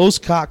 all right. Those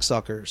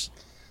cocksuckers.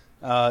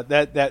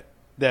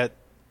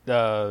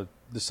 The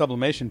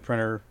sublimation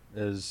printer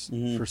is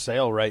Mm-hmm. for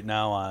sale right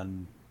now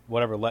on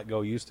whatever Let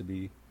Go used to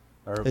be.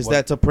 Or Is what-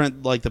 that to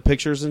print like the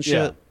pictures and shit?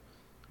 Yeah.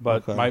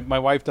 But Okay. my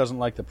wife doesn't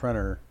like the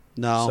printer.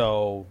 No.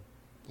 So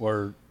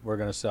we're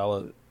gonna sell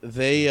it.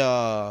 They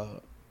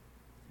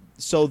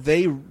so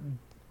they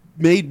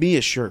made me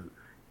a shirt,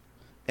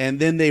 and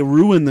then they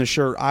ruined the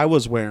shirt I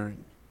was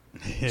wearing,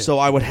 so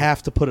I would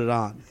have to put it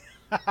on.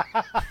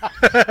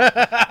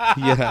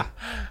 Yeah,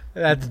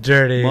 That's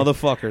dirty.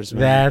 motherfuckers,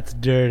 man. That's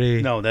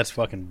dirty. No, that's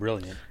fucking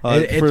brilliant.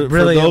 It's for those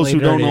brilliantly who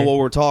don't know dirty. what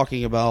we're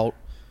talking about,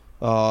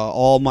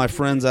 all my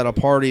friends at a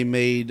party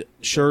made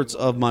shirts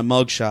of my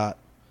mugshot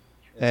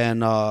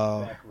and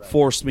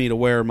forced me to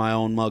wear my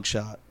own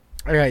mugshot.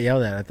 I got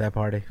yelled at that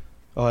party.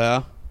 Oh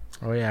yeah,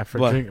 Oh yeah, for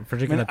But-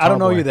 drinking a I don't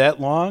know tall you boy. that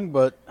long,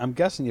 but I'm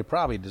guessing you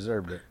probably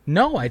deserved it.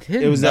 No, I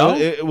didn't. it was no,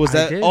 that. It was I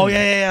that. didn't. Oh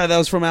yeah. That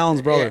was from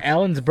Alan's brother. Yeah,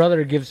 Alan's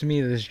brother gives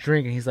me this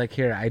drink, and he's like,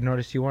 "Here, I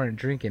noticed you weren't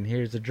drinking.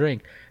 Here's the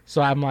drink."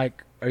 So I'm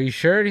like, "Are you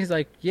sure?" And he's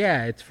like,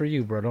 "Yeah, it's for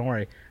you, bro. Don't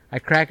worry." I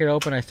crack it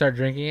open. I start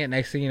drinking it.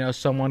 Next thing you know,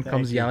 someone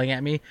comes yelling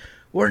at me.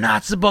 We're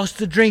not supposed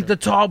to drink the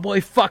tall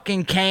boy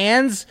fucking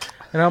cans.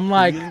 And I'm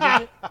like,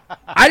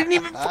 I didn't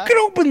even fucking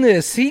open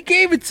this. He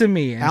gave it to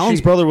me. And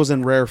Alan's brother was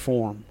in rare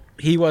form.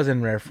 He was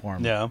in rare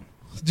form. Yeah.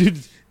 Dude,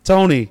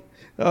 Tony.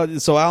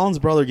 So Alan's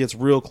brother gets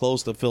real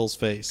close to Phil's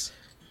face.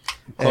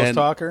 Close And-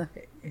 talker.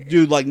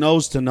 Dude, like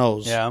nose to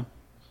nose. Yeah.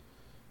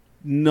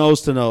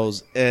 Nose to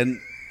nose.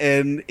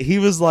 And he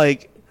was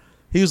like,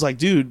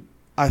 dude,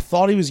 I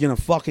thought he was going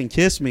to fucking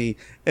kiss me.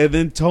 And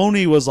then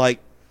Tony was like,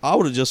 I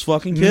would have just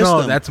fucking kissed No,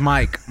 him. that's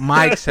Mike.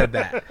 Mike said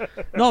that.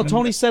 No,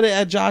 Tony said it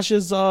at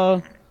Josh's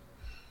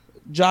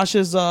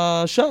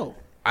show.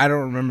 I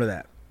don't remember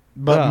that.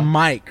 But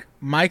Yeah.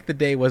 Mike the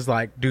day was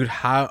like, dude,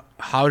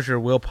 how's your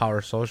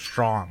willpower so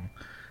strong?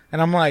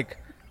 And I'm like,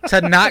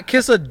 to not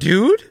kiss a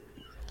dude?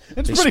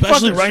 It's Especially pretty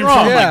fucking right in strong.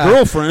 front of Yeah. my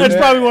girlfriend. That's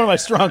probably one of my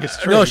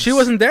strongest traits. No, she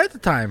wasn't there at the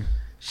time.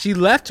 She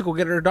left to go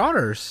get her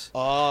daughters.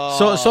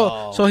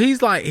 Oh. So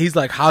he's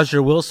like, how's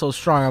your will so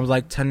strong? I was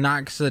like, to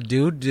not kiss a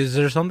dude? Is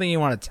there something you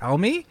want to tell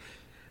me?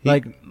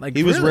 Like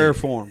He was really? rare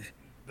form.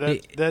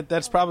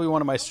 That's probably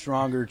one of my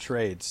stronger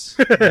traits.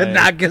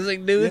 Not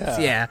kissing dudes?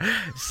 Yeah.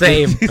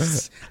 Same.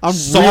 I'm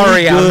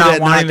Sorry, really I'm good not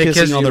at wanting to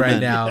kissing kiss you other right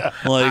men. now.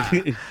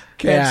 Like,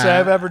 Can't Yeah. say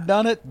I've ever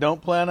done it.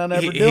 Don't plan on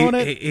ever doing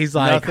it. He's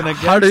like, Nothing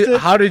how against did it,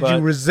 how did you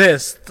but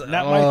resist?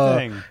 Not my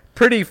thing.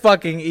 Pretty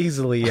fucking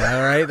easily.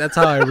 All right, that's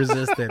how I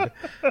resisted.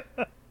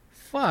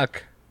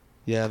 Fuck.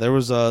 Yeah, there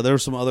were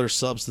some other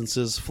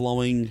substances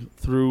flowing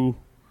through.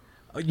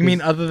 You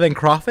mean other than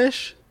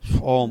crawfish?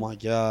 Oh my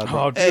god!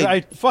 Oh, dude, Hey,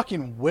 I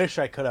fucking wish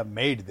I could have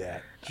made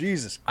that.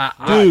 Jesus,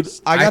 dude,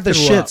 I got the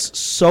threw shits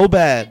so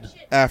bad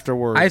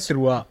afterwards. I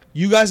threw up.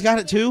 You guys got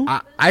it too,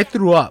 I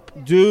threw up.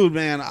 dude.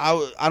 Man,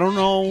 I don't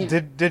know.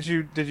 did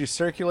you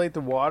circulate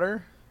the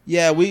water?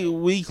 Yeah,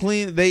 we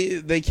cleaned.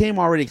 They came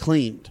already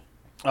cleaned.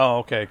 Oh,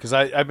 okay. Because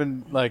I've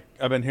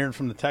been hearing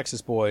from the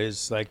Texas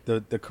boys like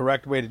the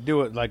correct way to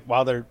do it, like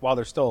while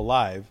they're still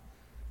alive,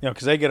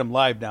 because they get them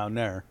live down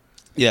there.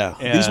 Yeah,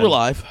 And these were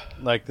live.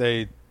 Like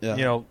they,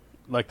 Yeah.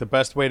 like the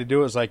best way to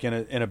do it is like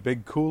in a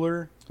big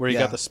cooler where you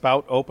Yeah. got the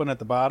spout open at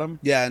the bottom,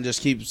 Yeah, and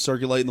just keep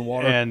circulating the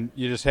water. and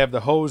you just have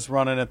the hose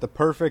running at the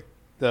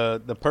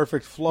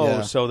perfect flow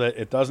Yeah. so that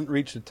it doesn't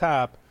reach the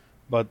top,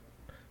 but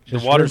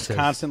Just the water's rinses.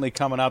 constantly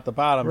coming out the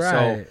bottom.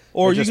 Right. So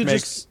Or it you just could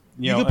makes, just-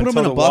 you could put 'em until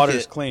in a the water's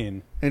bucket.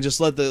 clean. and just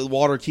let the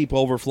water keep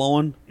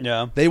overflowing.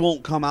 Yeah. They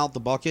won't come out the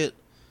bucket,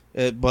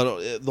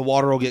 but the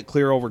water will get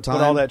clear over time.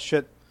 But all that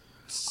shit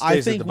stays I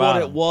at think the what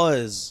bottom. it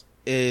was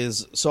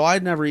is so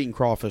I'd never eaten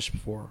crawfish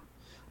before.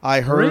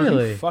 I heard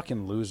Really?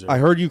 Fucking loser. I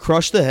heard you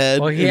crush the head.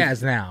 Well, he and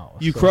has now.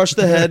 You so- crush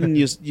the head and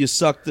you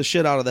suck the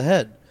shit out of the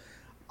head.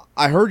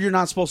 I heard you're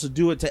not supposed to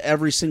do it to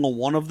every single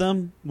one of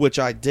them, which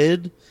I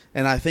did,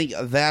 and I think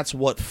that's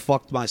what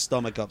fucked my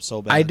stomach up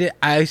so bad. I did.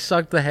 I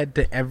sucked the head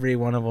to every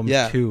one of them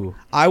Yeah. too.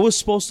 I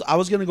was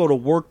gonna go to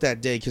work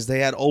that day because they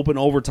had open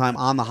overtime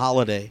on the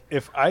holiday.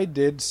 If I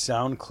did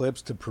sound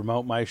clips to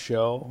promote my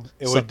show,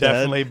 it Suck would the head.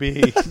 definitely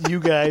be you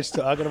guys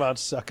talking about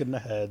sucking the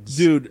heads.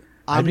 Dude,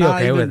 I'd be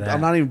okay with that.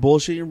 I'm not even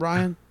bullshitting,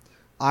 Brian.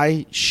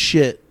 I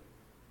shit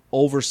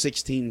over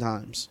 16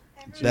 times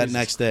that Jesus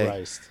next day.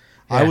 Christ.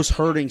 I Yeah. was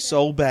hurting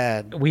so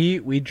bad.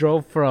 We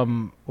drove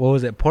from, what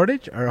was it,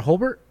 Portage or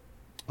Hobart?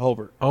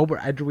 Hobart.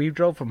 We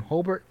drove from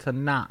Hobart to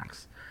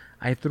Knox.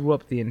 I threw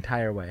up the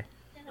entire way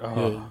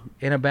Oh,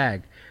 in a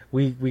bag.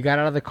 We got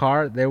out of the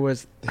car. There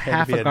was Had to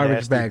half be a a garbage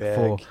nasty bag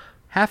full. bag.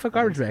 Half a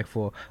garbage bag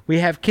full. We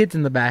have kids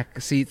in the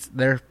back seats.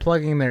 They're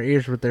plugging their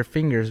ears with their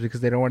fingers because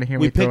they don't want to hear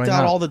We me throwing picked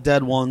out up. all the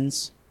dead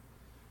ones.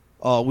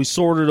 We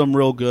sorted them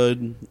real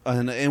good,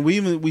 and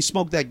we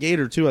smoked that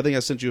gator too. I think I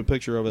sent you a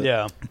picture of it.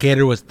 yeah.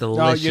 Gator was No,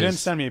 delicious. you didn't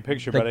send me a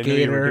picture, The but I knew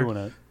you were gator- doing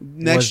it.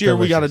 Next was year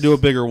we got to delicious.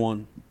 do a bigger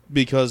one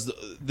because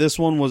this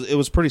one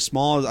was pretty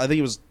small. I think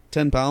it was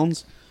 10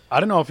 pounds. I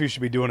don't know if you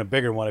should be doing a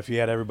bigger one if you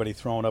had everybody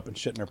throwing up and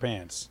shitting their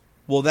pants.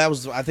 Well,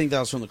 I think that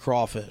was from the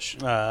crawfish.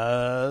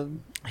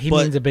 He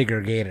but- means a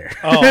bigger gator.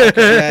 Oh,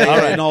 okay. Yeah, All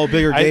yeah, right. no, a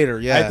bigger gator.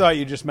 Yeah, I thought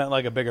you just meant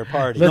like a bigger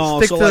party. Let's No,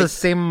 stick so to the like-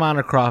 same amount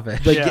of crawfish.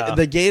 Yeah.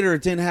 the gator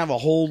it didn't have a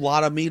whole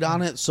lot of meat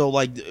on it, so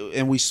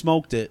and we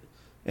smoked it,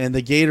 and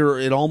the gator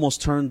it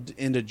almost turned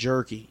into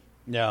jerky.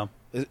 Yeah.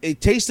 It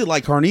tasted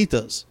like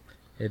carnitas.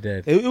 It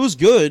did. It was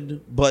good,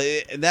 but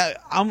I'm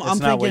That's thinking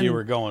not what you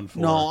were going for.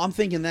 No, I'm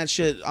thinking that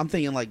shit. I'm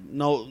thinking like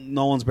no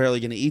one's barely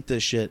gonna eat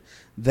this shit.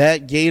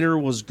 That gator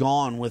was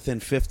gone within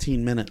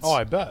 15 minutes. Oh,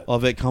 I bet.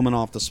 of it coming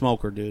off the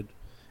smoker, dude.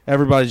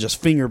 Everybody's just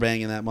finger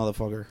banging that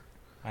motherfucker.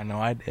 I know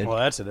I did. Well,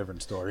 that's a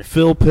different story.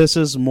 Phil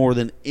pisses more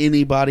than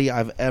anybody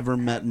I've ever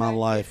met in my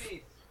life.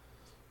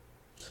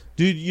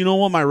 Dude, you know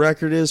what my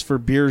record is for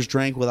beers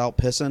drank without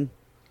pissing?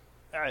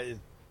 I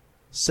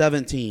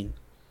 17.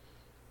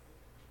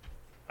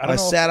 don't know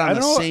sat on I the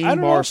don't know- same I don't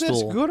know bar if that's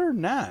stool. good or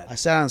not. I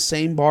sat on the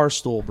same bar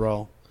stool,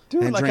 bro,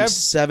 Dude, and like drank I've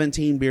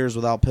 17 beers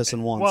without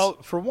pissing once. Well,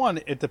 for one,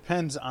 it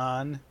depends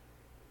on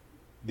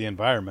the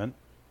environment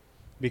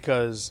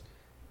because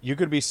you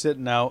could be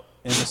sitting out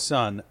in the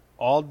sun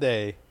all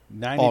day,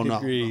 90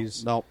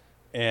 degrees, No.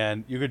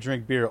 and you could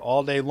drink beer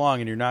all day long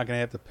and you're not going to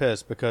have to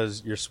piss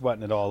because you're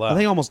sweating it all out. I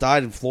think I almost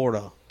died in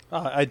Florida.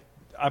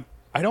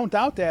 I don't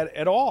doubt that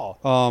at all.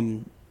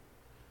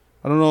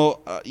 I don't know.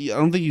 I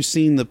don't think you've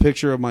seen the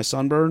picture of my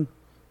sunburn.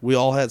 We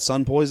all had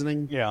sun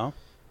poisoning. Yeah.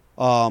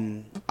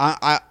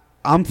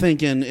 I'm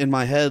thinking in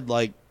my head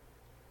like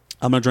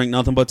I'm gonna drink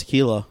nothing but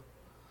tequila,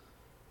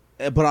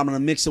 but I'm gonna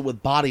mix it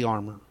with body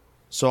armor,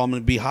 so I'm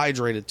gonna be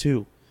hydrated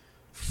too.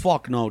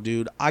 Fuck no,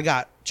 dude. I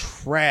got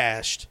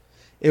trashed.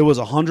 It was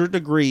 100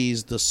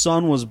 degrees. The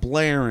sun was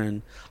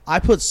blaring. I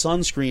put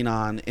sunscreen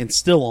on and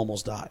still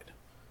almost died.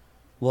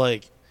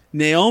 Like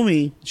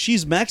Naomi,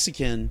 she's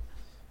Mexican.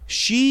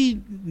 She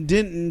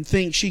didn't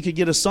think she could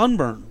get a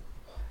sunburn,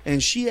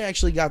 and she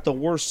actually got the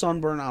worst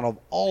sunburn out of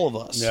all of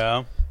us.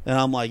 Yeah. And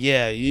I'm like,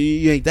 yeah,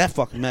 you ain't that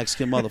fucking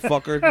Mexican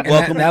motherfucker. And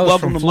welcome, that was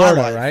welcome from to my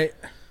Florida, life. right?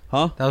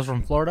 Huh? That was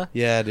from Florida.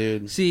 Yeah,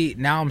 dude. See,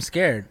 now I'm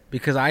scared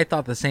because I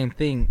thought the same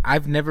thing.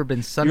 I've never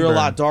been sunburned. You're a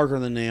lot darker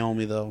than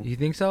Naomi, though. You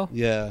think so?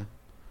 Yeah.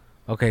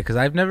 Okay, because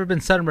I've never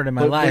been sunburned in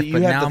my life, you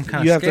but have now to, I'm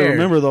kind you of have scared. to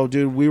remember, though,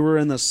 dude, we were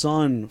in the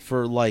sun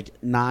for like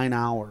 9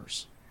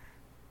 hours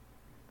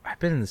I've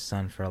been in the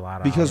sun for a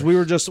lot of because hours.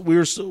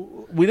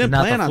 we didn't But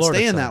not plan the on Florida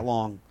staying sun. that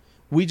long.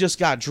 We just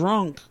got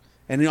drunk,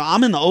 and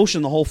I'm in the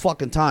ocean the whole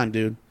fucking time,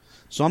 dude.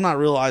 So I'm not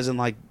realizing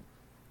like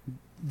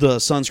the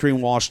sunscreen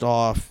washed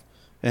off,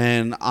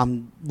 and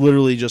I'm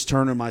literally just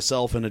turning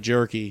myself into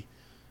jerky.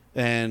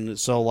 And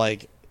so,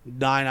 like,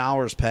 9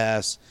 hours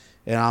pass,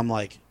 and I'm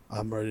like,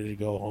 I'm ready to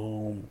go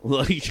home.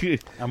 Like,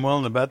 I'm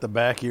willing to bet the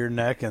back of your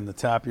neck and the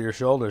top of your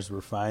shoulders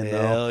were fine,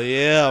 though. hell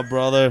yeah,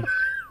 brother.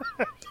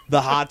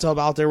 The hot tub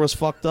out there was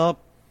fucked up.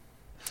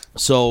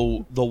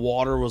 So the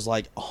water was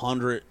like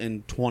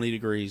 120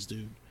 degrees,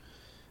 dude.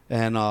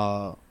 And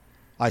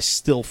I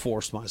still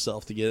forced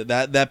myself to get it.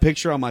 That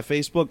picture on my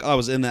Facebook, I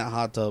was in that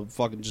hot tub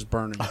fucking just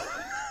burning.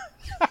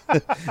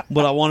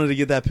 But I wanted to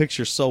get that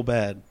picture so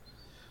bad.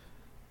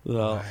 It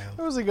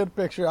was a good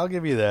picture. I'll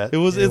give you that.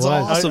 It's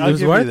awesome. It was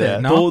give worth you that.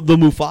 it. No, The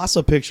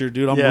Mufasa picture,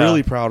 dude. I'm Yeah.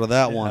 really proud of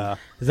that Yeah. one.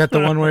 is that the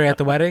one where you're at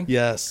the wedding?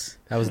 Yes.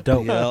 That was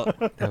dope. Yeah.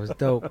 That was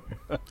dope.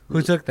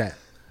 Who took that?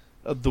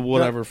 The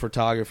whatever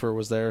photographer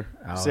was there.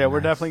 Oh, So yeah, we're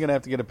nice. definitely gonna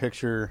have to get a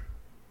picture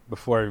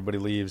before everybody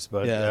leaves.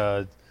 But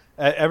Yeah.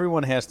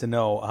 everyone has to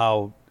know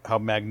how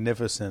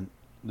magnificent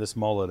this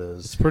mullet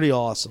It's is. pretty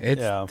awesome.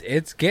 Yeah.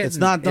 It's getting. It's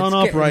not done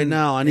up getting- right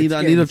now. I need it's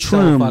a getting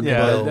trim. So fucking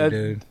Yeah, dope, that-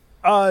 dude.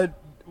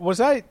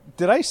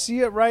 Did I see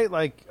it right?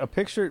 Like a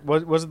picture?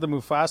 Was it the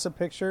Mufasa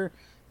picture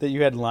that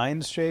you had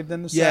lines shaved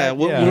in the Yeah, side?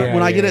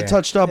 when I get it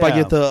touched up, I Yeah.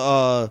 get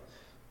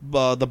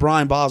the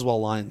Brian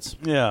Boswell lines.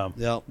 Yeah.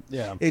 Yep.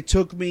 Yeah. It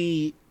took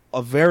me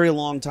a very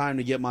long time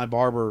to get my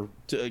barber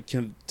to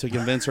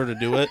convince her to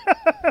do it.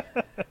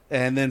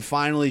 And then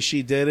finally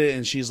she did it,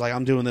 and she's like,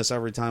 I'm doing this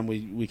every time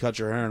we cut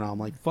your hair. And I'm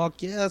like,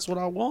 fuck yeah, that's what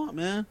I want,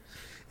 man.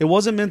 It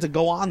wasn't meant to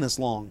go on this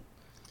long.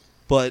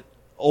 But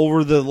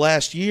over the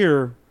last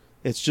year,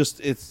 it's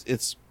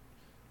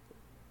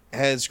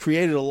has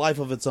created a life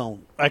of its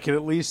own. I could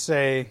at least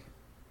say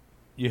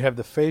you have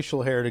the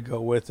facial hair to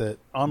go with it,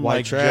 White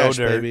unlike trash,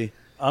 Joe Dirt. baby.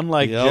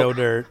 Unlike Yep. Joe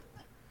Dirt.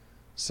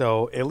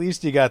 So at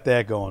least you got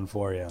that going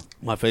for you.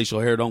 My facial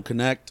hair don't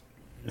connect.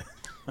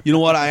 You know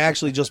what? I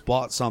actually just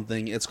bought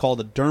something. It's called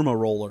a Derma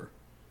Roller.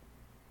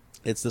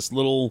 It's this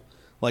little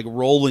like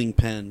rolling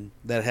pen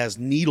that has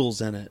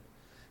needles in it,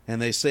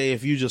 and they say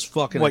if you just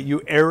fucking What, you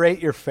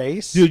aerate your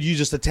face? dude, you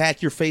just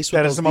attack your face with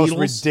that those is the most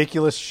needles.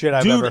 ridiculous shit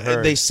I've Dude, ever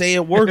heard. they say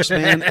it works,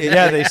 man.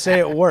 yeah, they say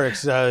it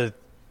works.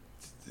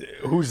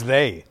 Who's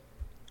they?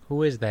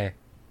 Who is they?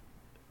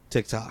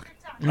 TikTok.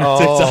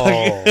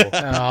 Oh,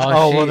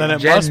 Oh, well, then it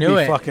Jen must be knew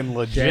it. fucking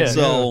legit.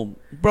 So,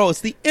 bro,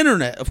 it's the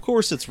internet. Of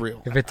course, it's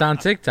real. If it's on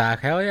TikTok,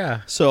 hell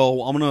yeah.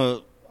 So I'm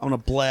gonna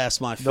blast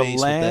my the face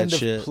with land that of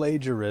shit.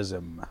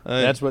 plagiarism.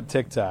 Hey. That's what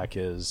TikTok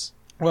is.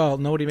 Well,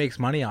 nobody makes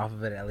money off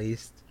of it, at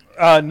least.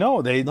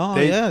 No,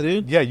 yeah,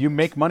 dude. Yeah, you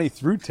make money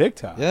through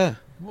TikTok. Yeah.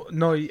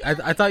 No,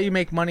 I thought you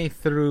make money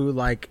through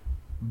like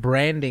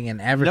branding and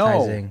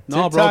advertising.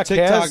 No, bro, TikTok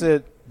TikTok- has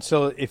it.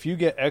 So if you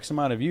get X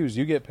amount of views,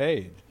 you get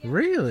paid.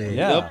 Really?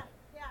 Yeah. Yep.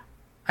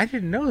 I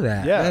didn't know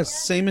that. Yeah. That's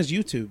same as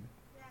YouTube.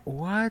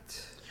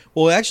 What?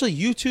 Well, actually,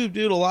 YouTube,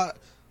 dude, a lot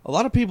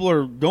of people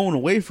are going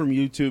away from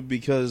YouTube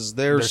because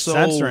they're so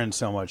censoring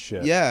so much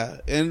shit. Yeah,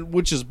 and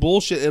which is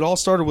bullshit. It all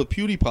started with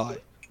PewDiePie.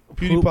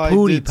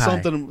 PewDiePie did PewDiePie.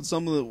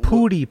 something.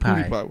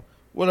 PewDiePie.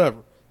 Whatever.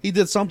 He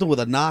did something with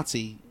a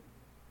Nazi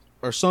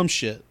or some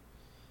shit,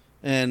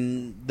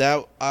 and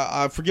that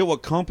I forget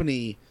what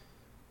company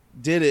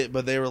did it,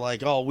 but they were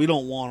like, "Oh, we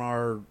don't want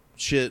our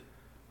shit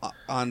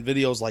on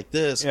videos like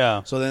this."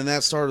 Yeah. So then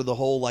that started the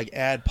whole like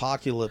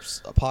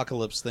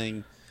apocalypse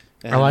thing.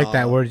 And, I like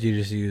that word you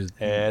just used.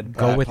 Adpocalypse.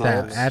 Go with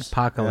that. Yeah.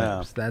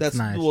 Adpocalypse. That's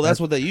nice. Well, that's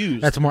what they use.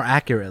 That's more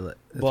accurate. That's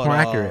But, more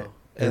accurate.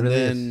 It And really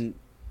then,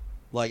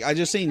 like, I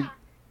just seen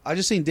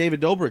David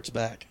Dobrik's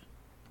back.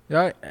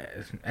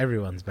 is.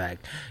 Everyone's back.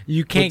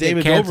 You can't get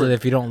David canceled Dobrik.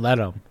 if you don't let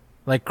them.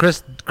 Like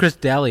Chris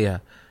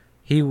D'Elia,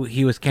 he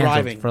was canceled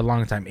Thriving. for a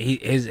long time.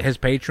 His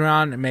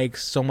Patreon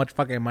makes so much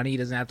fucking money he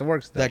doesn't have to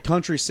work still. That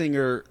country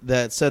singer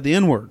that said the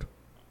N word,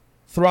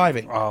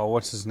 thriving. Oh,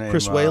 what's his name?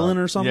 Chris Whalen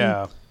or something?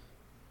 Yeah.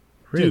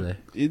 Really?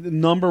 Dude,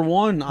 number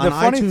one on The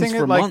funny iTunes thing for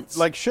is, months.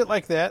 like shit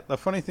like that. The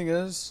funny thing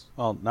is,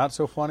 well, not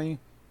so funny.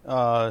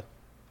 I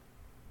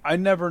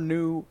never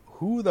knew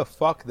who the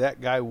fuck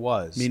that guy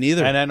was. Me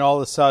neither. And then all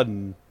of a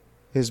sudden,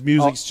 His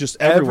music's just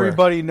everywhere.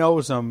 everybody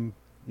knows him,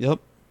 Yep.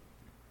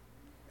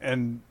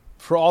 and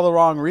for all the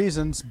wrong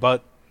reasons.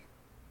 But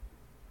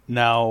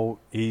now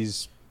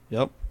he's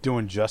Yep.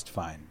 doing just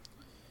fine,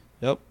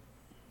 Yep.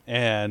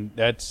 and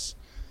that's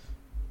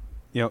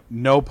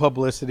no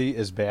publicity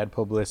is bad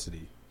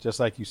publicity, just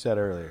like you said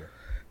earlier.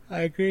 I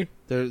agree.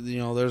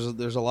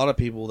 There's a lot of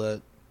people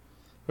that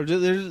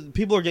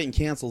people are getting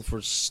canceled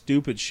for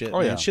stupid shit. Oh,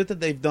 man. yeah. Shit that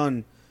they've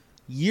done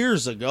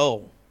years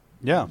ago.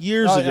 Yeah,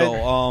 Years No,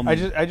 ago.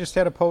 I just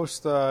had a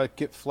post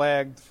get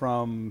flagged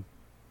from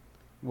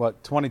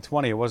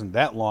 2020. It wasn't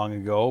that long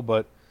ago,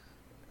 but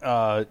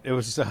it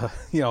was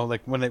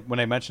like when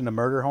they mentioned the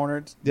murder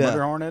hornets. Yeah.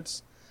 Murder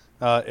hornets.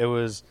 It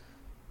was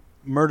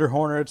murder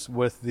hornets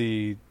with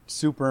the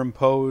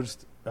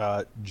superimposed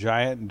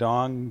giant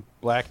dong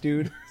black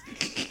dude,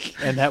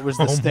 and that was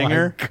the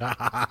stinger. Oh my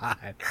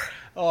god!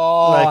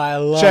 Oh, Like, I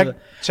love it.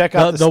 Check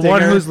out the the one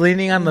stinger. who's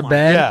leaning on the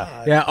bed.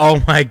 God. Yeah.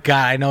 Oh my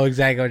god! I know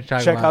exactly what you're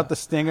talking Check about. out the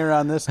stinger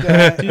on this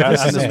guy. Dude, on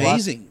this is this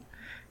amazing.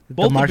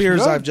 Both the Martian beers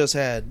Good. I've just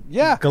had.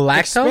 Yeah, Galactose?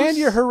 expand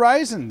your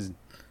horizons.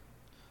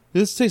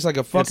 This tastes like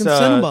a fucking It's,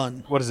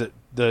 Cinnabon. What is it?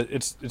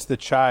 It's the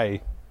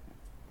chai.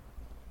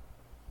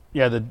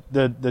 Yeah,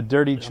 the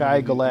dirty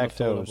chai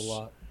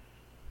galactose.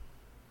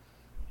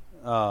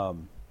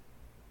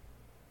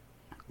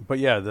 But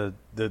yeah,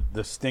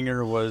 the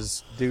stinger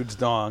was dude's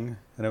dong,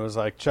 and it was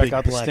like, check Big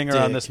out the black stinger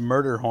on dick. this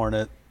murder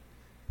hornet.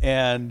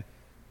 And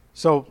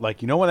so,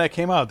 like, when that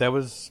came out, that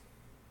was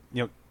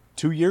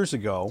 2 years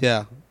ago.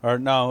 Yeah. Or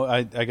no,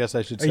 I guess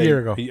I should A say year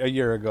ago. A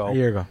year ago. A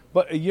year ago.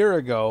 But a year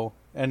ago,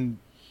 and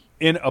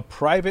in a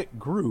private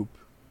group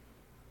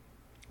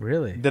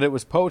Really? that it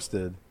was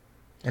posted,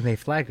 And they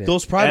flagged it.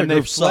 Those private and they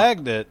groups suck.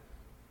 flagged it,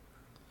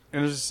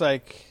 and it was just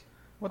like,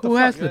 what the Who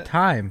fuck? has the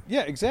time?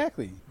 Yeah,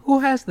 exactly. Who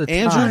has the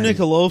Andrew time?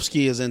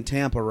 Nikolovsky is in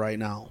Tampa right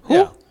now. Who?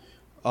 Yeah.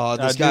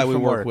 This dude guy we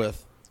from work work.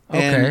 with. Okay.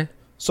 And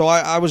so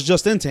I was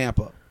just in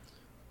Tampa.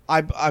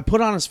 I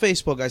put on his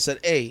Facebook, I said,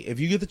 hey, if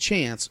you get the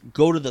chance,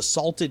 go to the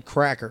Salted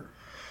Cracker.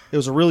 It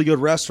was a really good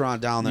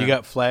restaurant down there. You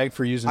got flagged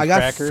for using I got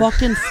cracker.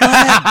 fucking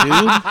flagged,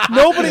 dude.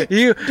 Nobody.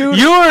 You Dude,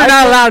 you are I not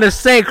can't- allowed to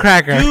say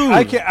cracker. Dude.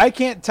 I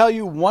can't tell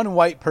you one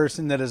white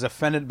person that is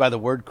offended by the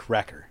word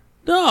cracker.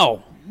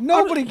 No.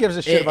 Nobody gives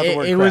a shit about the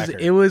word cracker.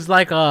 It was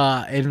like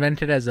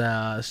invented as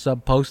a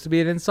supposed to be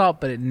an insult,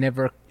 but it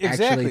never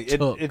Exactly. actually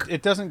took.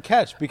 It doesn't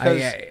catch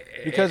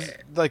because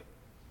like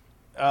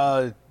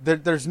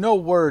there's no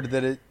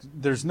word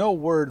there's no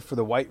word for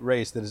the white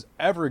race that is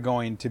ever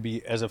going to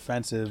be as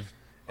offensive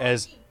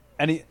as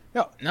any.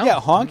 No. Yeah,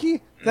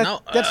 honky.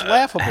 That's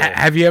laughable.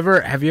 Have you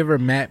ever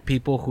met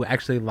people who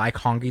actually like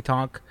honky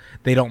tonk?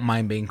 They don't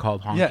mind being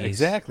called honkies. Yeah,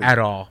 exactly. At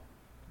all.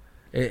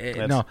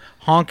 No,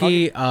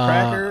 honky,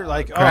 cracker,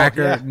 like, oh,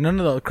 cracker. yeah. None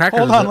of those crackers.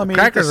 Hold on, let me eat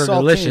crackers the are saltine.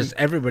 delicious.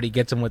 Everybody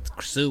gets them with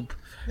soup.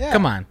 Yeah.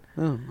 Come on.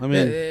 Oh, I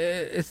mean,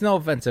 It's no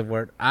offensive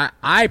word.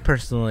 I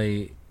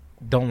personally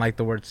don't like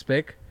the word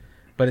spick,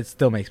 but it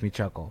still makes me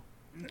chuckle.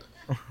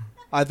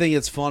 I think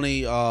it's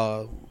funny.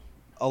 A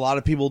lot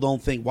of people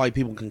don't think white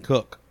people can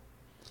cook.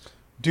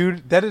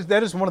 Dude, that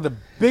is one of the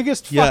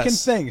biggest fucking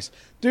Yes. things.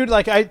 Dude,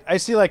 like I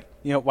see, like,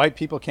 white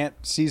people can't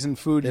season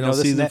food. They you don't know, this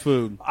and season that.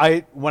 food.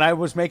 When I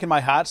was making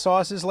my hot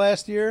sauces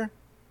last year,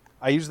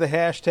 I used the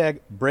hashtag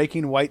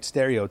breaking white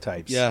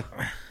stereotypes. Yeah.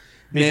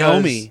 Because-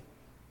 Naomi.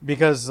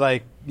 Because,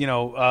 like,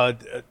 no,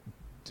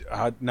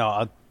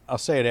 I'll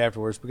say it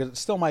afterwards because it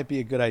still might be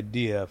a good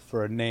idea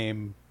for a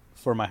name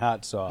for my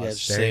hot sauce. Yeah,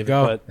 just There you save it,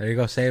 go. but- There you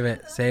go. Save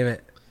it. Save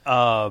it.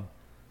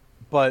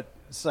 But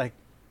it's like,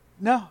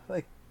 no,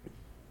 like,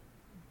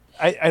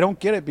 I don't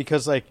get it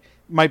because, like,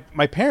 my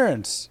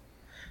parents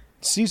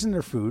season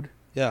their food.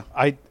 Yeah.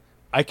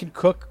 I can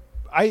cook.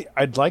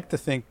 I'd like to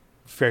think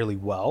fairly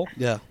well.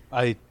 Yeah.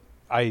 I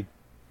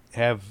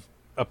have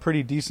a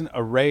pretty decent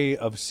array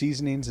of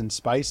seasonings and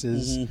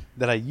spices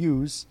that I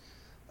use.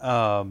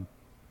 I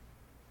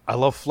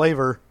love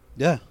flavor.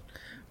 Yeah.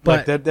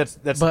 Like But that's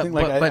the thing.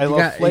 Like I you love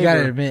got, flavor. You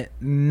gotta admit,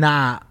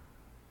 not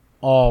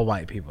all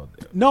white people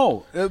do.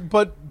 No,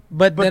 but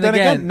But then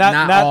again,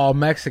 not all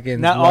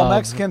Mexicans. not all love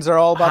Mexicans are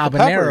all about the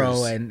habanero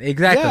peppers. and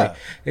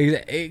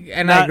exactly.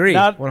 And I agree.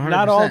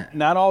 100%.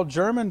 Not all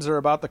Germans are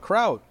about the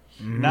kraut.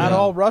 Not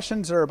all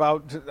Russians are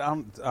about I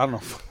don't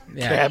know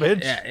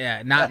cabbage.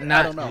 Yeah. Not.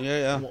 I don't know.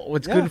 Yeah.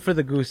 What's Yeah. good for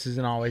the goose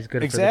isn't always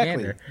good Exactly. for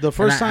the gander. The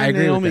first And I time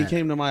agree with Naomi that.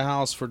 came to my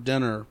house for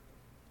dinner,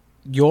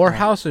 Your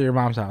house or your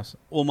mom's house?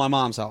 well, my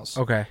mom's house.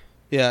 Okay.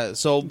 Yeah.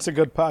 So It's a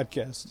good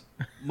podcast.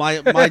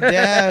 my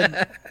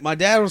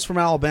dad was from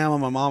Alabama.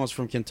 My mom was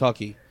from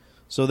Kentucky.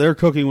 So their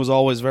cooking was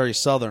always very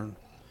southern.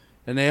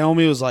 And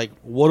Naomi was like,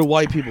 "What do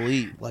white people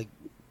eat? Like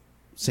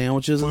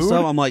sandwiches and Food?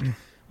 stuff?" I'm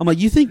like,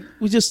 you think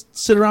we just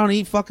sit around and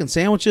eat fucking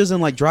sandwiches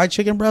and like dried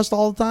chicken breast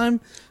all the time?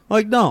 I'm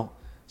like, no.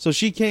 So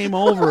she came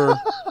over,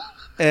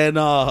 and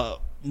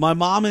my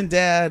mom and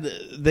dad,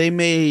 they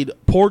made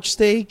pork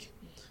steak,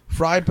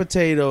 fried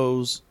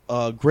potatoes,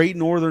 Great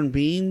Northern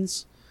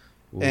beans,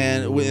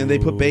 and they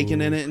put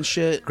bacon in it and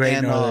shit. Great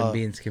and, Northern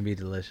beans can be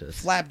delicious.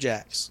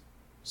 flapjacks.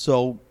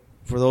 So,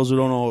 for those who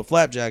don't know what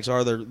flapjacks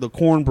are, they're the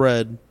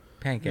cornbread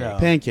Pancake. Yeah.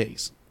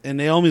 pancakes. And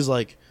Naomi's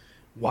like,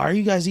 "Why are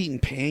you guys eating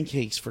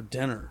pancakes for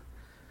dinner?"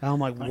 And I'm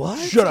like, "What?"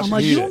 Shut up I'm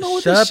like, and "You eat don't it. know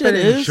what Shut this up shit and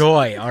is."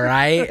 enjoy. All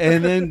right.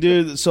 And then,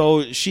 dude,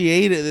 so she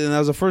ate it, and that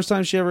was the first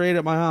time she ever ate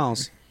at my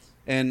house.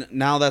 And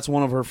now that's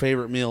one of her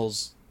favorite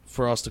meals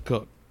for us to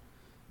cook.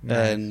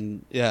 Nice.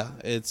 And yeah,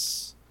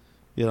 it's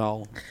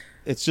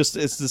it's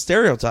the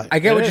stereotype. I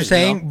get It what you're is,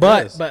 saying, you know, it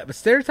but is. but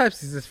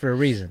stereotypes exist for a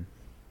reason.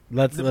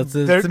 Let's admit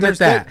There's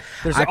that.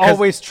 There's 'Cause-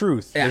 always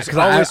truth. Yeah, There's because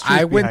always truth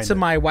I went behind to it.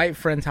 my white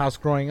friend's house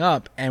growing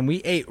up, and we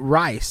ate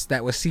rice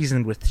that was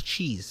seasoned with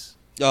cheese.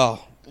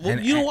 Oh, well,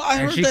 And- you know what? I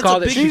and heard she that's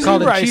called a it. big She cheesy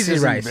called it rice cheesy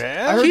isn't rice.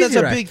 bad. I heard Cheesy that's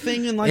a rice. big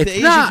thing in like It's the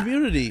Asian not.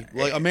 community,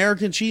 like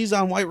American cheese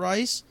on white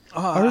rice. Oh,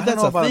 I I heard don't that's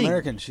know a about thing.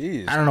 American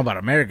cheese. I don't know about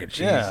American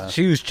cheese. Yeah.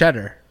 She used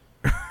cheddar,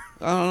 I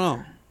don't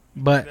know.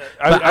 but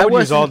I would use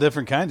wasn't- all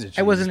different kinds of cheese.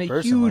 I wasn't a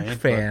personally, huge but-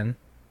 fan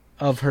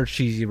of her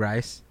cheesy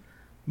rice,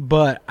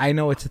 but I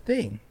know it's a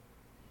thing.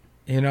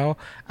 You know,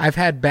 I've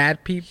had bad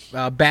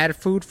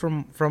food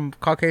from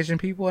Caucasian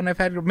people, and I've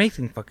had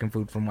amazing fucking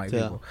food from white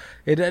Yeah. people.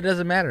 It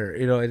doesn't matter.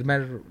 You know, it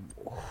matters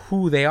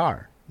who they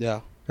are.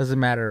 Yeah. Doesn't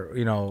matter.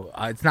 You know,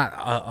 it's not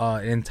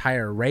an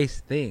entire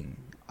race thing.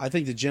 I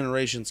think the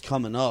generations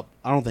coming up,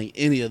 I don't think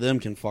any of them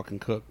can fucking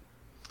cook.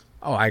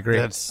 Oh, I agree.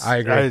 That's I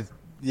agree.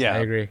 yeah, I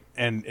agree.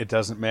 And it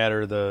doesn't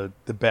matter the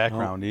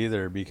background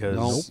either because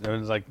Nope. it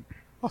was like,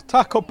 oh,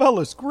 Taco Bell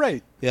is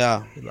great.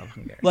 Yeah. We love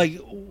him, Gary. Like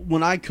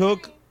when I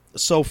cook,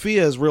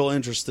 Sophia is real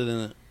interested in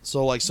it.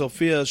 So like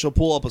Sophia, she'll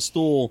pull up a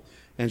stool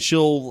and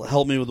she'll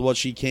help me with what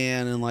she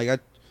can. And like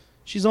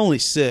she's only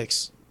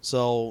 6,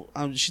 so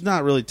she's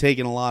not really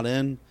taking a lot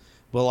in.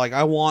 But like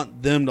I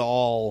want them to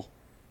all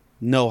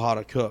know how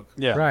to cook.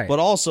 Yeah, Right. But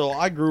also,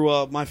 I grew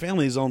up. My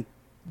family's owned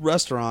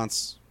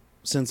restaurants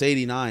since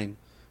 '89,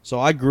 so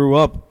I grew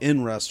up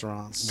in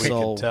restaurants. We so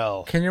can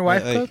tell. Can your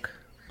wife Hey. cook?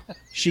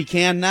 she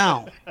can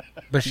now.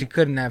 But she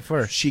couldn't at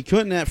first. She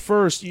couldn't at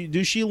first.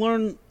 She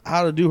learn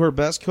how to do her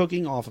best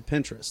cooking off of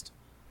Pinterest?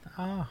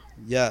 Oh,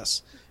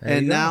 Yes. There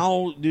And you go.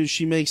 now, dude,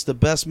 she makes the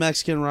best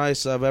Mexican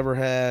rice I've ever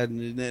had.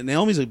 And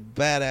Naomi's a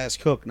badass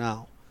cook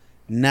now.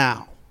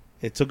 Now.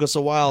 It took us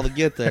a while to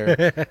get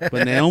there.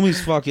 But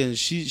Naomi's fucking,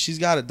 she's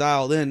got it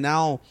dialed in.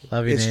 Now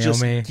Love you, it's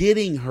Naomi. just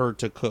getting her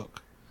to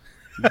cook.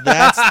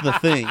 That's the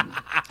thing.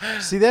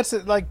 See, that's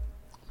it. Like,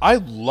 I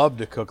love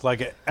to cook.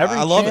 Like every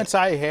I love chance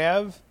I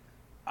have,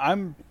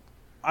 I'm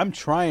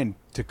trying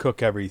to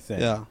cook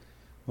everything. Yeah.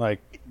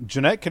 Like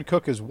Jeanette can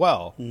cook as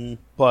well, Mhm.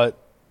 but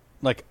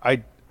like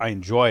I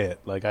enjoy it.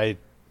 Like I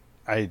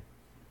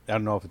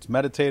don't know if it's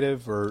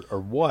meditative or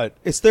what.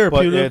 It's But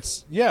therapeutic.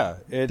 it's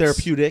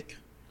Therapeutic.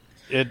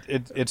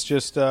 It's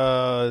just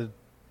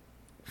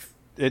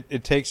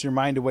it takes your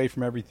mind away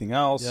from everything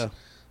else. Yeah.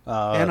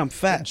 And I'm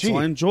fat, gee, so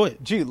I enjoy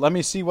it. Gee, let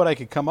me see what I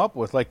could come up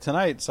with. Like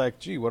tonight, it's like,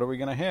 gee, what are we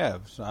gonna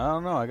have? So, I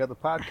don't know. I got the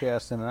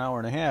podcast in an hour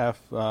and a half.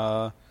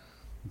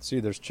 Let's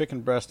see. There's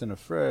chicken breast in the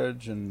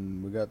fridge,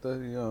 and we got the.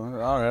 All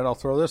right, I'll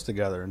throw this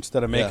together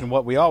instead of making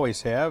what we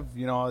always have.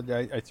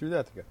 I threw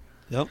that together.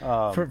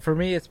 Yep. for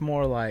me, it's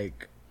more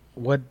like,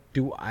 what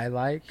do I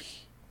like?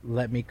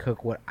 Let me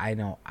cook what I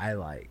know I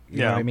like. You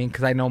know Yeah. what I mean?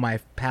 Because I know my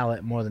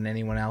palate more than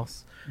anyone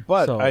else.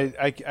 But So-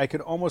 I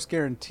could almost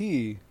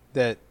guarantee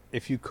that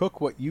if you cook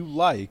what you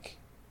like,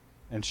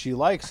 and she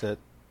likes it,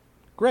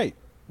 great,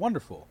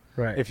 wonderful.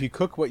 Right. If you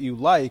cook what you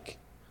like,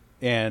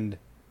 and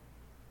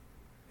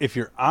if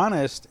you're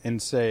honest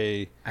and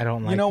say, I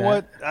don't like you know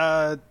that.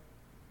 what,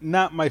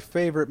 not my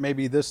favorite,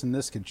 maybe this and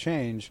this could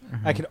change,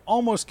 Mm-hmm. I can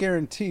almost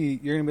guarantee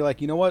you're going to be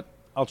like, you know what,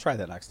 I'll try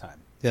that next time.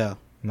 Yeah.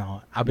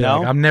 No, I'll be No?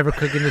 like, I'm never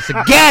cooking this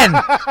again.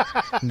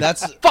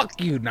 That's Fuck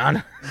you,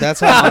 Nana. that's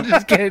how I'm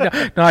just kidding.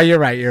 No, you're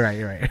right. You're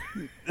right.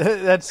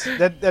 That's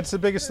the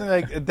biggest thing.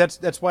 Like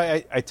that's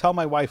why I tell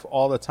my wife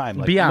all the time.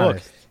 Like, Be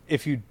honest. Look,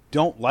 if you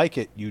don't like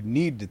it, you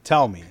need to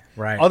tell me.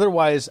 Right.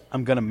 Otherwise,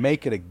 I'm gonna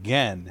make it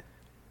again,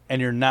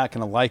 and you're not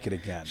gonna like it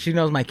again. She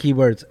knows my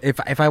keywords.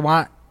 If I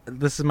want,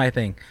 this is my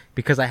thing,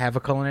 because I have a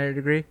culinary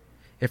degree.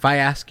 If I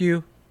ask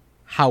you,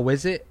 how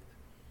is it?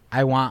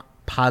 I want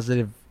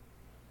positive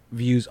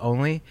views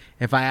only.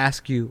 If I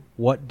ask you,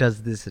 what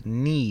does this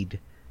need?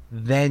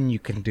 Then you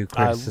can do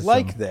I criticism.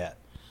 like that.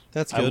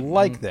 that's I good.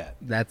 like that.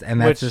 That's that's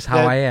Which just how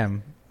that- I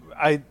am.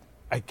 I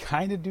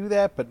kind of do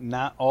that, but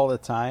not all the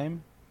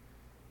time.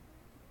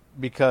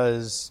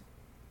 Because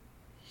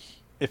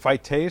if I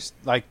taste,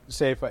 like,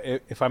 say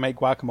if I make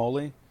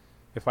guacamole,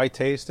 if I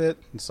taste it,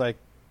 it's like,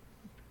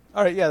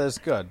 all right, yeah, that's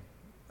good.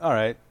 All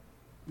right,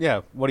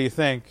 yeah, what do you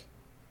think?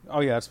 Oh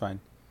yeah, that's fine.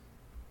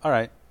 All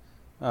right.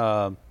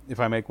 If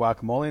I make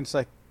guacamole, and it's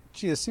like,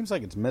 gee, it seems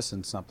like it's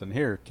missing something.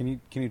 Here, can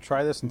you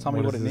try this and tell me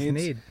What what does it this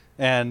needs? need?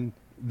 And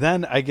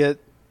then I get,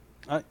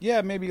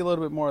 yeah, maybe a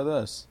little bit more of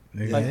this.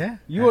 Like, Yeah.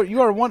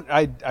 you are one.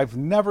 I've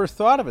never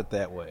thought of it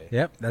that way.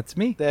 Yep, that's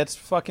me. That's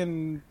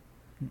fucking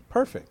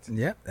perfect.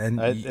 Yep, and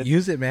it-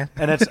 use it, man.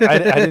 And it's I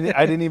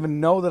didn't even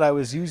know that I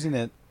was using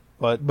it,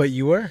 but But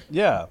you were,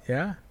 yeah,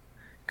 yeah,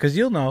 because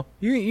you'll know.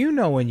 You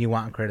know when you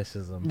want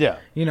criticism. yeah,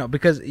 You know,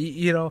 because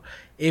you know,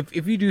 if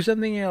you do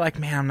something and you're like,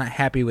 man, I'm not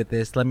happy with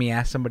this, let me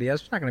ask somebody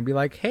else. You're not gonna be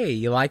like, hey,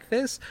 you like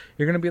this?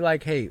 You're gonna be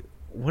like, hey,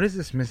 what is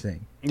this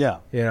missing? yeah.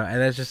 You know,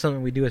 and that's just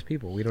something we do as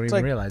people. We don't It's even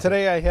like realize.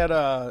 today I had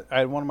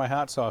one of my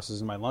hot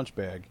sauces in my lunch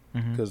bag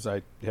Mhm. because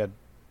I had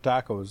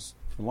tacos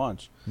for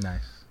lunch, It.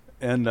 Nice.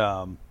 and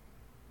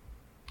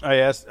I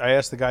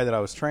asked the guy that I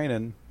was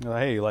training,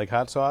 hey, you like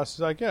hot sauce?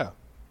 He's like, yeah.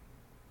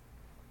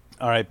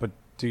 All right, but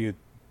do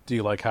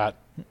you like hot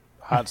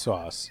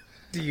sauce?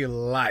 Do you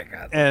like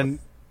it? And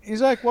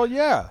he's like, well,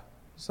 yeah.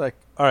 It's like,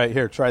 all right,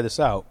 here, try this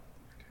out.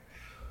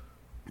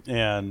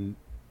 And,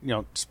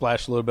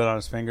 splash a little bit on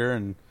his finger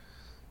and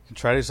he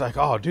tried it. He's like,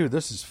 oh, dude,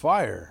 this is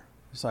fire.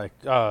 He's like,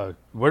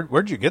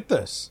 where'd you get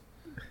this?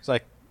 It's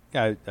like,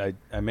 yeah,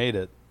 I made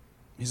it.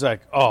 He's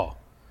like, oh,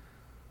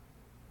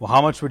 well,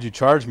 how much would you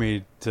charge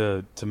me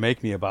to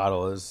make me a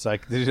bottle? It's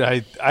like, dude,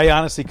 I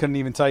honestly couldn't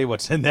even tell you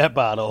what's in that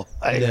bottle.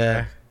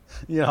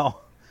 Yeah.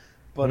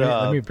 But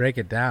let me break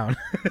it down.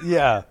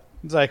 yeah,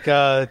 It's like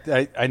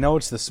I know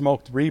it's the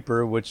smoked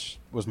Reaper, which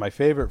was my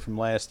favorite from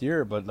last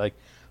year, but like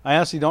I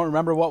honestly don't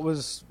remember what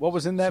was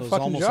in that So it's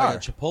fucking almost jar.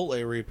 like a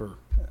Chipotle Reaper.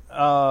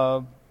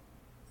 Uh,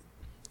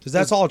 Because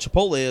that's all a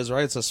Chipotle is,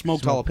 right? It's a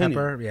smoked jalapeno.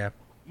 pepper, yeah.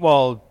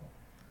 well,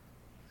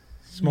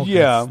 Smoked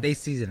Yeah. They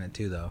season it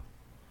too, though.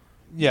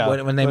 yeah.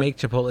 When they but- make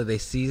Chipotle, they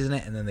season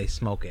it and then they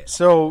smoke it.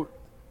 So,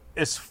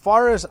 as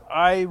far as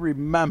I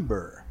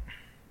remember,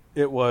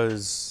 it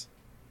was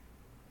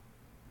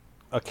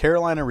a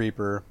Carolina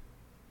Reaper,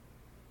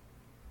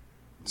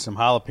 some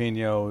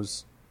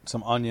jalapenos,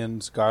 some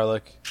onions,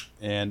 garlic,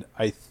 and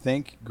I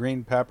think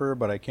green pepper,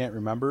 but I can't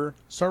remember.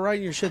 Start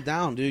writing your shit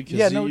down, dude. Because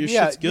Yeah, no, your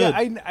yeah, shit's good.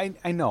 yeah.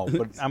 I know,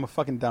 but I'm a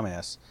fucking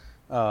dumbass.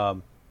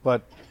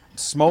 But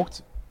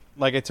smoked,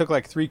 like I took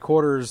like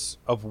 3/4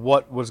 of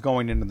what was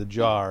going into the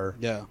jar,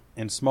 Yeah.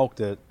 and smoked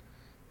it,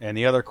 and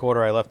the other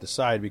quarter I left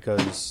aside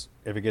because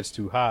if it gets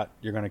too hot,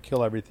 you're going to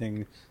kill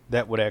everything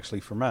that would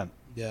actually ferment.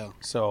 Yeah.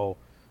 So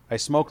I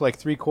smoked like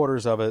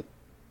 3/4 of it,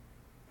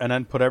 and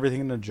then put everything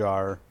in the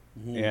jar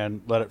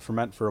and let it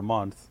ferment for a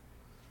month.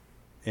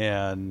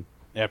 And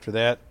after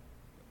that,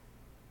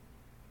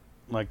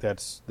 like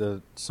that's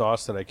the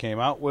sauce that I came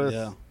out with.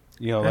 Yeah.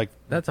 You know, like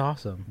That's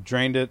awesome.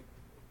 drained it,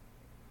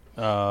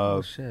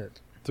 Oh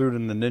shit. threw it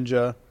in the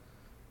Ninja,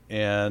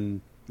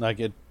 and like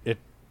it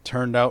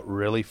turned out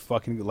really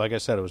fucking good. Like I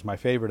said, it was my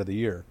favorite of the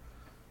year.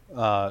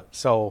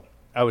 So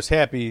I was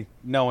happy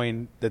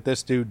knowing that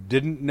this dude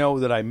didn't know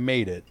that I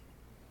made it,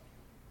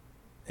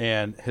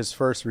 and his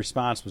first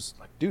response was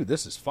like, "Dude,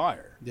 this is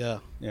fire." Yeah.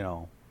 You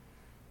know,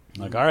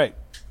 like, all right,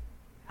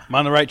 I'm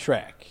on the right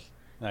track.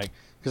 Like,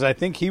 because I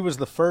think he was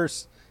the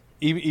first,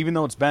 even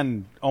though it's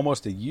been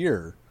almost a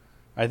year,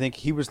 I think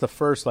he was the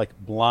first like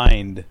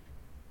blind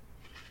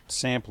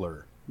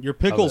sampler. Your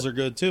pickles it. are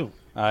good too.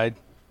 I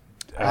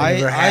I've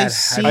never had- I've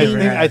seen, never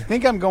had- I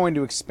think I'm going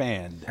to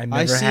expand. I I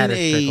never seen had his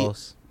a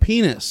pickles.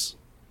 penis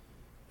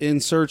in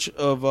search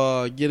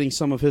of getting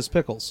some of his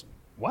pickles.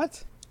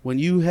 What? When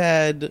you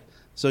had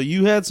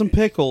some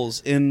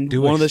pickles in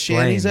Do one of the explain.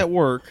 shanties at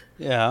work,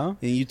 Yeah.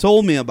 and you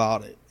told me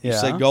about it. You Yeah.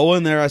 said, go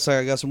in there. I said,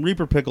 I got some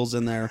Reaper pickles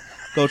in there.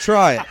 Go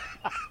try it.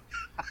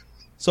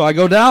 So I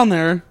go down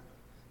there.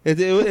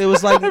 It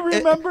was like I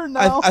remember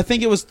now. I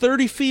think it was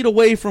 30 feet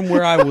away from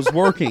where I was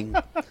working.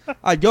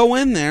 I go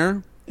in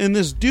there, and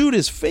this dude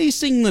is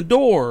facing the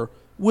door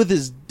with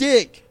his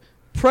dick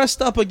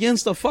pressed up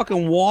against a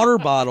fucking water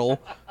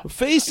bottle,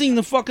 facing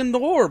the fucking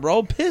door,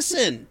 bro,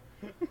 pissing.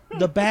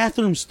 The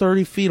bathroom's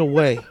 30 feet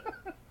away.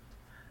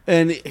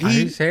 And Are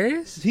you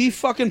serious? he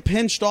fucking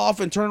pinched off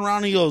and turned around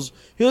and he goes,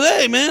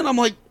 hey, man. I'm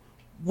like,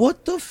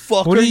 what the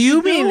fuck What are do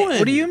you mean? doing?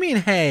 What do you mean?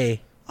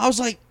 Hey, I was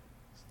like,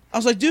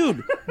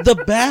 dude, the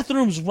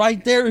bathroom's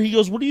right there. He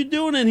goes, what are you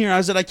doing in here?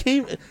 I said, I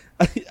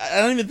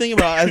don't even think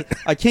about it.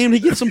 I came to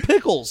get some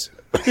pickles.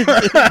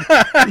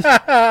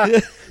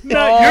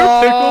 Not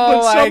your pickle,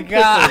 but my some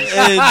God. pickles.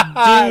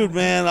 And dude,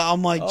 man,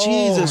 I'm like,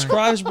 Jesus Oh.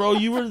 Christ, bro.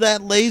 You were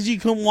that lazy you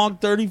couldn't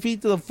walk 30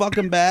 feet to the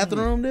fucking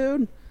bathroom,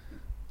 dude?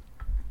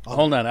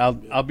 Hold on,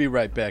 I'll be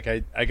right back.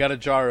 I got a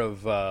jar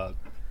of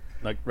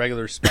like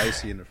regular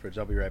spicy in the fridge.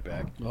 I'll be right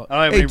back. I don't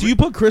have Hey, any do you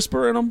put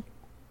CRISPR in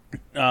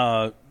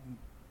them?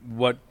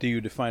 what do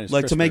you define as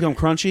Like to CRISPR? make them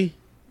crunchy?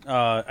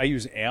 I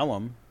use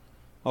alum.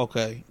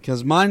 Okay,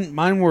 because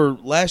mine were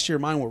last year.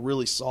 Mine were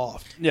really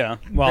soft. Yeah,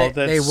 well,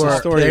 They that's were- the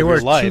story they of were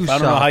your life. too I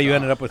don't know how soft. you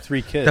ended up with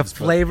 3 kids. the but-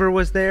 flavor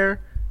was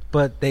there,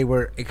 but they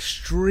were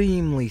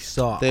extremely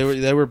soft.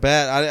 They were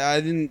bad.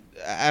 I didn't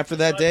after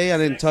that day. I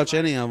didn't touch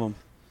any of them.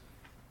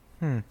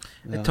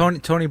 Yeah.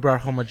 Tony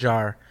brought home a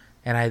jar,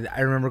 and I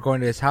remember going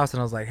to his house, and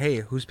I was like, "Hey,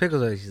 whose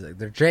pickles are these?" He's like,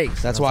 "They're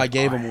Jake's." That's And why I was like,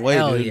 gave "Oh, them away,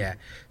 hell dude." Yeah.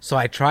 So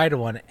I tried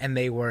one, and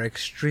they were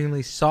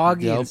extremely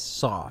soggy Yep. and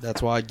soft.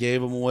 That's why I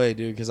gave them away,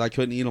 dude, because I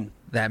couldn't eat them.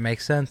 That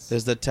makes sense.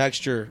 There's the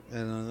texture,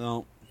 and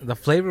no, The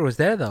flavor was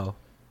there though.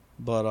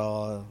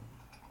 but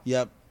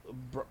yep.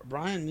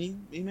 Brian,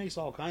 he makes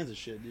all kinds of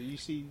shit, dude. You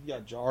see, you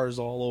got jars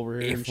all over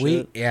here and If we,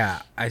 shit.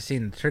 yeah, I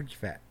seen the turkey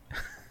fat.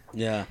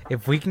 Yeah,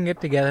 If we can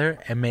get together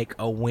and make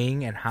a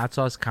wing and hot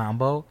sauce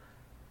combo,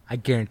 I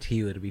guarantee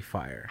you it'll be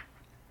fire.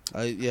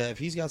 yeah. If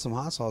he's got some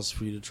hot sauce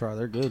for you to try,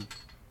 they're good.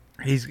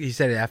 He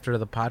said after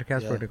the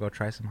podcast Yeah. we're to go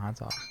try some hot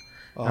sauce.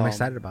 I'm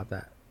excited about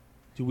that.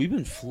 Dude, we've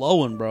been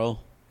flowing, bro.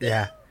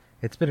 Yeah,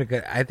 it's been a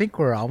good. I think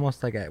we're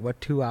almost like at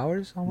 2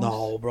 hours. Almost?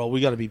 No, bro, we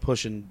got to be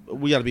pushing.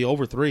 We got to be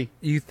over 3.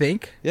 You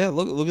think? Yeah,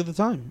 look at the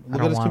time. I Look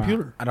don't at his wanna-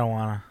 computer. I don't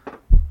wanna. I'm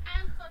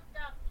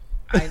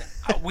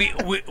fucked up.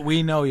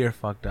 We know you're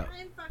fucked up.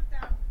 I'm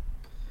fucked up.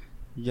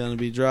 You're gonna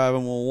be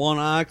driving with one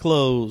eye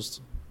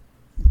closed.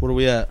 What are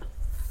we at?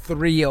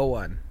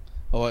 301.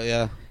 Oh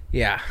yeah,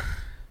 Yeah,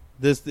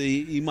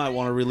 you might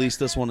want to release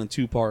this one in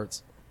 2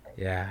 parts.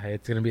 yeah.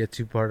 It's gonna be a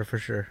 2-parter for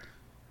sure.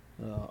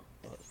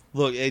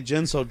 Look, hey,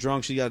 Jen's so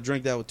drunk she got to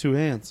drink that with 2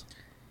 hands.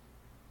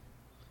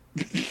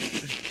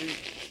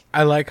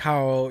 I like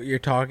how you're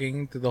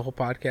talking through the whole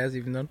podcast,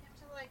 even though. To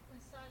like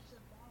massage the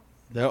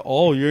balls.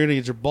 Oh, you're gonna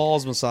get your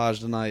balls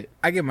massaged tonight.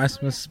 I get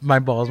my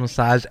balls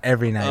massaged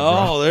every night.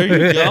 Oh, bro.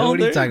 there you go. What are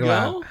There you talking you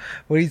about? go.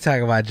 What are you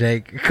talking about,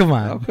 Jake? Come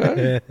on.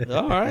 Okay.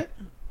 All right.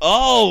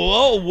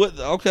 Oh, what?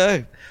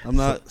 Okay. I'm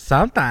not.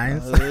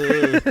 Sometimes. All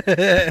the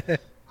time.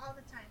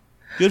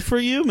 Good for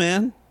you,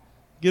 man.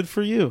 Good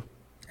for you.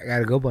 I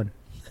got a good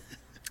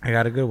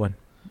one.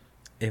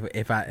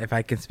 If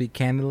I can speak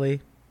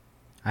candidly,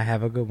 I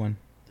have a good one.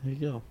 There you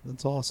go.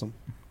 That's awesome.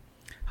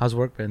 How's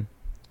work been?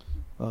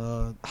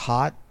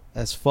 Hot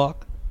as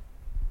fuck.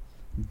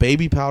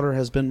 Baby powder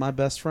has been my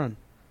best friend.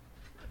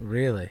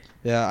 Really?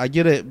 Yeah, I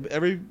get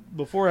it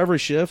before every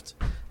shift.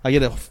 I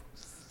get a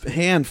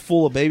hand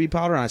full of baby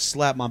powder and I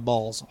slap my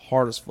balls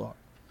hard as fuck.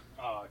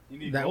 Oh, you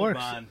need That Gold works.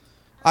 Bond.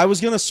 I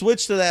was gonna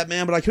switch to that,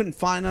 man, but I couldn't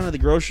find none at the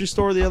grocery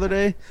store the other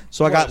day.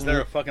 So What, I got is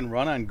there a fucking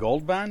run on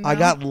Gold Bond? I now?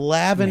 got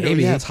lavender.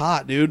 Maybe. Yeah, it's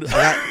hot, dude.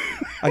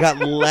 I got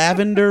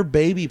lavender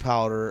baby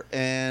powder,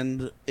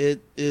 and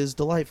it is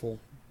delightful.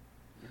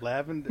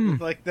 lavender.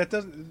 Like that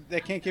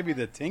can't give you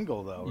the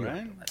tingle though,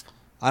 right?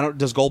 I don't.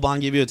 Does Gold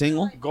Bond give you a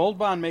tingle? Gold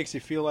Bond makes you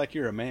feel like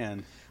you're a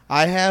man.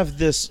 I have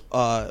this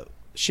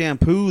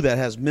shampoo that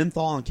has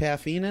menthol and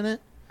caffeine in it,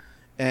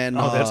 and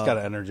Oh, that's got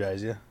to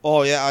energize you.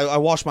 Oh yeah, I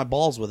wash my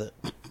balls with it,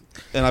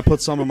 and I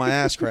put some in my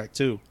ass crack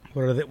too.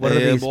 What are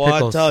Yeah, these boy,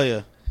 pickles? I tell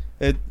you,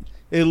 it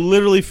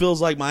literally feels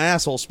like my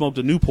asshole smoked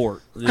a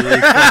Newport.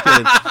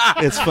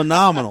 It's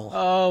phenomenal.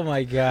 Oh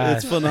my god.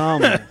 It's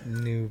phenomenal.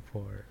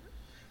 Newport.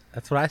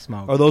 That's what I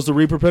smoke. Are those the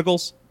Reaper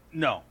pickles?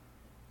 No,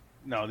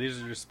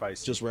 these are just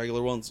spicy. Just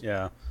regular ones.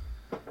 yeah.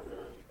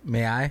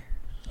 May I?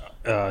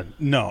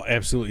 No,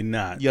 absolutely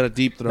not. You got to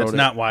deep throat. That's it.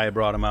 not why I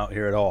brought him out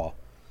here at all.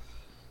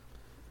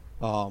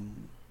 Oh,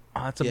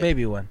 it's a Yeah.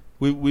 baby one.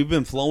 We've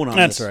been flowing on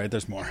That's this. all right.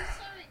 There's more.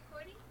 Still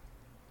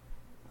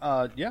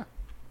recording? Yeah.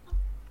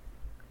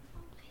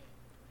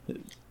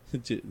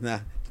 Nah,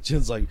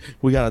 Jen's like,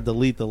 we got to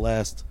delete the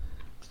last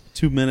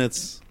 2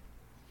 minutes.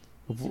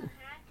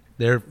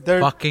 They're They're-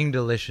 fucking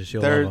delicious.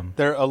 You'll love them.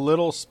 They're a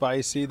little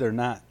spicy. They're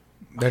not.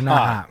 They're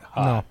not hot.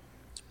 hot.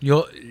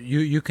 No.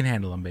 You can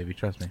handle them, baby.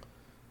 Trust me.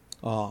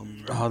 Oh,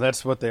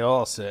 that's what they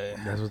all say.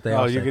 That's what they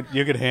all you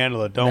say. could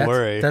handle it. Don't That's-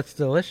 worry. That's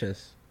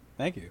delicious.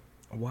 Thank you.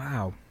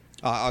 Wow.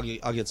 I'll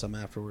get some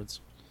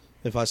afterwards.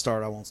 If I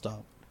start, I won't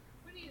stop.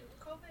 What are you,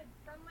 COVID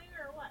friendly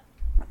or what?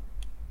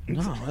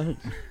 No,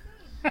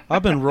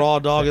 I've been raw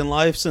dogging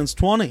life since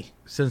 20.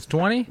 Since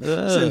 20?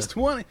 Since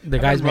 20. The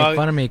guys I've been make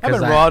fun of me I've 'cause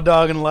been I- raw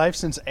dogging life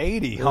since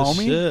 80,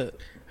 homie. Shit.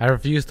 I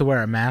refused to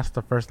wear a mask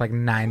the first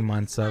 9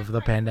 months of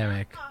the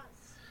pandemic.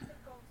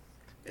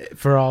 Pickles.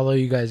 For all of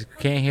you guys who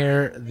can't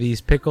hear, these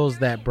pickles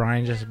that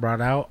Brian just brought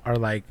out are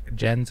like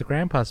Jen's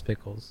grandpa's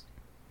pickles.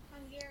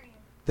 Hungarian.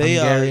 They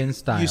Hungarian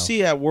style. You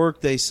see at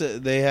work they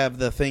have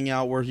the thing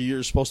out where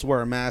you're supposed to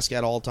wear a mask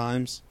at all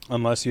times.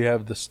 Unless you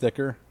have the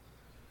sticker.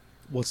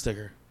 What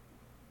sticker?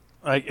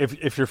 Like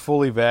if you're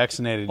fully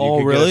vaccinated. You Oh,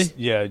 could really?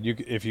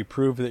 if you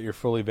prove that you're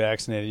fully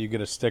vaccinated, you get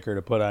a sticker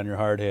to put on your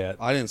hard hat.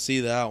 I didn't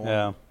see that one.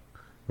 Yeah.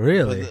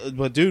 Really?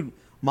 But dude,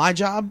 my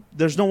job,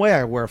 there's no way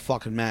I wear a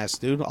fucking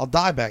mask, dude. I'll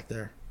die back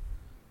there.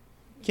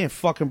 Can't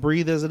fucking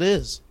breathe as it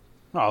is.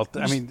 No,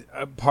 I mean,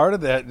 part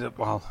of that.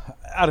 Well,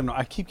 I don't know.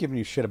 I keep giving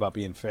you shit about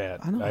being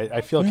fat. I know.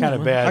 I feel kind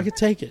of bad. I could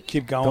take it.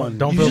 Keep going.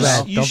 Don't You feel just-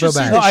 bad. you Don't should feel see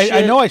bad. the No, I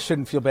shit. know I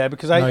shouldn't feel bad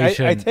because No, you I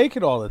shouldn't. take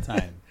it all the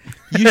time.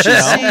 You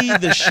should see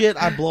the shit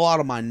I blow out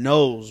of my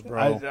nose,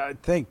 bro. I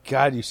thank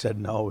God you said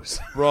nose.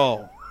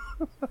 Bro,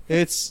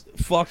 it's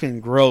fucking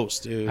gross,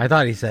 dude. I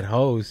thought he said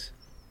hose.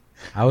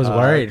 I was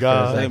worried for a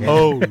got second.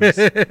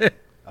 hose.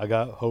 I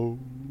got ho.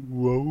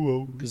 Whoa,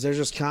 whoa. Because there's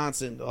just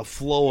constant a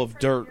flow of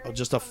dirt,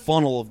 just a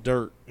funnel of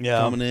dirt Yeah.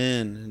 coming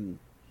in, and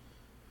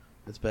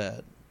it's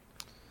bad.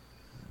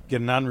 Get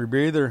a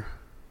non-rebreather.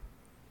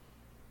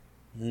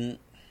 Mm.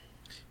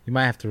 You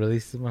might have to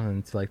release this one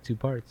into 2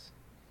 parts.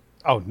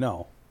 Oh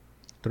no.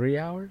 3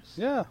 hours?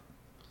 Yeah.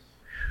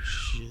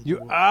 Shit.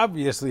 You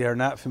obviously are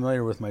not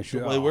familiar with my show.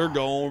 the way we're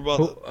going, we're about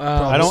Who- to I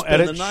probably don't spend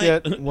edit the night.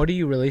 shit. What do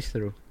you release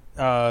through?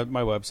 My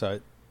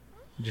website.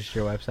 Just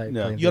your website?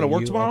 Yeah. Plain You gotta through?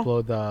 work tomorrow?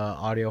 Upload the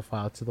audio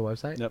file to the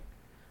website? Yep.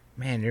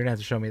 Man, you're gonna have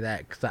to show me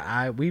that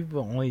because we've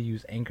only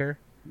used Anchor,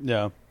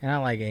 Yeah. and I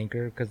like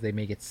Anchor because they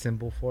make it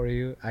simple for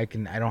you. I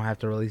don't have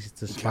to release it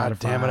to Spotify. God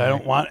damn it! I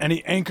don't want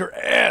any Anchor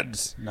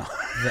ads. No.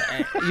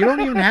 You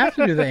don't even have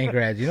to do the Anchor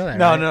ads. You know that?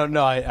 No, right?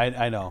 no.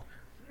 I know.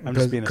 I'm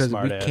just being a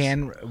smart we ass.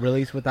 can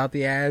release without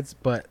the ads,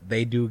 but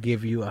they do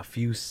give you a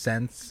few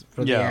cents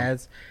for the Yeah.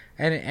 ads,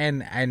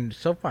 and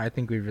so far I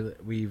think we've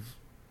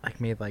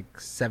made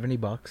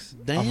 $70 off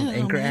of Damn,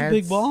 Anchor man, ads.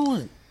 big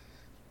balling.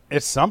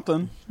 It's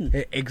something.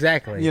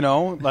 Exactly. You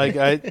know, like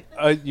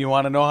you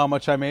want to know how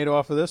much I made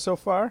off of this so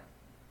far?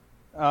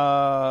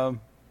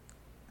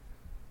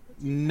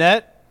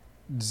 Net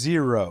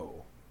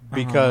zero,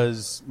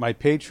 because my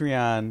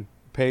Patreon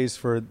pays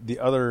for the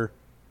other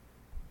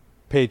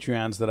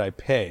Patreons that I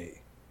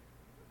pay.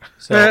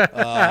 So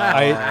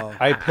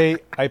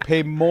I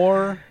pay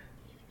more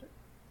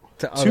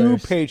to to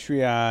others.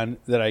 Patreon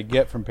that I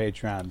get from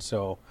Patreon.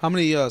 So How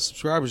many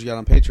subscribers you got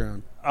on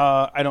Patreon?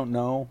 I don't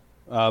know.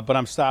 but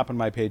I'm stopping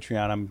my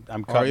Patreon. I'm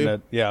Are cutting you?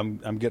 it. Yeah,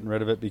 I'm getting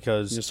rid of it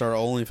because You start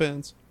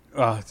OnlyFans.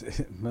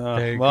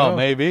 There you well, go.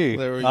 maybe.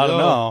 There we I don't go.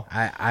 know.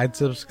 I'd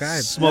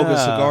subscribe. Smoke a Yeah.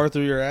 cigar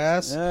through your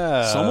ass.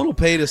 Yeah. Someone will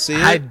pay to see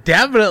it. I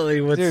definitely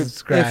would Dude,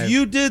 subscribe. If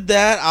you did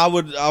that, I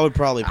would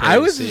probably pay I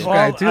to would see it.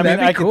 subscribe. too, I mean, that'd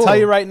be I can cool. tell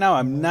you right now,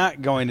 I'm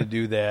not going to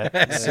do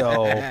that.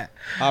 So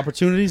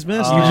Opportunities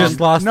missed. You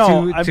just lost two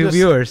I'm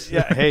viewers.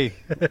 Yeah, hey,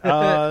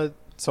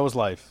 so is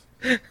life.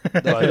 that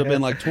could have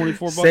been like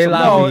 $24 Say a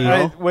la No, month. vie.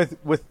 you know?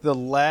 with the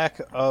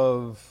lack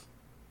of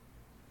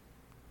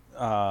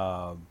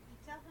Tell him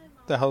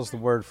what the hell's the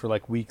word for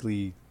like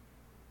weekly,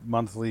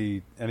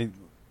 monthly, any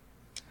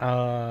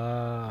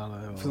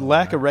for the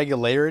lack of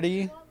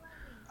regularity,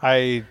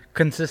 I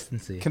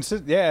Consistency.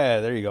 yeah,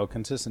 there you go,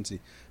 consistency.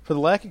 For the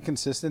lack of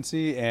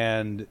consistency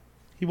and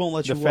He won't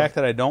let the you fact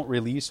that I don't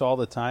release all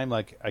the time,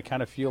 like I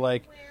kind of feel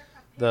like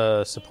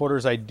the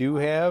supporters I do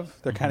have,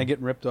 they're kind of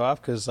getting ripped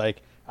off because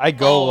like I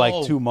go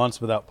like 2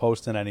 months without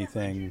posting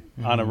anything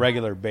on a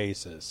regular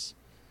basis.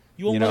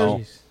 you won't you let know,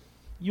 her,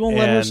 you won't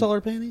let her and- sell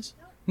her panties.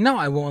 No,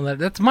 I won't let.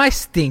 That's my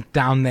stink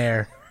down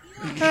there.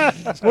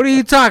 What are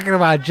you talking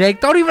about,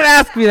 Jake? Don't even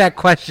ask me that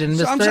question,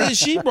 So I'm saying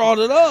Mister. she brought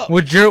it up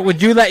Would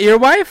you let your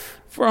wife?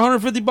 for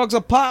 $150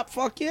 a pop.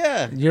 Fuck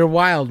yeah! You're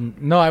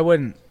wild. No, I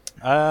wouldn't.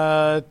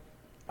 I'm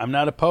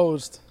not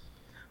opposed.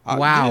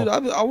 Wow. Dude,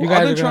 I've You been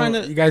guys, trying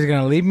you to. guys are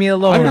gonna leave me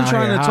alone. I've been out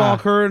trying here, to huh?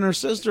 talk her and her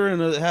sister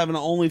into having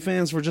an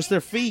OnlyFans for just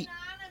their feet.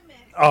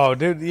 anonymous. Oh,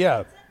 dude,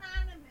 yeah. It's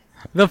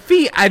anonymous. The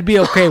feet, I'd be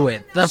okay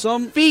with. The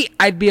Some- feet,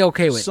 I'd be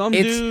okay with. some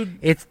it's, dude-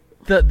 It's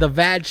the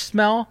vag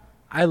smell.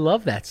 I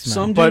love that smell.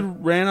 Some But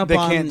dude ran up they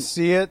on. can't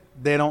see it.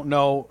 They don't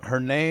know her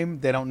name.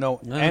 They don't know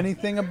No.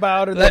 anything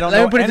about her. They Let- don't let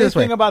me know put it this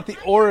way. anything about the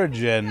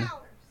origin.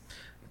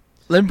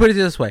 Let me put it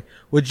this way: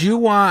 would you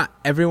want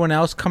everyone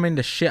else coming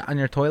to shit on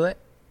your toilet?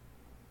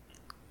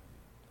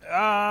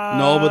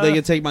 No, but they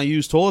can take my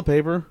used toilet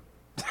paper.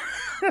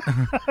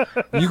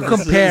 You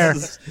compare.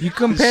 You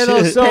compare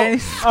those So,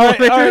 panties. all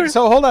right.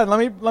 So hold on.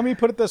 Let me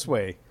put it this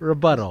way.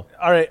 Rebuttal.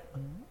 All right.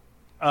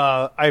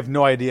 I have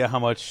no idea how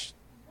much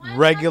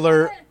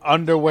regular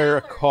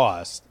underwear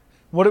costs.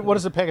 What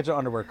does a package of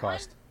underwear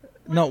cost?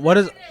 No, what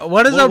is a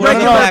What- regular what-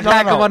 no, no,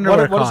 pack of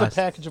underwear What does cost? a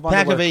package of Pack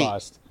underwear of 8.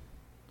 cost?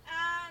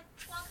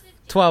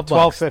 12.50. $12.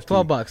 $12.50.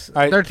 $12.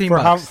 All right, 13 for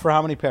bucks. for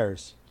how many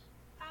pairs?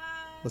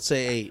 Let's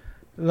say 8.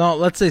 No,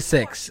 let's say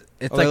 6.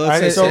 It's Okay, like let's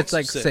say it's, so- it's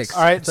like 6. 6.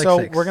 All right, It's like so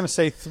 6. we're gonna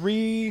say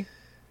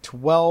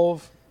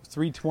 312,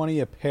 320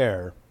 a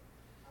pair.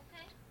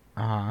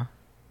 Uh-huh.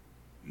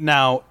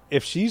 Now,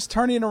 if she's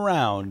turning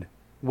around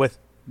with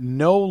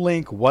no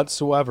link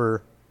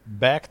whatsoever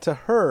back to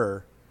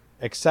her,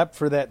 except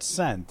for that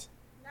scent,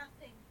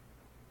 Nothing.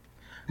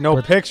 no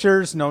But-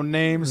 pictures, no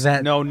names,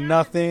 That- no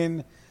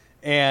nothing,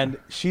 and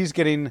she's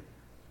getting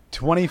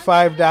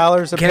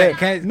 $25 a Can I- pair.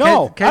 can I-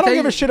 No, can I I don't tell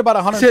give you- a shit about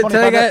tell you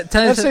 $125. guys-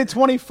 tell you Let's some- say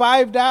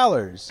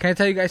 $25. Can I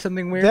tell you guys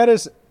something weird? That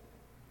is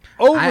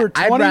over I'd rather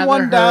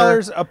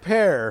 $21 a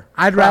pair.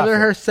 I'd rather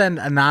her profit. send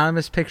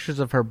anonymous pictures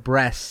of her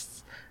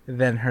breasts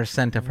than her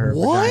scent of her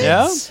What? vagina.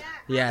 Yeah?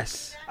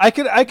 Yes. I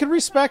could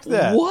respect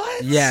that.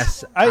 What?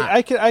 Yes.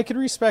 I could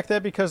respect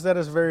that because that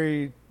is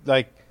very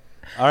like,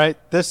 all right,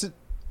 this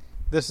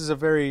is a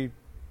very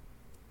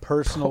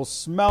personal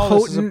smell.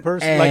 This is a potent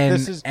person like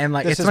this is and,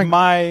 like, this it's is like-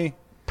 my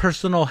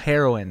personal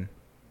heroin.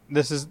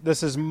 this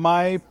is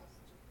my.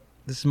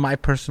 This is my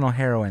personal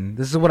heroin.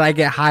 This is what I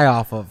get high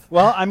off of.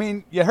 Well, I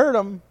mean, you heard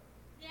him.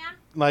 Yeah.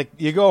 Like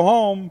you go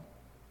home,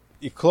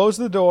 you close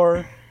the door,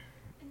 And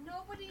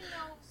nobody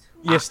knows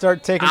who you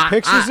start taking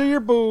pictures of your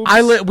boobs.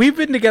 We've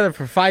been together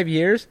for 5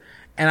 years,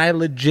 and I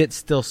legit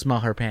still smell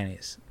her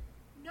panties.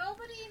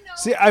 Nobody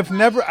knows. See, I've who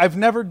I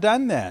never am.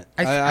 done that.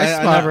 I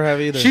smell never it. have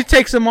either. She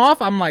takes them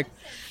off. I'm like,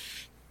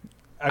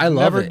 I've I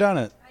love never it. done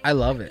it. I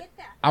love it. get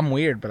that. I'm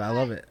weird, but I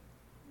love it.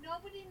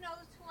 Nobody knows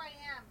who I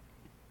am.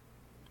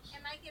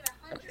 And I get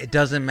 $100. It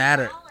doesn't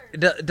matter.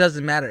 It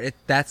doesn't matter.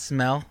 That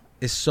smell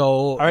is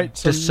so right,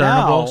 so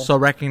discernible, now- so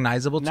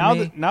recognizable to Now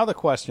me. now the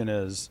question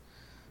is,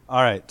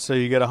 all right, so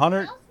you get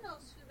 100. Who else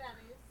knows who that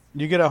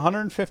is? You get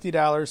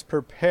 $150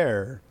 per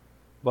pair,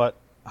 but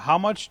how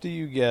much do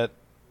you get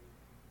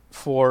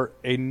for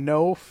a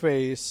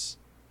no-face,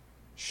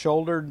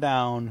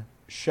 shoulder-down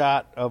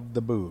shot of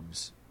the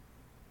boobs?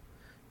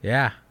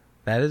 Yeah,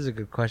 that is a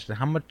good question.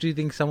 How much do you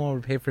think someone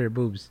would pay for your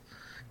boobs?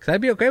 Because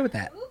I'd be okay with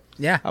that.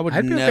 Yeah, I would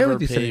I'd be okay never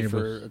with you sending pay your for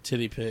boobs. a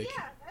titty pic.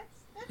 Yeah,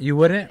 that's You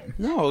wouldn't?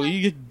 No,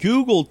 you could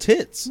Google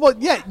tits. Well,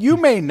 yeah, you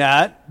may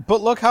not,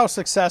 but look how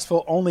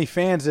successful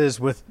OnlyFans is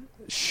with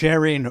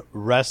sharing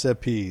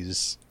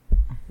recipes.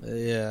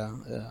 Yeah.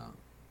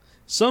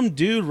 Some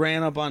dude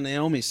ran up on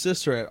Naomi's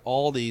sister at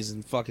Aldi's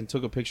and fucking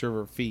took a picture of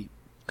her feet.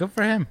 Good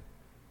for him.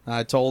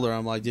 I told her,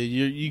 I'm like, dude,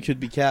 you could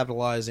be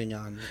capitalizing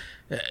on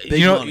big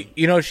you know, money.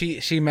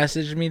 she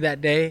messaged me that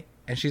day,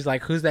 and she's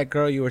like, "Who's that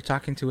girl you were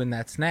talking to in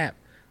that snap?"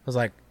 I was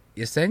like,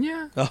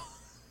 "Yesenia." Oh.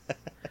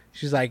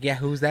 She's like, "Yeah,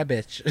 who's that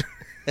bitch?"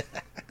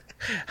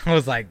 I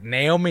was like,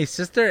 "Naomi's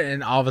sister,"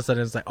 and all of a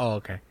sudden it's like, "Oh,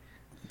 okay."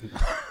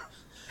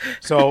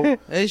 So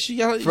Hey, she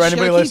got for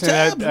anybody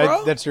listening,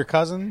 bro. that's your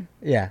cousin.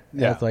 Yeah,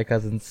 Yeah. that's my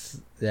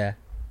cousins. Yeah,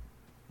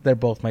 they're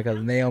both my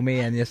cousins, Naomi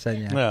and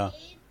Yesenia. Yeah.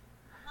 Paid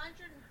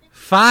 $150.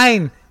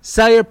 Fine,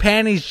 sell your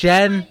panties,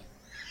 Jen.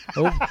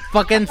 Oh,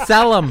 fucking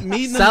sell them.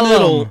 Meet in the sell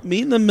middle. 'em.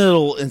 Meet in the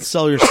middle and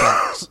sell your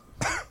socks.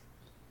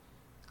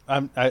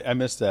 I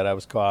missed that. I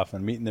was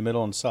coughing. Meet in the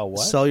middle and sell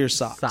what? Sell your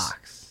socks.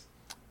 Socks.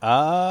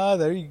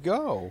 There you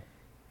go.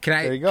 Can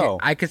I? There you go.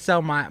 I could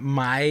sell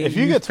my. If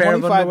you used get pair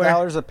of underwear.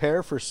 $25 a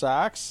pair for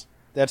socks,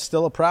 that's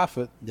still a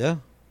profit. Yeah.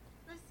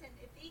 Listen,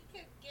 if he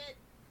could get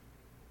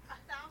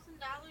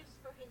 $1,000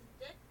 for his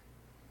dick,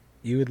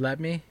 You would let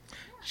me?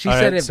 She All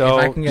said right, if so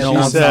I can get she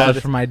 $1,000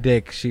 said- for my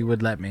dick, she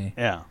would let me.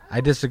 Yeah.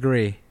 I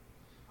disagree.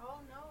 oh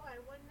no, I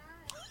would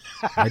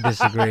not. I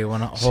disagree She's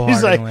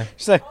wholeheartedly.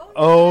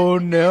 oh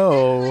That's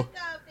no. like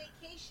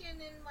a vacation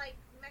in like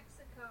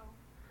Mexico.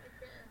 Right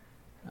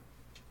there.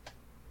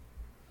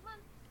 Come on.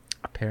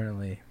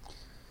 Apparently.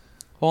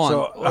 Hold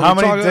So, on. how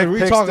many Are dick we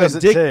pics talking does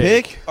it dick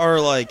take? pic or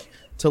like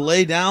to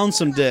lay down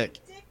some dick?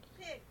 Dick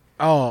pic.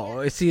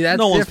 Oh, see, that's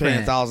No one's paying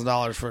different.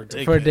 $1,000 for a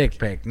dick For a pic. dick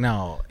pic.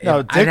 No. No,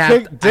 If- dick I'd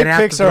have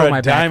pics to throw are my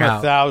a back dime a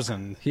out.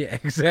 thousand. Yeah,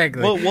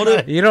 exactly. What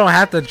if- You don't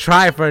have to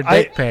try for a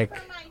dick pic.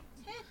 For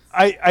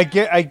my tits.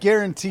 I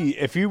guarantee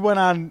if you went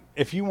on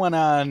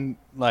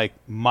like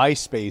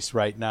MySpace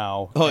right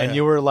now Oh, and yeah.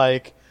 you were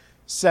like,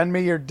 send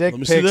me your dick Let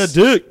me pics. see that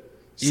dick.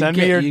 Send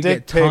You me get- your you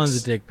dick get tons pics.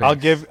 of dick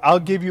pics. I'll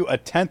give you a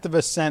 1/10 of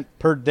a cent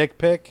per dick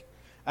pic.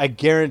 I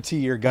guarantee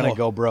you're gonna Oh.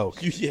 go broke.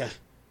 Yeah,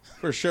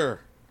 for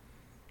sure.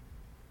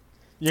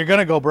 You're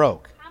gonna go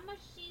broke. How much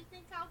do you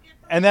think I'll get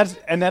for And my that's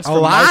tits? for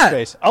lot.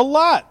 MySpace. A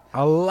lot.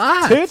 A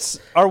lot. Tits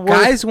are worth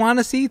Guys want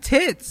to see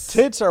tits.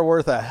 tits are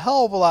worth a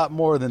hell of a lot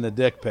more than a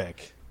dick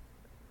pic.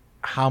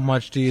 How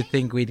much do you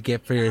think we'd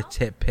get for your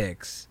tit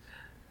pics?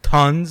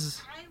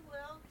 Tons? I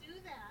will do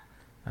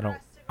that. I don't. For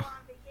us to go on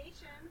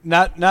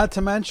vacation. Not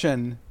to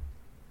mention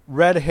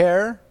red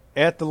hair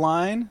at the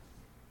line.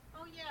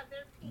 Oh yeah,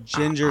 they're pink.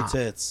 Ginger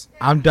tits.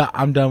 I'm done.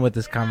 I'm done with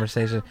this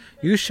conversation.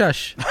 You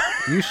shush.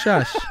 You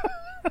shush.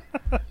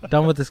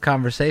 Done with this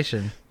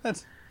conversation.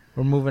 That's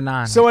We're moving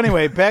on. So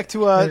anyway, back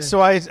to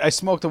so I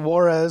smoked a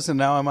Juarez and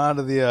now I'm out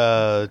of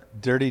the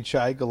Dirty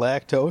Chai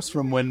Galactose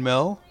from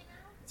Windmill.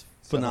 I'm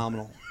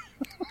Phenomenal.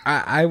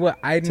 not like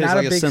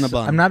a a big.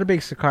 Cinnabon. I'm not a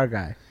big cigar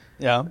guy,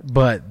 Yeah.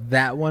 but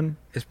that one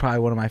is probably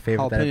one of my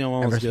favorite that I've Jalapeno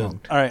one ever was good.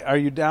 smoked. All right, are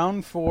you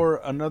down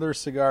for another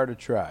cigar to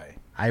try?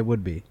 I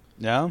would be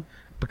Yeah.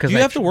 because Do you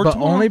I have to work but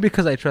tomorrow? only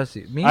because I trust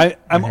you. Me,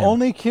 I'm or him?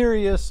 only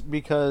curious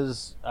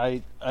because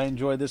I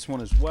enjoy this one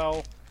as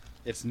well.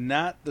 It's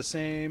not the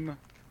same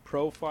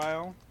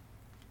profile.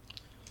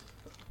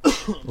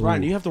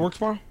 Ryan, do you have to work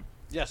tomorrow?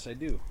 Yes, I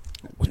do.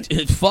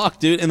 Fuck,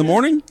 dude. In the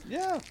morning?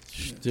 Yeah.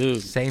 Dude.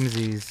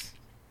 Samesies.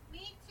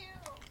 Me too.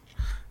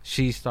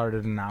 She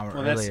started an hour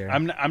Well, that's earlier.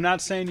 I'm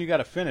not saying you got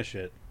to finish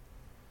it,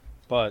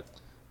 but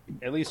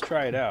at least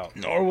try it out.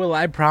 Nor will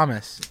I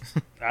promise.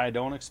 I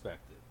don't expect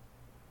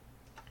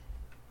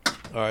it.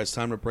 All right, it's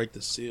time to break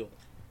the seal.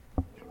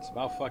 It's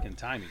about fucking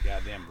time, you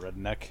goddamn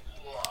redneck.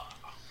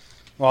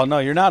 Well, no,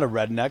 you're not a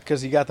redneck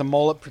because you got the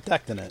mullet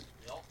protecting it.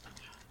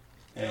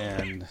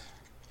 And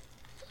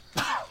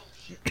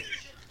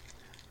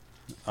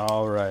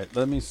all right,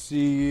 let me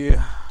see.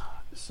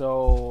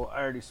 So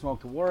I already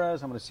smoked a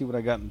Juarez. I'm going to see what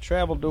I got in the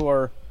travel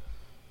door.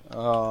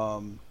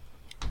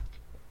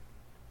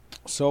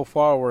 So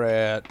far, we're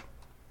at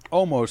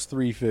almost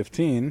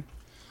 3:15.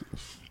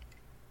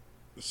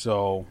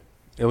 So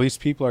at least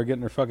people are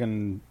getting their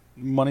fucking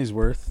money's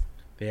worth.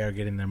 They are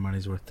getting their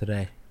money's worth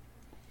today.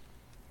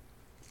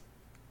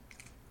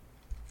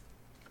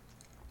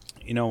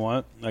 You know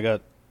what? I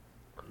got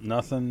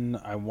nothing.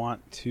 I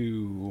want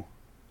to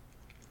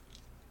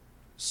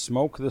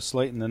smoke this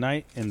late in the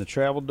night in the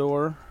travel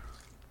door.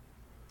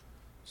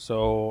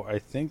 So I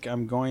think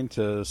I'm going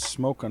to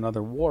smoke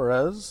another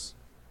Juarez.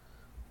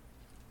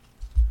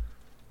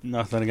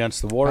 Nothing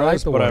against the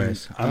Juarez, the but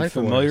Juarez. I I'm like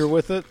the familiar Juarez.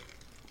 with it.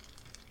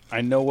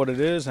 I know what it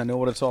is. I know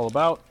what it's all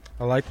about.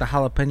 I like the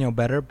jalapeno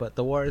better, but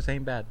the Juarez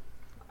ain't bad.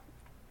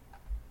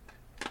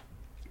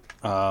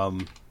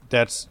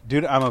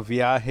 Dude, I'm a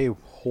Viaje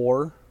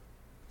whore.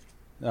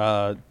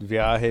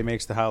 Viaje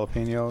makes the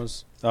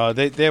jalapenos.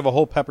 They have a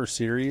whole pepper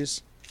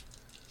series.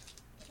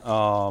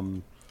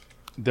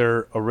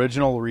 Their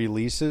original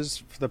releases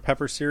for the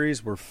pepper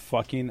series were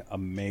fucking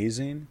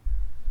amazing,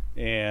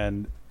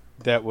 and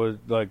that was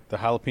like the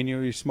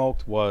jalapeno you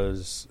smoked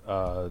was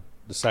the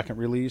second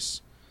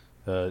release.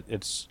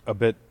 It's a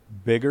bit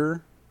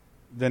bigger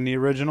than the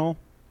original.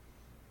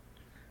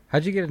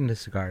 How'd you get into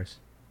cigars?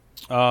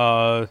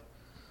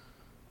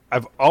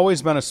 I've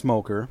always been a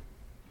smoker.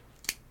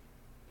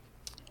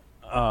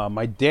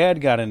 My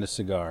dad got into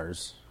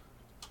cigars,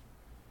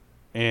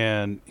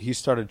 and he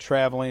started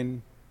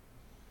traveling.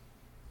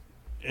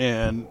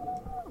 And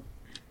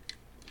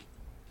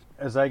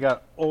as I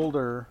got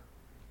older,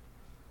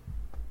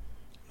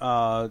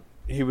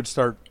 he would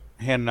start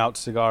handing out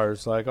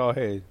cigars like, "Oh,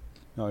 hey,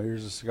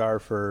 here's a cigar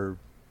for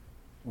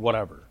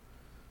whatever."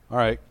 All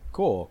right,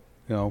 cool,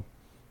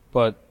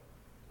 But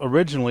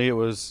originally it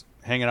was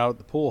hanging out at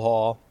the pool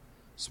hall,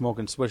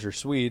 smoking Swisher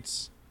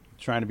Sweets,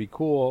 trying to be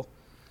cool.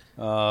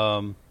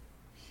 But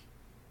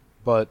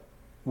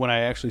when I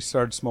actually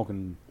started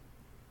smoking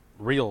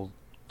real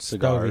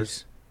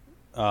cigars,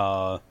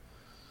 got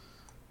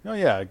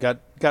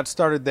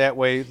started that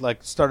way.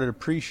 Like started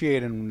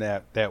appreciating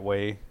that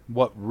way.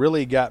 What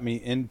really got me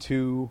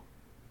into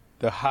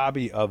the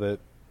hobby of it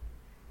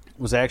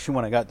was actually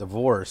when I got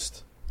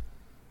divorced.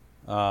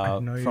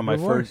 From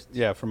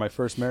my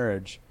first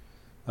marriage.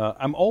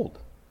 I'm old.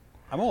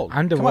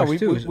 I'm divorced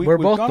too. We're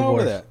both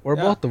divorced. We're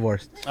both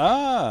divorced.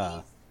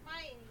 Ah. He's my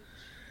age.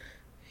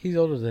 He's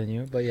older than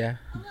you, but yeah.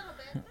 A little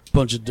bit.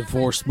 Bunch of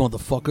divorced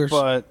motherfuckers.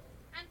 But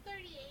I'm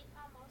 38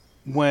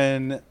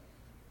 almost.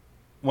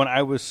 when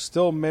I was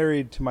still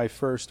married to my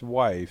first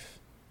wife,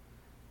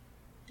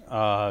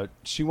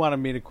 she wanted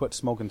me to quit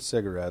smoking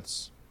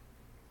cigarettes,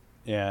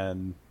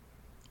 and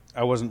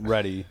I wasn't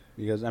ready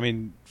because, I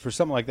mean, for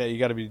something like that, you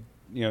got to be,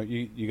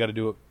 you got to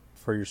do it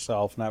for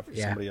yourself, not for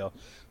somebody else.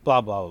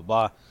 Blah blah blah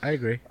blah. I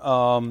agree.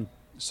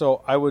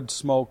 So I would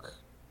smoke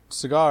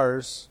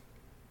cigars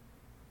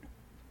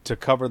to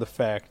cover the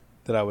fact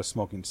that I was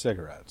smoking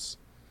cigarettes,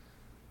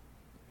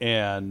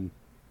 and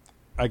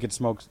I could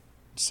smoke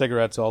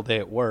cigarettes all day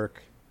at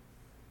work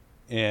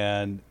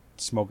and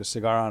smoke a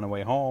cigar on the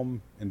way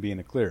home and be in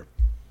the clear.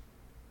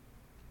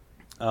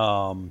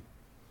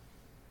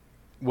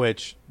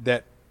 Which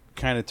that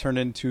kind of turned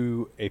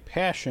into a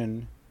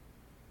passion,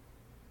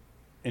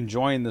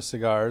 enjoying the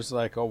cigars.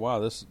 Like, oh wow,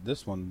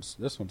 this one's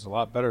a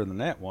lot better than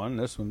that one.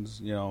 This one's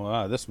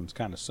this one's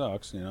kind of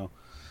sucks.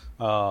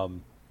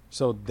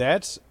 So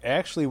that's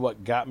actually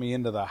what got me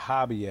into the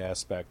hobby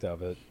aspect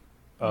of it,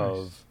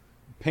 of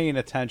paying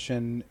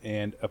attention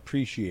and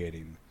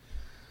appreciating.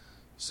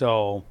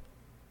 So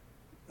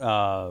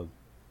the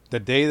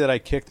day that I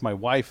kicked my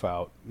wife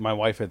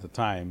at the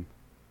time,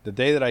 the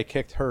day that I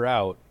kicked her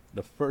out,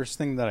 the first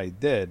thing that I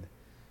did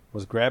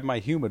was grab my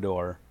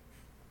humidor,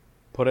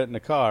 put it in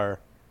the car,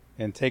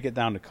 and take it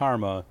down to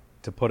Karma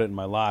to put it in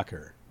my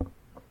locker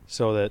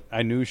so that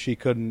I knew she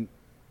couldn't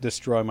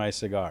destroy my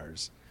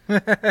cigars.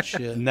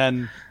 Shit. And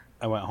then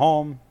I went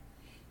home,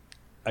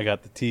 I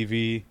got the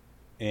TV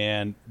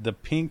and the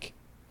pink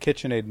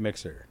KitchenAid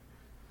mixer.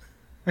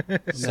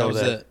 That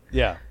was it.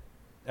 Yeah.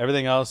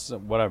 Everything else,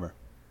 whatever.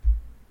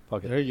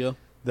 Fuck it. There you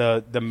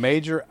go. The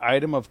major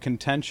item of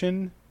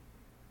contention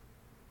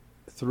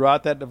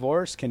throughout that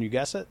divorce, can you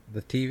guess it?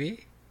 The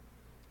TV?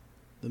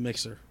 The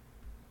mixer.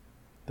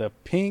 The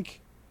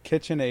pink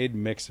KitchenAid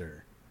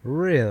mixer.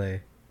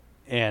 Really?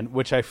 And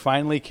which I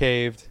finally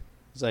caved.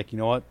 I was like, you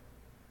know what?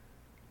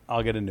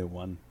 I'll get a new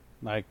one.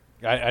 Like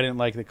I didn't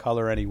like the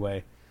color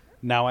anyway.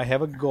 Now I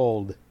have a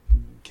gold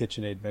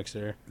KitchenAid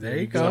mixer. There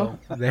you go.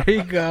 There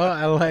you go.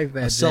 I like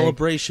that. A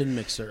celebration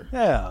mixer.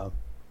 Yeah.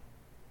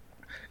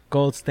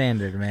 Gold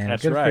standard, man.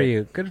 That's Good right. for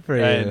you. Good for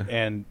you.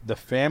 And the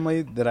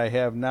family that I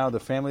have now, the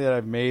family that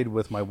I've made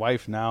with my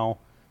wife now,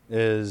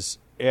 is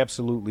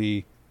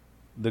absolutely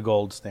the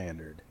gold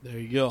standard. There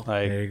you go.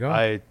 Like, There you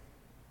go.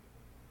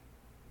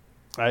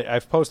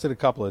 I've posted a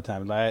couple of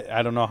times.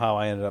 I don't know how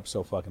I ended up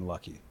so fucking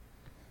lucky.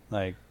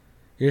 Like,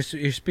 You're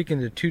speaking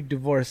to two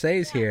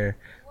divorcees here,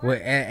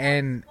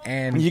 and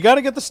you got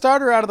to get the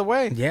starter out of the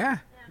way. yeah,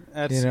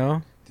 That's, you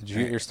know, Did you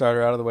get your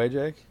starter out of the way,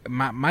 Jake?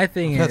 my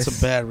thing That's is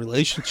some bad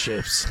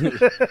relationships.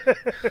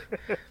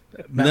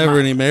 Never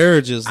any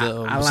marriages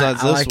though.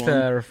 Besides I this like one.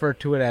 to refer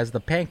to it as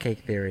the pancake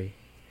theory.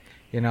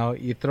 You know,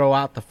 you throw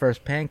out the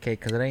first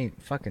pancake because it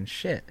ain't fucking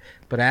shit.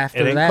 But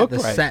after ain't that, cooked the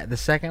right. the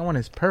second one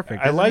is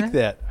perfect. I isn't like it?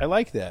 that. I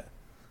like that.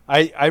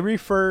 I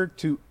refer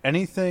to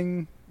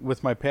anything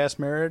with my past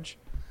marriage,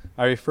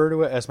 I refer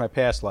to it as my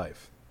past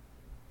life.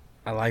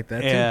 I like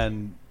that too.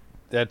 And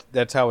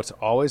that's how it's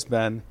always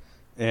been.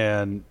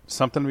 And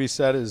something to be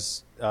said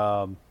is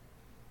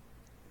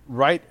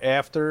right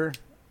after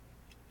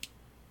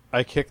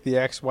I kicked the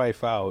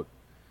ex-wife out,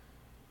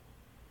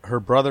 her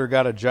brother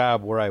got a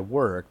job where I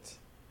worked.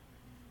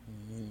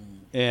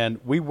 And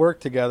we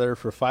worked together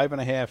for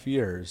 5.5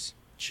 years.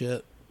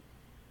 Shit.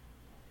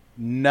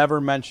 Never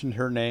mentioned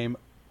her name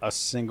a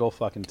single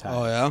fucking time.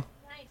 Oh yeah.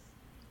 Nice.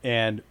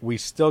 And we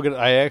still get.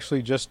 I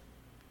actually just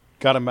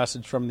got a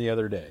message from the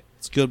other day.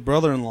 It's a good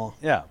brother-in-law.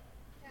 Yeah,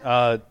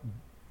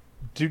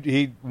 dude.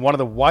 He one of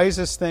the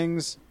wisest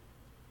things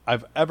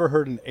I've ever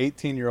heard an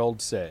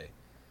 18-year-old say.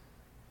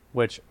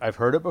 Which I've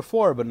heard it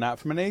before, but not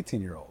from an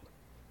 18-year-old.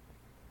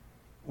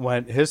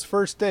 When his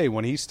first day,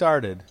 when he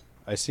started,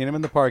 I seen him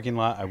in the parking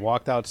lot. I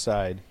walked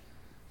outside,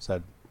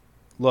 said,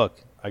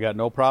 "Look, I got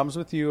no problems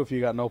with you if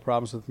you got no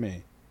problems with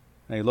me."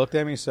 And he looked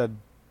at me and said,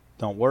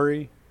 "Don't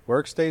worry.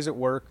 Work stays at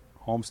work.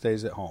 Home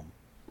stays at home."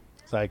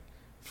 It's like,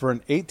 for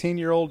an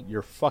 18-year-old,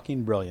 you're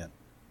fucking brilliant.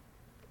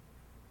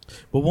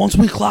 But once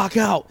we clock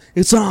out,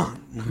 it's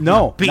on.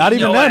 No, Beat not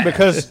even your then, ass.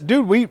 because,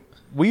 dude, we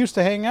used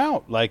to hang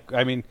out. Like,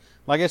 I mean,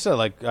 like I said,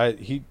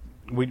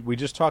 we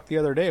just talked the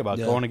other day about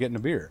Yeah. going and getting a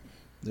beer.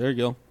 There you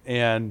go.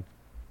 And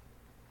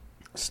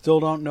still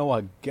don't know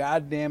a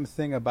goddamn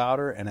thing about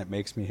her, and it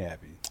makes me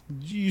happy.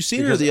 You seen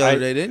her Because the other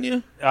day, didn't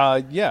you?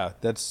 Yeah,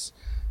 that's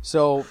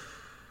So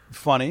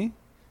funny.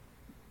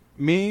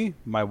 Me,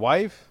 my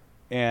wife,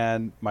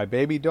 and my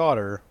baby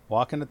daughter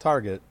walk into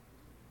Target,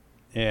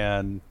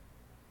 and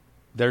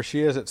there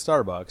she is at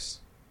Starbucks.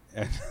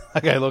 And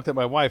like I looked at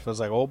my wife, I was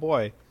like, "Oh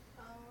boy,"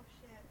 Oh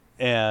shit.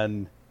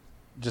 and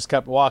just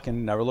kept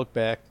walking. Never looked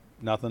back.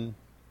 Nothing.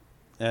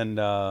 And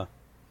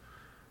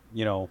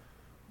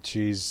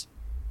she's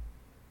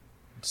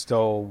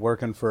still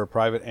working for a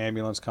private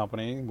ambulance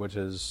company, which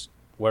is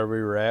where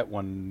we were at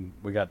when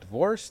we got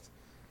divorced.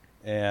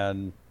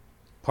 And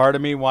part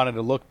of me wanted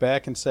to look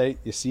back and say,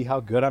 "You see how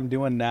good I'm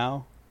doing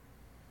now?"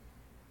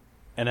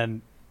 And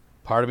then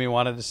part of me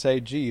wanted to say,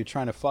 "Gee, you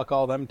trying to fuck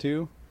all them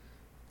too?"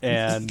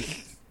 And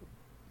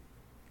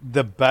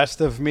the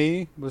best of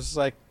me was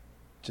like,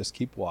 just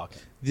keep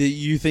walking.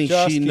 You think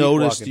Just she keep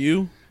noticed walking.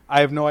 you? I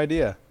have no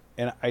idea,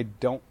 and I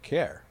don't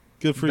care.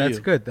 Good for That's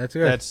you. good. That's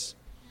good. That's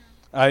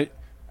I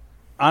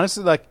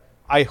honestly like.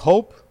 I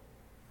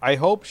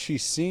hope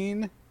she's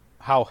seen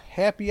how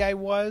happy I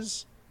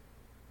was,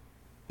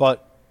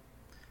 but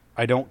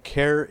I don't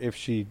care if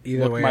she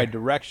Either looked way. my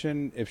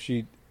direction, if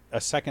she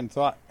a second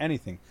thought,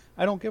 anything.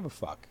 I don't give a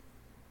fuck.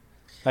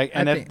 Like,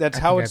 and that's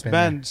how it's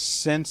been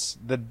since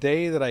the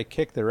day that I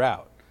kicked her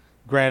out.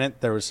 Granted,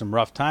 there was some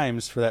rough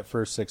times for that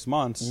first 6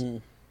 months.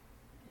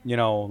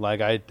 Mm-hmm. Like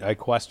I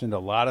questioned a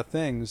lot of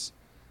things,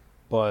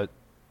 but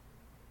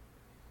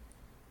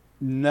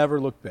never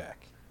looked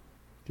back.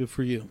 Good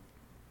for you.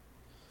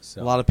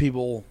 So, A lot of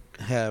people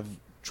have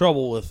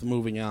trouble with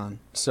moving on.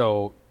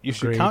 so you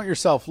should Agreed. count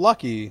yourself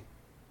lucky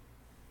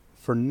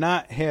for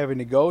not having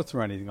to go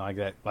through anything like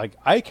that. Like,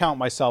 I count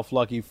myself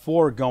lucky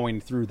for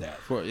going through that.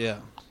 Yeah.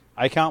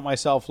 I count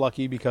myself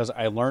lucky because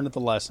I learned the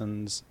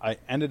lessons. I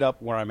ended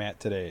up where I'm at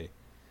today.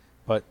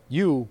 But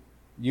you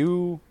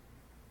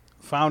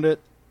found it,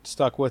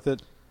 stuck with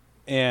it,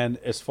 and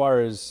as far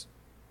as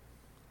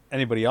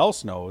anybody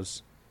else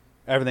knows,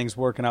 everything's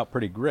working out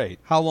pretty great.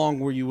 How long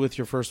were you with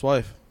your first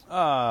wife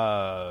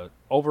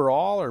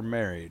Overall or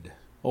married?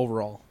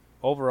 overall?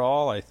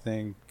 Overall, I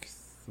think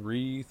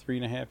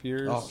 3.5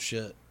 years. Oh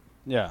shit.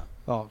 Yeah,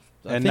 Oh,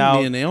 I And think now-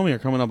 me and Naomi are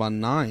coming up on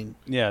 9.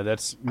 yeah.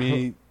 That's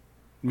me.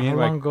 Me How and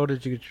long ago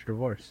did you get your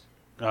divorce?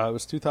 it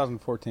was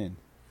 2014.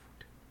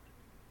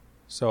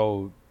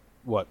 So,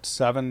 what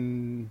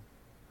 7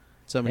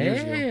 7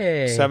 years ago.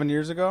 Hey. 7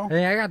 years ago?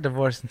 Hey, I got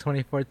divorced in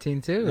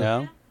 2014 too.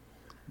 Yeah.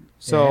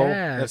 So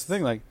Yeah. that's the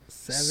thing. Like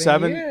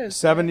 7 years.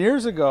 7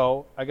 years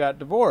ago, I got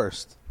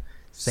divorced.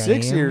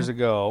 6 Same. years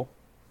ago,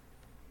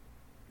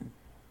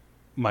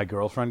 my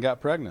girlfriend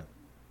got pregnant.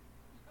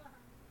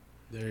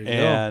 There you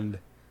And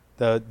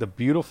the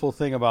beautiful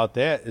thing about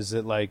that is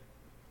that, like,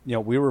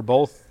 we were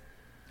both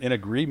in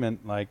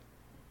agreement. Like,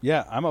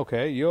 yeah, I'm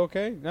okay. You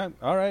okay? Yeah,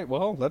 all right.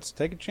 Well, let's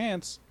take a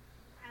chance.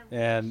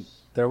 And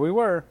there we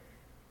were.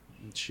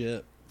 go.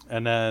 Shit.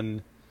 And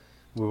then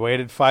we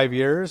waited 5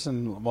 years,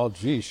 and well,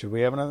 gee, should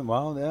we have another?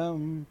 Well,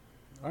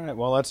 all right.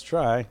 Well, let's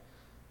try.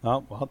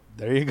 Oh, well,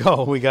 there you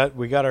go. We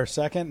got our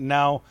second.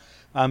 Now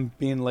I'm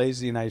being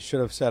lazy, and I should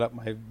have set up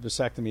my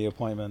vasectomy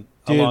appointment.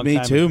 a Dude, long me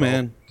time too, ago.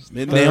 man.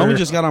 Naomi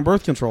just got on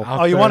birth control.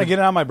 I'll Oh, you want to third. get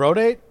it on my bro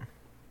date?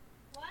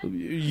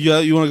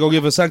 You want to go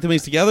get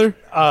vasectomies together?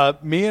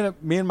 Me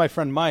and my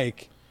friend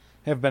Mike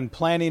have been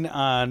planning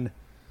on.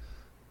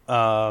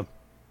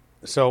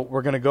 So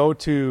we're gonna go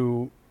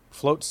to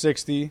Float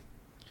 60.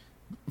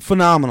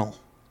 Phenomenal.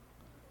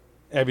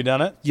 Have you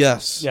done it?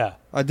 Yes. Yeah.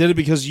 I did it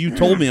because you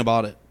told me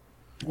about it.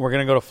 We're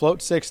gonna go to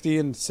Float 60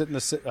 and sit in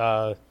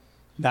the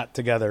not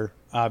together,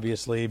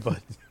 obviously,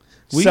 but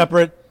We-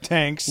 separate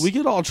tanks. We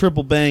could all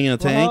triple bang in a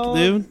tank, Well,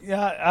 dude.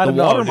 Yeah, I The don't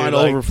know. water dude, might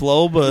like-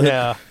 overflow, but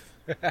Yeah.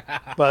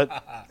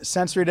 But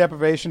sensory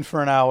deprivation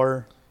for an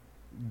hour,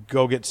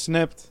 go get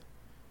snipped,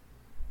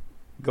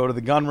 go to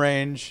the gun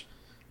range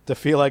to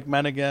feel like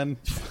men again,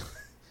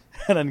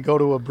 and then go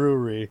to a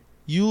brewery.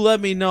 you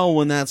let me know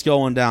when that's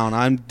going down.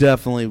 I'm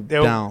definitely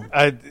down.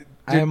 I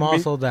am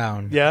also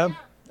down. Yeah.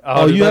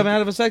 Oh, dude, you that- haven't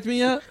had a vasectomy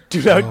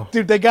yet?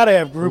 Dude, they gotta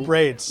have group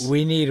rates.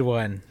 We need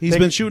one. He's They-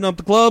 been shooting up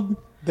the club.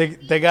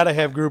 They gotta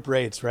have group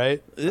rates,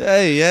 right?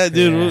 Hey, yeah,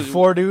 dude. Yeah. we-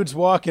 4 dudes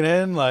walking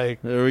in,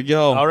 like, There we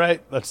go. all right,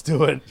 let's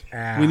do it.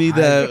 We need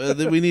that.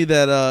 We need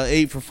that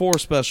 8 for 4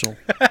 special.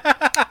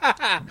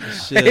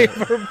 Shit.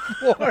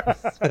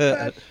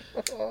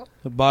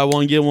 Buy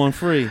one get one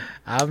free.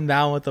 I'm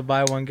down with the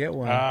buy one get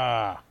one.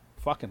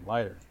 Fucking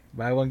lighter.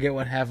 Buy one get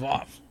one half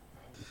off.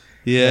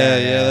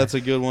 Yeah, that's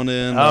a good one to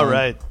end All on.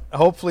 right.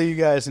 Hopefully you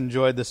guys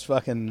enjoyed this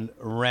fucking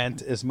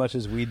rant as much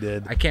as we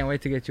did. I can't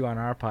wait to get you on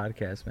our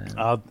podcast,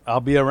 man. I'll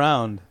be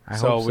around. I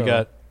so hope we so.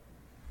 got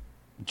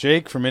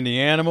Jake from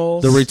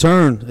Indianimals. The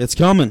return. It's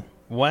coming.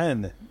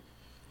 When?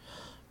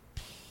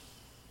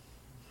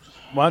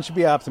 Why don't you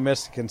be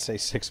optimistic and say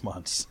 6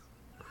 months?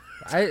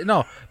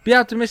 No, be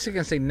optimistic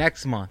and say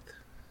next month.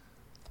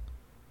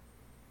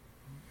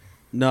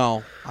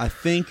 No, I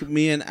think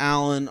me and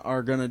Alan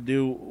are gonna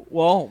do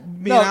well.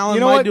 Me No, and Alan you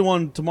know might what? do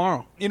one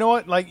tomorrow. You know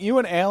what? Like, you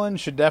and Alan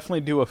should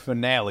definitely do a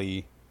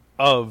finale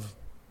of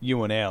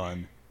you and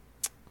Alan.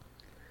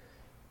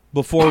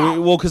 before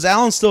because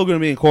Alan's still going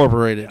to be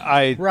incorporated.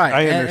 I Right,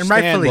 and understand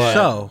rightfully that.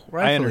 so. I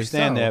Rightfully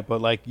understand so. that,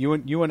 but like you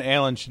and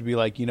Alan should be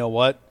like, you know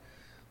what?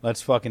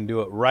 Let's fucking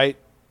do it right.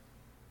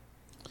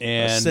 A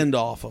And send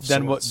off of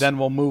then sorts. then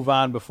we'll move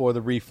on before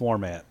the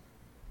reformat.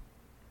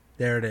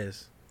 There it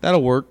is.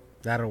 That'll work.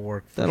 That'll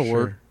work. For That'll sure.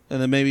 work.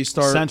 And then maybe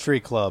start Century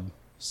Club.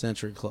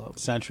 Century Club.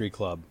 Century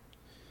Club.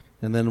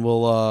 And then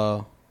we'll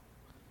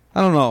I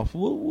don't know.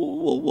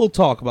 We'll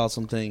talk about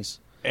some things.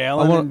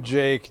 Alan and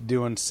Jake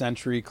doing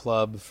Century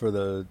Club for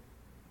the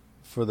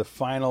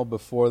final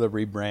before the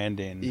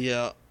rebranding.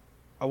 Yeah.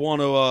 I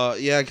want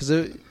to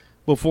cuz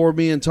before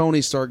me and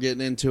Tony start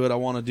getting into it, I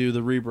want to do the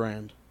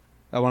rebrand.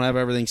 I want to have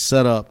everything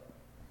set up.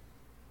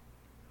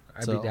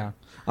 I'd So, be down.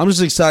 I'm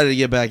just excited to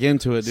get back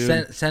into it,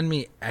 dude. Send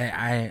me.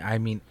 I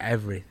mean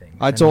everything.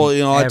 I Send told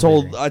me I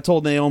everything.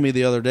 told Naomi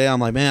the other day.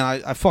 I'm like,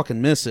 man, I fucking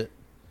miss it.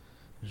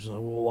 She's like,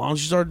 well, why don't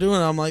you start doing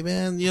it? I'm like,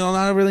 man,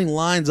 not everything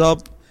lines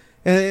up.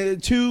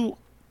 And two,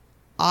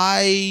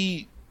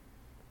 I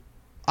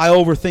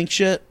overthink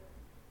shit.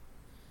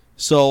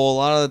 So a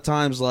lot of the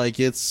times, like,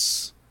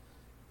 it's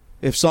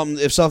if something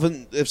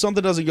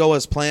doesn't go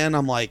as planned,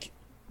 I'm like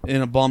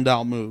in a bummed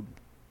out mood.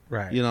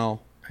 Right.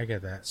 I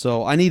get that.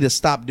 So I need to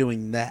stop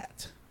doing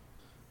that.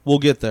 We'll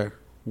get there.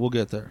 You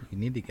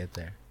need to get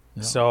there.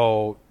 Yeah.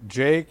 So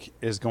Jake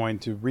is going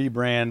to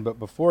rebrand, but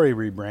before he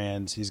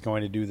rebrands, he's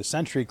going to do the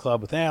Century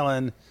Club with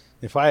Alan.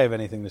 If I have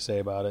anything to say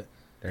about it,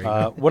 There you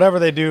go. whatever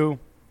they do,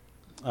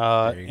 you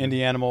go. Indie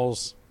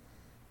Animals,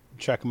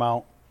 check them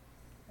out.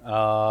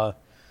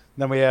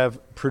 Then we have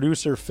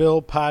producer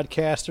Phil,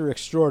 podcaster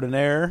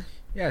extraordinaire.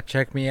 Yeah,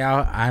 check me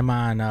out. I'm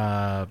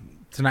on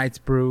Tonight's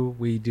Brew.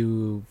 We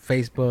do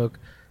Facebook,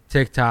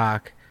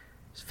 TikTok,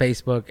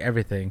 Facebook,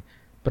 everything.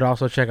 But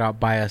also check out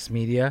Bias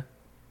Media.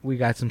 We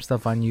got some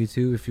stuff on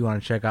YouTube if you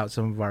want to check out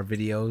some of our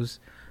videos.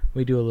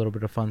 We do a little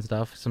bit of fun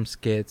stuff, some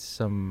skits,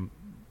 some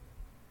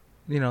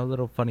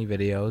little funny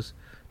videos.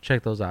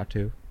 Check those out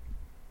too.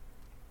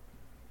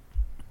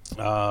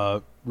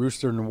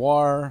 Rooster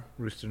Noir,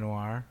 Rooster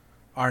Noir,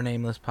 Our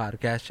Nameless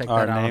Podcast. Check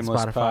our that out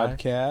nameless on Spotify.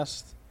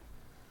 podcast.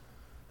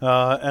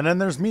 And then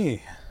there's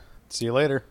me. See you later.